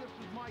 everybody. This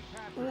is Mike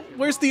Patrick.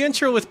 Where's the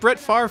intro with Brett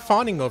Favre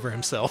fawning over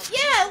himself? Yeah,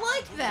 I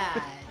like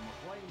that.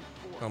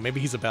 Oh, maybe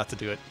he's about to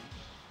do it.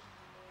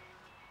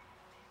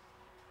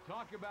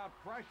 Talk about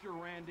pressure,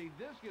 Randy.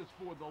 This is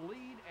for the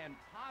lead and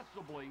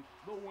possibly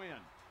the win.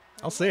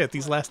 I'll say it.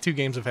 These last two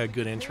games have had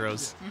good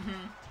intros.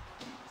 Mm-hmm.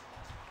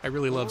 I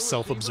really love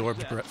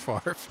self-absorbed Brett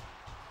Favre.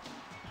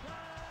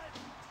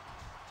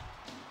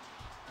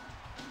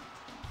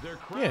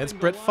 Yeah, it's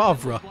Brett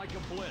Favre.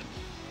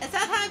 Is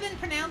that how I've been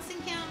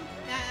pronouncing him?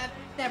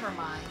 Never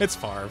mind. It's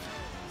Favre.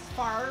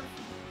 Favre?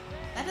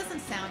 That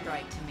doesn't sound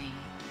right to me.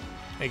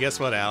 Hey, guess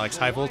what, Alex?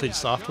 High Voltage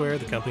Software,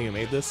 the company who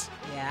made this,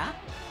 Yeah?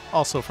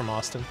 also from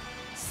Austin.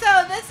 So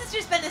this has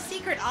just been a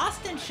secret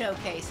Austin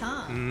showcase,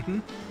 huh? Mm-hmm.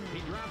 He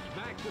drops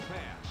back to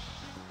pass.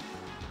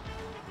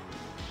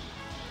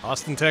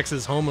 Austin,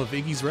 Texas, home of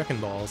Iggy's Wrecking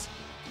Balls.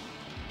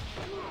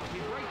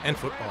 And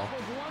football.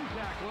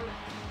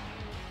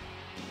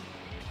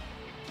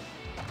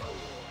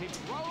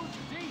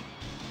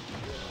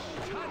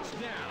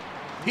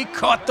 He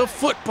caught the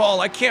football.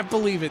 I can't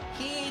believe it.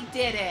 He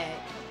did it.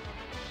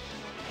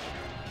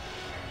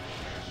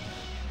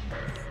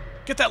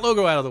 Get that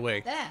logo out of the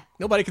way. Yeah.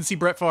 Nobody can see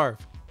Brett Favre.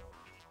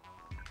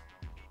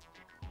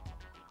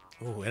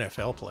 Ooh,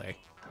 NFL play.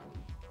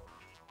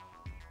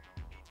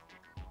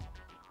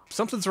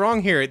 Something's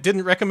wrong here. It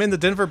didn't recommend the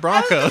Denver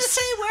Broncos. I was gonna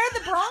say, where are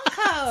the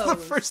Broncos?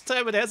 The first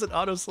time it hasn't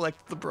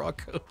auto-selected the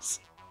Broncos.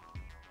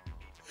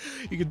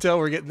 You can tell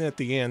we're getting at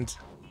the end.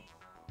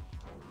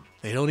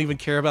 They don't even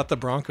care about the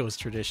Broncos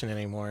tradition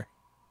anymore.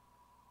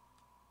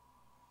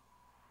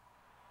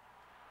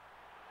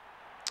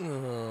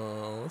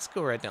 Oh, let's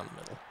go right down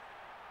the middle.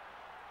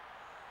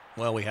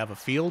 Well, we have a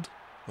field.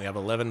 We have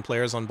 11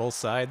 players on both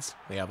sides.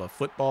 We have a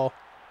football.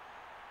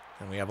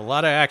 And we have a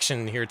lot of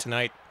action here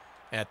tonight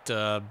at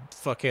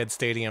Fuckhead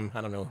Stadium.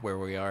 I don't know where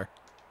we are.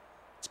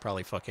 It's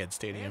probably Fuckhead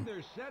Stadium. And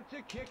they're set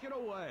to kick it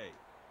away.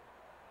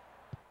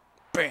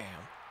 Bam!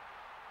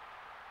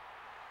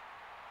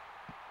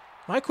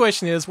 My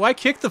question is, why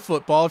kick the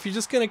football if you're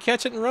just going to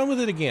catch it and run with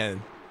it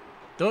again?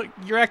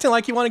 You're acting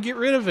like you want to get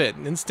rid of it.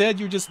 Instead,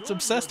 you're just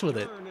obsessed with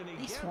it.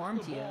 He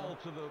swarmed you.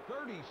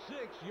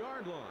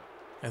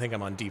 I think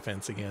I'm on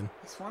defense again.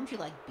 He swarmed you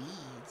like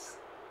bees.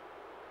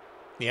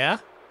 Yeah?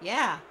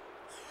 Yeah.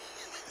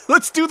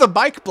 Let's do the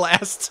bike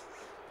blast.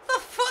 The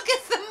fuck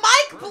is the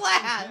Mike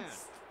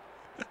Blast?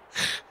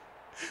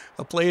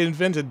 A play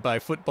invented by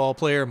football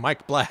player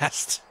Mike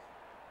Blast.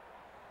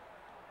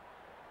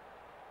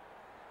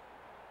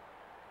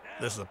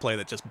 This is a play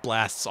that just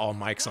blasts all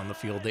mics on the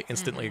field. They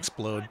instantly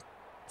explode.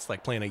 It's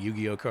like playing a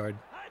Yu-Gi-Oh card.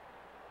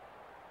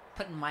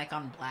 Putting Mike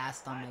on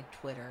blast on my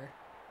Twitter.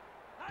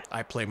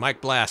 I play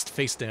Mike Blast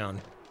face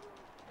down.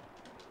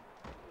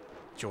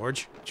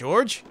 George?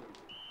 George?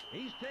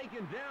 He's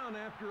taken down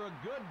after a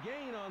good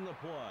gain on the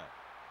play.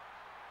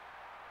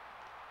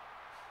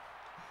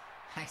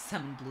 I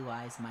summoned Blue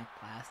Eyes Mike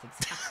Blast,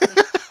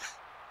 exactly.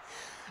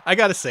 I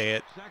gotta say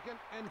it.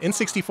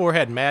 N64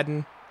 had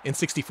Madden.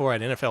 N64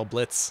 had NFL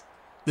Blitz.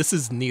 This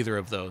is neither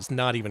of those,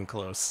 not even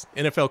close.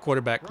 NFL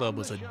Quarterback Club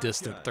was a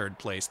distant third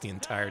place the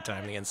entire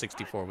time the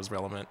N64 was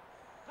relevant.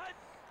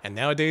 And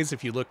nowadays,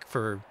 if you look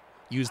for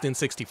used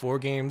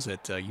N64 games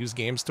at used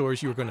game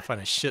stores, you're going to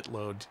find a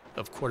shitload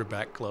of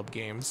Quarterback Club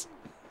games.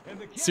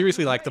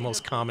 Seriously, like the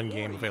most common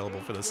game available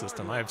for the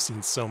system. I have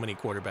seen so many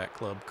Quarterback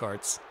Club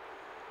carts.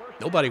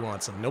 Nobody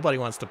wants them. Nobody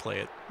wants to play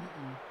it.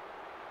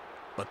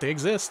 But they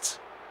exist.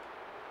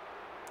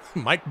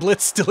 Mike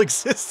Blitz still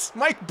exists.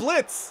 Mike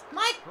Blitz.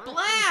 Mike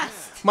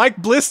Blast. Mike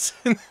Blitz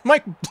and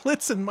Mike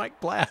Blitz and Mike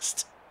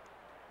Blast.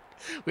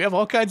 We have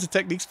all kinds of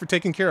techniques for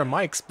taking care of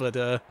mics,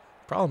 but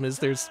problem is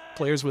there's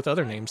players with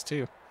other names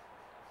too.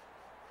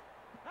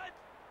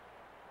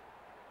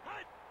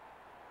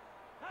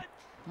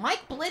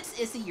 Mike Blitz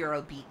is a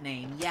Eurobeat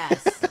name,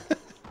 yes.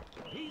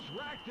 He's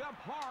racked up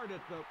hard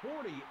at the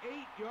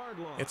 48-yard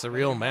line. It's a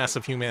real mass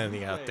of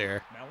humanity out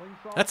there.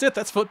 That's it.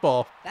 That's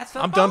football. That's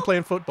football? I'm done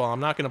playing football. I'm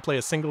not going to play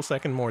a single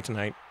second more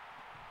tonight.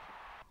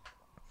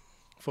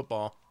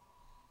 Football.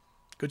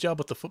 Good job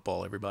with the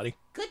football, everybody.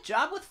 Good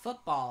job with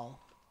football.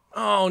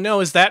 Oh,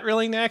 no. Is that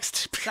really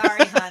next?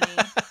 Sorry,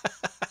 honey.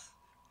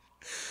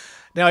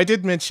 Now, I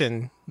did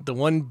mention the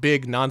one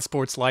big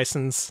non-sports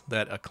license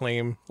that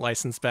Acclaim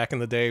licensed back in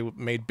the day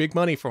made big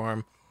money for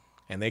them,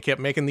 and they kept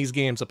making these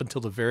games up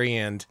until the very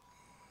end.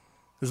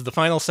 This is the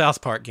final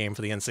South Park game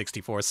for the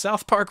N64,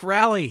 South Park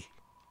Rally.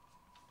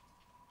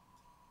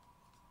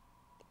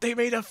 They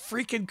made a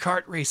freaking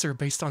kart racer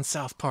based on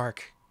South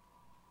Park.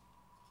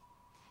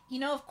 You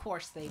know, of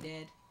course they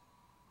did.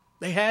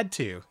 They had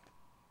to.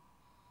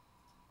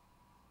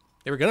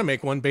 They were going to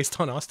make one based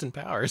on Austin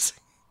Powers.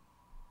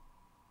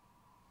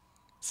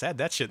 Sad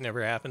that shit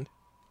never happened.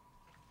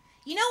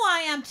 You know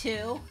I am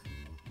too.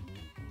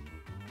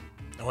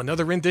 Oh,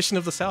 another rendition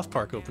of the South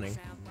Park opening.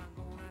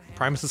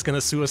 Primus is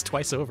gonna sue us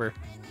twice over.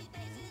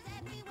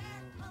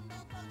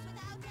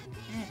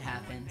 It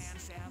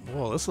happens.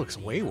 Whoa, this looks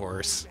way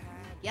worse.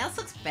 Yeah, this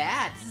looks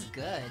bad. This is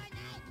good.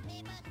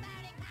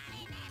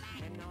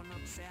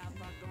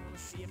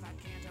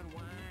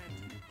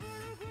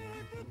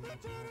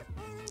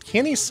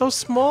 Kenny's so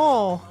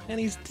small, and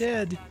he's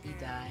dead. He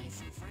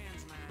dies.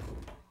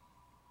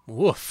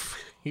 Woof.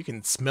 You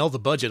can smell the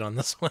budget on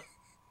this one.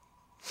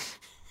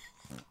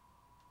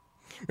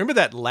 Remember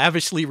that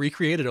lavishly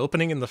recreated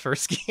opening in the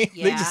first game?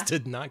 Yeah. They just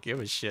did not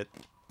give a shit.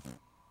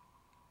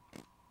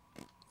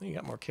 You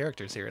got more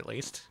characters here, at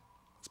least.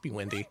 Let's be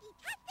windy.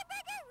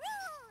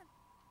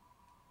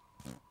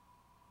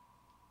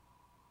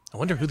 I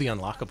wonder who the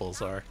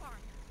unlockables are.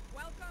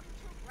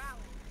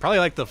 Probably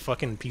like the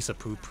fucking piece of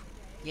poop.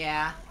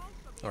 Yeah.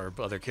 Or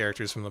other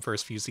characters from the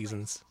first few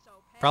seasons.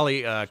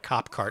 Probably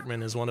Cop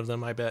Cartman is one of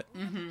them, I bet.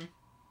 Mm-hmm.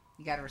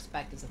 You gotta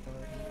respect his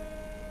authority.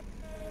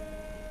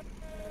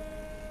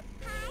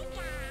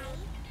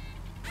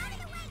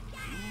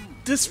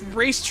 This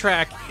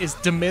racetrack is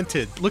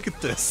demented. Look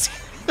at this.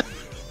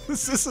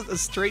 This isn't a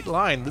straight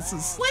line. This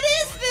is... What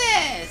is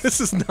this?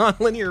 This is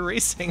non-linear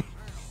racing.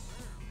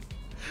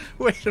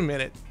 Wait a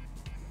minute.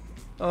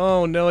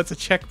 Oh no, it's a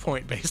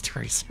checkpoint-based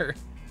racer.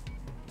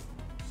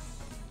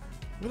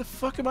 Where the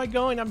fuck am I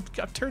going?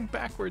 I've turned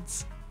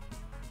backwards.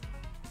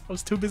 I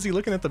was too busy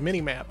looking at the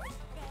mini-map.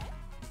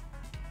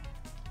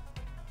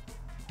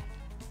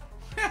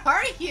 Where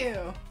are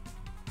you?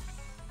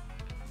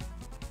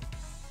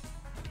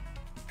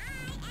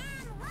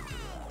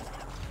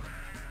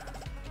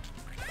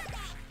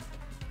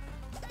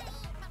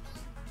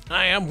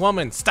 I am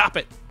woman. Stop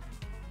it.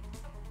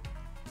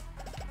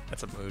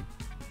 That's a mood.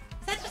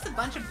 Is that just a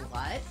bunch of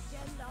blood?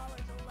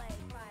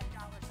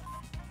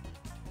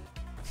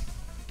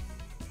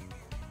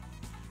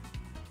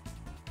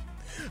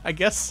 I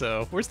guess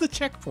so. Where's the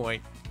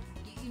checkpoint?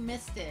 You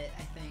missed it,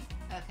 I think.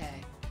 Okay.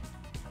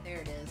 There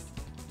it is.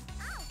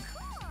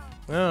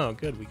 Oh,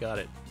 good. We got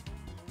it.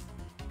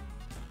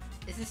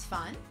 Is this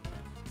fun?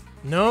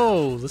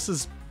 No, this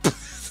is...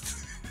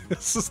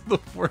 this is the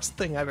worst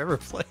thing I've ever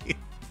played.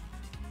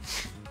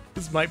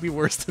 This might be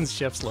worse than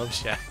Chef's Love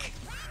Shack.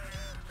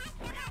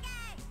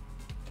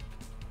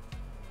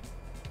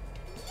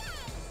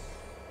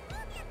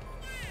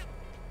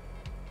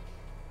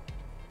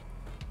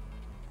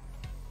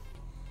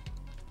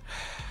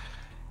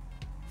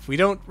 If we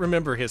don't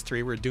remember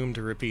history, we're doomed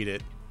to repeat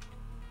it.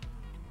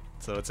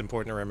 So it's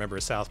important to remember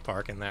South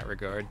Park in that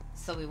regard.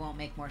 So we won't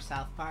make more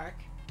South Park?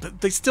 But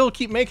they still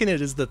keep making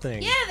it, is the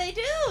thing. Yeah, they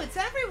do! It's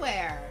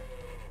everywhere!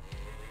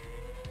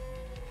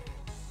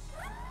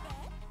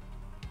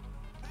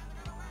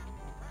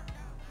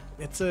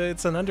 It's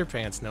an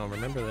underpants gnome,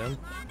 remember them?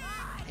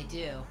 I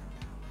do.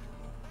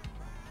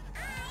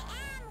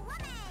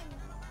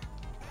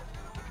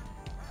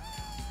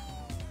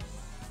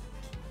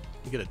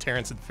 You get a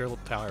Terrence and Phil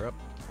power up.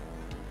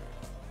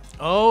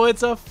 Oh,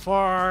 it's a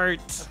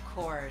fart! Of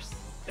course.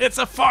 It's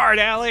a fart,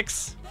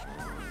 Alex!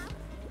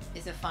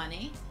 Is it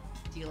funny?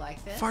 Do you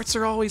like this? Farts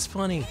are always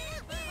funny.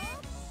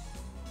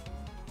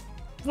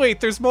 Wait,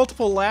 there's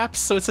multiple laps,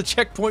 so it's a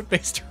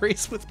checkpoint-based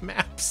race with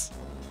maps.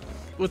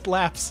 With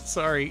laps,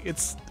 sorry.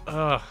 It's,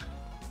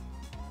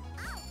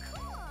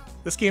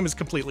 This game has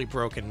completely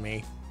broken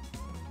me.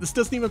 This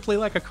doesn't even play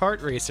like a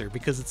kart racer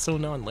because it's so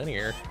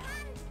non-linear.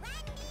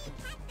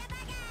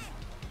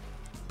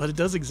 But it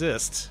does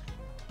exist.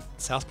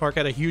 South Park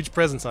had a huge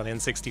presence on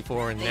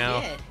N64,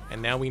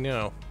 and now we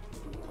know.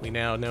 We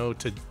now know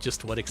to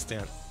just what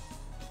extent.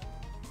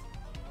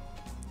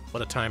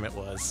 What a time it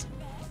was.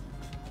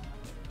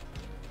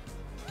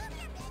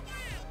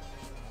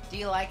 Do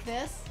you like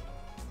this?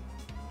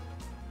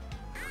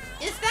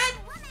 Is that...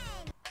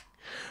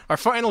 Our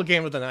final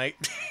game of the night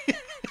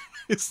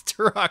is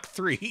Turok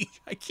 3.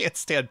 I can't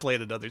stand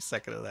playing another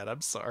second of that.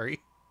 I'm sorry.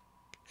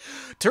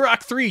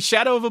 Turok 3,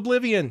 Shadow of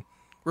Oblivion.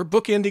 We're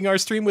bookending our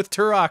stream with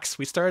Turoks.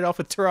 We started off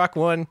with Turok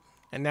 1,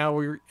 and now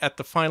we're at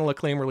the final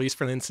Acclaim release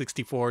for the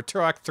N64.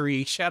 Turok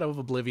 3, Shadow of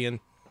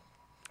Oblivion.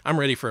 I'm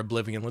ready for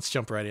Oblivion. Let's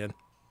jump right in.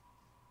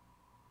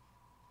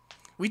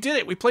 We did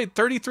it. We played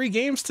 33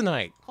 games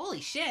tonight.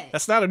 Holy shit.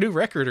 That's not a new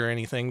record or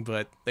anything,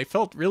 but they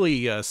felt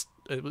really, it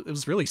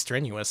was really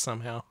strenuous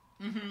somehow.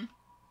 Mm-hmm.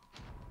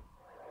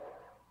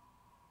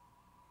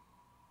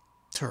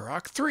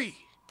 Turok 3.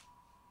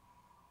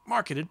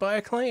 Marketed by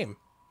Acclaim.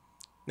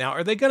 Now,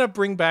 are they going to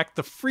bring back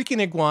the freaking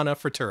iguana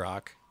for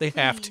Turok? They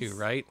have to,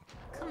 right?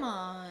 Come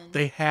on.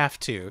 They have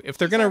to. If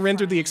they're going to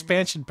render the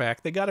expansion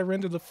pack, they got to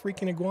render the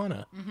freaking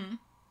iguana. Mm-hmm.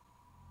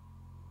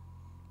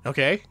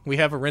 Okay, we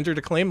have a rendered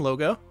Acclaim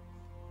logo.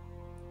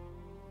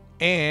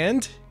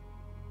 And...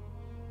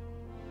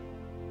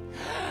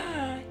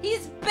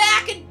 He's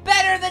back and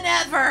better than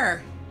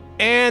ever!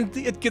 And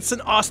it gets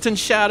an Austin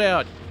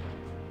shout-out.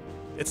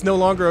 It's no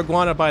longer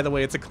Iguana, by the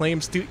way. It's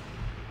Acclaim Stu...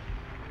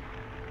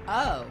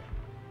 Oh.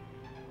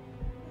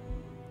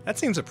 That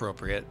seems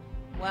appropriate.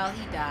 Well,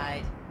 he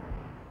died.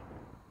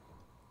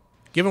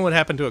 Given what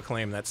happened to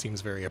Acclaim, that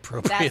seems very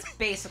appropriate. That's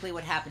basically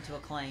what happened to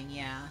Acclaim,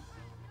 yeah.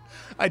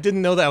 I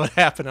didn't know that would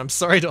happen. I'm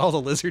sorry to all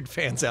the Lizard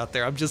fans out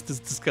there. I'm just as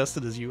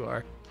disgusted as you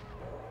are.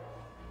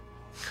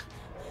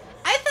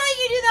 I thought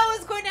you knew that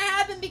was going to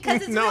happen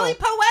because it's really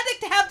poetic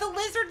to have the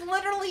lizard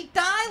literally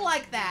die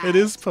like that. It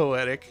is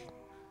poetic.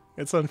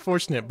 It's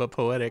unfortunate, but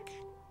poetic.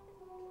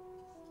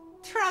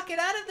 Truck it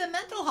out of the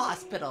mental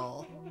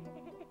hospital.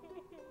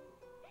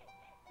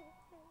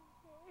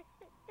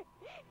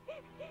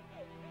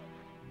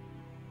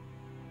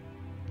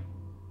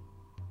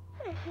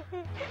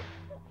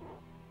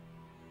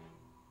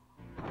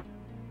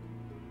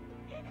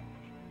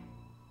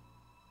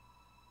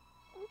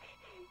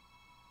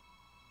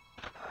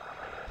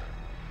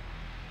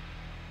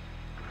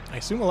 I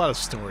assume a lot of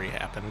story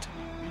happened.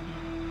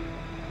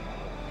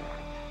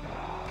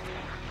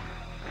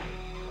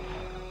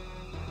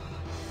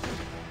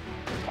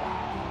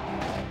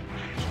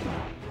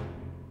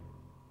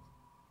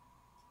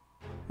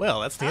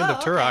 Well, that's the end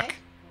of Turok. Okay.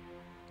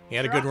 He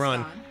had a good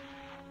run. On.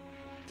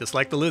 Just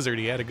like the lizard,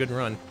 he had a good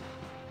run.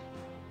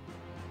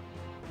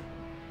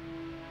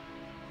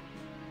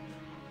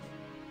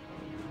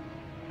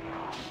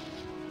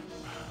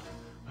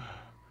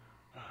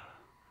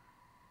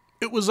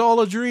 It was all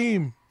a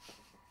dream.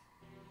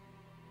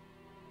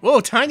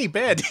 Whoa, tiny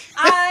bed.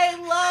 I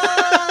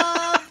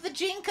love the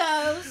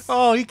Jinkos.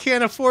 Oh, he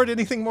can't afford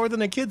anything more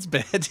than a kid's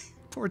bed.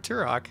 Poor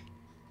Turok.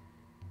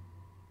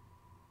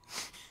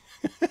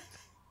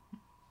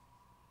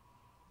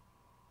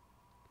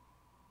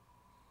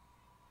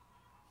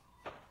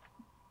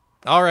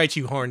 All right,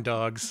 you horn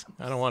dogs.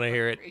 I don't want to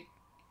hear it.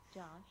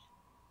 Josh.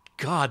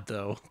 God,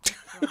 though.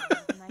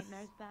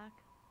 Nightmares back.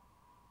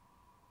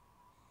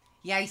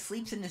 Yeah, he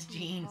sleeps in his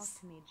jeans. Talk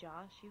to me,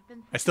 Josh. You've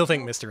been I still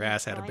think Mr.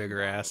 Ass had a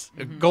bigger ass.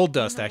 Gold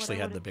Dust actually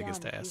had the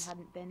biggest If ass. you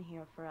hadn't been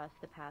here for us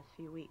the past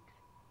few weeks.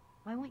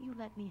 Why won't you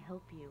let me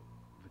help you?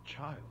 The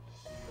child.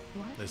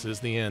 What? This is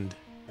the end.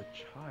 The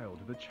child.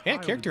 The child. Yeah,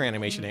 character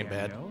animation ain't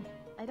bad.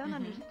 I don't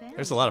understand.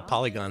 There's a lot of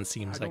polygon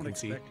seams I don't can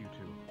see. expect you to.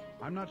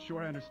 I'm not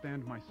sure I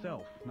understand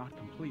myself, not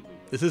completely.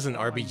 This is an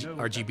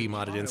RGB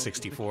modded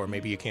N64.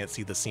 Maybe you can't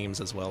see the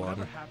seams as well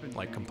on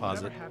like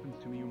composite. Whatever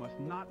happens to me, you must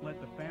not let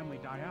the family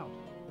die out.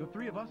 The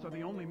three of us are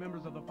the only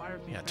members of the fire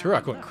team. Yeah,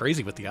 Turok went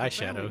crazy with the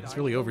eyeshadow. He's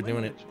really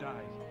overdoing it.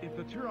 If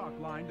the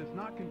Turok line does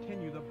not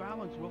continue, the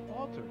balance will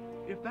falter.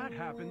 If that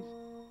happens...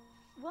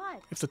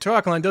 What? If the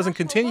Turok line doesn't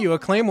continue,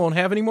 Acclaim won't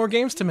have any more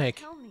games to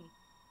make.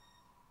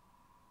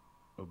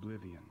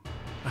 Oblivion.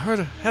 I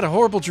had a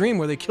horrible dream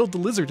where they killed the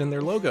lizard in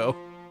their logo.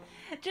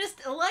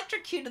 Just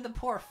electrocuted the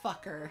poor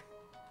fucker.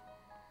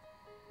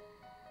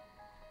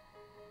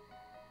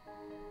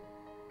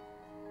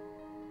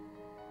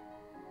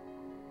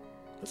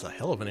 That's a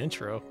hell of an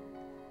intro.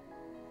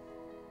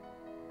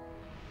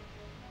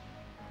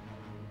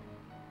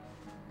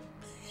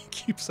 He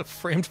keeps a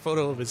framed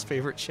photo of his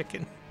favorite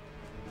chicken.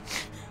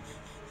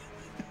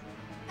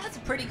 That's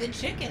a pretty good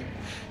chicken.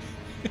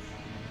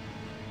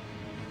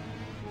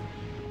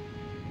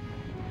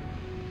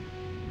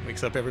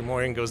 Wakes up every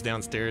morning, goes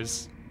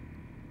downstairs,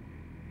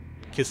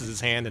 kisses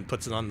his hand, and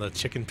puts it on the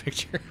chicken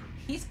picture.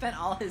 He spent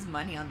all his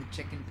money on the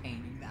chicken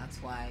painting. That's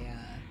why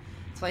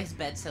his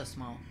bed's so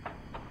small.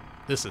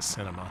 This is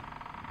cinema.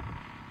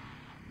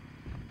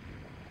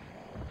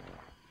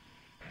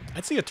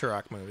 I'd see a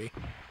Turok movie.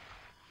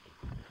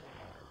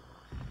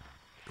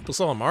 People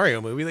saw a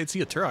Mario movie, they'd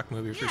see a Turok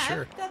movie for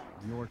sure.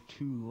 You're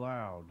too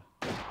loud.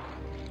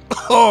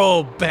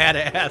 Oh,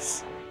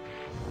 badass.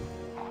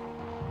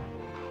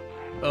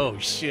 Oh,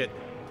 shit.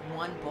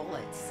 One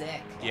bullet,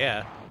 sick.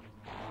 Yeah.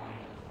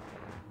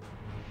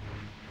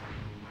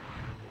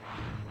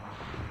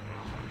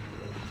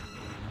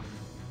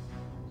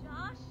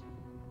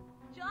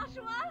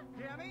 Joshua?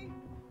 Danny?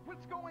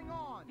 What's going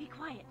on? Be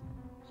quiet.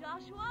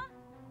 Joshua?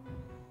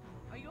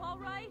 Are you all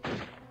right?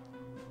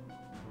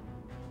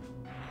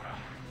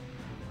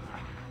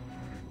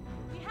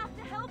 We have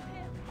to help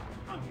him.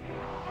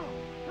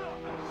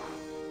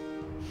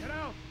 Get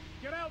out!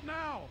 Get out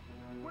now!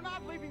 We're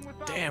not leaving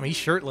without Damn, he's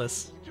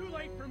shirtless. Too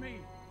late for me.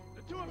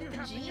 The two of you The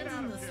have to jeans get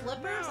out and of the here.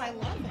 slippers, I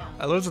love them.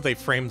 I love that they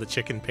framed the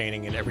chicken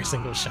painting in every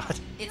single shot.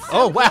 It's so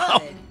oh, wow!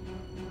 good.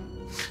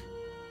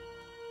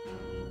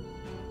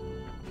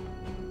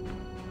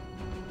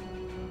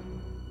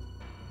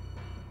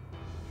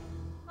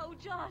 Oh,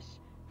 Josh!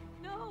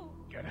 No!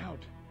 Get out.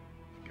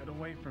 Get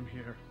away from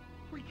here.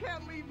 We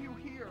can't leave you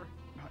here.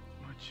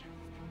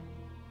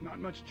 Not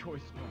much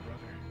choice, little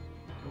brother.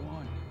 Go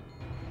on.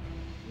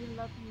 We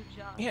love you,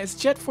 Josh. Yeah, is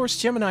Jet Force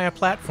Gemini a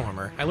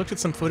platformer? I looked at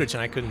some footage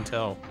and I couldn't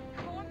tell.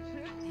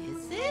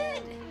 Is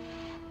it?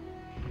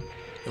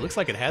 It looks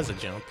like it has a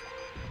jump.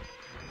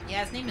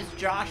 Yeah, his name is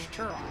Josh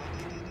Turok.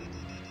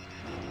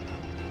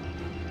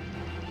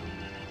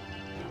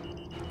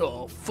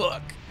 Oh,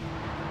 fuck.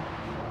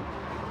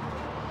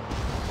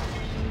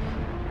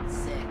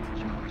 Sick.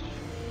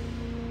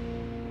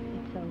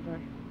 It's over.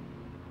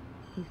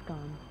 He's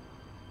gone.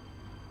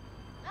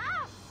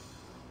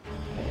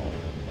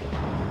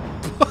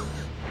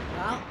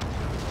 Well,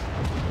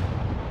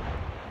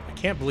 I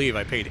can't believe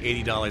I paid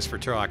 $80 for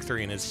Turok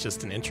 3 and it's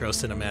just an intro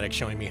cinematic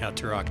showing me how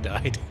Turok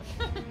died.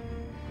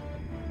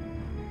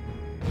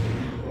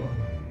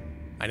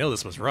 I know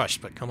this was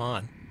rushed, but come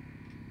on.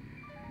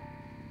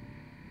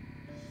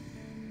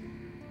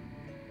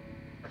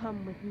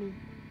 Come with me.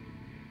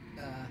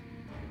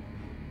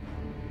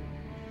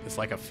 It's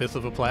like a fifth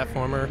of a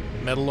platformer,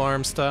 Metal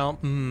Arm style.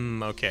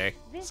 Okay.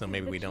 So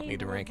maybe we don't need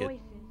to rank it.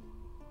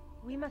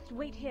 We must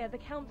wait here. The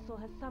council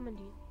has summoned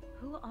you.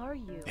 Who are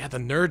you? Yeah, the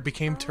nerd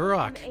became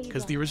Turok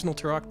because the original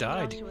Turok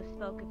died. Joshua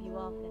spoke of you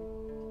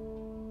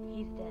often.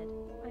 He's dead.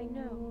 I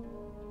know.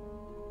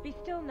 Be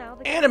still now.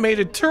 The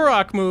Animated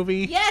Turok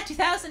movie. yeah,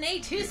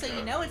 2008 too, so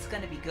you know it's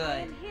gonna be good.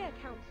 I'm here,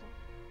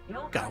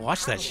 council. Gotta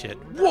watch that shit.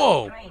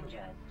 Whoa!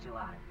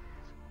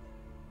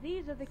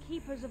 These are the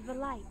keepers of the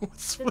light.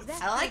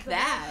 I like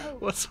that.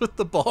 What's with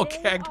the ball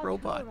gagged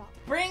robot?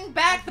 Bring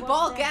back the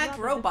ball gagged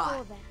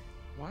robot.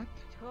 What?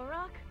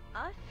 Turok?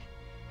 Us?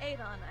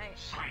 Adon,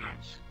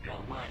 Silence. Your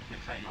word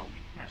betray your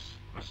weakness.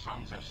 The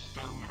sons of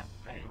stone have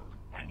failed.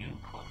 A new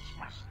course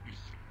must be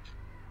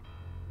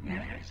set.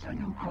 Yes, a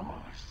new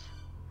course.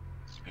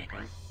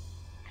 Speaker,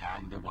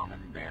 can the woman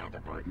bear the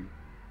burden?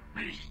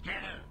 Be still.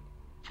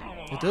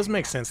 It does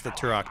make sense that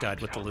Turok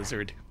died with the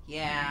lizard.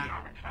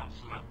 Yeah.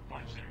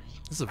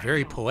 This is a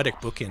very poetic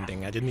book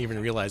ending. I didn't even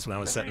realize when I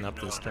was setting up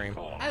this stream.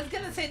 I was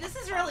gonna say, this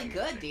is really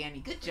good, Danny.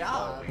 Good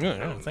job.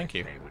 Yeah, thank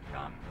you.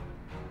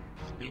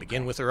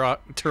 Begin with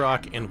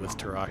Turok, end with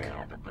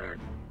Turok.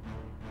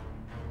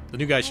 The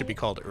new guy should be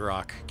called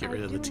Urok. Get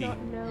rid of the T.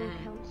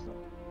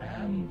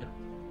 And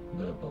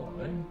the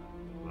boy,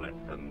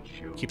 let them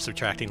choose. Keep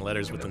subtracting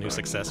letters with the new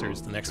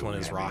successors. The next one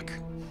is Rock.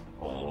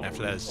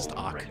 After that is just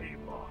Ock.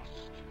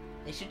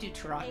 They should do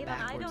Turok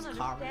backwards.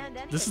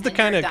 This is the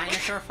kind of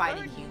dinosaur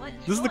fighting humans.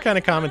 This is the kind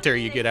of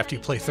commentary you get after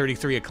you play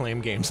 33 Acclaim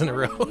games in a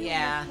row.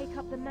 Yeah.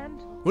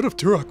 What if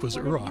Turok was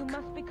Urok?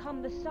 You must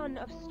become the son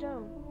of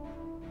stone.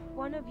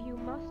 One of you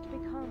must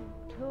become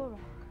Turok.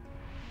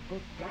 The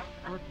death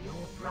of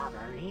your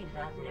brother leaves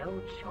us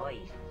no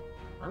choice.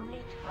 Only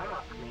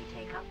Turok may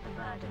take up the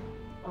burden.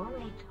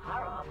 Only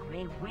Turok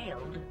may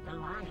wield the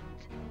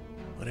light.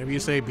 Whatever you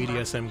say,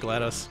 BDSM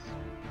GLaDOS.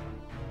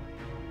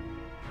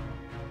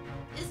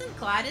 Isn't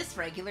GLaDOS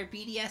regular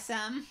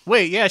BDSM?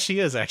 Wait, yeah, she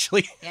is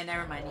actually. Yeah,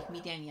 never mind. You can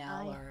be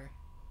Danielle or...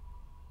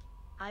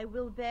 I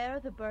will bear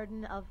the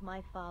burden of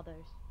my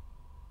fathers.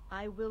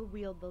 I will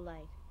wield the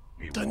light.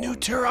 The new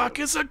Turok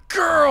is a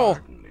girl!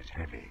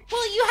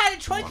 Well, you had a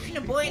choice between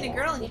a boy and a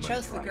girl, and you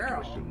chose the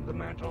girl.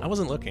 I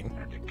wasn't looking.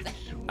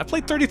 I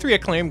played 33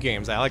 Acclaim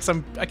games, Alex.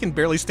 I can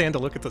barely stand to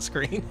look at the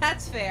screen.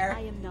 That's fair.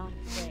 I am not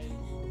afraid.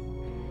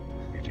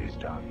 It is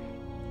done.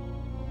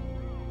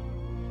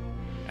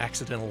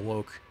 Accidental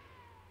woke.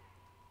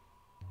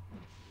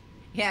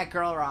 Yeah,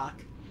 Girl Rock.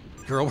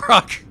 Girl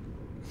Rock.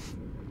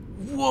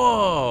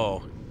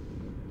 Whoa!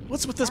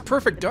 What's with this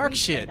perfect dark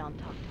shit?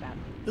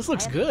 This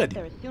looks good.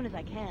 There as soon as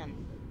I can.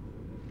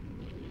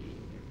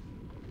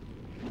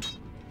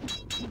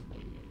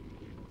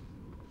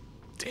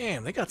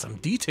 Damn, they got some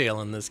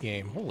detail in this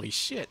game. Holy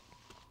shit.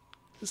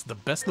 This is the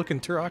best looking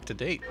Turok to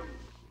date.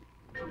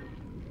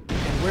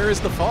 And where is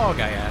the fog,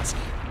 I ask?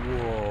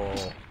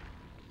 Whoa.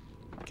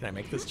 Can I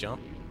make this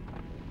jump?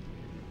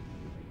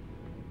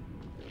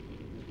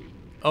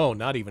 Oh,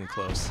 not even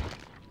close.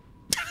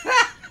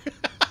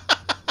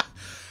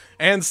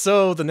 And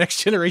so the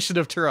next generation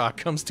of Turok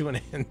comes to an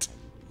end.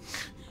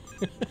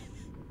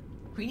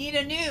 We need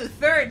a new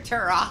third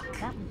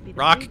Turok.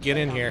 Rock, get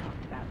in here.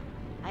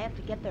 I have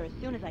to get there as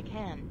soon as I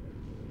can.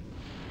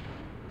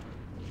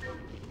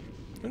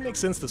 It makes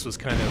sense this was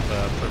kind of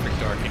Perfect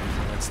Dark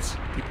influenced.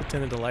 People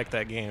tended to like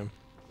that game.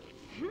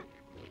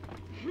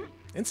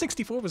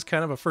 N64 was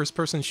kind of a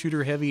first-person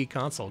shooter-heavy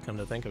console, come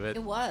to think of it.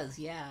 It was,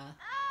 yeah.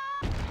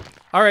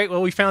 Alright,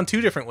 well, we found two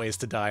different ways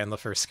to die on the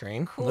first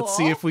screen. Cool. Let's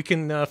see if we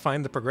can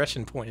find the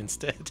progression point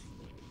instead.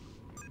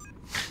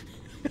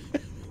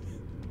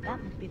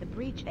 That must be the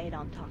breach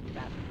Adon talked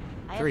about.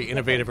 Very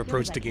innovative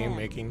approach to game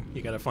making.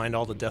 You gotta find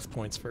all the death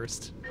points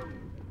first.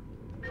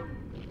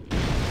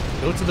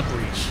 Go to the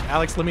breach.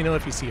 Alex, let me know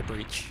if you see a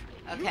breach.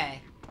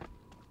 Okay.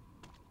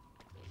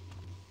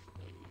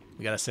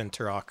 We gotta send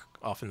Turok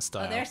off in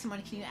style. Oh, there's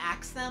someone. Can you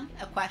ask them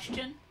a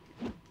question?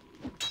 Okay.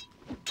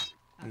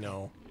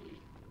 No.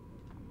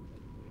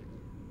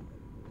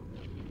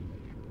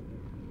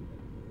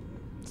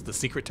 Is the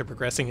secret to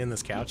progressing in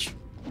this couch?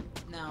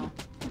 No.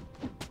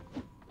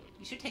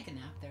 You should take a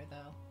nap there,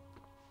 though.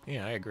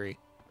 Yeah, I agree.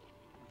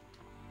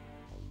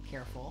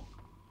 Careful.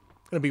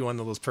 I'm gonna be one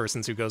of those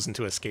persons who goes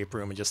into an escape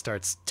room and just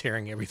starts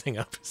tearing everything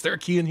up. Is there a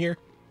key in here?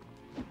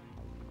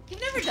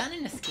 You've never done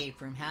an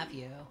escape room, have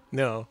you?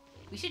 No.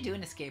 We should do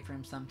an escape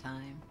room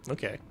sometime.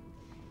 Okay.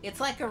 It's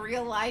like a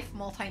real-life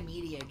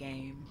multimedia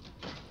game.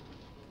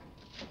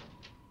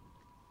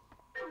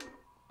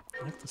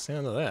 I like the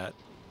sound of that.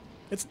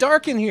 It's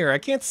dark in here. I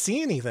can't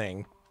see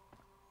anything.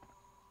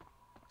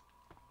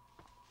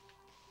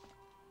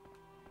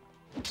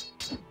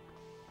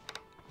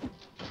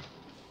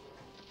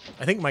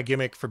 I think my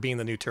gimmick for being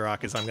the new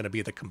Turok is I'm going to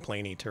be the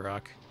complainy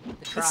Turok.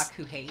 The Turok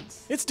who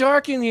hates. It's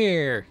dark in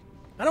here.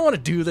 I don't want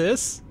to do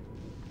this.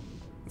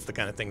 It's the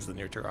kind of things the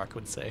new Turok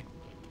would say.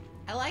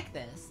 I like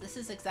this. This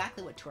is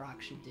exactly what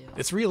Turok should do.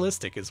 It's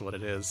realistic is what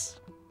it is.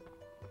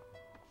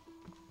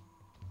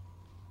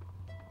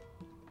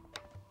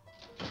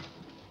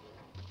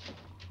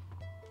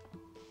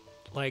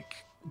 Like,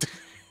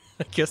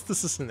 I guess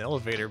this is an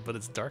elevator, but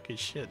it's dark as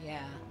shit.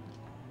 Yeah.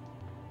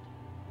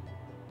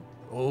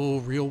 Oh,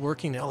 real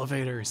working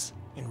elevators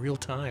in real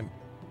time.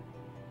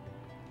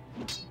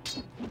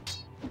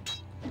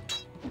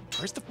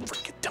 Where's the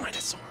freaking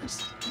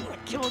dinosaurs? I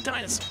want to kill a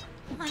dinosaur.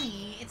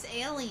 Honey, it's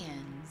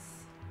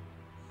aliens.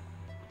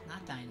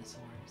 Not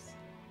dinosaurs.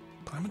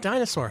 But I'm a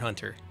dinosaur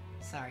hunter.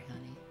 Sorry,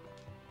 honey.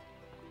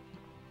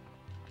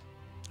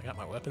 I got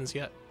my weapons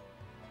yet?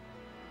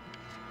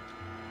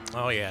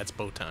 Oh yeah, it's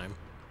bow time.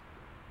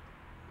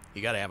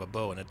 You gotta have a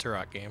bow in a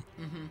Turok game.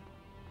 Mm-hmm.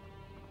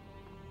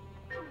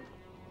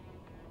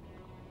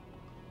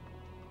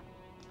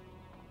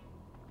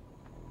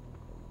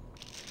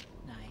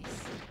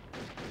 Nice.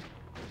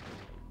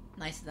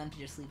 Nice of them to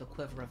just leave a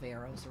quiver of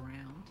arrows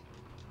around.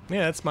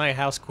 Yeah, that's my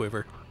house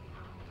quiver.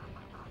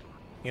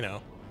 You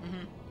know.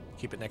 Mm-hmm.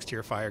 Keep it next to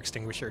your fire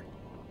extinguisher.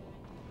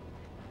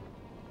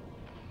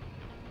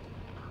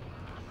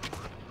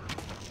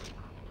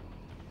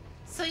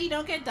 So you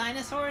don't get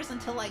dinosaurs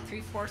until like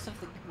 3/4 of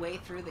the way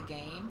through the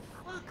game?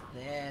 Fuck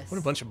this. What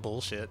a bunch of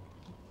bullshit.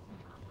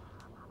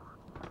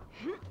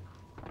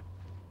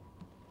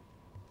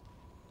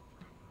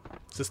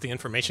 Is this the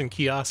information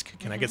kiosk?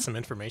 Can I get some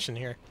information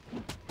here?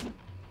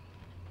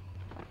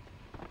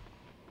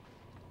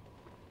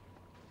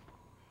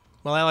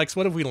 Well, Alex,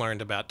 what have we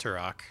learned about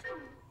Turok?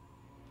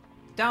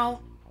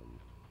 Don't.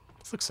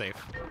 This looks safe.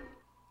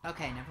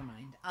 Okay, never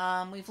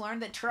mind. We've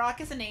learned that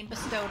Turok is a name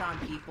bestowed on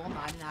people,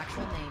 not an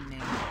actual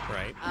name.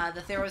 Right.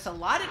 That there was a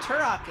lot of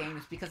Turok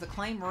games because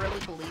Acclaim really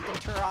believed in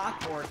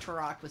Turok, or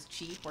Turok was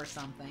cheap or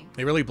something.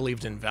 They really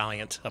believed in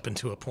Valiant up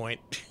until a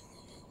point.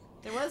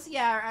 There was,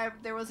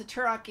 there was a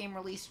Turok game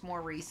released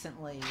more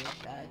recently,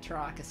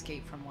 Turok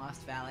Escape from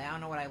Lost Valley. I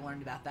don't know what I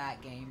learned about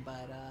that game,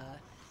 but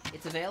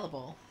it's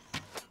available.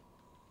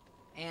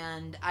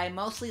 And I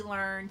mostly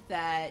learned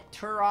that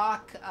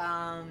Turok,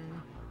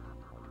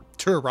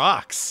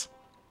 Turoks.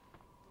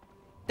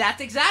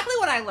 That's exactly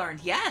what I learned,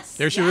 yes!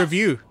 There's your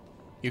review.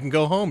 You can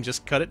go home,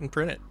 just cut it and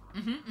print it.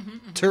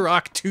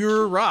 Turok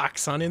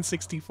Turoks on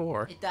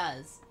N64. It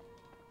does.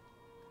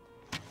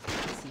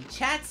 Let's see,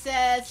 chat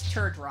says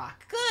Turd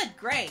Rock. Good,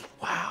 great.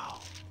 Wow.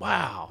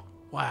 Wow.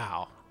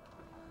 Wow.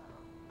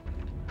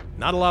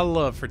 Not a lot of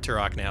love for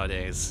Turok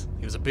nowadays.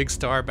 He was a big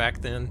star back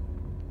then.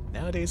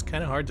 Nowadays,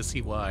 kind of hard to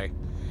see why.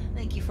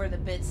 Thank you for the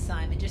bits,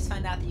 Simon. Just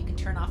found out that you can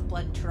turn off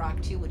blood in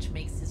Turok 2, which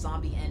makes the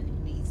zombie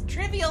enemies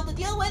trivial to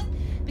deal with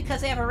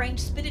because they have a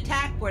ranged spit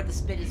attack where the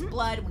spit is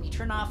blood. When you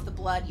turn off the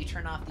blood, you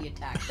turn off the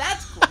attack.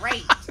 That's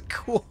great.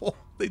 Cool.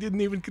 They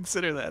didn't even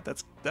consider that.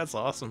 That's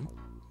awesome.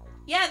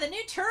 Yeah, the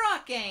new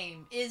Turok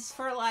game is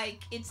for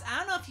like, it's, I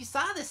don't know if you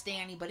saw this,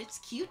 Danny, but it's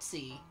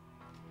cutesy.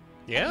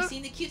 Yeah? Have you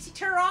seen the cutesy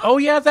Turok? Oh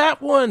yeah,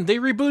 that one. They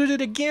rebooted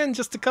it again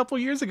just a couple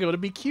years ago to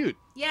be cute.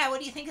 Yeah,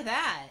 what do you think of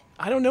that?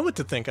 I don't know what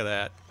to think of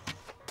that.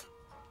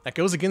 That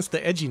goes against the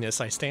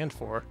edginess I stand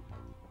for.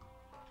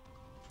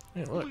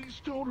 Hey, look. Please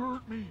don't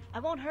hurt me. I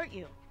won't hurt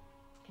you.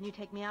 Can you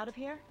take me out of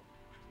here?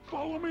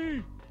 Follow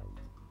me.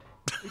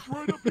 It's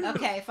right up here.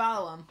 Okay,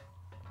 follow him.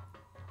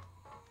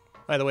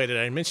 By the way, did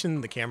I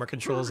mention the camera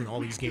controls in all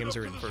these games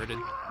are inverted?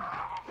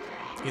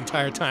 The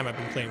entire time I've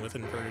been playing with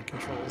inverted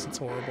controls. It's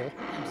horrible.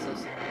 I'm so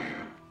sorry.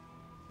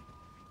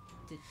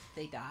 Did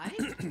they die?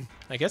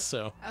 I guess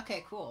so.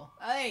 Okay, cool.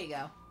 Oh, there you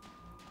go.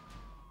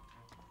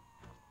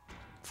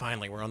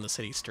 Finally, we're on the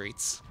city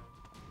streets.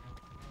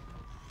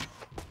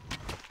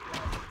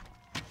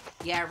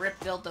 Yeah, rip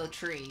Bildo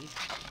Tree.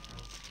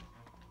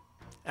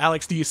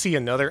 Alex, do you see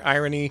another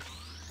irony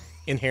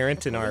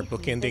inherent in our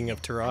bookending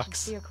of Turoks?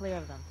 Steer clear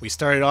of them. We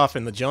started off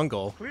in the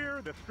jungle,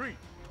 Clear the street.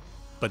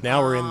 but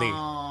now we're in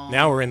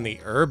the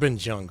urban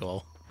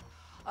jungle.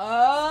 Oh,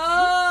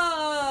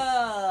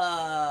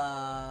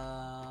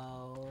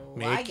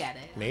 I get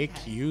it.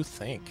 Make you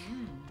think.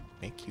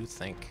 Make you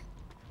think.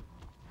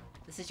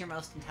 This is your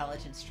most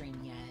intelligent stream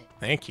yet.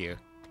 Thank you.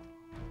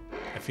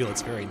 I feel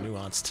it's very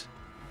nuanced.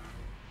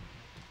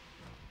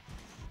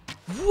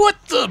 What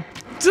the?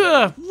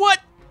 Duh,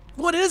 what?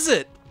 What is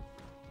it?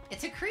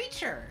 It's a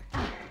creature.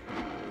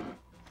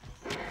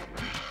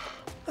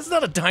 That's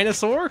not a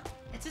dinosaur.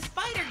 It's a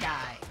spider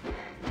guy.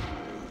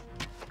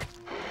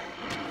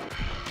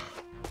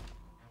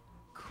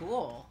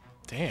 Cool.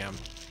 Damn.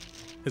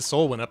 His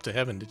soul went up to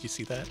heaven. Did you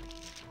see that?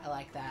 I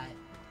like that.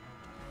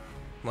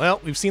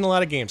 Well, we've seen a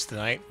lot of games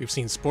tonight. We've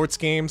seen sports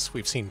games,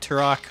 we've seen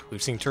Turok,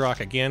 we've seen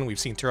Turok again, we've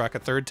seen Turok a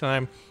third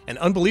time, and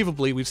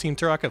unbelievably, we've seen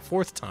Turok a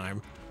fourth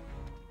time.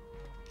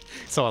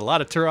 Saw a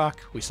lot of Turok,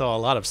 we saw a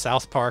lot of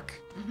South Park,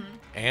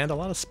 and a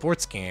lot of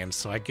sports games,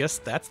 so I guess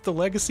that's the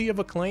legacy of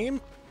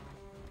Acclaim?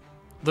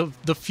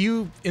 The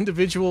few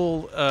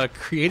individual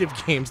creative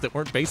games that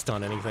weren't based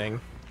on anything.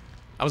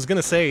 I was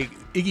gonna say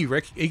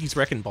Iggy's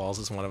Wrecking Balls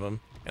is one of them,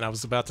 and I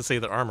was about to say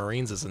that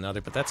Armorines is another,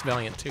 but that's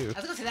Valiant too. I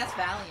was gonna say that's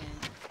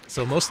Valiant.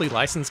 So mostly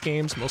licensed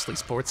games, mostly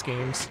sports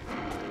games,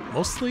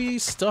 mostly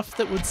stuff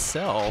that would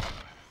sell.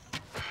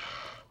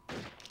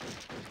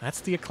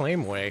 That's the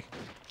Acclaim way.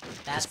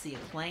 That's the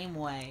Acclaim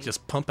way.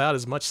 Just pump out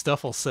as much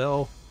stuff will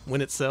sell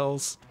when it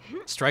sells.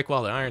 Strike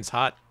while the iron's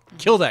hot.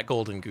 Kill that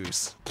golden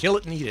goose. Kill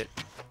it and eat it.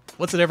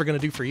 What's it ever going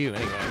to do for you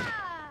anyway?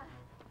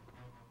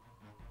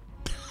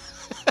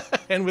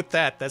 And with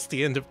that, that's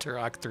the end of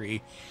Turok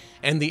 3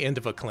 and the end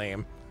of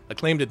Acclaim.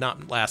 Acclaim did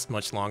not last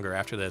much longer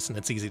after this, and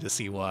it's easy to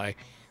see why.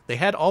 They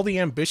had all the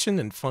ambition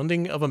and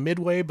funding of a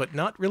Midway, but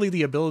not really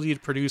the ability to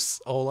produce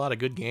a whole lot of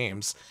good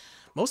games.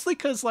 Mostly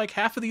because, like,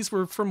 half of these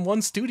were from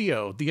one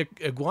studio, the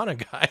Iguana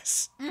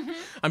guys.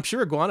 I'm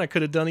sure Iguana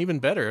could have done even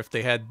better if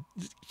they had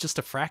just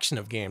a fraction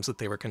of games that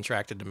they were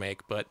contracted to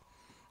make, but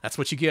that's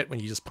what you get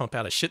when you just pump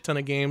out a shit ton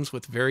of games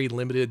with very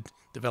limited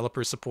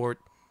developer support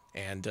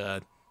and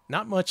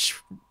not much,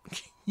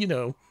 you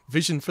know,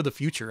 vision for the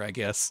future, I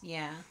guess.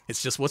 Yeah.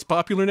 It's just what's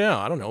popular now.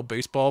 I don't know,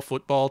 baseball,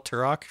 football,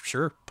 Turok,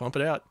 sure, pump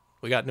it out.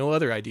 We got no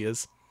other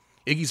ideas.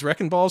 Iggy's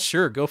Wrecking Balls?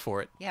 Sure, go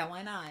for it. Yeah,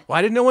 why not?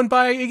 Why did no one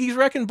buy Iggy's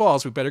Wrecking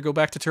Balls? We better go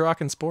back to Turok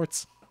and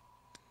sports.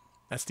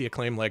 That's the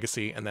Acclaim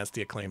legacy, and that's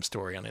the Acclaim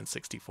story on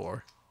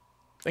N64.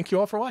 Thank you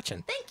all for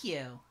watching. Thank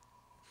you.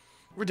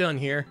 We're done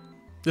here.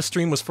 This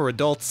stream was for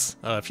adults.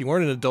 If you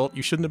weren't an adult,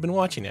 you shouldn't have been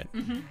watching it.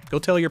 Go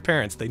tell your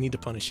parents. They need to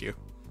punish you.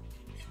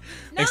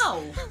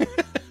 No!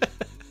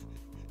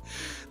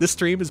 This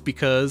stream is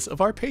because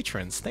of our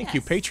patrons. Thank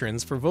you,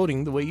 patrons, for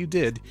voting the way you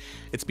did.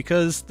 It's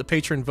because the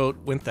patron vote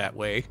went that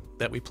way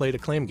that we played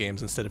Acclaim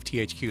games instead of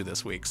THQ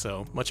this week.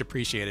 So much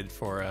appreciated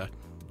for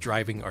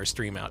driving our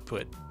stream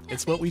output.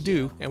 It's what we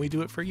do, and we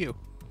do it for you.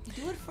 We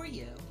do it for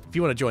you. If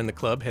you want to join the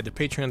club, head to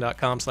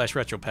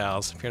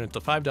patreon.com/retropals. If you're at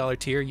the $5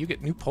 tier, you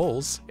get new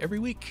polls every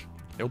week.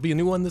 There'll be a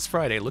new one this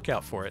Friday. Look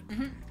out for it.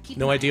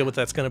 No idea what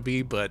that's going to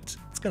be, but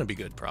it's going to be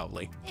good,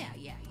 probably. Yeah.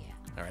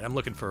 All right, I'm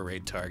looking for a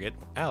raid target.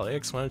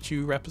 Alex, why don't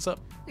you wrap us up?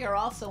 We are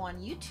also on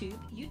YouTube,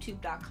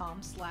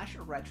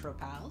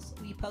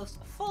 youtube.com/retropals. We post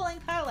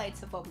full-length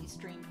highlights of what we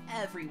stream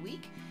every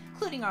week,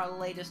 including our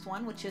latest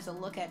one, which is a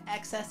look at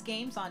excess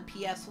games on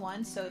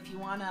PS1. So if you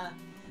wanna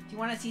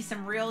see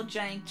some real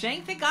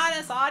jank that got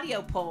us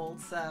audio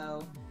pulled.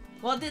 So,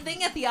 well, they can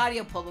get the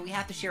audio pulled, but we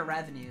have to share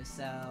revenue.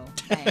 So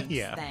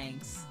thanks,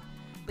 thanks.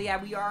 But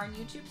yeah, we are on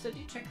YouTube, so do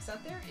check us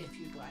out there if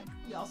you'd like.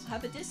 We also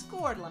have a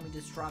Discord. Let me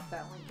just drop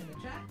that link in the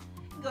chat.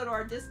 Go to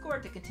our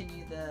Discord to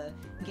continue the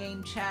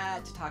game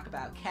chat, to talk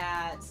about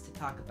cats, to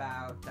talk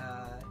about,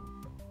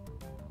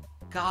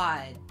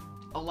 God,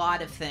 a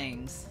lot of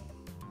things.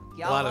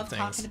 Y'all love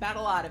talking about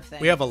a lot of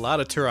things. We have a lot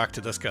of Turok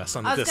to discuss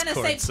on the Discord. I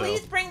was going to say,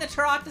 please bring the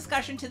Turok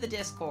discussion to the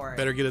Discord.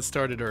 Better get it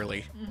started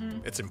early.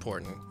 It's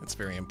important. It's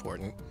very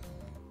important.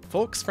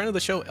 Folks, friend of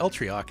the show,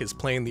 Eltriok, is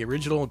playing the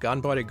original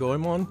Ganbare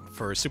Goemon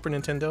for Super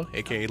Nintendo,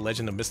 aka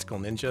Legend of Mystical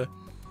Ninja.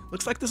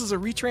 Looks like this is a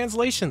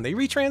retranslation. They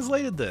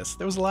retranslated this.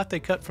 There was a lot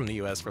they cut from the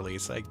US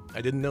release. I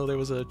didn't know there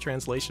was a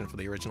translation for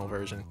the original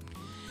version.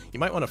 You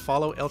might want to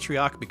follow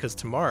Eltriok because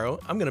tomorrow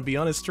I'm going to be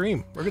on his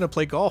stream. We're going to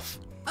play golf.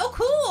 Oh,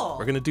 cool!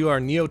 We're going to do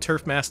our Neo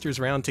Turf Masters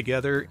round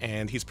together,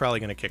 and he's probably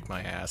going to kick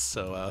my ass,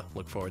 so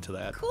look forward to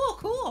that.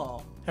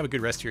 Cool. Have a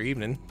good rest of your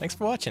evening. Thanks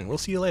for watching. We'll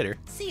see you later.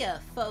 See ya,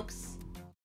 folks.